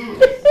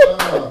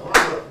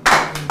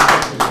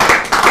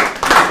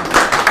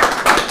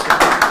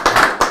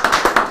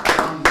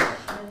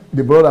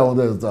 The brother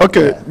wanted to talk.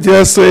 Okay,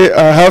 just say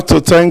I have to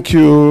thank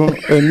you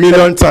a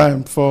million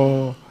times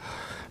for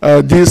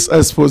this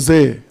expose.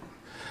 The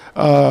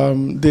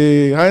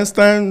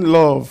Einstein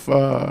law of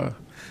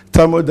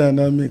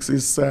thermodynamics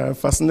is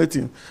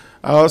fascinating.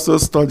 I also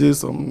take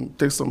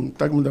some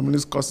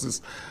thermodynamics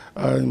courses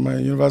in my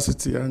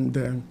university,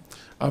 and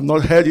I've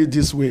not heard it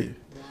this way.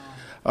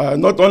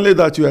 Not only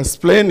that you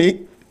explain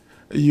it,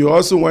 you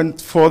also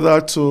went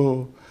further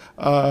to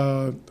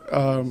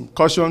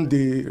caution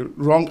the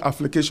wrong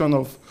application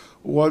of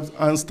what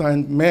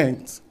Einstein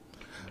meant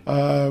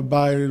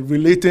by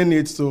relating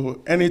it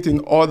to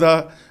anything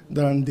other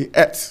than the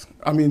earth.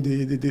 I mean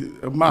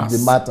the mass.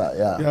 The matter,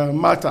 yeah. Yeah,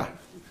 matter.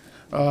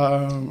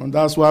 And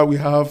that's why we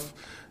have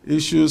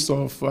issues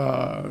of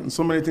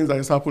so many things that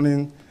is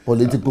happening.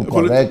 Political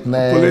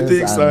correctness,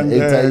 politics and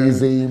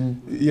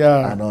atheism.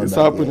 Yeah, and all it's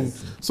that, happening.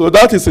 yes. So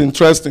that is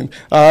interesting.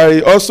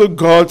 I also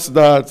got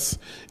that,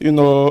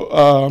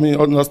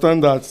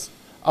 understand that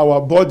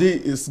our body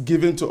is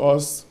given to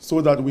us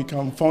so that we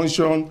can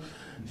function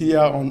here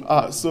on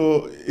earth.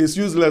 So it's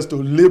useless to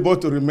labor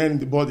to remain in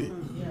the body.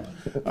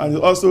 And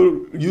it's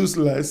also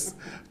useless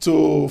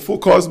to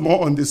focus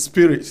more on the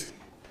spirit.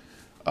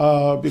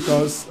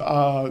 Because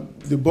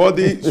the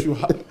body should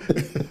have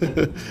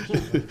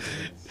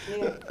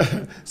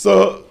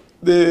so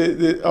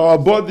our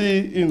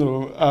body,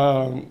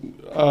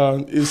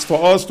 is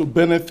for us to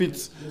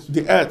benefit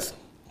the earth.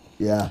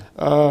 Yeah.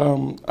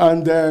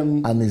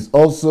 And it's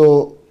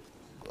also,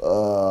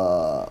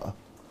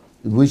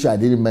 which I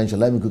didn't mention,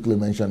 let me quickly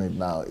mention it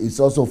now. It's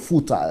also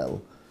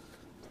futile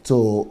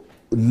to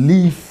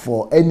live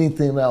for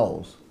anything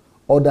else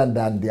other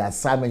than the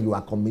assignment you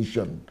are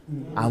commissioned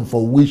and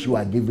for which you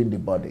are giving the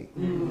body.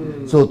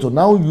 So to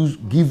now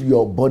give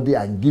your body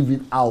and give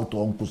it out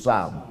to Uncle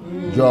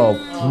Sam job,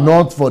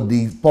 not for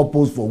the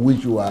purpose for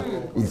which you are,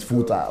 is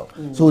futile.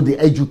 So the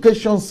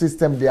education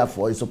system,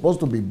 therefore, is supposed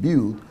to be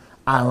built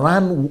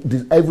around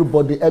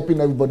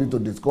helping everybody to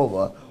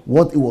discover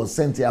what it was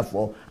sent here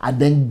for, and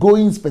then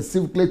going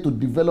specifically to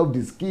develop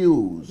the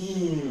skills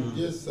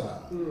Yes, sir.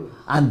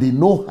 and the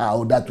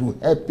know-how that will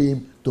help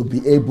him to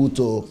be able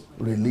to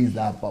release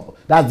that purpose.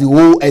 That's the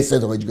whole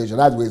essence of education.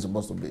 That's where it's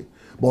supposed to be.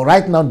 But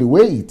right now, the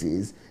way it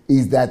is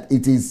that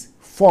it is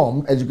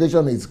formed.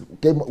 Education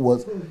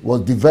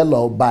was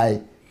developed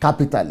by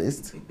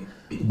capitalists,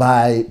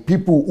 by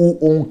people who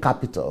own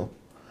capital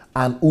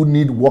and who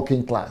need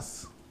working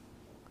class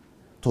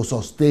to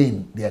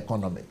sustain the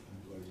economy.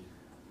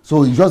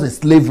 So it's just a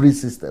slavery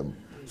system.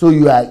 So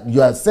you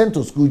are sent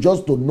to school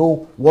just to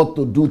know what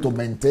to do to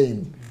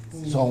maintain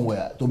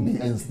somewhere, to be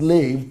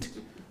enslaved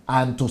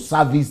and to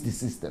service the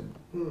system.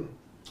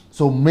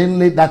 So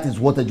mainly that is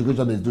what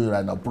education is doing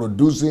right now,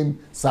 producing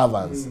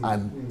servants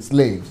and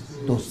slaves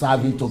to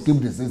serve it, to keep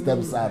the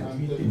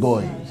system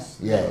going.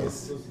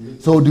 Yes.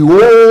 So the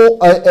whole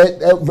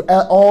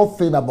all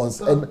thing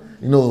about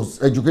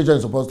education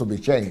is supposed to be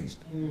changed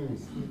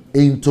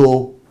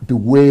into the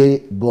way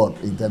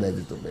God intended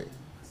it to be.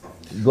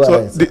 Go So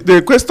ahead,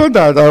 the question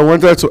that I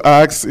wanted to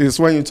ask is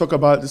when you talk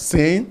about the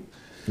sin.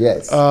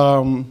 Yes.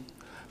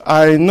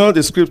 I know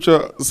the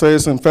scripture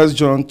says in 1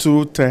 John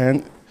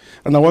 2:10,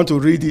 and I want to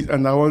read it,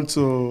 and I want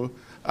to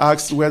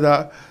ask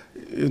whether,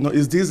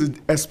 is this an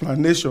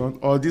explanation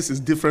or this is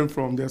different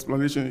from the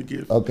explanation you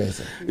give? Okay,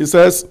 sir. It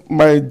says,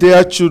 "My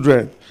dear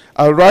children,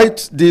 I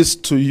write this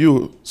to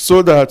you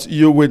so that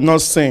you will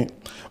not sin.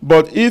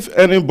 But if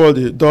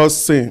anybody does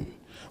sin,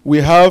 we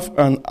have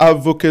an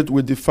advocate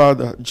with the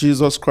Father,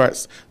 Jesus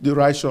Christ, the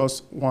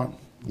righteous one."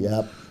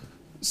 Yep.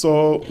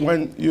 So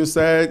when you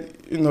said,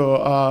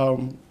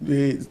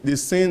 the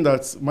sin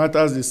that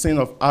matters, the sin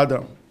of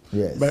Adam,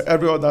 yes, by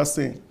every other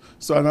sin.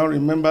 So I now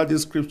remember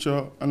this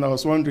scripture, and I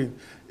was wondering,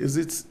 is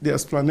it the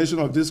explanation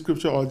of this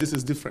scripture, or this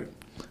is different?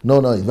 No,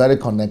 it's very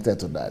connected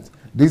to that.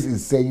 This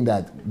is saying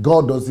that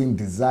God doesn't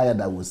desire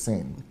that we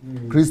sin.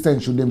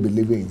 Christians shouldn't be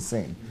living in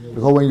sin.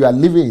 Because when you are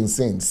living in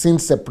sin, sin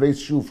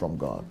separates you from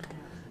God.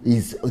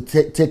 It's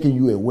taking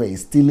you away,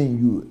 stealing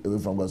you away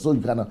from God. So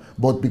you cannot,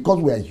 but because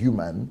we are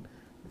human,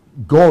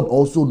 God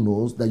also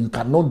knows that you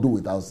cannot do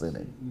without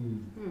sinning.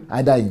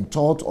 Either in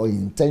thought or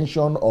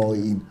intention, or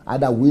in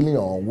either willing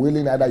or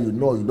unwilling, either you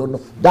know or you don't know.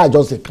 That's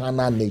just a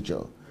carnal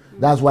nature.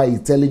 That's why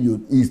he's telling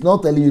you, he's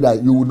not telling you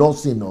that you will not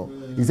sin. No.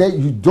 He said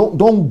you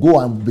don't go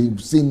and be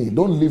sinning.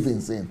 Don't live in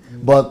sin.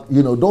 But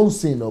don't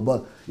sin. No.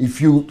 But if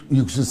you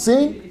should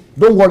sin,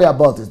 don't worry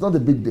about it. It's not a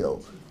big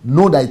deal.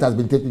 Know that it has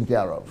been taken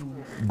care of.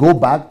 Go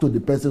back to the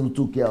person who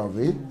took care of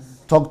it.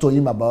 Talk to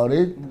him about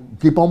it.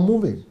 Keep on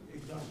moving.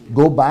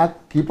 Go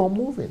back, keep on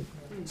moving.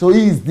 So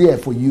he is there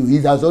for you.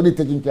 He has already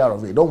taken care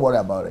of it. Don't worry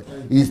about it.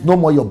 It's no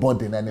more your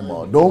burden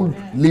anymore. Don't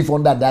live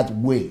under that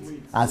weight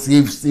as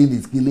if sin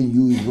is killing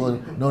you.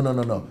 No.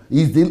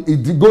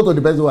 Go to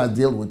the person who has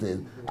dealt with it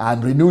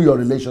and renew your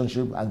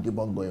relationship and keep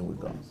on going with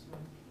God.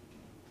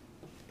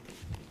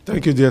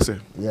 Thank you, dear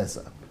sir. Yes,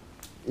 sir.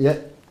 Yeah.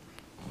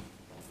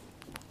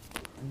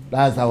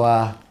 That's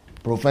our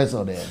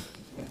professor there.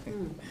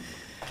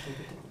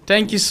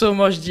 Thank you so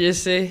much,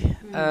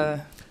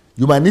 GSA.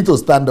 You might need to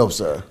stand up,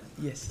 sir.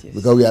 Yes.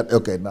 Because we are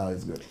okay. Now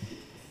it's good.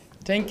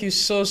 Thank you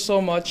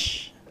so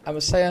much. I'm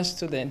a science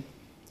student.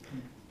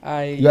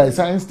 You are a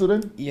science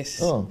student?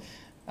 Yes. Oh.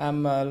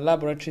 I'm a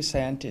laboratory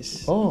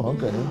scientist. Oh,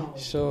 okay.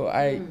 So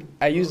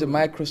I use the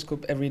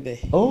microscope every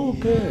day. Oh,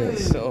 okay.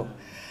 So,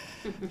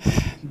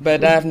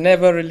 but I've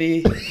never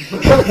really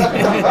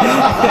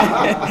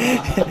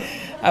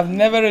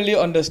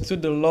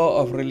understood the law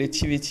of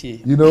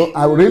relativity.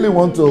 I really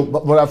want to,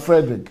 Brother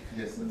Frederick,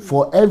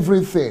 for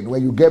everything,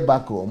 when you get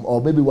back home, or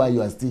maybe while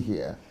you are still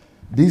here,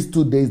 these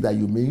 2 days that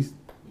you missed,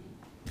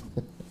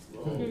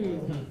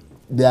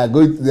 they are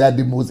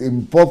the most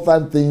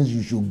important things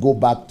you should go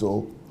back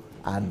to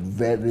and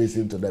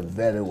listen to them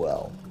very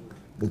well.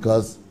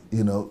 Because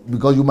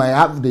you might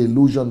have the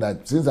illusion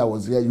that since I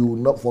was here, you will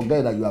not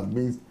forget that you have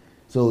missed.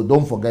 So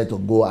don't forget to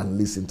go and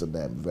listen to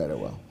them very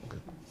well. Okay.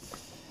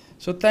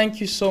 So thank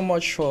you so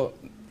much for,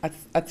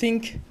 I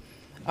think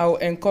I will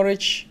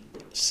encourage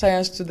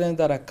science students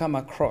that I come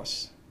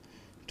across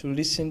to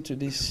listen to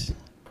this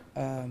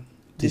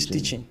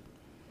teaching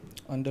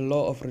on the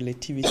law of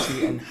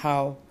relativity and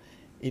how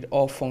it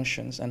all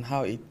functions and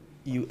how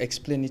you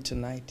explain it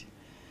tonight.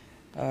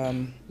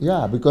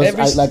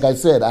 Because like I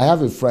said, I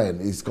have a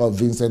friend. He's called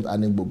Vincent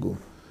Anigbogo.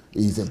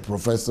 He's a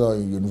professor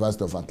in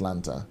University of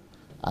Atlanta,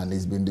 and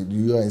he's been in the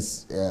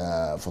US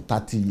for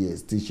 30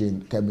 years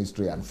teaching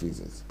chemistry and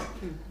physics.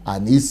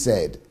 And he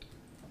said,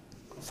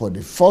 for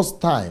the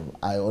first time,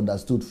 I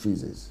understood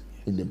physics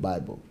in the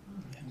Bible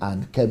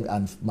and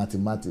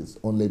mathematics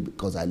only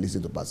because I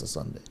listened to Pastor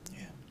Sunday.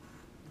 Yeah.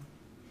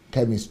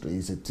 Chemistry,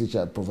 he's a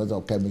teacher, professor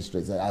of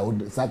chemistry. So I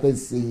started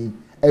seeing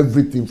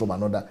everything from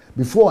another.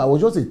 Before, I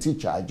was just a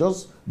teacher,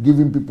 just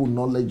giving people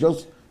knowledge,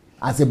 just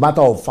as a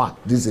matter of fact,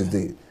 this is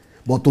it.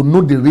 But to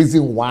know the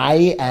reason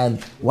why and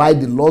why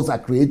the laws are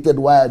created,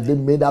 why they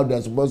made out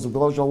they're supposed to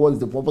function, what is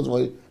the purpose for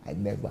it, I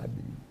never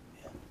knew.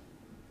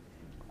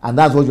 And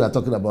that's what you are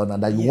talking about now,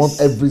 that you want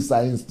every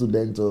science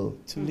student to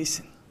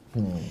listen.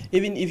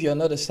 Even if you're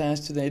not a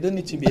science student, you don't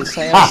need to be a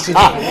science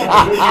student.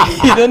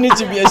 You don't need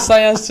to be a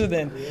science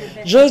student.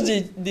 Just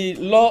the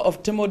law of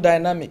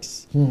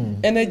thermodynamics.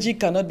 Energy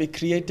cannot be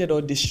created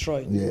or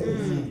destroyed. Yes.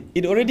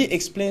 It already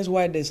explains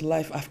why there's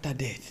life after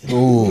death.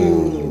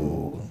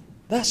 Oh.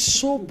 That's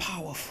so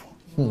powerful.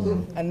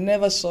 I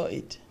never saw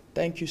it.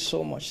 Thank you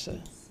so much, sir.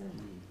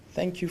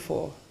 Thank you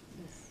for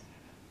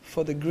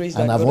the grace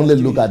that And I've God only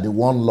has looked given. at the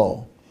one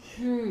law.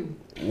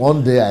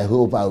 One day I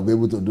hope I will be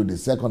able to do the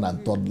second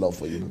and third law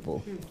for you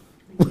people.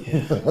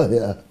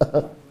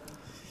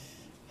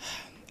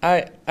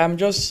 I'm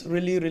just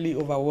really, really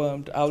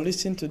overwhelmed. I'll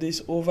listen to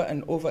this over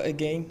and over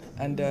again,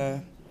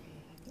 and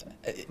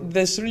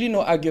there's really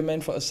no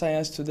argument for a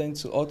science student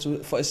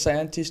for a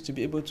scientist to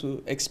be able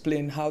to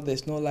explain how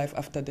there's no life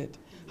after death.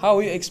 How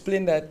will you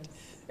explain that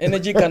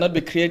energy cannot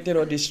be created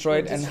or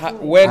destroyed, and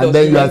where does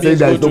then you human are saying beings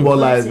there's go no to? more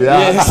life,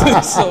 yeah.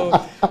 Yes. So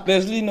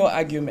there's really no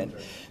argument.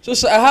 So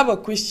I have a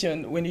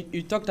question. When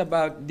you talked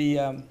about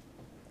the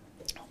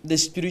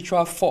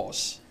spiritual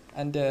force,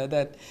 and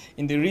that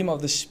in the realm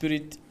of the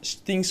spirit,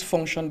 things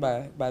function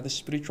by the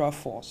spiritual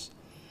force.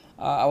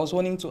 I was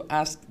wanting to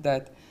ask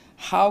that,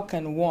 how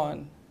can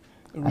one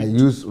I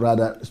use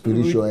rather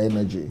spiritual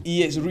energy.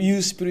 Yes,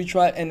 use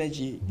spiritual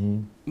energy.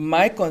 Mhm.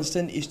 My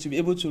concern is to be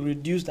able to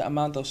reduce the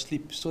amount of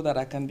sleep so that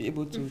I can be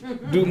able to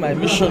do my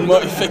mission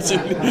more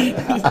effectively.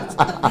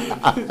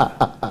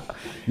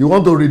 You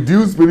want to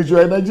reduce spiritual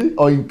energy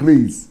or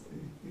increase?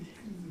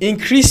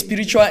 Increase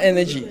spiritual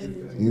energy.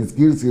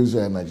 Increase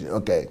spiritual energy.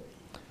 Okay.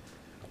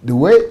 The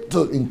way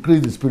to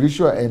increase the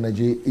spiritual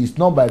energy is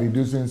not by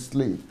reducing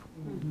sleep.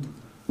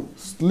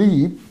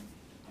 Sleep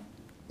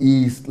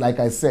is, like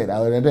I said, I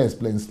already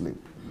explained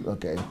sleep.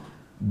 Okay.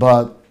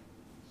 But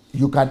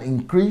you can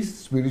increase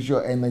spiritual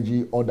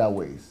energy other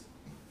ways.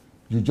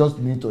 You just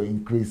need to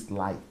increase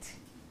light.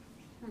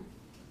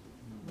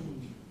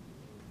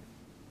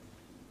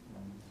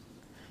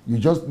 You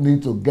just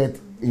need to get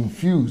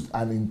infused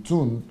and in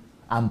tune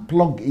and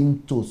plug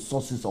into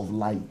sources of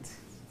light.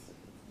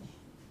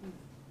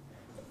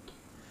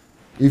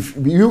 If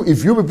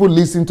you people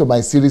listen to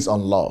my series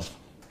on love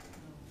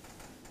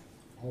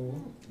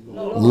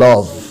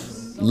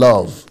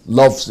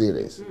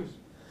series,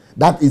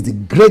 that is the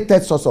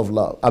greatest source of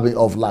love,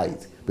 of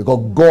light,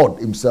 because God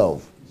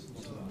himself.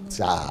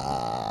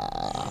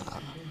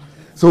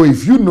 So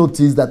if you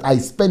notice that I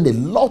spend a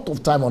lot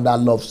of time on that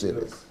love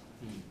series,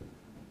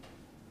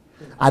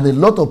 and a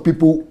lot of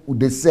people,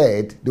 they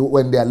said,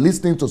 when they are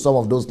listening to some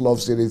of those love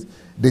series,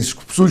 they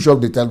switch off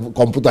the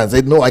computer and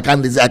say, no, I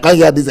can't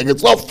hear this again.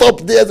 Stop,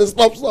 stop.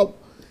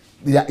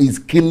 Yeah, it's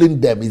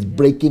killing them, it's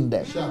breaking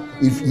them.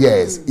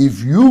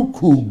 If you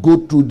could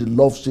go through the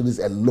love series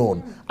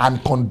alone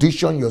and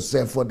condition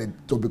yourself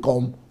to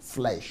become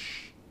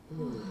flesh.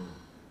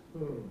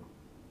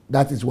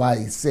 That is why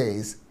it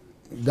says,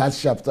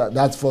 that's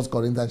 1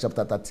 Corinthians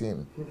chapter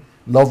 13.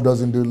 Love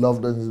doesn't do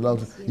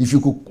love. If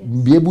you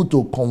could be able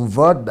to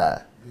convert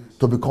that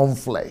to become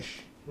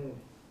flesh,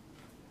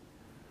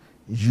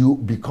 you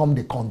become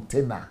the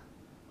container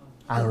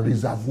and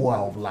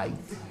reservoir of light.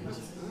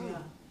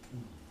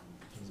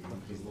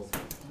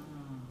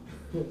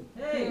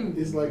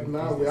 It's like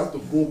now we have to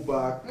go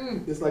back.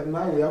 It's like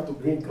now we have to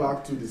go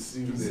back to the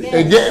series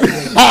again.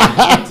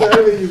 I'm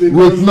telling you,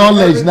 With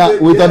knowledge now,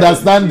 with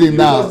understanding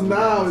now. Because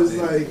now it's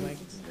like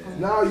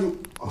now you.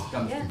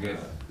 Comes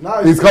together. Now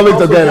It's coming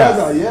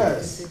together.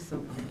 Yes.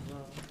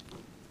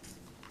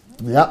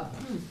 Yeah.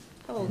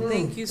 Oh,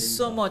 thank you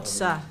so much,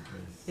 sir.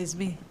 It's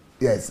me.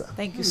 Yes, sir.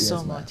 Thank you Yes, so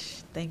ma'am.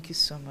 much. Thank you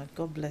so much.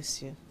 God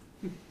bless you.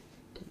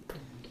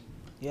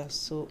 Yeah,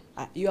 so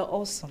you are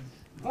awesome.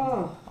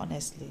 Oh.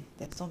 Honestly,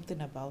 there's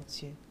something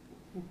about you.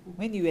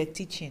 When you were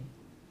teaching,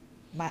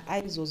 my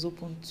eyes was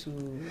open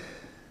to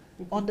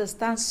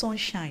understand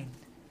sunshine,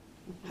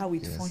 how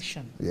it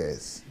functions.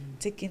 Yes.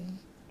 Taking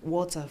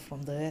water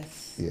from the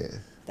earth. Yes.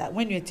 That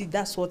when you teach,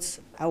 that's what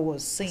I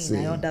was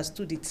saying. I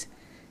understood it.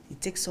 It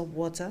takes up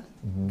water,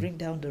 bring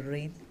down the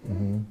rain,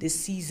 the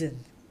season,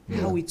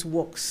 how it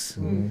works.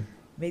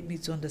 Made me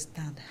to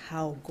understand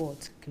how God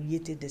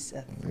created this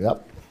earth.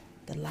 Yep.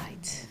 The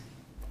light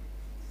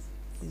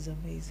is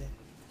amazing.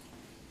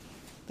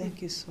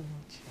 Thank you so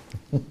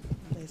much.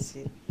 Bless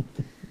you.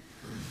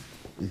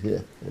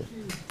 Yeah.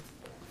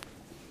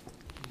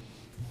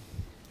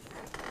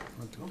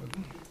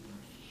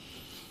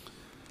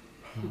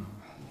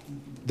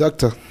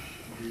 Doctor,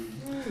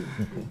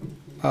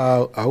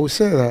 I will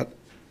say that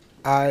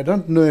I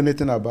don't know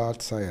anything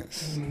about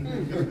science. Don't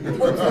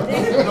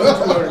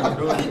worry.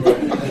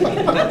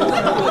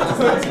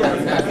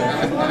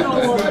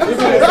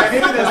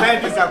 Even the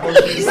scientists are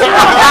confused.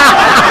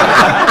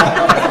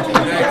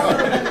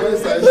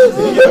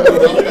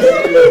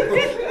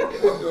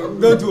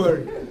 Don't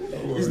worry.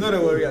 It's not a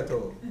worry at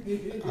all.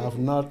 I've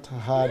not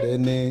had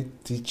any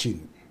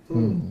teaching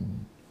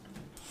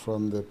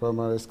from the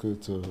primary school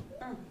to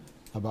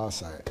about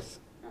science.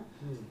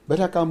 But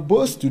I can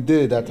boast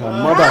today that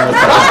I'm more than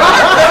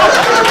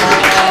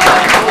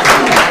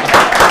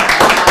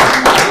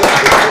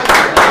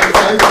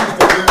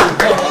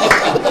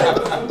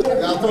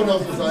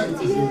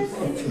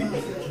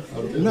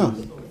No.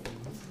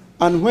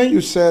 And when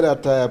you said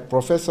that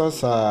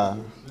professors are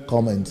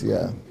commenting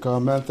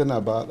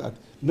about that,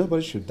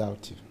 nobody should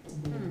doubt you.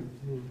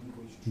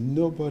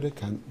 Nobody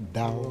can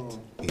doubt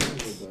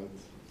it.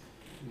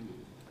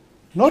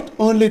 Not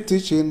only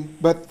teaching,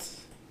 but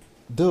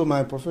though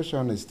my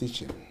profession is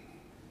teaching,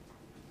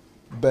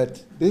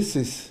 but this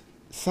is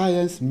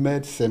science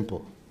made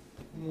simple.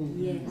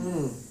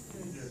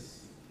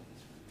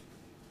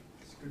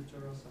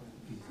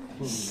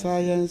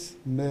 Science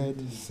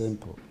made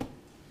simple.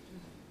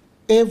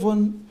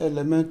 Even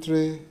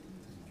elementary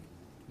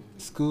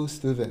school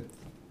students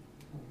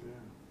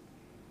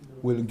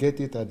will get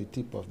it at the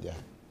tip of their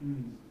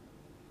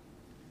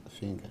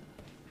finger.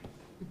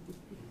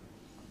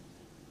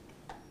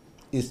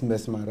 It's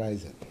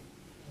mesmerizing.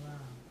 Wow.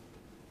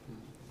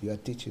 You are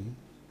teaching.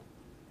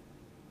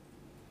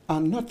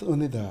 And not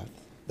only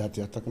that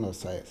you are talking of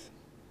science.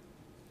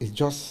 It's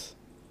just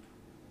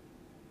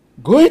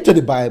going to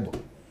the Bible.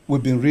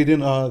 We've been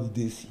reading all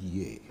this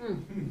year.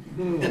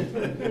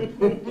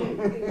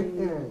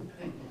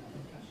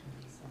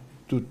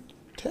 To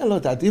tell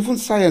us that even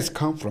science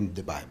comes from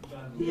the Bible.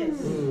 Yes.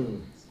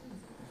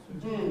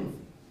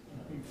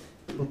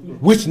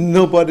 Which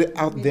nobody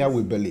out there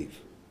will believe.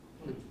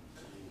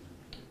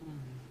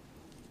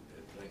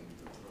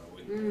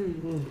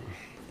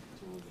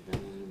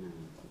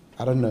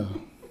 I don't know.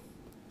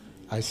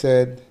 I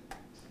said,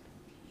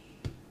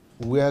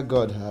 where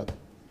God has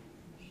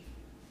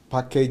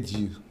packaged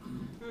you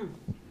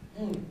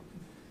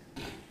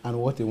and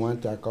what He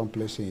wants to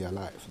accomplish in your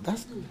life.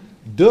 That's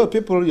though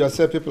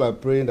people are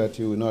praying that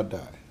you will not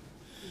die.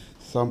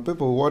 Some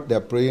people, what they're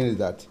praying is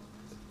that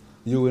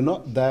you will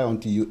not die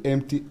until you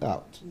empty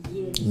out.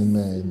 Yes.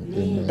 Amen.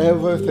 Amen.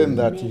 Everything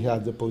that He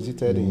has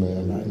deposited in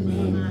your life.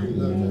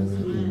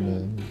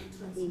 Amen.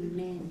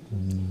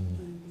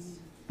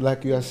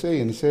 Like you are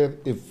saying, He said,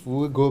 if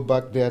we go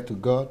back there to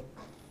God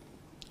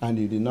and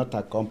He did not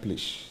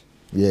accomplish,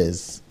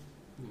 yes,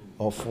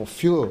 or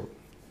fulfill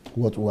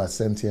what we are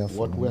sent here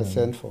for, what we are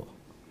sent for.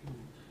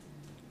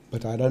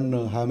 But I don't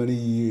know how many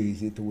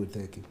years it will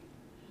take Him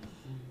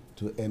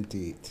to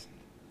empty it.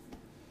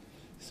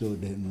 So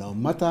then, no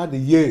matter the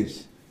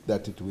years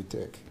that it will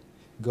take,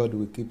 God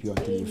will keep you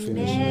until you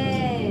finish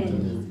it.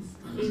 Amen.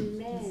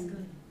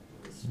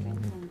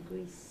 Strength and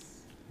grace.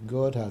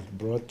 God has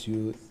brought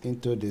you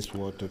into this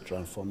world to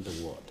transform the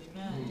world.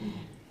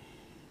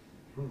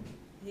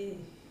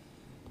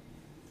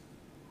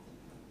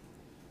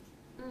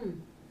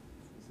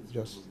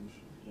 Just,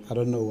 I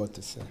don't know what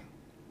to say.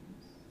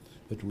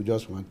 But we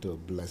just want to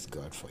bless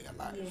God for your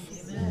life.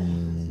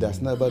 There's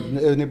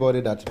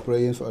anybody that's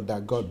praying for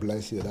that God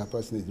bless you, that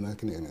person is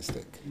making a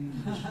mistake.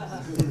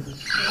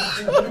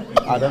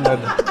 I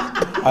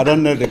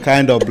don't know the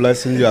kind of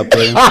blessing you are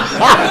praying for.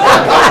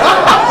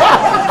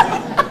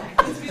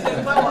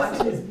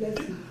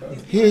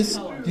 He's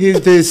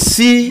the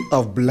sea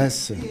of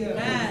blessing.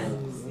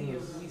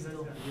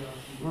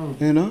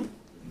 You know?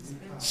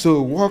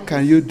 So what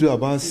can you do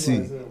about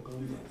sea?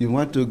 You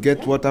want to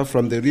get water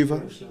from the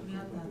river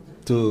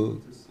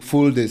to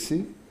fill the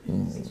sea?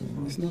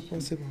 It's not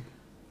possible.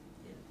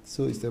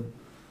 So it's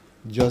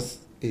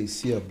just a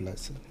sea of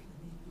blessing.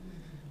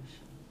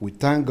 We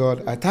thank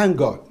God. I thank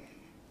God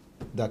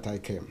that I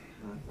came.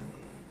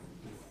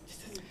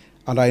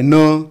 And I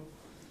know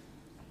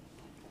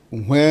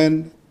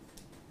when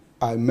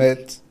I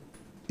met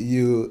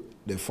you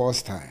the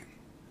first time,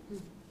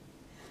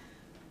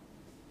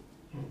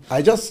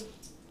 I just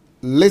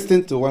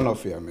listened to one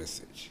of your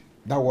messages.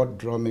 That what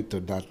drew me to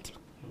that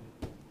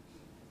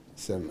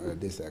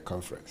this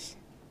conference.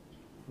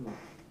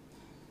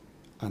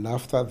 And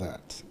after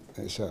that,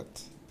 in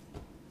short,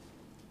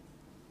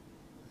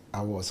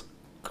 I was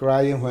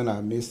crying when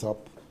I messed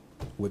up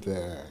with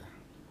the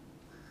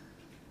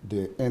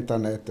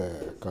internet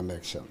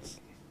connections.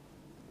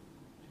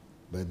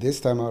 But this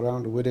time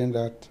around, within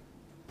that,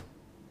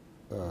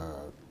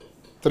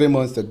 3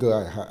 months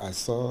ago, I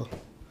saw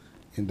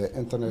in the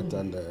internet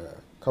and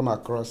come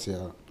across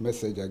your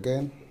message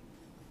again.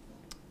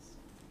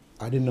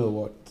 I didn't know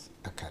what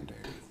I can do.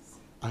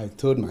 I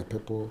told my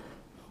people,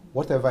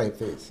 whatever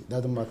it is, it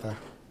doesn't matter.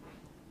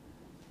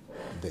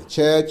 The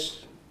church,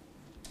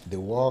 the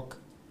work,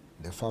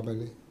 the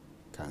family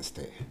can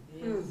stay.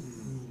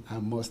 I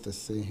must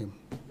see him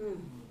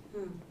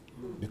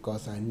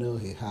because I know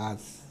he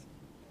has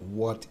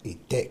what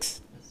it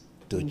takes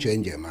to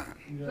change a man.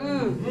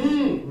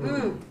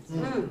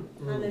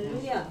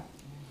 Hallelujah.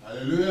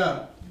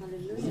 Hallelujah.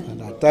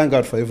 And I thank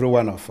God for every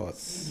one of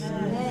us.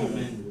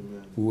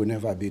 Amen. We will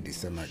never be the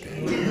same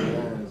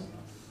again.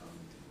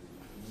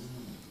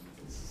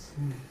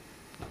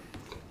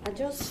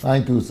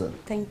 Thank you, sir.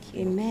 Thank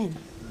you. Amen.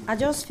 I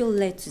just feel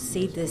led to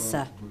say this,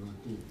 sir,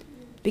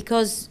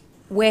 because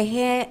we're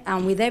here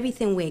and with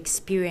everything we're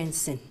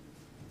experiencing,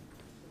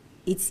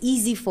 it's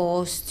easy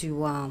for us to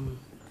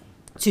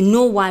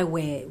know why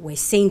we're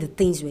saying the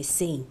things we're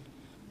saying.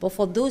 But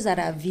for those that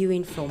are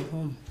viewing from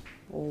home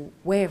or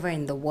wherever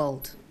in the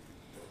world,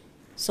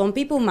 some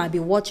people might be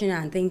watching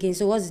and thinking,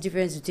 so what's the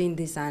difference between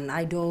this and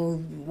idol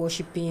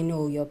worshiping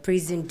or you're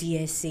praising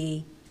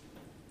DSA?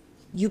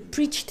 You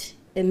preached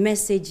a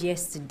message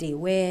yesterday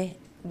where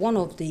one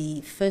of the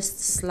first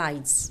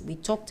slides, we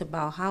talked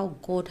about how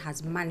God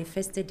has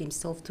manifested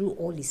himself through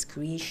all his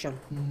creation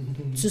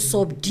to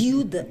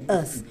subdue the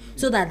earth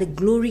so that the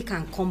glory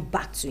can come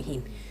back to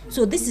him.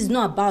 So this is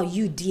not about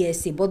you,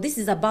 DSA, but this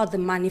is about the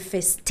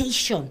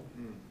manifestation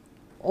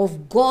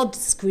of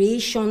God's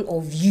creation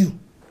of you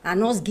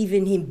and us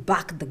giving him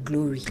back the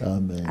glory.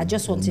 Amen. I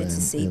just wanted to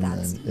say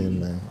that.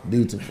 Amen.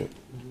 Beautiful.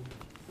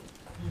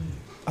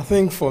 I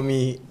think for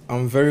me,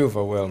 I'm very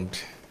overwhelmed.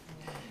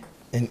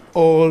 And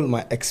all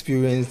my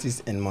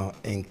experiences and my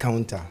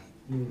encounter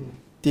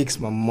takes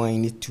my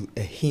mind to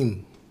a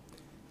hymn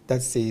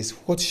that says,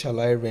 "What shall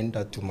I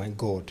render to my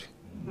God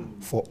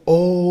for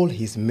all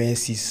his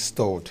mercies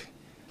stored?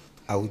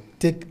 I will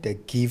take the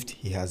gift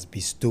he has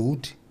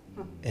bestowed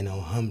and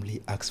I'll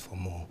humbly ask for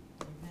more."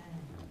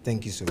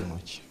 Thank you so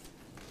much.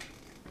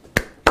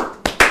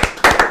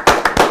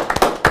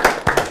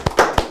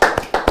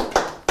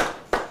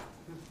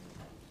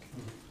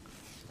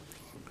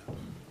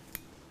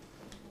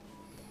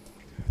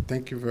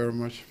 Thank you very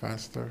much,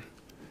 Pastor.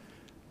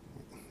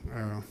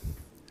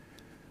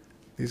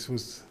 This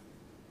was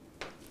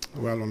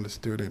well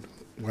understood and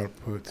well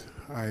put.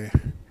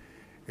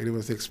 It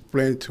was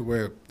explained to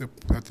where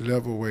at the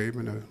level where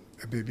even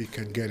a baby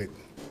can get it.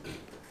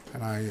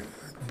 And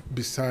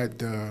beside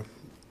the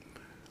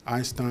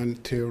Einstein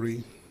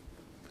theory,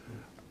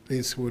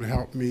 this would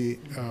help me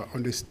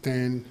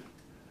understand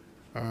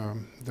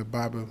the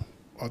Bible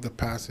or the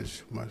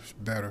passage much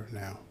better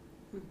now.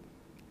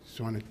 Just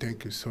want to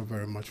thank you so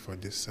very much for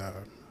this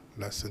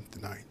lesson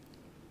tonight.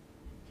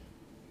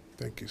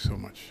 Thank you so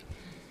much.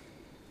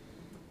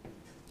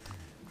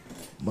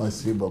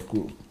 Merci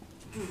beaucoup.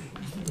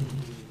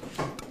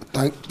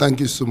 Thank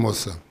you so much,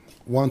 sir.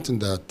 One thing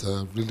that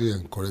really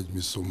encouraged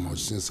me so much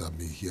since I've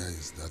been here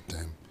is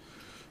that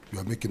you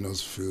are making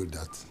us feel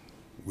that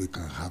we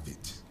can have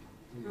it.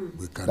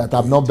 We can that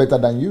I'm not better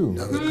than you.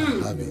 That we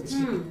can have it.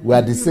 We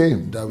are the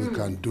same. That we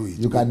can do it.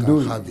 You can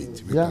do it. Have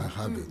it. We can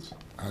have it.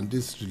 And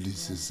this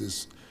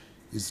release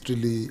it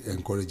really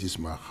encourages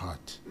my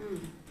heart.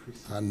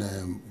 And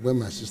when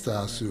my sister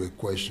asked you a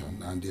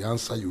question and the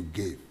answer you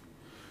gave,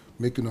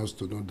 making us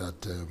to know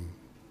that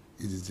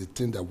it is the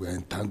thing that we are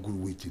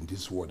entangled with in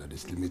this world that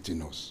is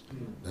limiting us.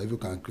 That if we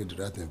can create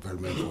the right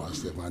environment for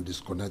ourselves and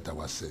disconnect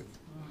ourselves,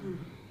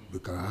 we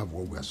can have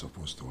what we are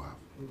supposed to have.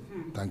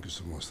 Thank you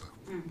so much, sir,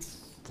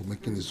 for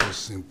making it so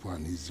simple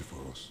and easy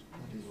for us.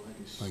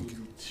 Thank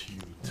you.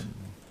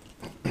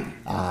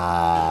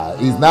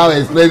 He's now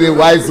explaining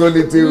why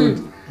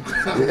solitude.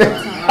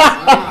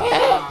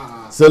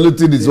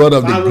 Solitude is one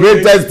of the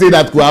greatest things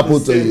that could happen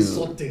to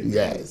you.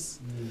 Yes.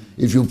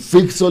 If you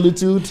fix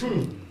solitude,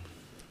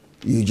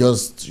 you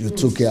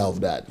took care of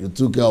that. You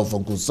took care of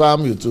Uncle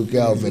Sam, you took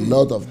care of a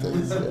lot of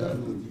things. Yeah.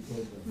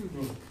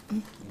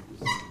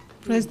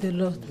 Praise the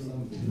Lord.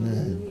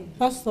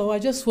 Pastor, I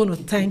just want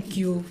to thank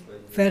you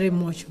very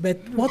much.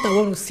 But what I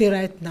want to say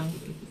right now,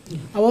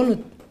 I want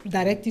to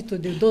direct it to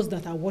those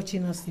that are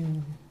watching us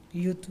in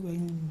YouTube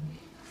and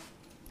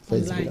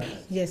online,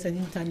 yes, and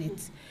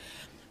internet.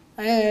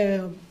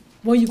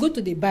 When you go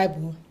to the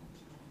Bible,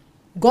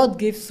 God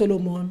gave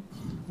Solomon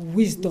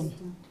wisdom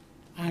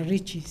and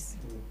riches.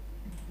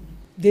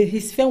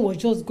 His fame was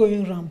just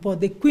going around, but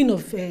the queen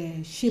of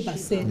Sheba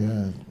said,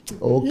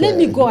 let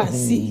me go and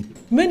see.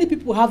 Many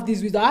people have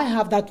this wisdom. I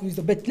have that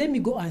wisdom, but let me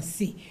go and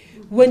see.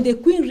 When the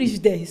queen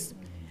reached there,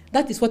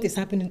 that is what is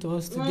happening to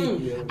us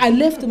today. I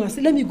left him and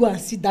said, let me go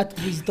and see that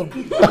wisdom.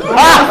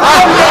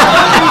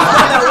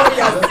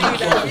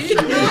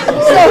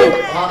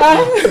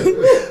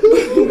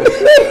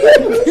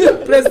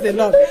 Praise the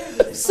Lord.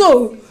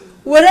 So,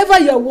 wherever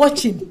you are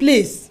watching,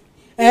 please,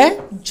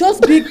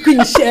 just be queen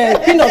of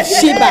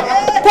Sheba.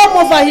 Come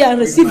over here and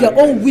receive your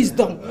own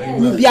wisdom.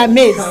 You'll be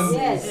amazed.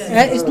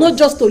 It's not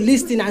just to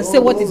listen and say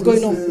what is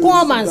going on.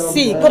 Come and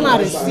see. Come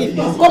and receive.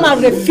 Come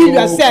and refill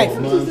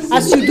yourself.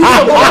 As you do,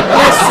 God will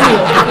bless you.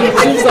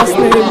 In Jesus'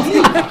 name.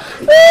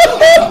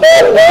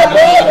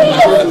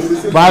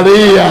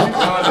 Maria.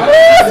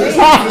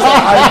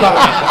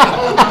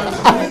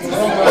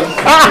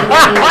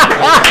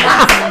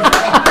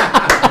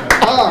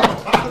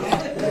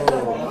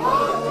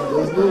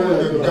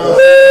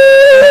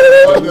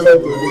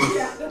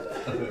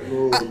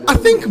 I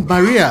think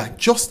Maria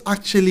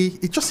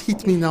it just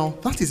hit me now.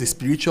 That is a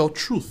spiritual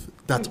truth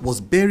that was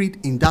buried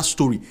in that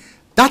story.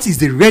 That is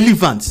the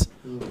relevance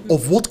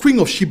of what Queen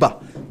of Sheba,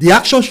 the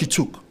action she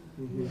took,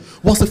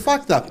 was the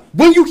fact that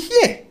when you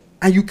hear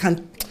and you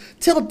can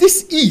tell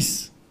this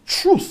is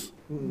truth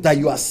that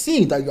you are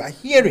seeing, that you are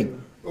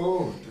hearing,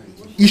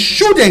 it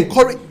should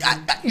encourage,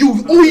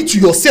 you owe it to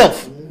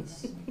yourself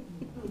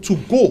to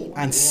go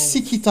and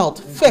seek it out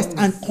first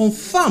and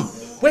confirm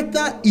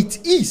whether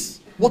it is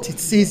what it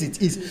says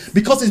it is,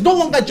 because it's no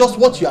longer just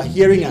what you are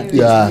hearing and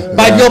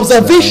by the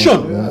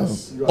observation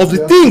of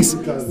the things,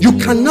 you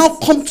can now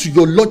come to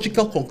your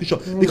logical conclusion,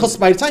 because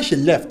by the time she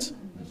left,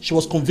 she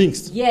was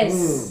convinced.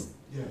 Yes.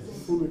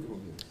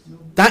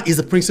 That is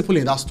the principle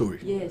in that story.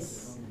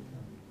 Yes.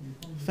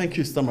 Thank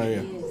you, Sister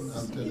Maria.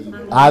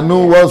 I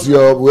know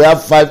we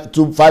have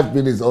 5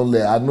 minutes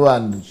only. I know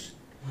and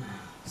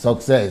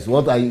success.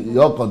 What are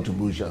your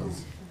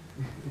contributions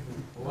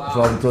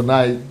from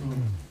tonight?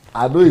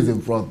 I know he's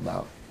in front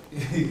now.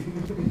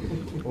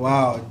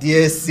 Wow,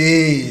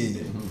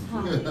 DSA.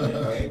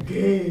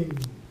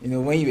 You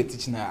know, when you were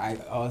teaching, I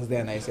was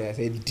there and I said,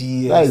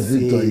 DSA. That is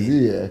Victor, is he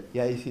here?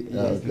 Yeah,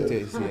 Victor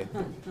is here.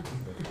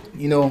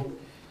 You know,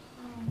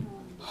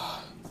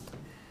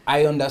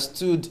 I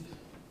understood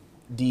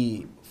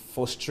the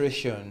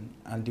frustration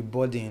and the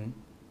burden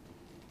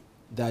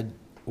that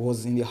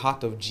was in the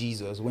heart of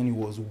Jesus when he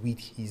was with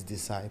his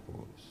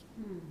disciples.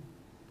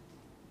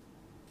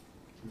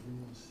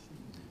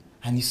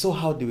 And he saw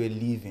how they were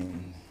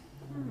living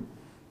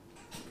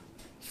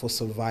for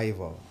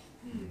survival,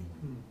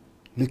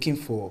 looking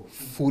for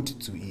food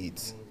to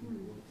eat,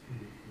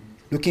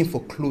 looking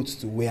for clothes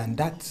to wear,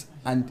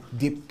 and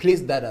they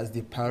placed that as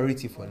the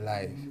priority for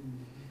life.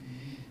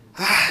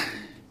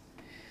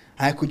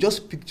 I could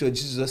just picture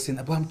Jesus saying,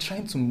 but I'm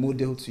trying to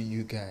model to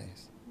you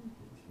guys.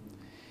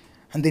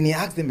 And then he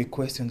asked them a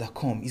question that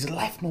is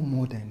life no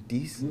more than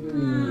this?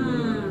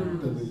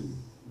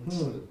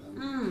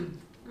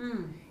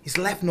 Is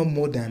life no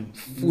more than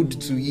food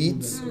to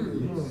eat,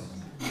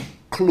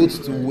 clothes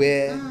to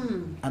wear,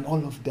 and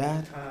all of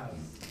that?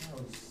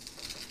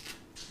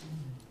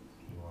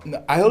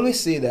 Now, I always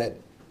say that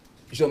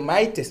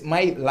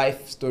my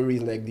life story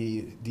is like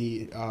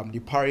the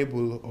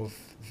parable of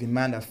the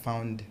man that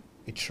found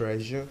a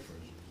treasure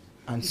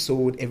and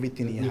sold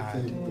everything he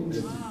had.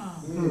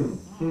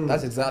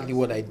 That's exactly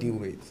what I deal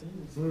with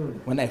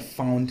when I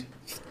found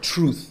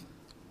truth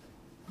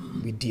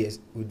with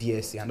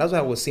DSA. And that's why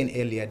I was saying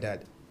earlier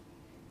that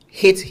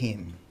hate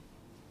him,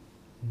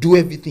 do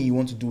everything you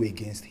want to do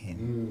against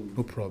him,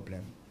 no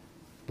problem.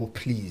 But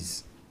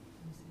please,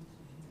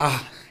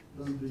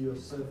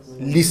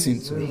 listen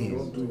to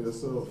him.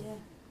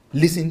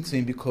 Listen to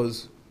him,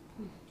 because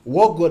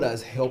what God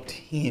has helped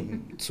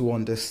him to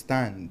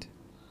understand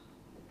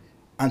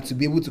and to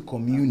be able to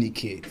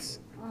communicate.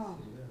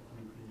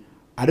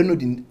 I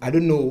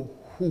don't know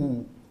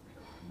who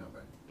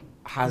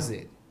has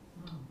it.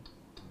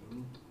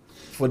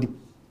 For the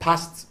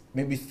past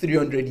maybe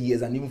 300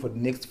 years and even for the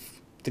next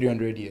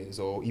 300 years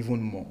or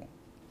even more,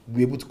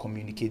 be able to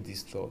communicate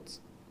these thoughts.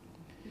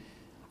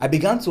 I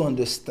began to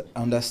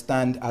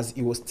understand as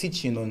he was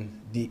teaching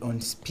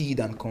on speed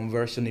and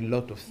conversion, a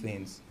lot of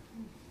things.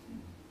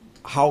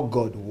 How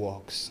God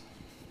works.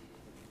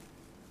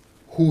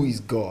 Who is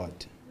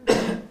God?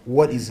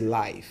 What is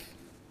life?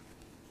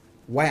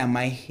 Why am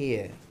I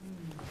here?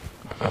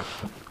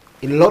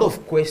 A lot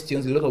of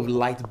questions, a lot of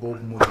light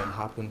bulb movement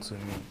happened to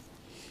me.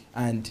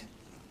 And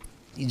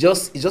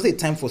it's just a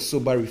time for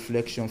sober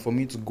reflection, for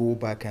me to go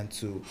back and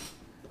to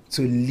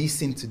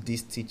listen to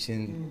this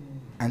teaching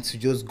and to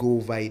just go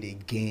over it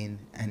again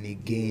and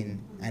again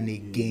and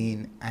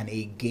again and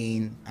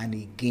again and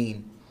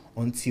again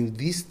until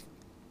these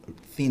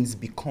things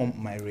become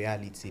my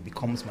reality,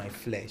 becomes my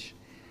flesh,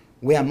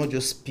 where I'm not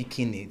just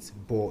speaking it,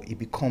 but it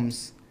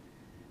becomes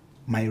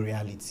my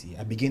reality.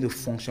 I begin to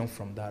function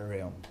from that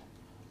realm.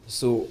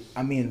 So,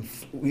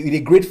 with a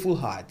grateful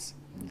heart,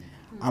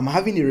 I'm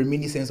having a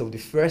reminiscence of the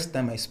first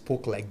time I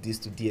spoke like this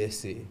to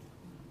DSA.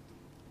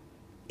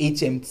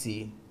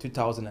 HMT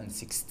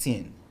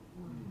 2016.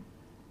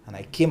 And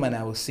I came and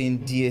I was saying,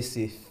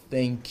 DSA,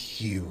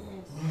 thank you.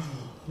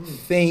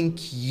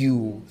 Thank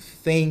you.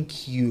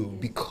 Thank you.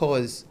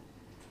 Because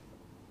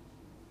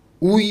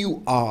who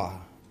you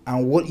are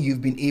and what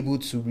you've been able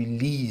to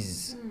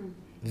release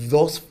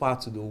thus far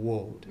to the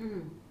world,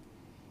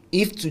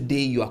 if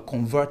today you are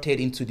converted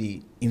into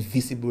the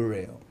invisible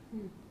realm,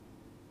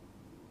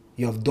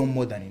 you have done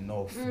more than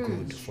enough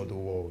good for the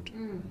world.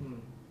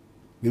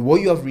 With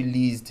what you have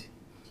released,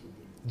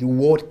 the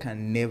world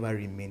can never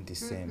remain the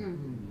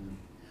same.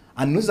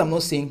 And notice I'm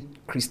not saying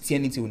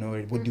Christianity will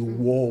never, but the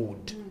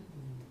world.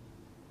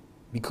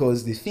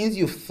 Because the things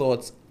you've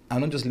thought are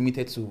not just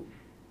limited to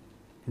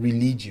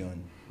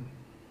religion,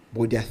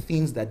 but they are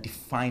things that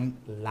define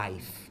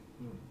life,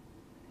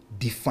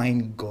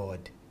 define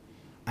God.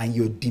 And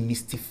you're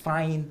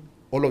demystifying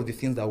all of the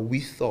things that we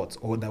thought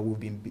or that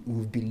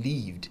we've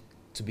believed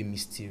to be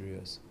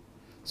mysterious.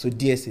 So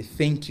DSA,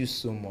 thank you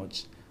so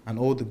much. And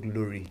all the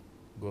glory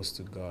goes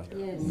to God.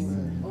 Yes.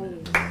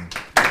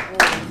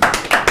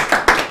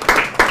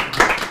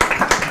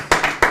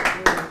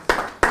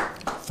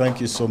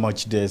 Thank you so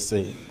much,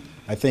 DSA.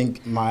 I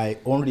think my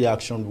own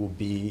reaction will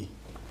be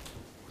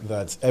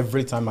that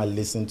every time I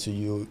listen to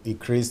you, it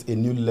creates a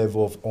new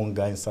level of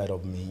hunger inside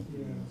of me.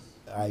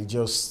 Yes. I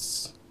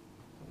just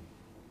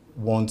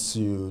want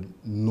to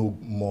know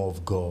more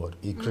of God.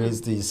 It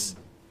creates this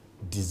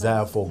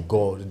desire for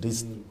God,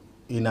 this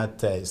inner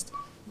thirst.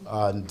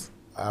 And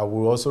I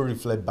will also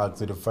reflect back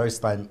to the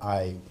first time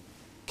I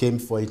came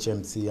for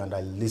HMT and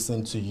I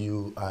listened to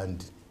you,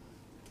 and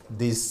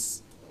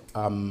this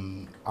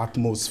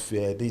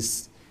atmosphere,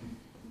 this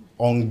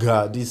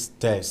hunger, this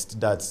thirst,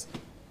 that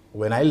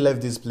when I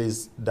left this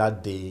place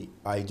that day,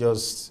 I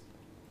just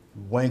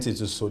went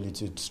into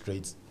solitude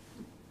straight,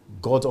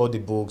 got all the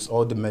books,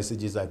 all the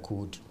messages I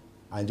could,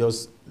 and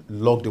just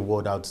locked the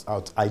word out.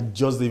 I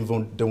just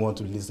don't want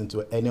to listen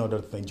to any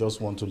other thing, just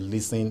want to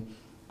listen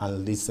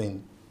and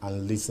listen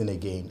and listen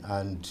again.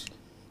 And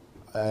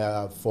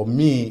for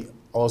me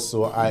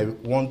also, I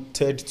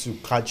wanted to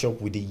catch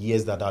up with the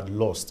years that I'd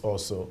lost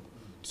also,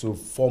 to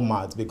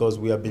format, because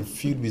we have been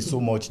filled with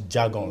so much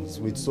jargons,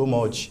 with so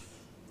much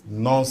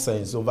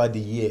nonsense over the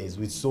years,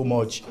 with so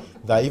much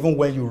that even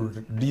when you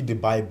read the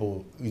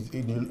Bible,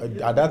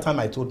 at that time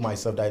I told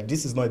myself that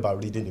this is not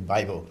about reading the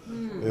Bible,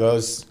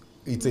 because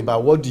it's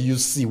about what do you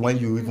see when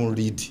you even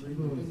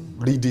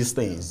read these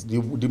things.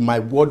 My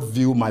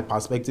worldview, my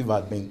perspective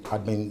had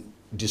been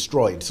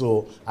destroyed.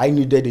 So I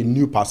needed a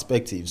new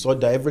perspective, so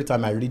that every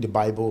time I read the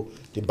Bible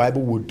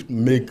would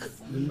make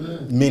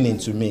meaning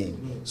to me.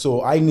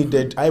 So I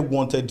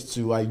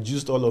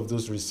used all of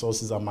those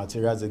resources and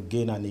materials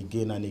again and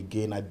again and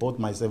again. I bought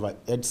myself a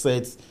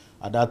headset.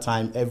 At that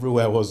time,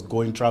 everywhere I was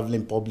going,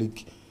 traveling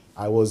public,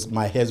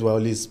 my heads were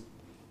always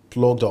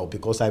plugged up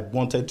because I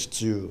wanted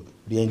to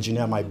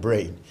re-engineer my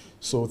brain.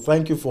 So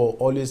thank you for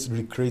always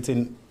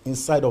recreating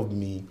inside of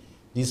me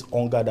this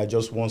hunger that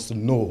just wants to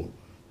know,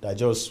 that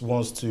just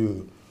wants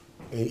to.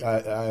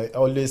 I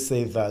always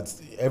say that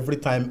every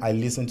time I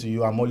listen to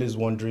you, I'm always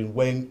wondering,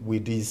 when will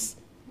this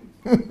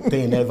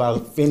thing ever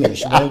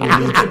finish? When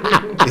will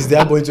it? Is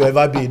there going to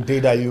ever be a day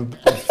that you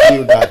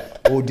feel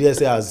that, oh,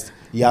 DSA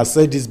has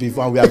said this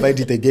before, and we have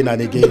heard it again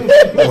and again?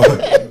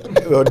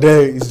 Or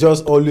then it's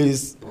just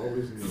always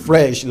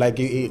fresh, like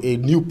a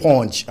new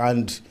punch.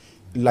 And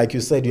like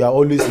you said, you are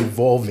always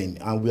evolving,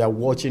 and we are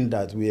watching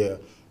that. We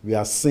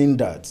are seeing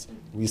that.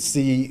 We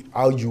see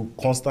how you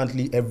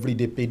constantly, every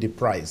day, pay the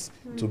price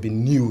to be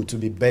new, to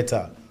be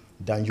better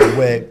than you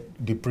were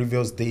the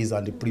previous days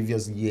and the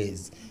previous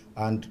years.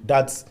 And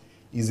that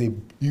is a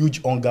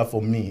huge hunger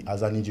for me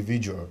as an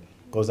individual,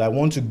 because I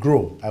want to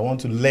grow, I want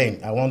to learn,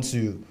 I want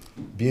to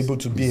be able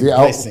to be a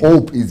blessing.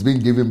 Hope is being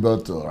given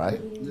birth to, right?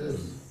 Yes.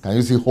 Can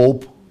you see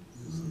hope?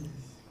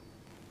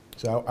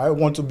 So I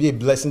want to be a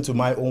blessing to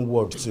my own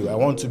world too. I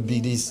want to be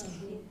this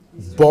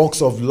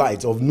box of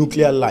light, of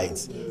nuclear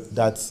light,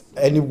 that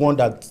anyone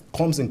that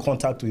comes in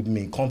contact with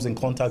me, comes in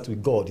contact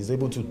with God, is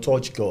able to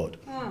touch God,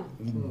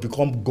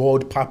 become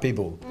God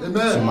palpable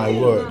to my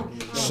word.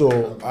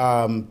 So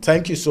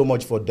thank you so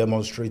much for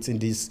demonstrating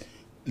this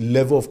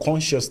level of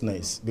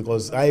consciousness,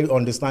 because I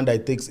understand that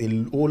it takes a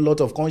whole lot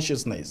of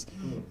consciousness.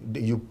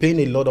 You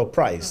pay a lot of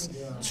price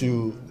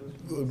to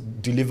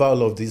deliver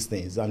all of these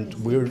things, and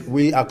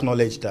we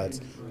acknowledge that,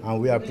 and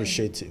we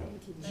appreciate you.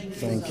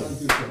 Thank you.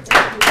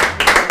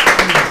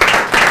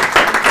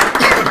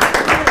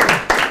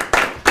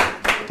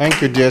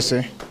 Thank you,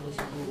 Jesse.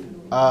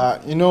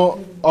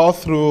 All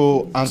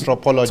through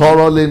anthropology.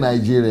 Thoroughly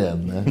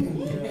Nigerian.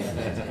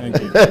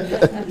 Thank you.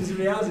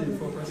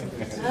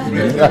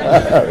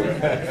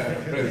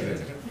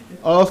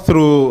 All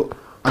through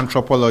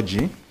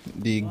anthropology,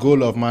 the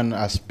goal of man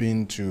has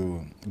been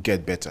to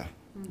get better.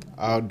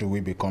 How do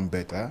we become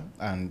better?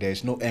 And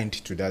there's no end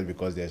to that,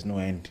 because there's no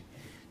end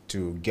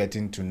to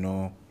getting to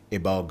know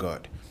about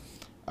God.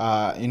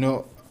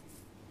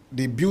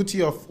 The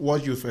beauty of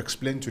what you've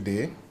explained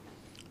today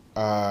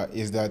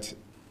is that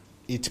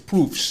it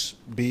proves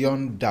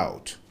beyond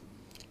doubt.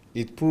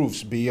 It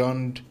proves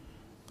beyond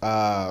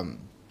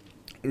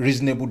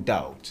reasonable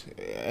doubt.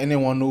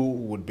 Anyone who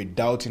would be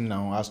doubting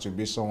now has to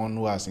be someone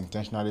who has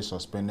intentionally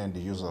suspended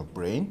the use of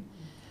brain,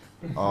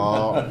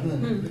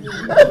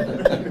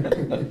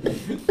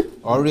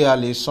 or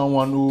really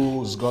someone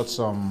who's got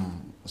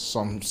some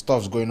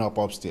stuff going up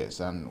upstairs,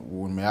 and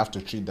we may have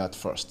to treat that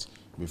first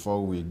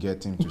before we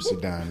get him to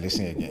sit down and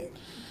listen again.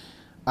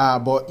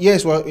 But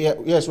here's what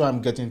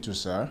I'm getting to,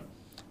 sir,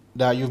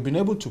 that you've been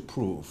able to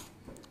prove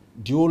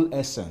the whole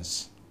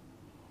essence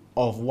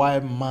of why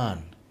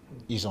man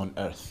is on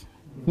earth.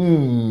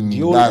 The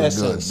whole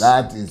essence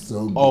that is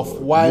so good.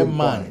 Of why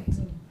man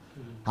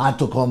had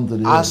to come to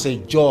the has a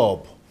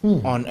job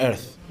on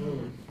earth.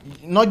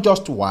 Not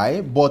just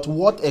why, but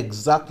what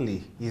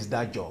exactly is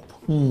that job?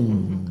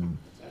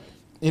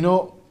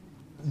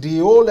 The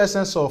whole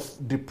essence of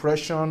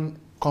depression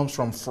comes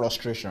from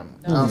frustration.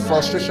 And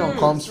frustration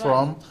comes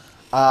from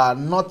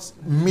not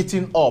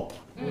meeting up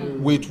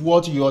with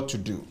what you ought to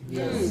do.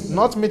 Yes.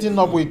 Not meeting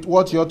up with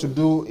what you ought to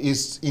do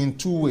is in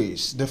two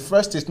ways. The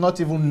first is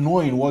not even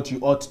knowing what you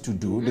ought to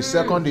do. The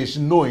second is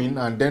knowing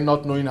and then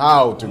not knowing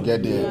how to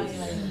get there.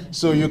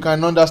 So you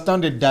can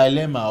understand the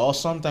dilemma, or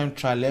sometimes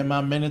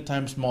trilemma, many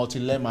times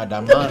multilemma,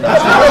 that man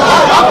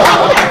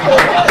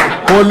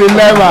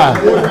polylemma.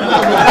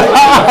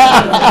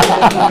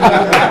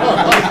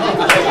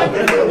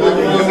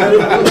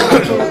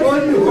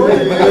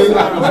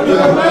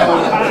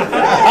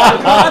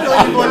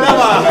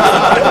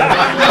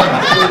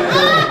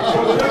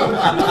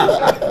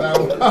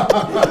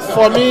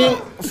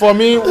 For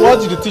me,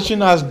 what the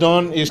teaching has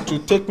done is to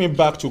take me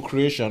back to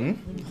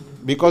creation,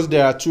 because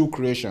there are two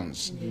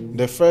creations.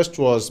 The first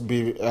was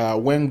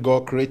when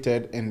God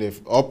created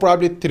or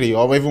probably three,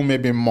 or even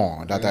maybe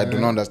more, that I do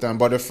not understand.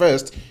 But the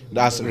first,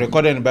 that's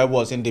recorded in the Bible,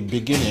 was in the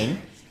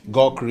beginning,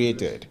 God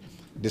created.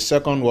 The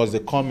second was the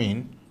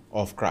coming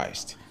of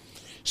Christ.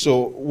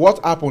 So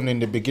what happened in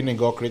the beginning?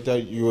 God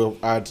created. You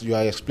are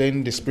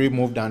explaining, the Spirit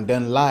moved, and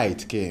then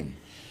light came.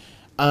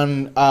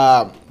 And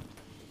I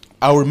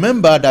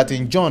remember that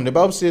in John, the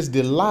Bible says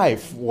the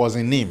life was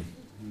in him,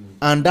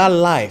 and that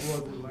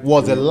life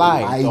was the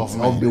light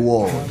of the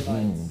world.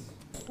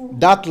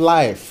 That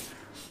life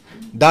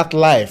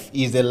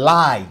is the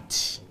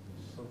light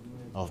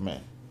of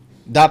men.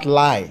 That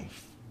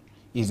life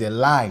is the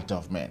light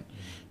of men.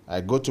 I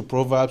go to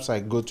Proverbs,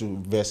 I go to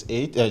verse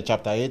 8,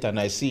 chapter 8, and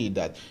I see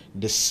that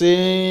the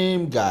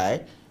same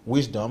guy,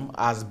 wisdom,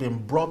 has been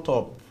brought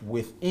up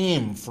with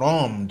him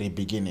from the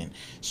beginning.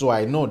 So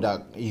I know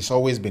that he's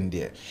always been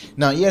there.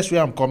 Now, yes,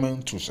 where I'm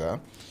coming to, sir,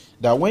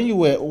 that when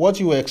what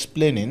you were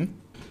explaining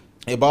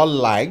about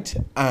light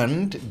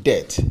and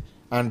death,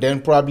 and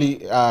then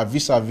probably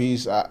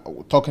vis-a-vis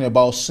talking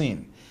about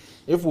sin,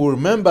 if we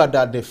remember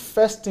that the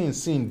first thing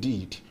sin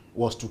did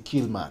was to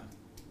kill man.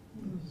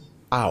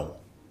 How?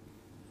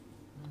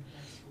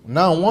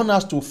 Now one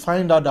has to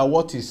find out that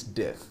what is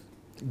death.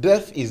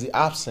 Death is the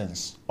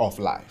absence of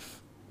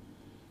life.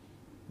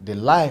 The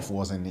life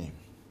was in him,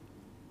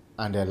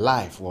 and the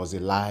life was the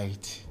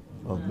light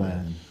of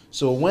man.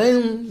 So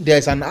when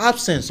there's an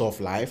absence of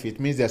life, it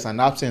means there's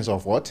an absence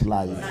of what?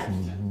 Life.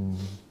 Mm-hmm.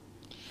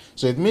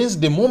 So it means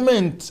the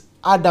moment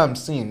Adam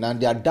sinned and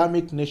the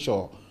Adamic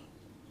nature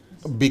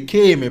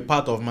became a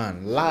part of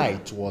man,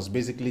 light was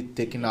basically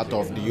taken out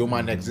of the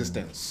human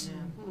existence.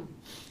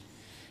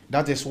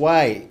 That is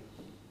why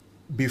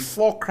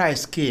before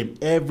Christ came,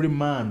 every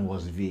man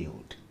was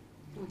veiled.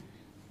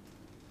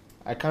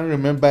 I can't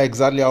remember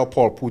exactly how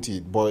Paul put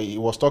it, but he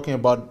was talking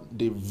about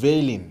the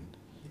veiling.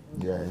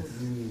 Yes.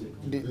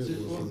 It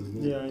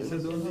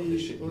says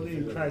only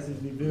in Christ is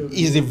the veil.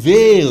 Is the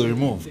veil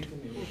removed?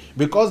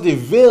 Because the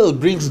veil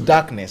brings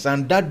darkness,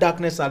 and that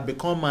darkness had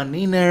become an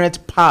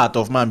inherent part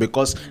of man,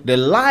 because the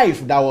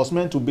life that was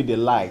meant to be the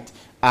light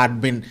had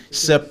been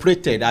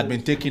separated, had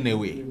been taken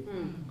away.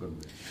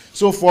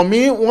 So for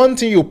me, one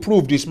thing you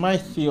proved is my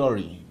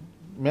theory.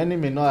 Many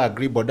may not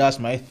agree, but that's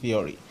my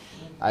theory.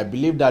 I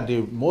believe that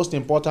the most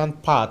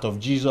important part of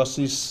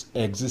Jesus'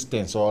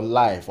 existence or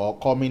life or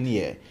coming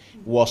here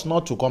was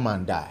not to come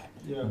and die,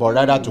 but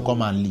rather to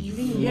come and live.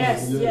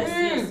 Yes.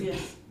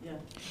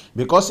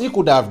 Because he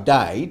could have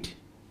died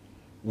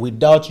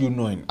without you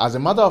knowing. As a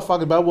matter of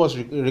fact, the Bible was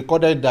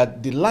recorded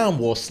that the Lamb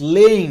was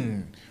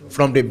slain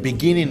from the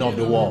beginning of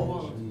the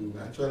world,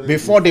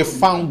 before the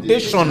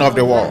foundation of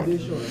the world.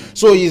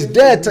 So his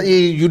death,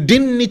 you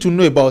didn't need to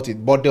know about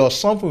it, but there was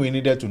something we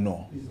needed to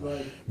know.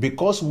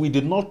 Because we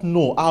did not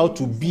know how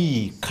to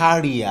be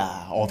carrier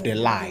of the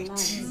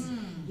light.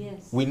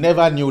 We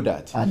never knew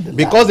that.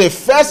 Because the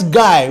first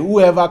guy who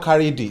ever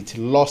carried it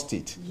lost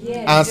it.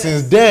 And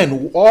since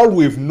then, all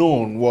we've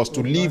known was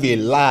to live a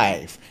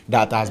life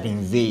that has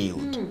been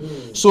veiled.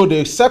 So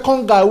the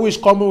second guy who is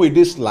coming with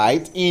this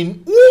light,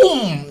 in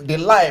whom the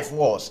life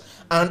was,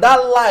 and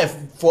that life,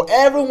 for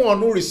everyone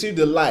who received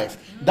the life,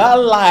 that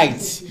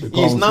light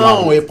is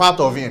now a part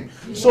of him.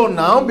 So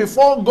now,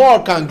 before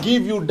God can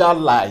give you that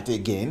light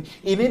again,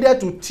 he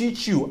needed to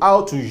teach you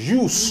how to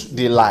use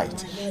the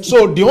light.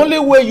 So the only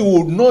way you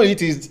would know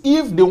it is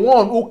if the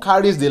one who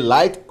carries the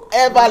light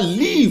ever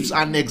lives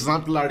an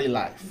exemplary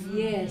life.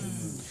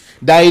 Yes.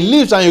 That he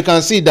lives and you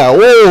can see that,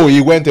 oh,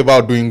 he went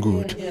about doing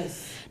good. Yes.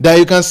 That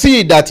you can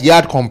see that he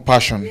had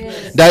compassion.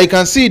 Yes. That you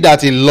can see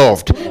that he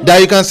loved. Yes. That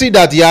you can see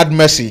that he had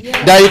mercy.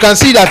 Yes. That you can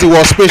see that he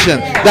was patient.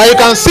 Yes. That you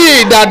can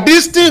see that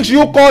these things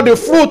you call the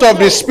fruit of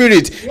the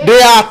Spirit, yes,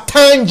 they are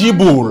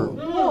tangible.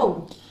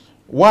 No.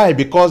 Why?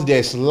 Because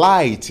there's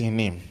light in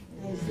him.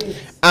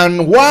 Yes.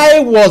 And why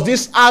was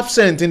this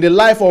absent in the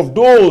life of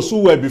those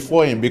who were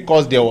before him?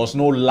 Because there was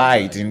no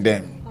light in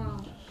them.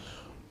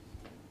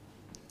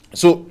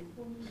 So,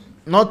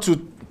 not to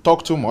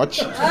talk too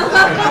much.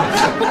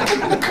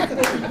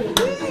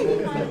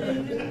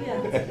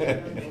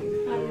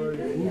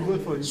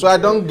 So I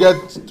don't get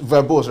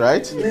verbose,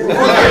 right?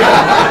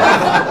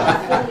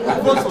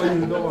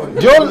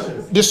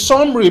 The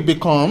summary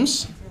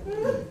becomes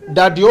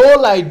that the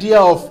whole idea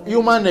of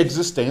human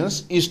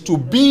existence is to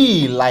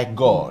be like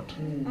God.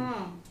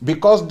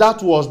 Because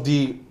that was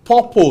the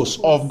purpose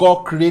of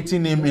God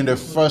creating him in the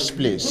first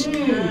place.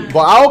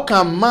 But how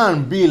can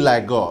man be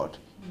like God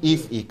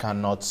if he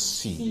cannot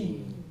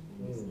see?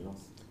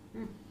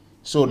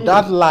 So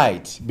that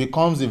light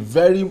becomes a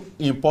very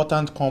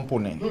important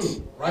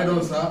component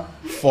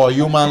for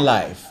human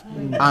life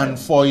and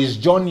for his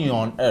journey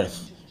on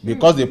earth.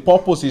 Because the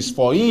purpose is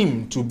for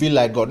him to be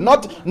like God.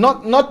 Not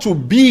to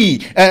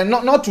be,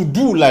 not to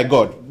do like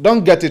God.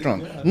 Don't get it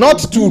wrong. Not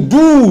to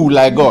do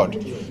like God.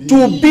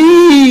 To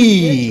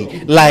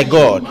be like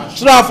God.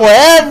 So that for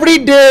every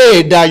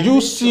day that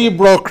you see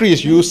Bro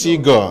Chris, you see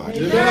God. For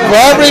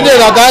every day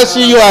that I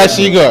see you, I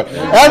see God.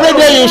 Every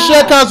day you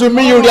shake hands with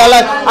me, you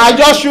realize I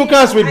just shook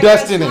hands with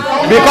destiny.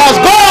 Because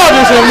God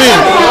is in me.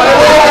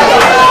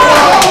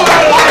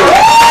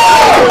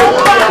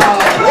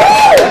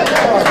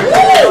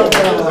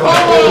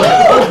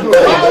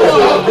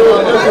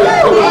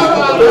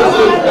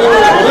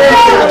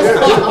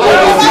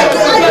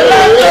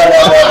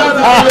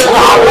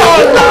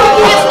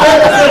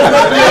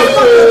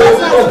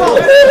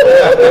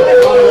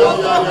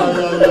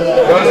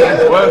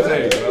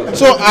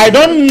 So I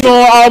don't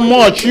know how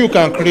much you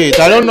can create.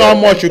 I don't know how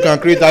much you can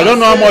create. I don't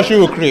know how much you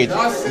will create.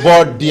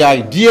 But the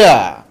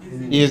idea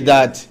is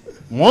that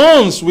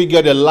once we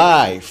get the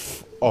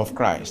life of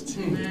Christ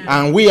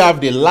and we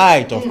have the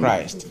light of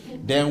Christ,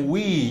 then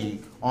we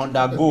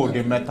undergo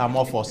the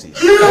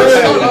metamorphosis.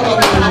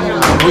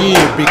 We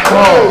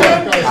become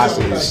as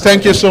it is.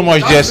 Thank you so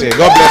much, Jesse.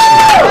 God bless you.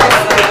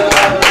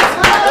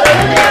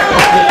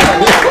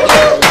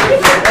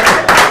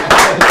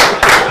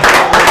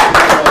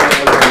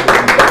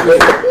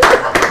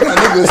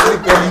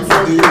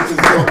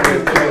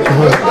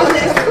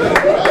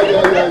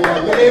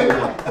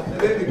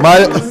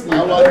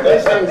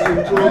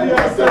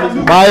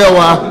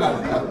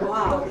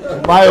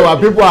 Mayowa,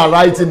 people are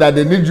writing that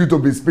they need you to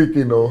be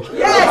speaking, no?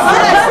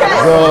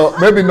 Yes. So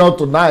maybe not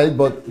tonight,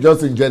 but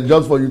just in general,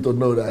 just for you to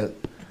know that.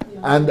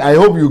 And I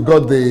hope you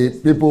got the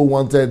people who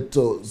wanted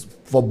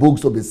for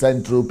books to be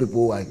sent through.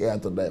 People who are here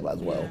to them as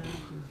well.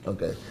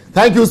 Okay.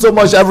 Thank you so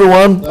much,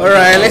 everyone. All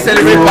right, let's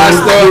celebrate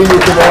Pastor. See you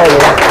tomorrow.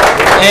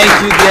 Thank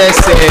you,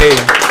 Jesse.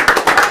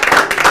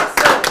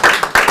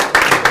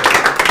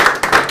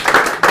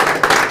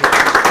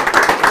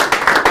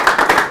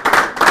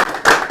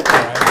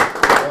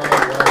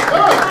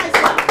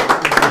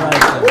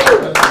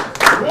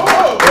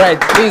 Right,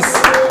 please.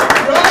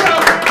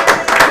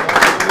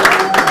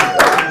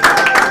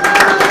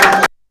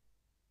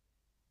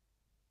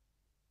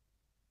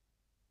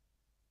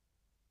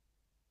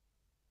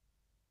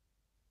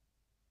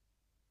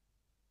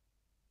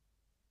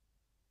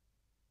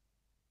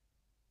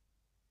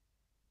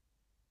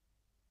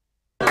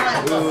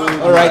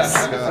 All right,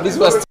 this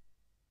was.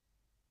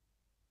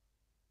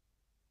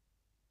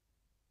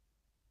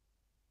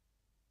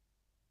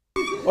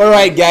 All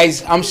right,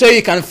 guys, I'm sure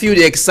you can feel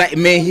the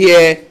excitement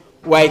here.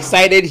 We're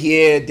excited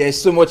here.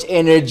 There's so much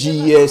energy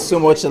here, so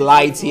much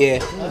light here.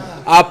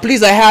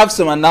 Please, I have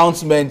some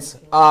announcements.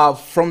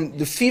 From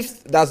the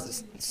 5th,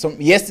 that's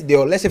yesterday,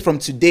 or let's say from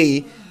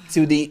today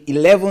till the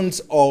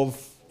 11th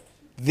of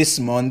this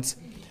month,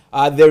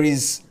 there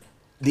is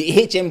the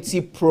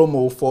HMT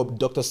promo for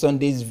Dr.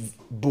 Sunday's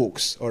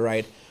books. All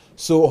right.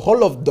 So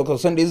all of Dr.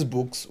 Sunday's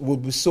books will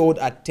be sold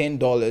at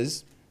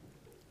 $10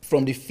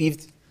 from the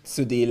 5th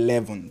to the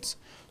 11th.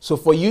 So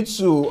for you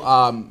to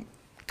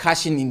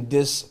cashing in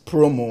this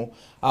promo,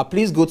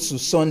 please go to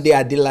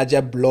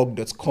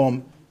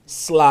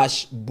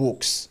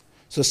sundayadelajablog.com/books.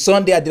 So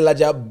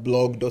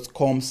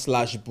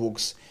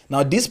sundayadelajablog.com/books.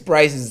 Now this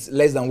price is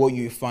less than what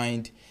you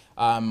find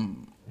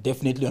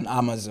definitely on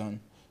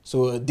Amazon.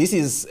 So this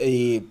is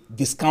a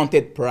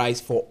discounted price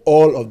for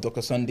all of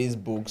Dr. Sunday's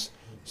books.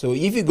 So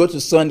if you go to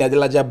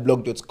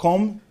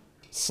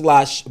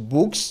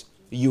sundayadelajablog.com/books,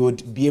 you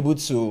would be able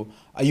to,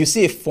 you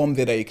see a form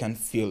there that you can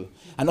fill.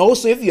 And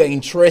also if you are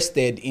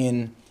interested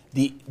in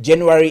the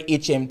January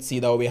HMT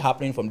that will be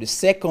happening from the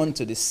 2nd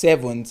to the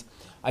 7th,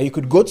 you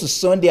could go to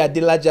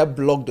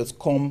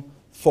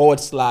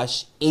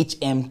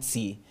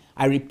sundayadelajablog.com/HMT.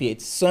 I repeat,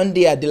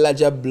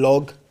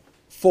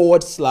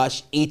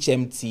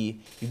 sundayadelajablog.com/HMT.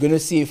 You're going to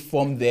see a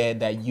form there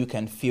that you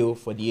can fill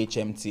for the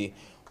HMT.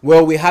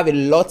 Well, we have a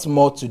lot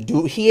more to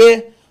do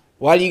here.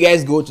 While you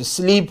guys go to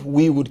sleep,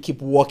 we would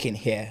keep working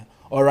here.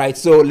 All right,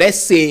 so let's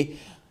say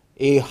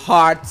a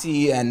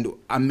hearty and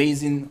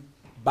amazing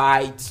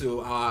bye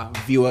to our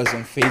viewers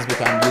on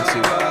Facebook and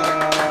YouTube.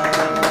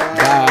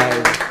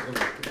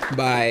 Bye.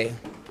 Bye.